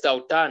things hast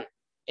thou done,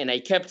 and I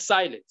kept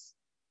silence.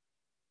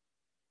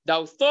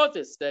 Thou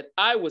thoughtest that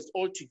I was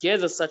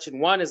altogether such an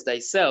one as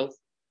thyself,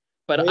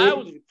 but I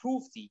will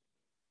reprove thee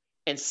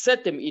and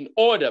set them in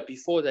order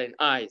before thine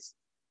eyes.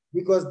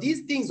 Because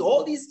these things,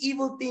 all these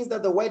evil things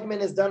that the white man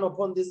has done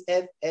upon this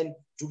earth, and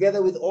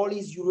together with all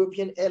his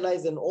European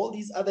allies and all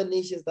these other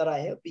nations that are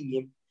helping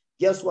him,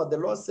 guess what? The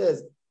Lord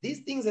says, these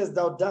things hast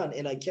thou done,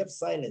 and I kept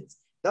silence.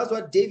 That's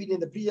what David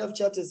in the previous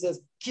chapter says,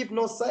 keep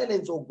no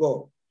silence, O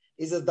God.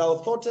 He says, thou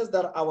thoughtest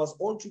that I was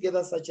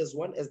altogether such as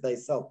one as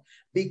thyself.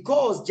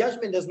 Because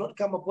judgment does not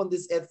come upon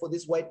this earth for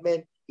this white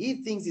man,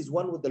 he thinks he's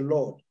one with the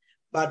Lord.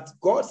 But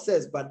God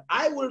says, but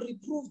I will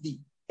reprove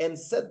thee and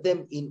set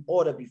them in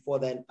order before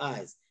thine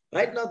eyes.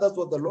 Right now, that's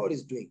what the Lord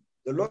is doing.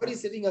 The Lord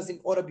is setting us in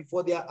order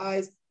before their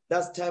eyes.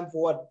 That's time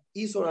for what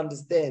Esau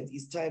understands.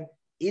 His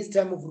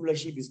time of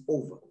rulership is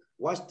over.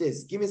 Watch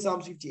this. Give me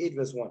Psalm 58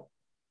 verse 1.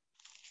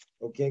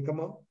 Okay, come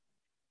on.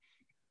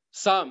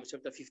 Psalm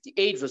chapter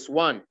 58 verse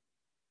 1.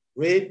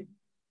 Read.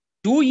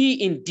 Do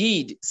ye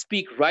indeed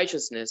speak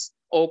righteousness,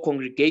 O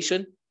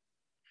congregation?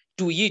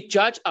 Do ye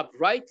judge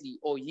uprightly,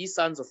 O ye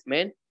sons of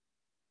men?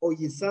 O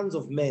ye sons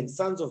of men,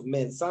 sons of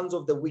men, sons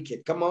of the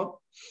wicked. Come on.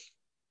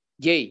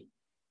 Yea,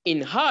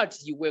 in heart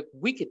ye work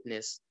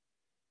wickedness.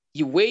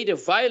 Ye weigh the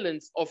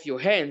violence of your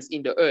hands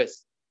in the earth.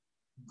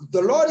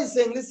 The Lord is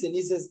saying, listen,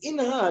 he says, in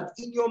heart,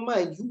 in your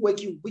mind, you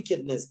working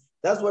wickedness.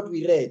 That's what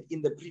we read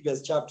in the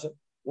previous chapter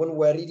when we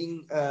were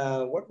reading,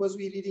 what was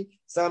we reading?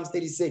 Psalms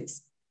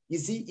 36. You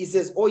see, he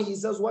says, oh, he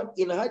says what?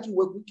 In heart you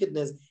work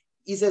wickedness.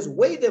 He says,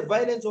 weigh the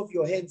violence of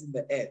your hands in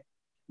the earth.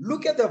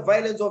 Look at the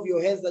violence of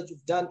your hands that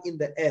you've done in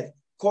the earth.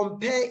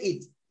 Compare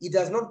it. It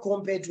does not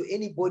compare to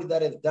anybody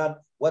that has done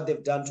what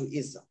they've done to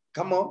Israel.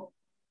 Come on.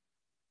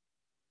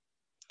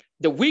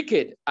 The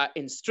wicked are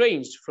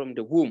estranged from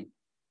the womb.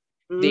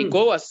 They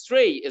go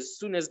astray as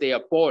soon as they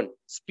are born,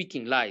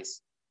 speaking lies.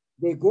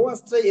 They go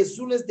astray as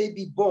soon as they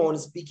be born,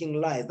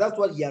 speaking lies. That's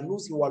what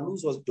Yanusi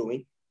Walus was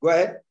doing. Go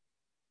ahead.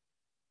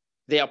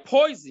 Their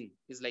poison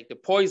is like the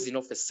poison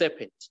of a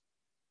serpent.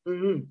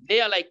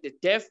 They are like the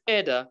deaf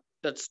adder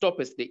that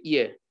stoppeth the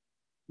ear.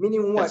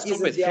 Meaning what?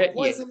 Is it their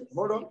poison?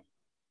 Hold on.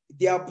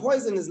 Their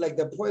poison is like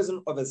the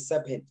poison of a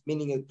serpent,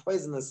 meaning a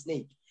poisonous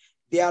snake.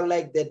 They are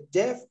like the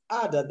deaf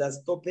adder that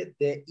stoppeth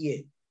their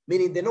ear,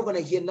 meaning they're not going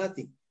to hear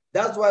nothing.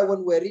 That's why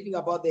when we're reading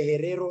about the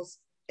Hereros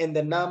and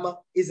the Nama,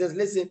 it says,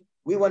 listen,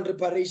 we want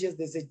reparations.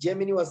 They say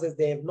Germany says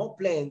they have no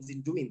plans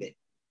in doing that.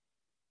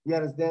 You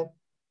understand?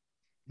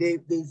 They're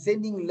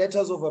sending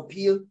letters of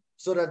appeal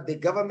so that the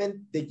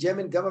government, the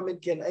German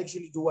government can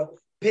actually do what?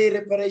 Pay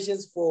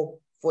reparations for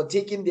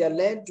taking their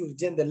land, to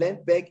return the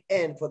land back,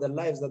 and for the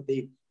lives that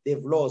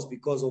they've lost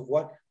because of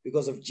what?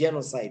 Because of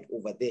genocide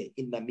over there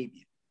in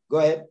Namibia. Go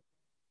ahead.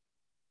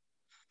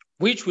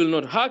 Which will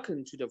not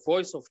hearken to the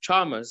voice of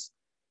charmers,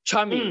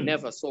 charming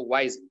never so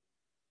wisely.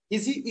 You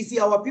see,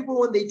 our people,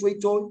 when they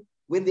told,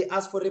 when they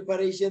ask for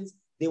reparations,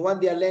 they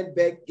want their land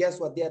back. Guess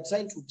what? They are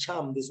trying to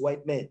charm this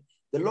white man.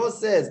 The Lord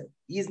says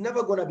he's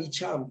never going to be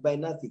charmed by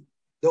nothing.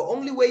 The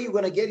only way you're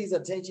going to get his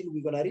attention,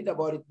 we're going to read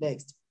about it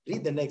next.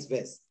 Read the next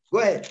verse. Go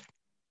ahead.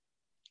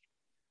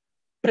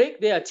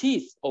 Break their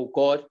teeth, O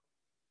God,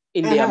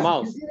 in their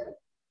mouth.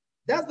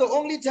 That's the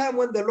only time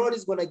when the Lord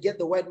is going to get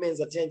the white man's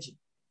attention.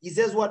 He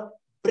says what?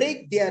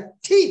 Break their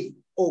teeth,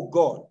 O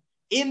God,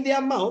 in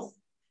their mouth.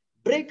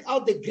 Break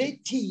out the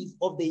great teeth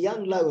of the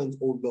young lions,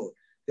 O Lord.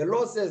 The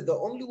Lord says the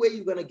only way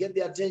you're going to get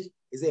their attention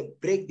is to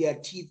break their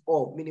teeth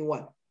off, meaning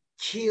what?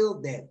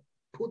 Kill them,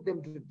 put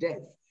them to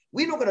death.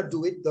 We're not going to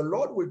do it. The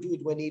Lord will do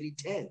it when he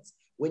returns.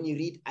 When you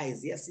read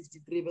Isaiah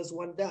 63 verse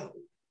 1 down.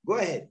 Go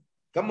ahead.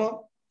 Come on.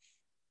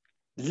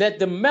 Let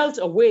them melt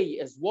away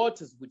as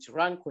waters which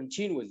run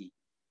continually.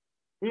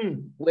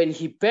 When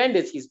he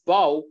bendeth his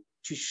bow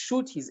to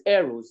shoot his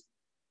arrows,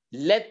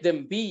 let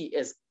them be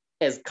as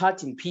as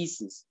cut in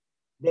pieces.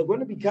 They're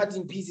going to be cut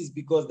in pieces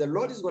because the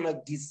Lord is going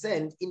to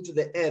descend into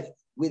the earth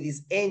with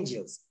his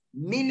angels,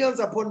 millions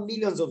upon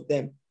millions of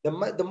them. The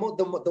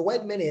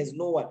white man has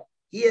no one.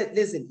 Here,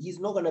 listen, he's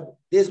not going to,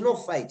 there's no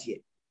fight here.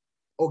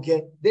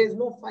 Okay? There's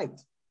no fight.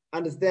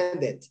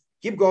 Understand that.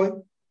 Keep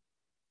going.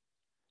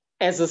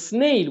 As a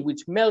snail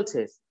which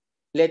melteth,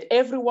 let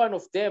every one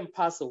of them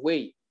pass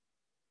away,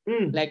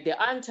 like the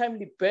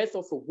untimely birth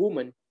of a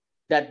woman,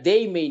 that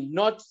they may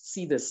not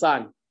see the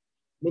sun.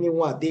 Meaning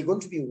what? They're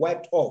going to be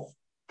wiped off.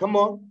 Come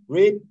on,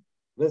 read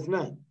verse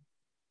 9.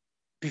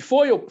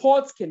 Before your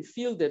pots can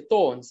feel the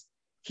thorns,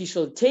 he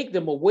shall take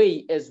them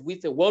away as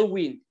with a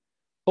whirlwind,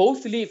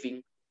 both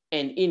living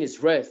and in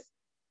his wrath.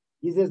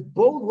 He says,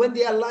 both when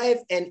they are alive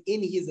and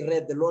in his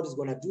wrath, the Lord is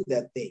going to do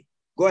that thing.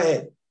 Go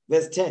ahead.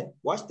 Verse 10.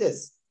 Watch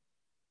this.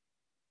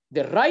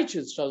 The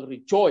righteous shall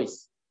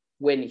rejoice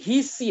when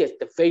he seeth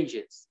the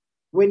vengeance.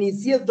 When he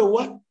seeth the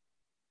what?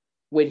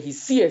 When he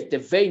seeth the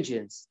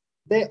vengeance.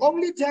 The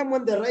only time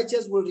when the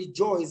righteous will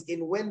rejoice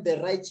is when the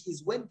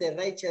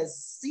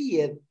righteous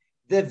seeth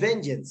the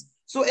vengeance.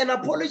 So an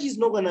apology is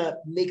not going to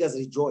make us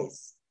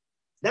rejoice.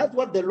 That's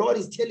what the Lord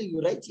is telling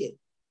you right here.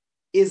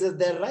 Is that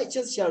the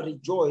righteous shall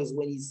rejoice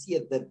when he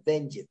seeth the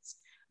vengeance.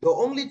 The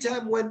only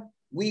time when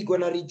we're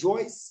going to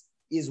rejoice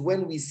is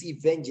when we see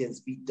vengeance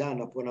be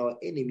done upon our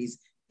enemies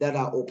that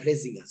are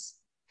oppressing us.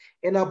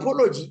 An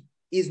apology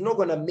is not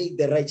going to make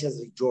the righteous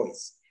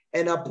rejoice.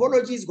 An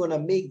apology is going to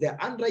make the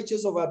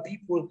unrighteous of our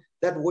people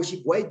that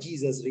worship white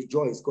Jesus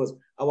rejoice, because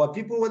our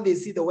people, when they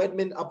see the white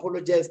man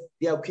apologize,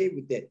 they are okay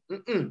with that.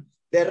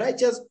 The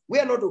righteous, we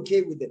are not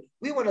okay with it.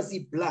 We want to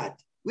see blood.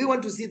 We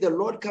want to see the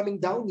Lord coming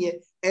down here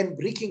and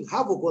wreaking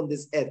havoc on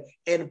this earth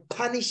and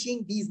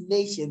punishing these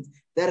nations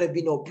that have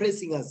been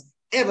oppressing us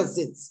ever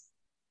since.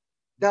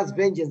 That's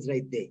vengeance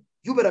right there.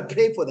 You better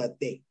pray for that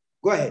thing.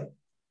 Go ahead.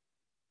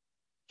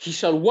 He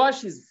shall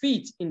wash his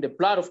feet in the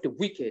blood of the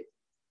wicked.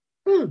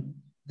 Do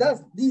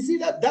you see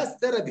that? That's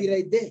therapy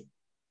right there.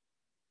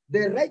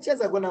 The righteous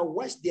are going to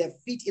wash their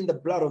feet in the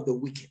blood of the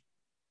wicked.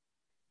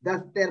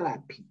 That's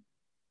therapy.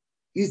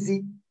 You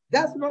see,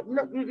 that's not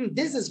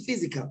this is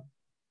physical.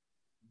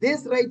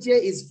 This right here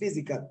is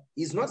physical.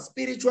 It's not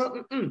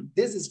spiritual.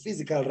 This is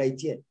physical right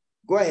here.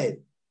 Go ahead.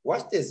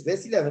 Watch this.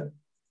 Verse 11.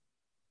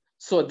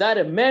 So that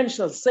a man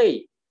shall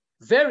say,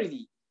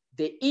 verily,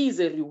 there is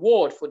a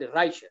reward for the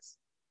righteous.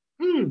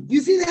 You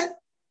see that?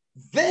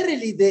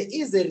 Verily, there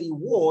is a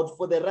reward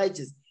for the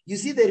righteous. You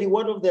see the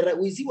reward of the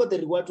we see what the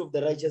reward of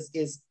the righteous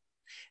is.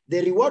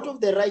 The reward of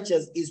the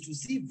righteous is to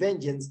see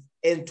vengeance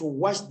and to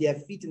wash their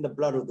feet in the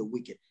blood of the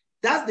wicked.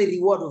 That's the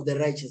reward of the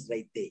righteous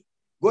right there.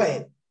 Go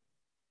ahead.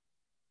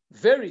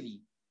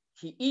 Verily,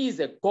 he is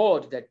a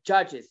God that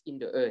judgeth in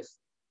the earth.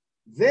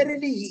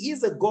 Verily, he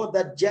is a God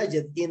that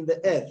judgeth in the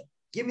earth.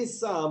 Give me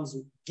Psalms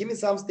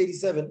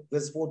 37,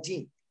 verse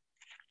 14.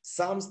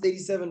 Psalms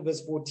 37,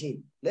 verse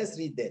 14. Let's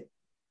read that.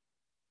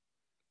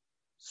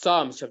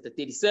 Psalms chapter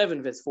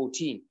 37, verse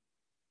 14.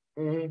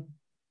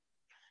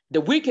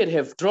 The wicked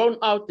have drawn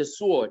out the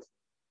sword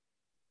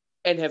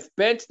and have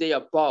bent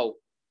their bow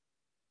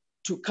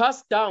to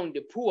cast down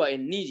the poor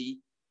and needy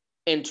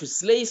and to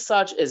slay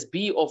such as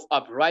be of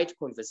upright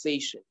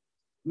conversation.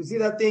 You see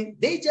that thing?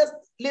 They just,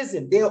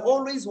 listen, they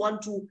always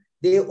want to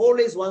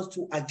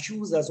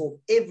accuse us of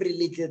every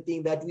little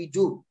thing that we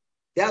do.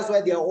 That's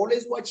why they are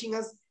always watching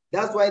us.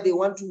 That's why they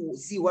want to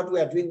see what we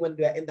are doing when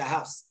we are in the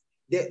house.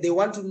 They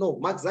want to know.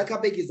 Mark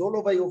Zuckerberg is all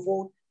over your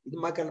phone.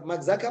 Mark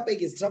Zuckerberg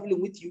is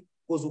traveling with you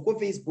because you go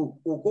Facebook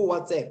or go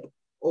WhatsApp.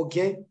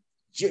 Okay?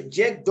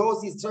 Jack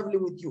Dorsey is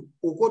traveling with you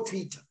or go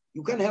Twitter.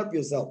 You can't help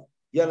yourself.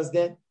 You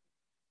understand?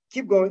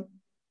 Keep going.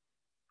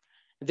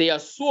 Their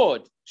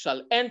sword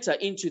shall enter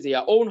into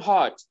their own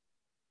heart,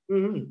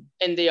 and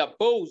their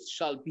bows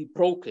shall be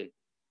broken.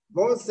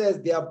 God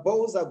says their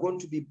bows are going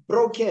to be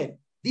broken.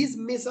 These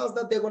missiles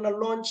that they're going to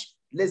launch,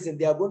 listen,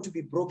 they are going to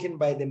be broken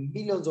by the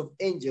millions of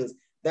angels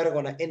that are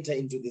going to enter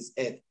into this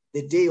earth,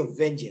 the day of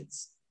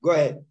vengeance. Go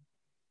ahead.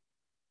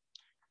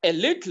 A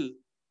little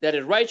that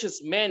a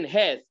righteous man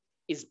hath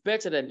is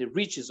better than the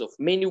riches of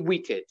many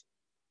wicked.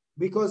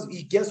 Because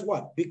guess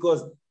what?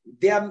 Because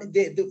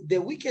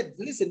the wicked,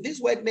 listen, this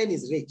white man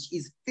is rich.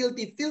 He's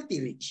filthy,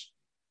 filthy rich.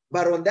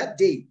 But on that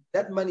day,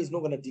 that money is not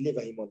going to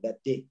deliver him on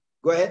that day.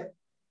 Go ahead.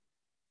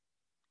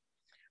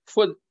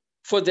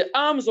 For the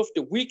arms of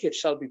the wicked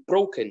shall be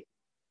broken.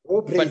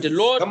 Oh, but the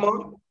Lord, come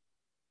on.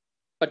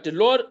 But the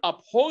Lord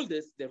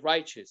upholdeth the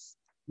righteous.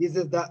 He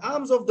says the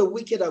arms of the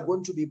wicked are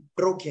going to be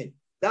broken.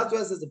 That's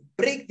why it says,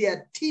 break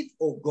their teeth,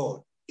 O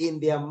God, in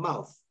their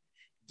mouth.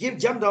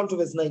 Jump down to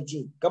verse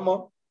 19. Come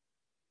on.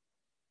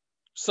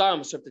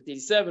 Psalms chapter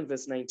 37,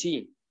 verse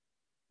 19.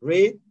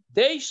 Read.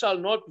 They shall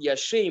not be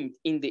ashamed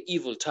in the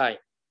evil time,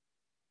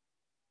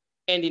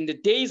 and in the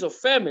days of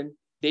famine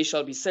they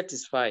shall be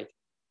satisfied.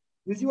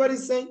 You see what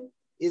he's saying?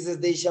 He says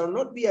they shall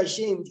not be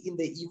ashamed in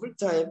the evil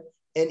time,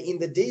 and in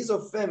the days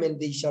of famine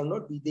they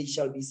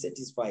shall be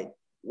satisfied.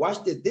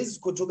 Watch this. This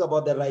could talk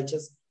about the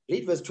righteous.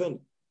 Read verse 20.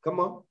 Come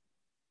on.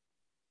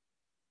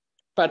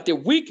 But the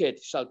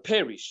wicked shall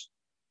perish,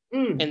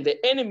 And the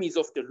enemies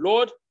of the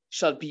Lord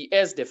shall be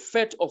as the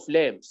fat of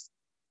lambs.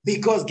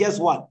 Because guess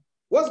what?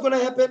 What's going to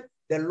happen?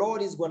 The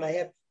Lord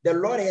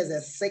has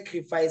a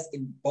sacrifice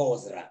in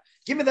Bozrah.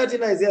 Give me that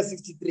in Isaiah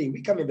 63.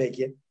 We're coming back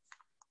here.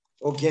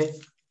 Okay.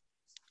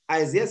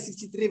 Isaiah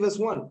 63 verse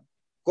 1.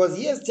 Because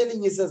he is telling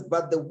you, he says,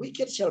 but the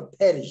wicked shall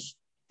perish,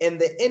 and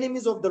the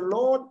enemies of the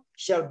Lord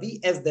shall be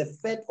as the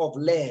fat of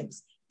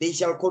lambs. They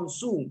shall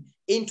consume.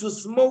 Into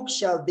smoke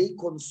shall they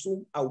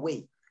consume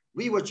away.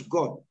 Read what you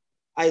got.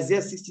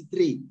 Isaiah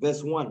 63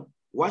 verse 1.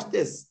 Watch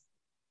this.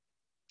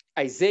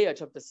 Isaiah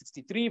chapter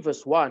 63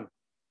 verse 1.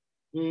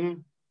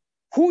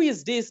 Who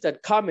is this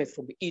that cometh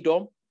from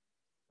Edom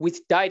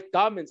with dyed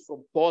garments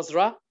from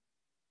Bozrah?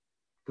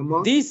 Come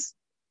on. This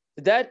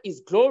that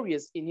is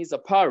glorious in his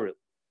apparel,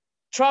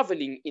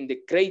 traveling in the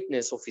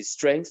greatness of his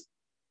strength.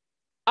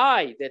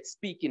 I that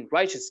speak in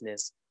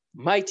righteousness,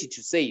 mighty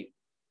to save.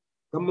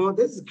 Come on,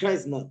 this is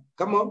Christ now.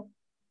 Come on.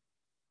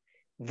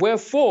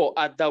 Wherefore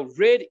art thou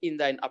red in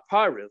thine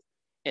apparel,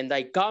 and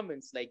thy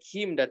garments like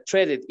him that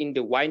treadeth in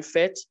the wine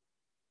fat?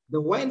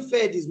 The wine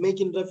fat is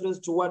making reference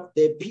to what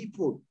the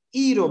people,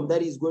 Edom,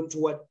 that is going to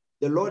what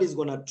the Lord is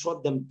going to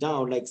trot them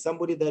down, like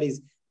somebody that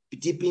is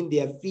dipping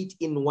their feet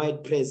in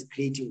wine press,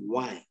 creating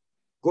wine.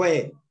 Go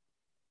ahead.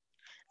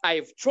 I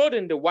have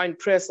trodden the wine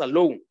press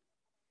alone,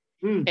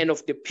 and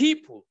of the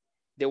people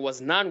there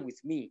was none with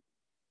me.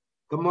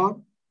 Come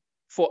on.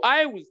 For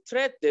I will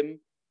tread them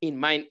in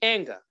mine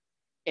anger,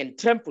 and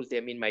trample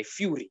them in my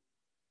fury.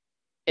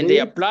 And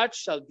their blood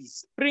shall be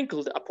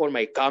sprinkled upon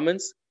my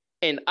garments,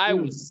 and I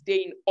will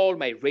stain all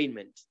my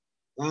raiment.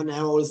 And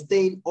I will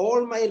stain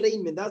all my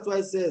raiment. That's why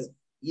it says,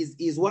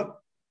 is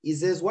what? He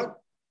says what?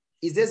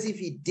 It says if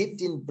he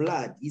dipped in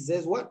blood. He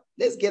says what?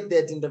 Let's get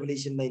that in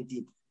Revelation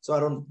 19, so I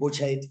don't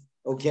butcher it.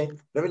 Okay?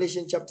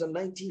 Revelation chapter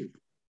 19.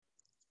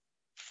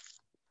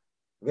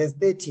 Verse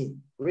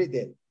 13. Read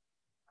that.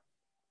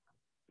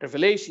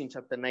 Revelation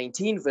chapter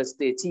 19, verse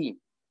 13.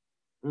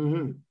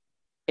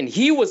 And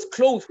he was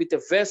clothed with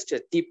a vesture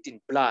dipped in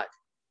blood.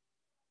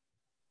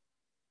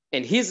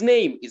 And his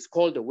name is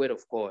called the Word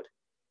of God.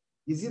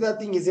 You see that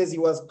thing? He says he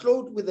was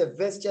clothed with a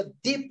vesture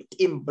dipped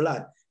in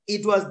blood.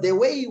 It was the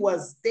way he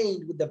was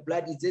stained with the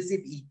blood. It's as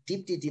if he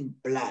dipped it in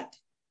blood.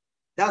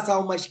 That's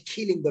how much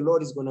killing the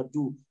Lord is going to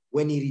do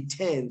when he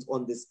returns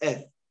on this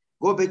earth.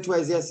 Go back to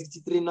Isaiah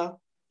 63 now.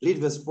 Read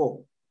verse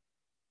 4.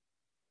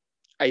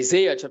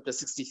 Isaiah chapter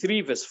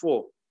 63, verse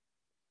 4.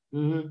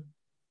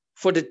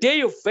 For the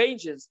day of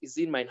vengeance is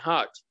in mine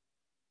heart,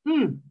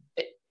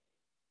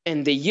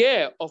 and the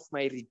year of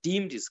my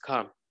redeemed is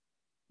come.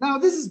 Now,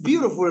 this is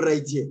beautiful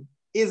right here.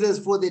 It says,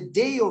 for the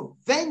day of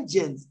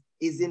vengeance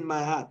is in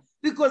my heart.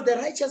 Because the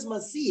righteous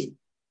must see it.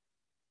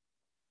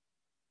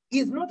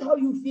 It's not how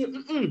you feel.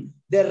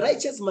 The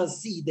righteous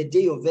must see the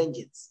day of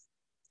vengeance.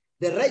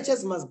 The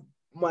righteous must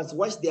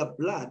wash their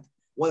blood,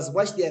 must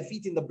wash their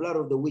feet in the blood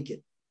of the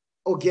wicked.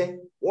 Okay?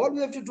 All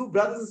we have to do,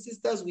 brothers and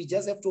sisters, we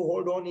just have to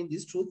hold on in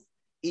this truth,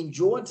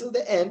 endure until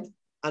the end,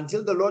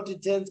 until the Lord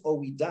returns, or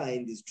we die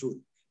in this truth.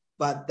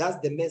 But that's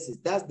the message.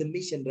 That's the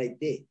mission right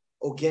there.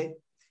 Okay?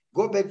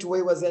 Go back to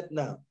where was that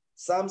now?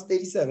 Psalms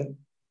 37.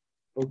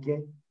 Okay?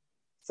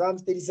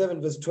 Psalms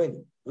 37, verse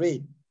 20.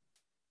 Read.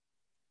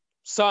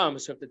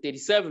 Psalms chapter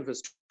 37,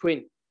 verse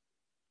 20.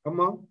 Come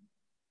on.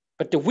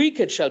 But the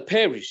wicked shall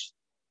perish,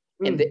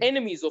 and the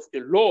enemies of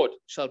the Lord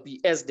shall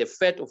be as the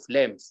fat of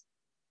lambs.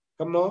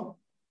 Come on.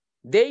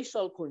 They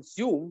shall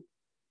consume,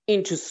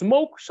 into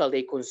smoke shall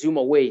they consume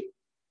away.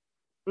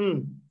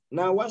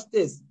 Now watch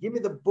this. Give me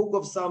the book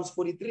of Psalms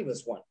 43,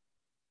 verse 1.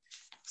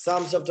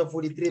 Psalms chapter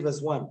 43,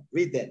 verse 1.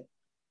 Read that.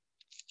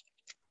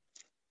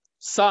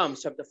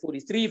 Psalms chapter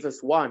 43, verse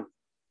 1.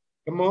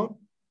 Come on.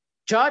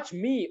 Judge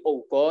me,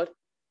 O God,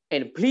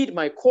 and plead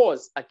my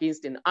cause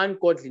against an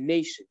ungodly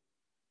nation.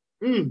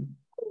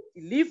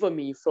 Deliver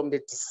me from the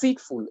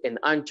deceitful and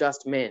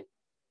unjust man.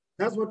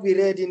 That's what we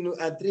read in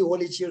 3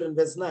 Holy Children,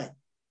 verse 9.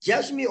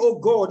 Judge me, O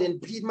God,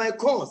 and plead my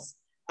cause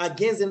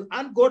against an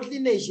ungodly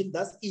nation,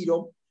 that's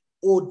Edom,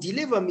 or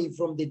deliver me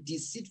from the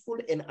deceitful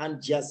and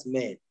unjust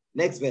man.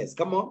 Next verse,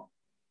 come on.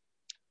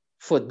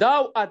 For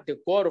thou art the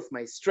God of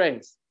my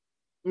strength.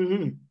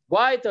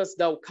 Why dost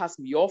thou cast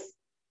me off?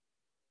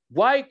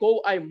 Why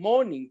go I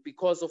mourning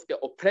because of the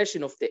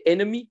oppression of the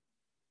enemy?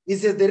 He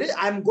says,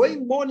 I'm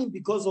going mourning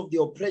because of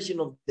the oppression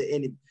of the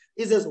enemy.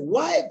 He says,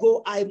 why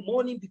go I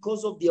mourning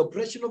because of the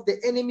oppression of the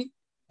enemy?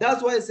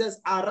 That's why it says,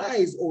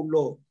 arise, O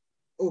Lord.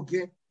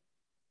 Okay?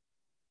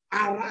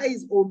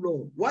 Arise, O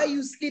Lord. Why are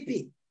you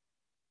sleeping?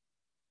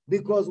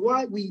 Because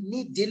why? We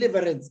need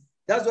deliverance.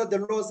 That's what the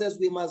Lord says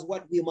we must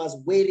what? We must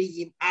weary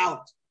him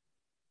out.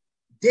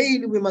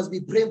 Daily we must be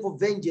praying for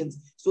vengeance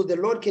so the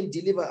Lord can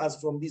deliver us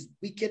from these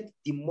wicked,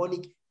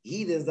 demonic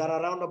heathens that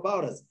are around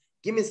about us.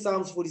 Give me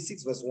Psalms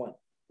 46, verse 1.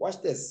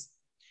 Watch this.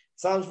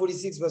 Psalms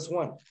 46, verse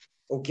 1.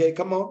 Okay,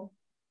 come on.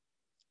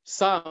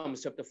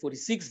 Psalms chapter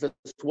 46, verse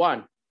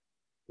 1.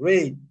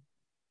 Read.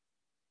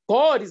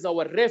 God is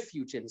our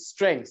refuge and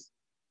strength,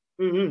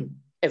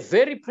 a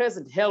very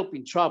present help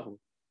in trouble.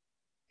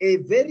 A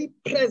very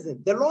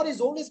present. The Lord is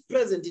always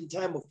present in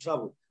time of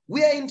trouble.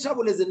 We are in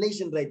trouble as a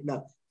nation right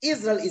now.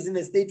 Israel is in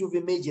a state of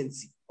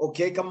emergency.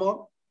 Okay, come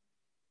on.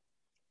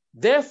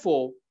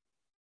 Therefore,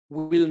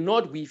 will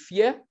not we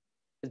fear,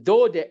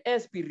 though the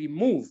earth be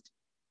removed,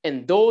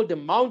 and though the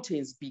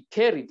mountains be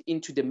carried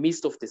into the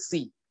midst of the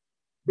sea?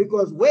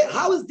 Because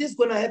how is this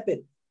going to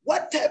happen?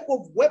 What type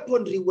of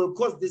weaponry will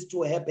cause this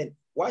to happen?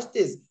 Watch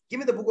this. Give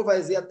me the book of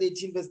Isaiah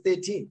 13, verse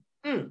 13.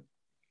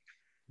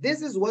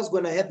 This is what's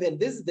going to happen.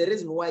 This is the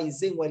reason why he's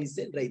saying what he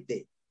said right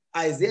there.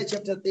 Isaiah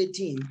chapter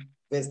 13,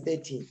 verse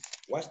 13.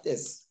 Watch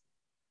this.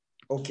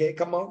 Okay,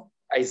 come on.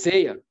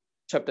 Isaiah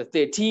chapter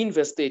 13,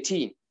 verse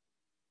 13.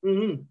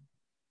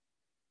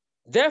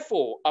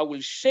 Therefore, I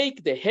will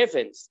shake the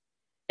heavens,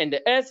 and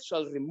the earth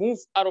shall remove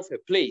out of her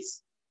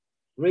place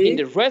in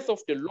the wrath of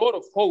the Lord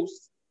of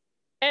hosts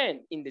and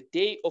in the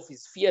day of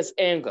his fierce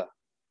anger.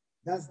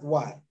 That's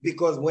why.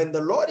 Because when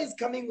the Lord is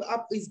coming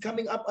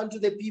up unto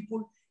the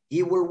people,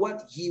 he will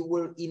what? He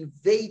will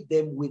invade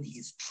them with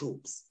his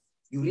troops.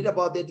 You read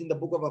about that in the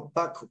book of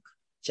Habakkuk,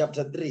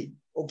 chapter 3.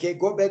 Okay,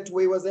 go back to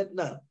where was that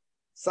now?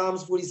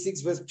 Psalms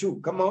 46, verse 2.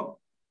 Come on.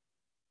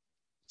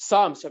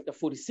 Psalms chapter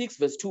 46,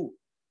 verse 2.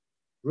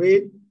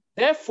 Read.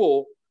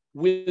 Therefore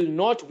will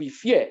not we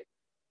fear,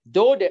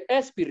 though the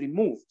earth be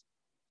removed,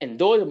 and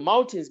though the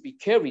mountains be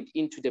carried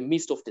into the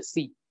midst of the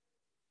sea.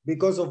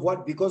 Because of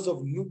what? Because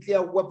of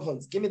nuclear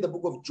weapons. Give me the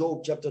book of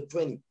Job, chapter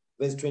 20,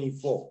 verse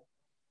 24.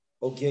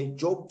 Okay,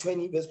 Job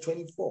 20, verse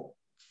 24.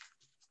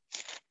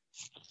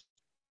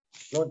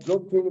 No,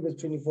 Job 20, verse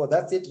 24.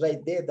 That's it right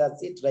there.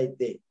 That's it right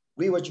there.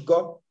 Read what you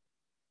got.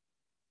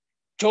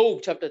 Job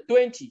chapter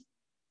 20,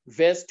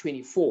 verse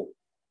 24.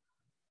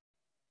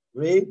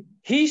 Read.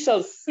 He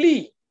shall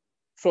flee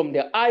from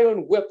the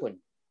iron weapon,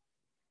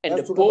 and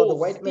the bow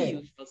of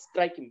steel shall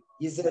strike him.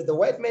 He says the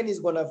white man is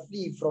going to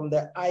flee from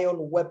the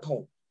iron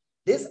weapon.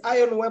 This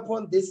iron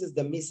weapon, this is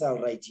the missile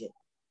right here.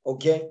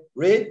 Okay,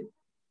 read.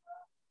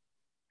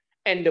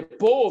 And the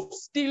bow of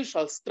steel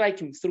shall strike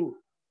him through.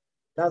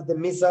 That's the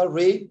missile,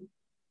 read.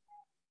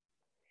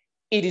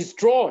 It is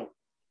drawn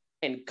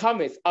and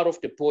cometh out of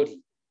the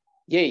body.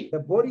 Yea, the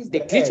body is the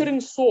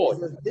glittering sword.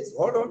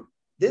 Hold on.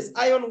 This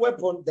iron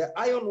weapon, the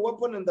iron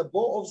weapon and the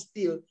bow of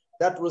steel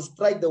that will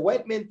strike the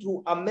white man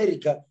through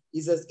America, he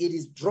says it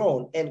is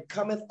drawn and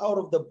cometh out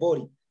of the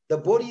body. The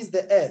body is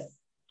the earth.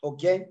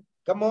 Okay,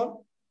 come on.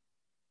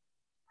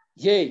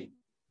 Yea,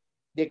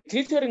 the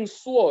glittering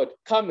sword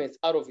cometh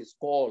out of his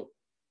gall.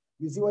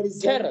 You see what he's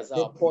saying?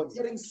 The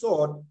glittering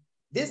sword,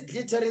 this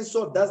glittering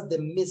sword, that's the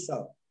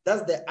missile.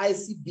 That's the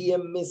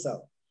ICBM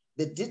missile.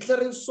 The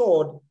glittering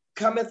sword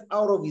cometh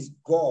out of his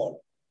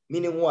gall.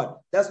 Meaning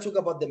what? That's talking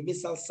about the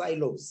missile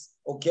silos,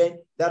 okay?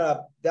 That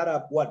are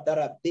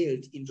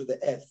built into the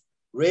earth.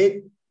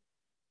 Read.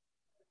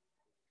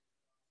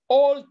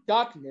 All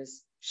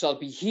darkness shall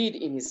be hid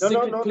in his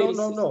secret places.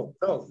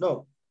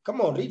 No.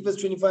 Come on, read verse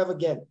 25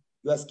 again.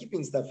 You are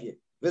skipping stuff here.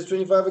 Verse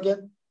 25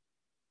 again.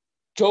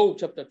 Job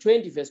chapter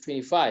 20, verse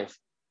 25.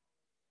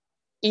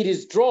 It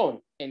is drawn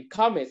and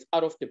cometh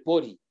out of the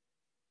body.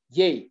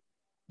 Yea,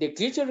 the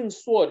glittering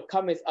sword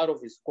cometh out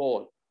of his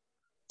gall.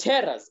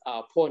 Terrors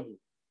are upon him.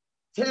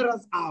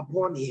 Terrors are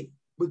upon him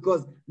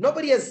because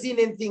nobody has seen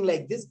anything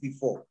like this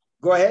before.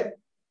 Go ahead.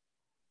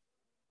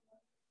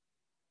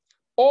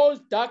 All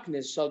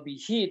darkness shall be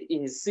hid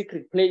in his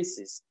secret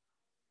places.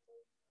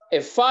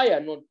 A fire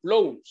not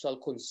blown shall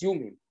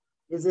consume him.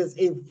 It says,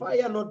 a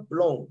fire not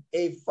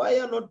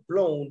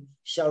blown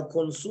shall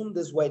consume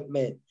this white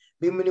man.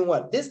 Meaning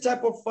what? This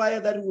type of fire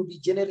that will be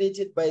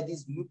generated by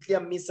these nuclear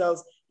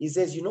missiles, he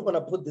says, you're not going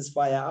to put this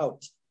fire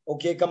out.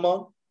 Okay, come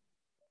on.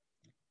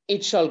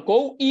 It shall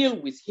go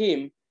ill with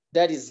him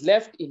that is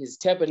left in his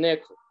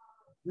tabernacle.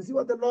 You see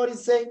what the Lord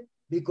is saying?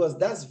 Because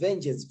that's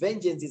vengeance.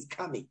 Vengeance is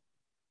coming.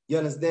 You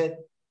understand?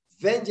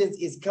 Vengeance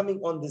is coming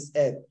on this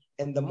earth.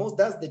 And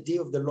that's the day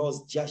of the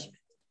Lord's judgment.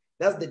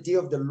 That's the day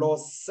of the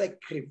Lord's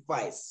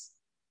sacrifice.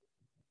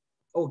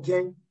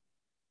 Okay?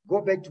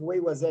 Go back to where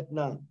he was at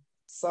now.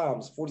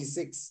 Psalms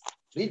 46.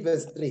 Read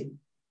verse 3.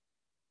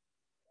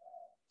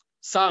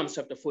 Psalms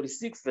chapter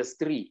 46, verse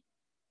 3.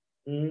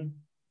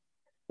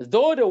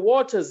 Though the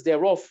waters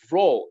thereof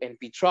roar and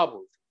be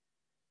troubled,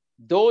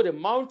 though the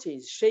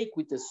mountains shake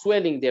with the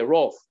swelling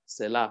thereof,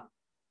 Selah.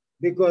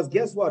 Because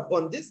guess what?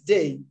 On this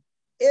day,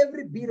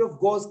 every bit of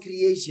God's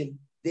creation,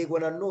 they're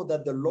going to know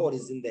that the Lord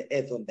is in the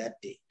earth on that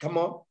day. Come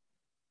on.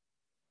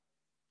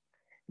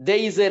 There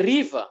is a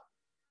river,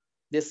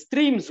 the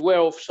streams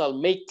whereof shall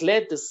make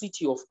glad the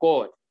city of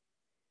God,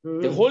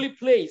 the holy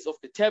place of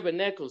the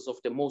tabernacles of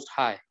the Most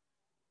High.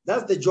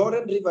 That's the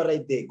Jordan River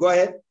right there. Go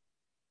ahead.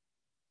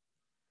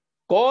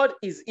 God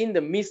is in the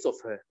midst of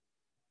her.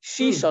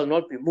 She shall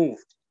not be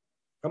moved.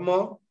 Come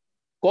on.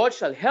 God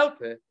shall help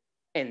her,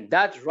 and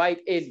that right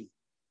early.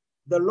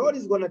 The Lord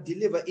is going to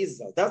deliver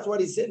Israel. That's what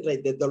he said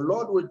right there. The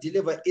Lord will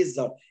deliver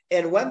Israel.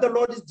 And when the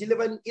Lord is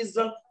delivering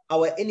Israel,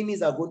 our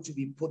enemies are going to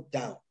be put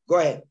down. Go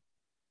ahead.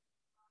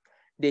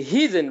 The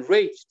heathen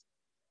raged.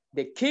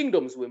 The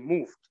kingdoms were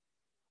moved.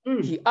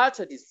 He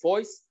uttered his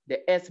voice. The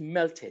earth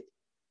melted.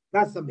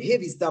 That's some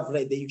heavy stuff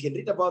right there. You can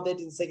read about that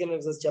in 2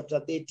 Exodus chapter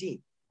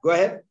 13. Go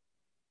ahead.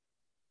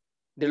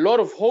 The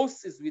Lord of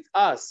hosts is with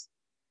us.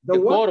 The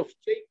God of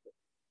Jacob.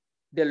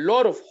 The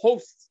Lord of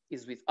hosts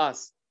is with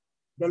us.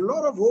 The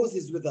Lord of hosts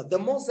is with us. The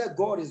Most High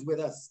God is with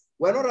us.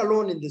 We're not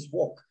alone in this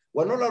walk.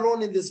 We're not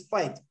alone in this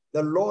fight.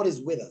 The Lord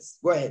is with us.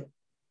 Go ahead.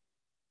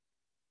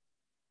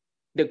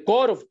 The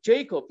God of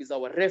Jacob is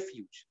our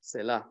refuge.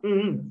 Selah.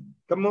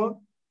 Come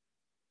on.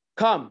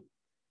 Come,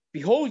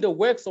 behold the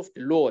works of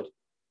the Lord,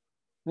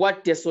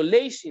 what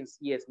desolations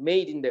he has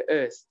made in the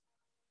earth.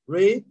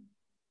 Read.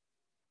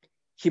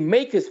 He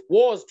maketh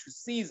wars to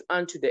cease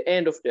unto the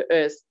end of the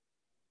earth.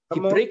 He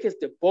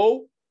breaketh the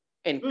bow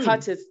and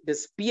cutteth the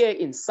spear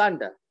in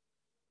sunder.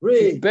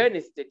 He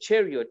burneth the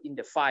chariot in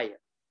the fire.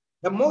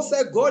 The Most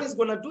High God is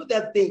going to do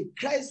that thing.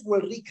 Christ will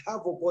wreak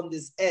havoc on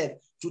this earth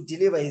to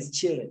deliver his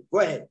children.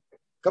 Go ahead.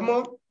 Come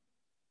on.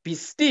 Be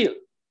still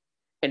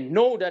and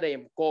know that I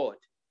am God.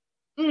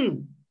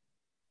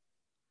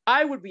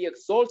 I will be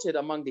exalted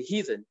among the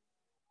heathen.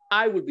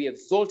 I will be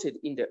exalted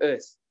in the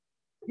earth.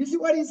 You see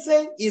what he's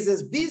saying? He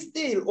says, be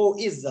still, O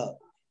Israel.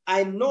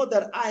 I know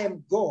that I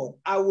am God.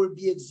 I will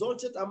be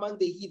exalted among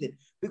the heathen.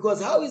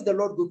 Because how is the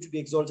Lord going to be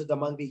exalted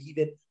among the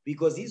heathen?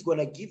 Because he's going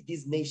to give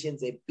these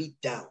nations a beat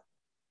down.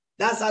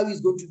 That's how he's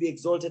going to be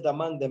exalted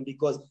among them,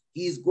 because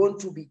he's going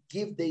to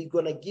give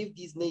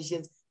these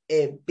nations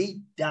a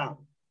beat down.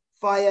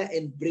 Fire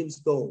and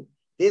brimstone.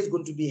 There's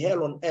going to be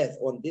hell on earth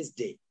on this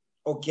day.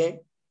 Okay?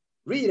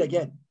 Read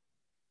again.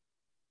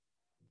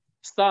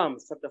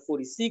 Psalms chapter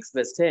 46,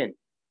 verse 10.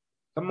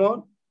 Come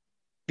on.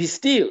 Be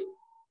still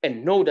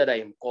and know that I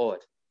am God.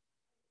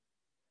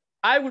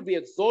 I will be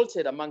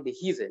exalted among the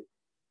heathen.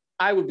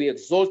 I will be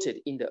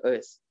exalted in the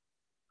earth.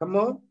 Come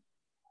on.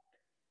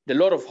 The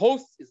Lord of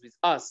hosts is with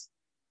us.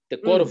 The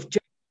God of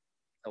Jacob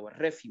is our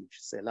refuge.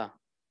 Selah.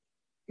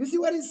 You see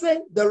what he's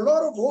saying? The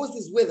Lord of hosts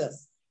is with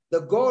us.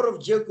 The God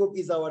of Jacob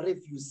is our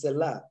refuge.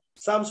 Selah.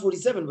 Psalms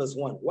 47 verse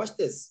 1. Watch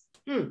this.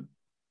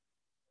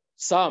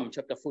 Psalm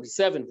chapter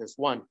 47 verse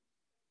 1.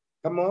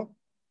 Come on.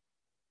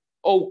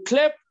 Oh,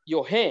 clap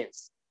your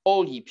hands,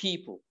 all ye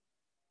people.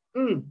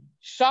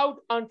 Shout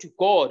unto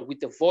God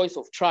with the voice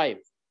of triumph.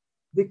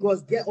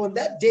 Because on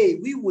that day,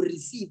 we will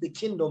receive the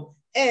kingdom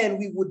and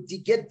we would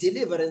get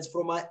deliverance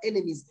from our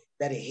enemies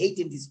that hate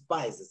and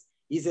despise us.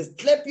 He says,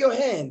 clap your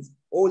hands,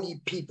 all ye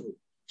people.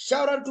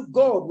 Shout unto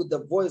God with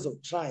the voice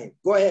of triumph.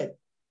 Go ahead.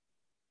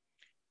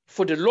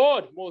 For the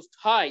Lord Most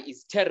High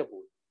is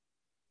terrible.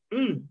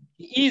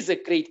 He is a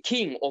great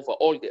king over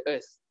all the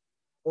earth.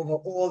 Over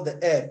all the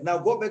earth. Now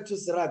go back to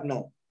Sirach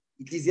now.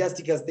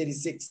 Ecclesiasticus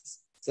 36.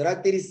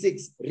 Sirach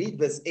 36, read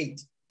verse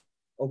 8.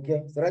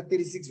 Okay, Sirach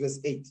 36 verse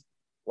 8.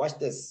 Watch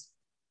this.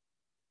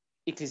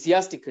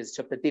 Ecclesiasticus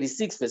chapter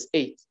 36 verse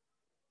 8.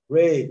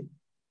 Read.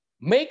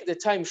 Make the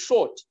time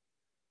short.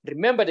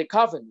 Remember the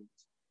covenant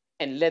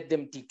and let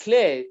them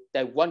declare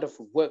thy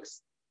wonderful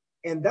works.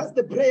 And that's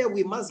the prayer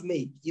we must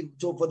make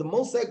for the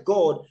Most High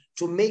God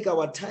to make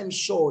our time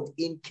short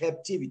in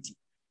captivity.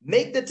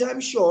 Make the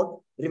time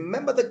short,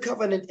 remember the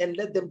covenant, and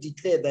let them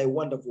declare thy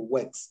wonderful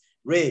works.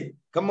 Read.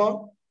 Come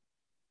on.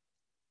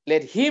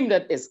 Let him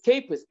that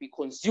escapeth be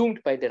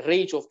consumed by the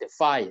rage of the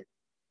fire.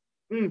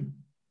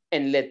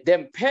 And let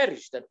them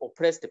perish that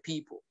oppress the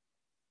people.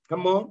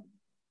 Come on.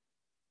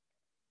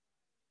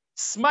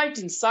 Smite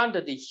in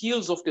sunder the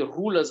heels of the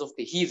rulers of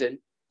the heathen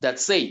that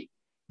say,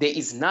 there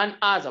is none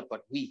other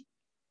but we.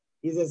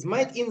 He says,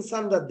 smite in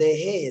sunder the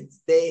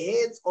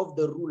heads of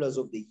the rulers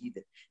of the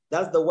heathen.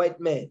 That's the white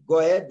man. Go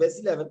ahead, verse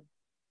 11.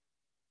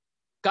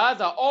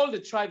 Gather all the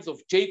tribes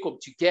of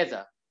Jacob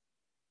together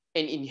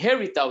and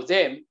inherit thou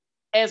them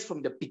as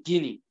from the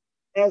beginning.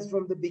 As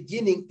from the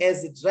beginning,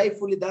 as it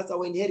rightfully, that's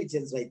our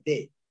inheritance right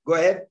there. Go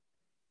ahead.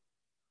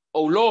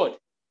 O Lord,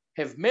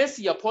 have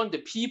mercy upon the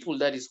people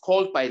that is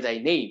called by thy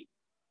name,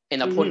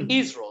 and upon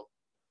Israel,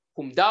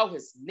 whom thou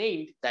hast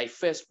named thy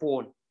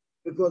firstborn.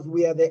 Because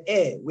we are the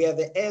heir. We are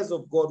the heirs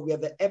of God. We are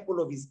the apple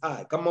of his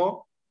eye. Come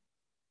on.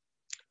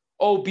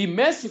 Oh, be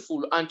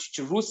merciful unto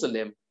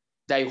Jerusalem,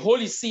 thy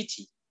holy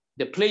city,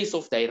 the place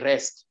of thy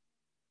rest.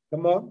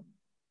 Come on.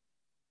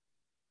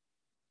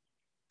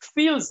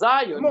 Fill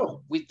Zion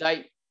with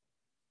thine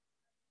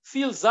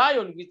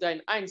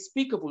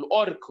unspeakable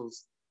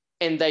oracles,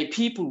 and thy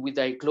people with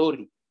thy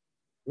glory.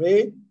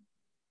 Read.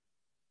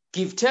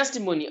 Give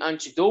testimony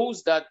unto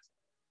those that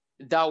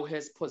thou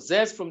hast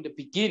possessed from the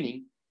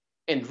beginning,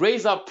 and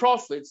raise up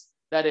prophets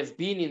that have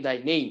been in thy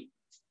name.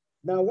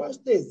 Now watch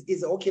this.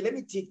 Okay, let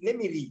me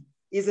read.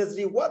 It says,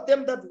 reward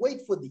them that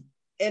wait for thee,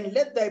 and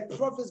let thy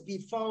prophets be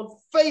found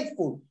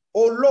faithful.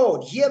 O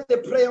Lord, hear the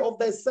prayer of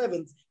thy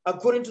servants,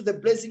 according to the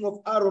blessing of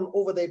Aaron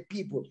over thy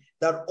people,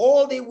 that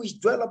all they which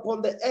dwell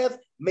upon the earth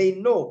may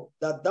know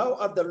that thou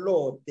art the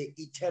Lord, the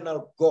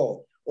eternal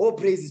God. All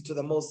praises to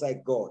the Most High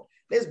God.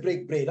 Let's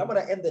break bread. I'm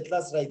going to end the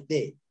class right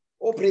there.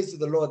 All praise to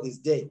the Lord this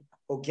day.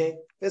 Okay?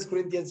 1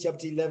 Corinthians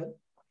chapter 11,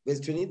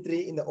 verse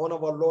 23, in the honor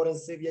of our Lord and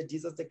Savior,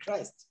 Jesus the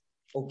Christ.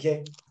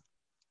 Okay?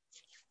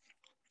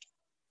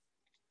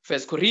 1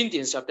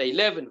 Corinthians chapter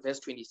 11,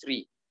 verse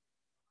 23.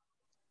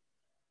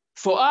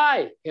 For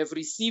I have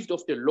received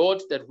of the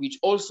Lord that which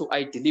also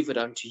I delivered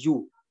unto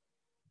you,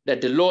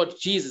 that the Lord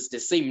Jesus, the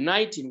same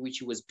night in which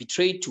he was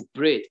betrayed, took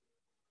bread.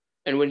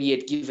 And when he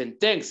had given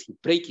thanks, he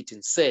brake it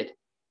and said,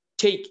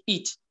 "Take,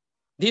 eat.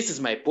 This is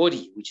my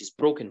body, which is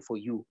broken for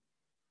you.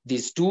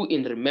 This do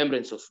in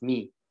remembrance of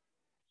me."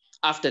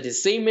 After the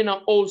same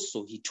manner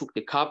also he took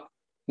the cup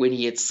when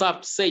he had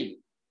supped,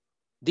 saying,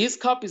 "This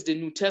cup is the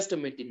New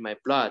Testament in my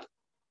blood.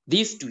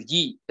 This do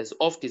ye as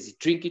oft as ye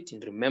drink it in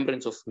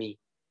remembrance of me.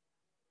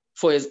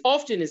 For as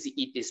often as ye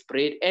eat this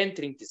bread and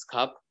drink this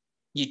cup,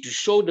 ye do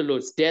show the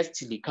Lord's death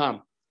till he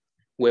come.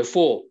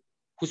 Wherefore,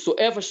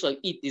 whosoever shall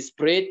eat this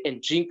bread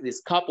and drink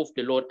this cup of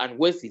the Lord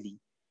unworthily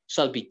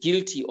shall be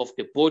guilty of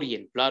the body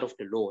and blood of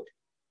the Lord.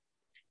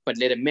 But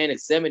let a man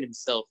examine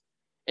himself,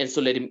 and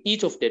so let him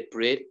eat of that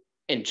bread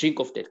and drink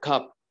of that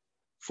cup.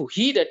 For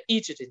he that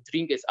eateth and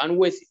drinketh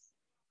unworthily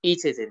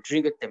eateth and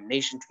drinketh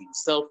damnation to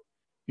himself,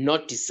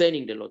 not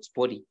discerning the Lord's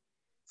body.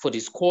 For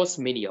this cause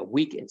many are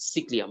weak and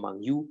sickly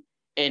among you,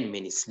 and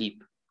many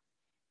sleep."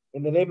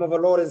 In the name of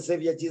our Lord and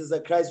Savior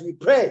Jesus Christ, we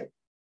pray.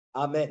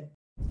 Amen.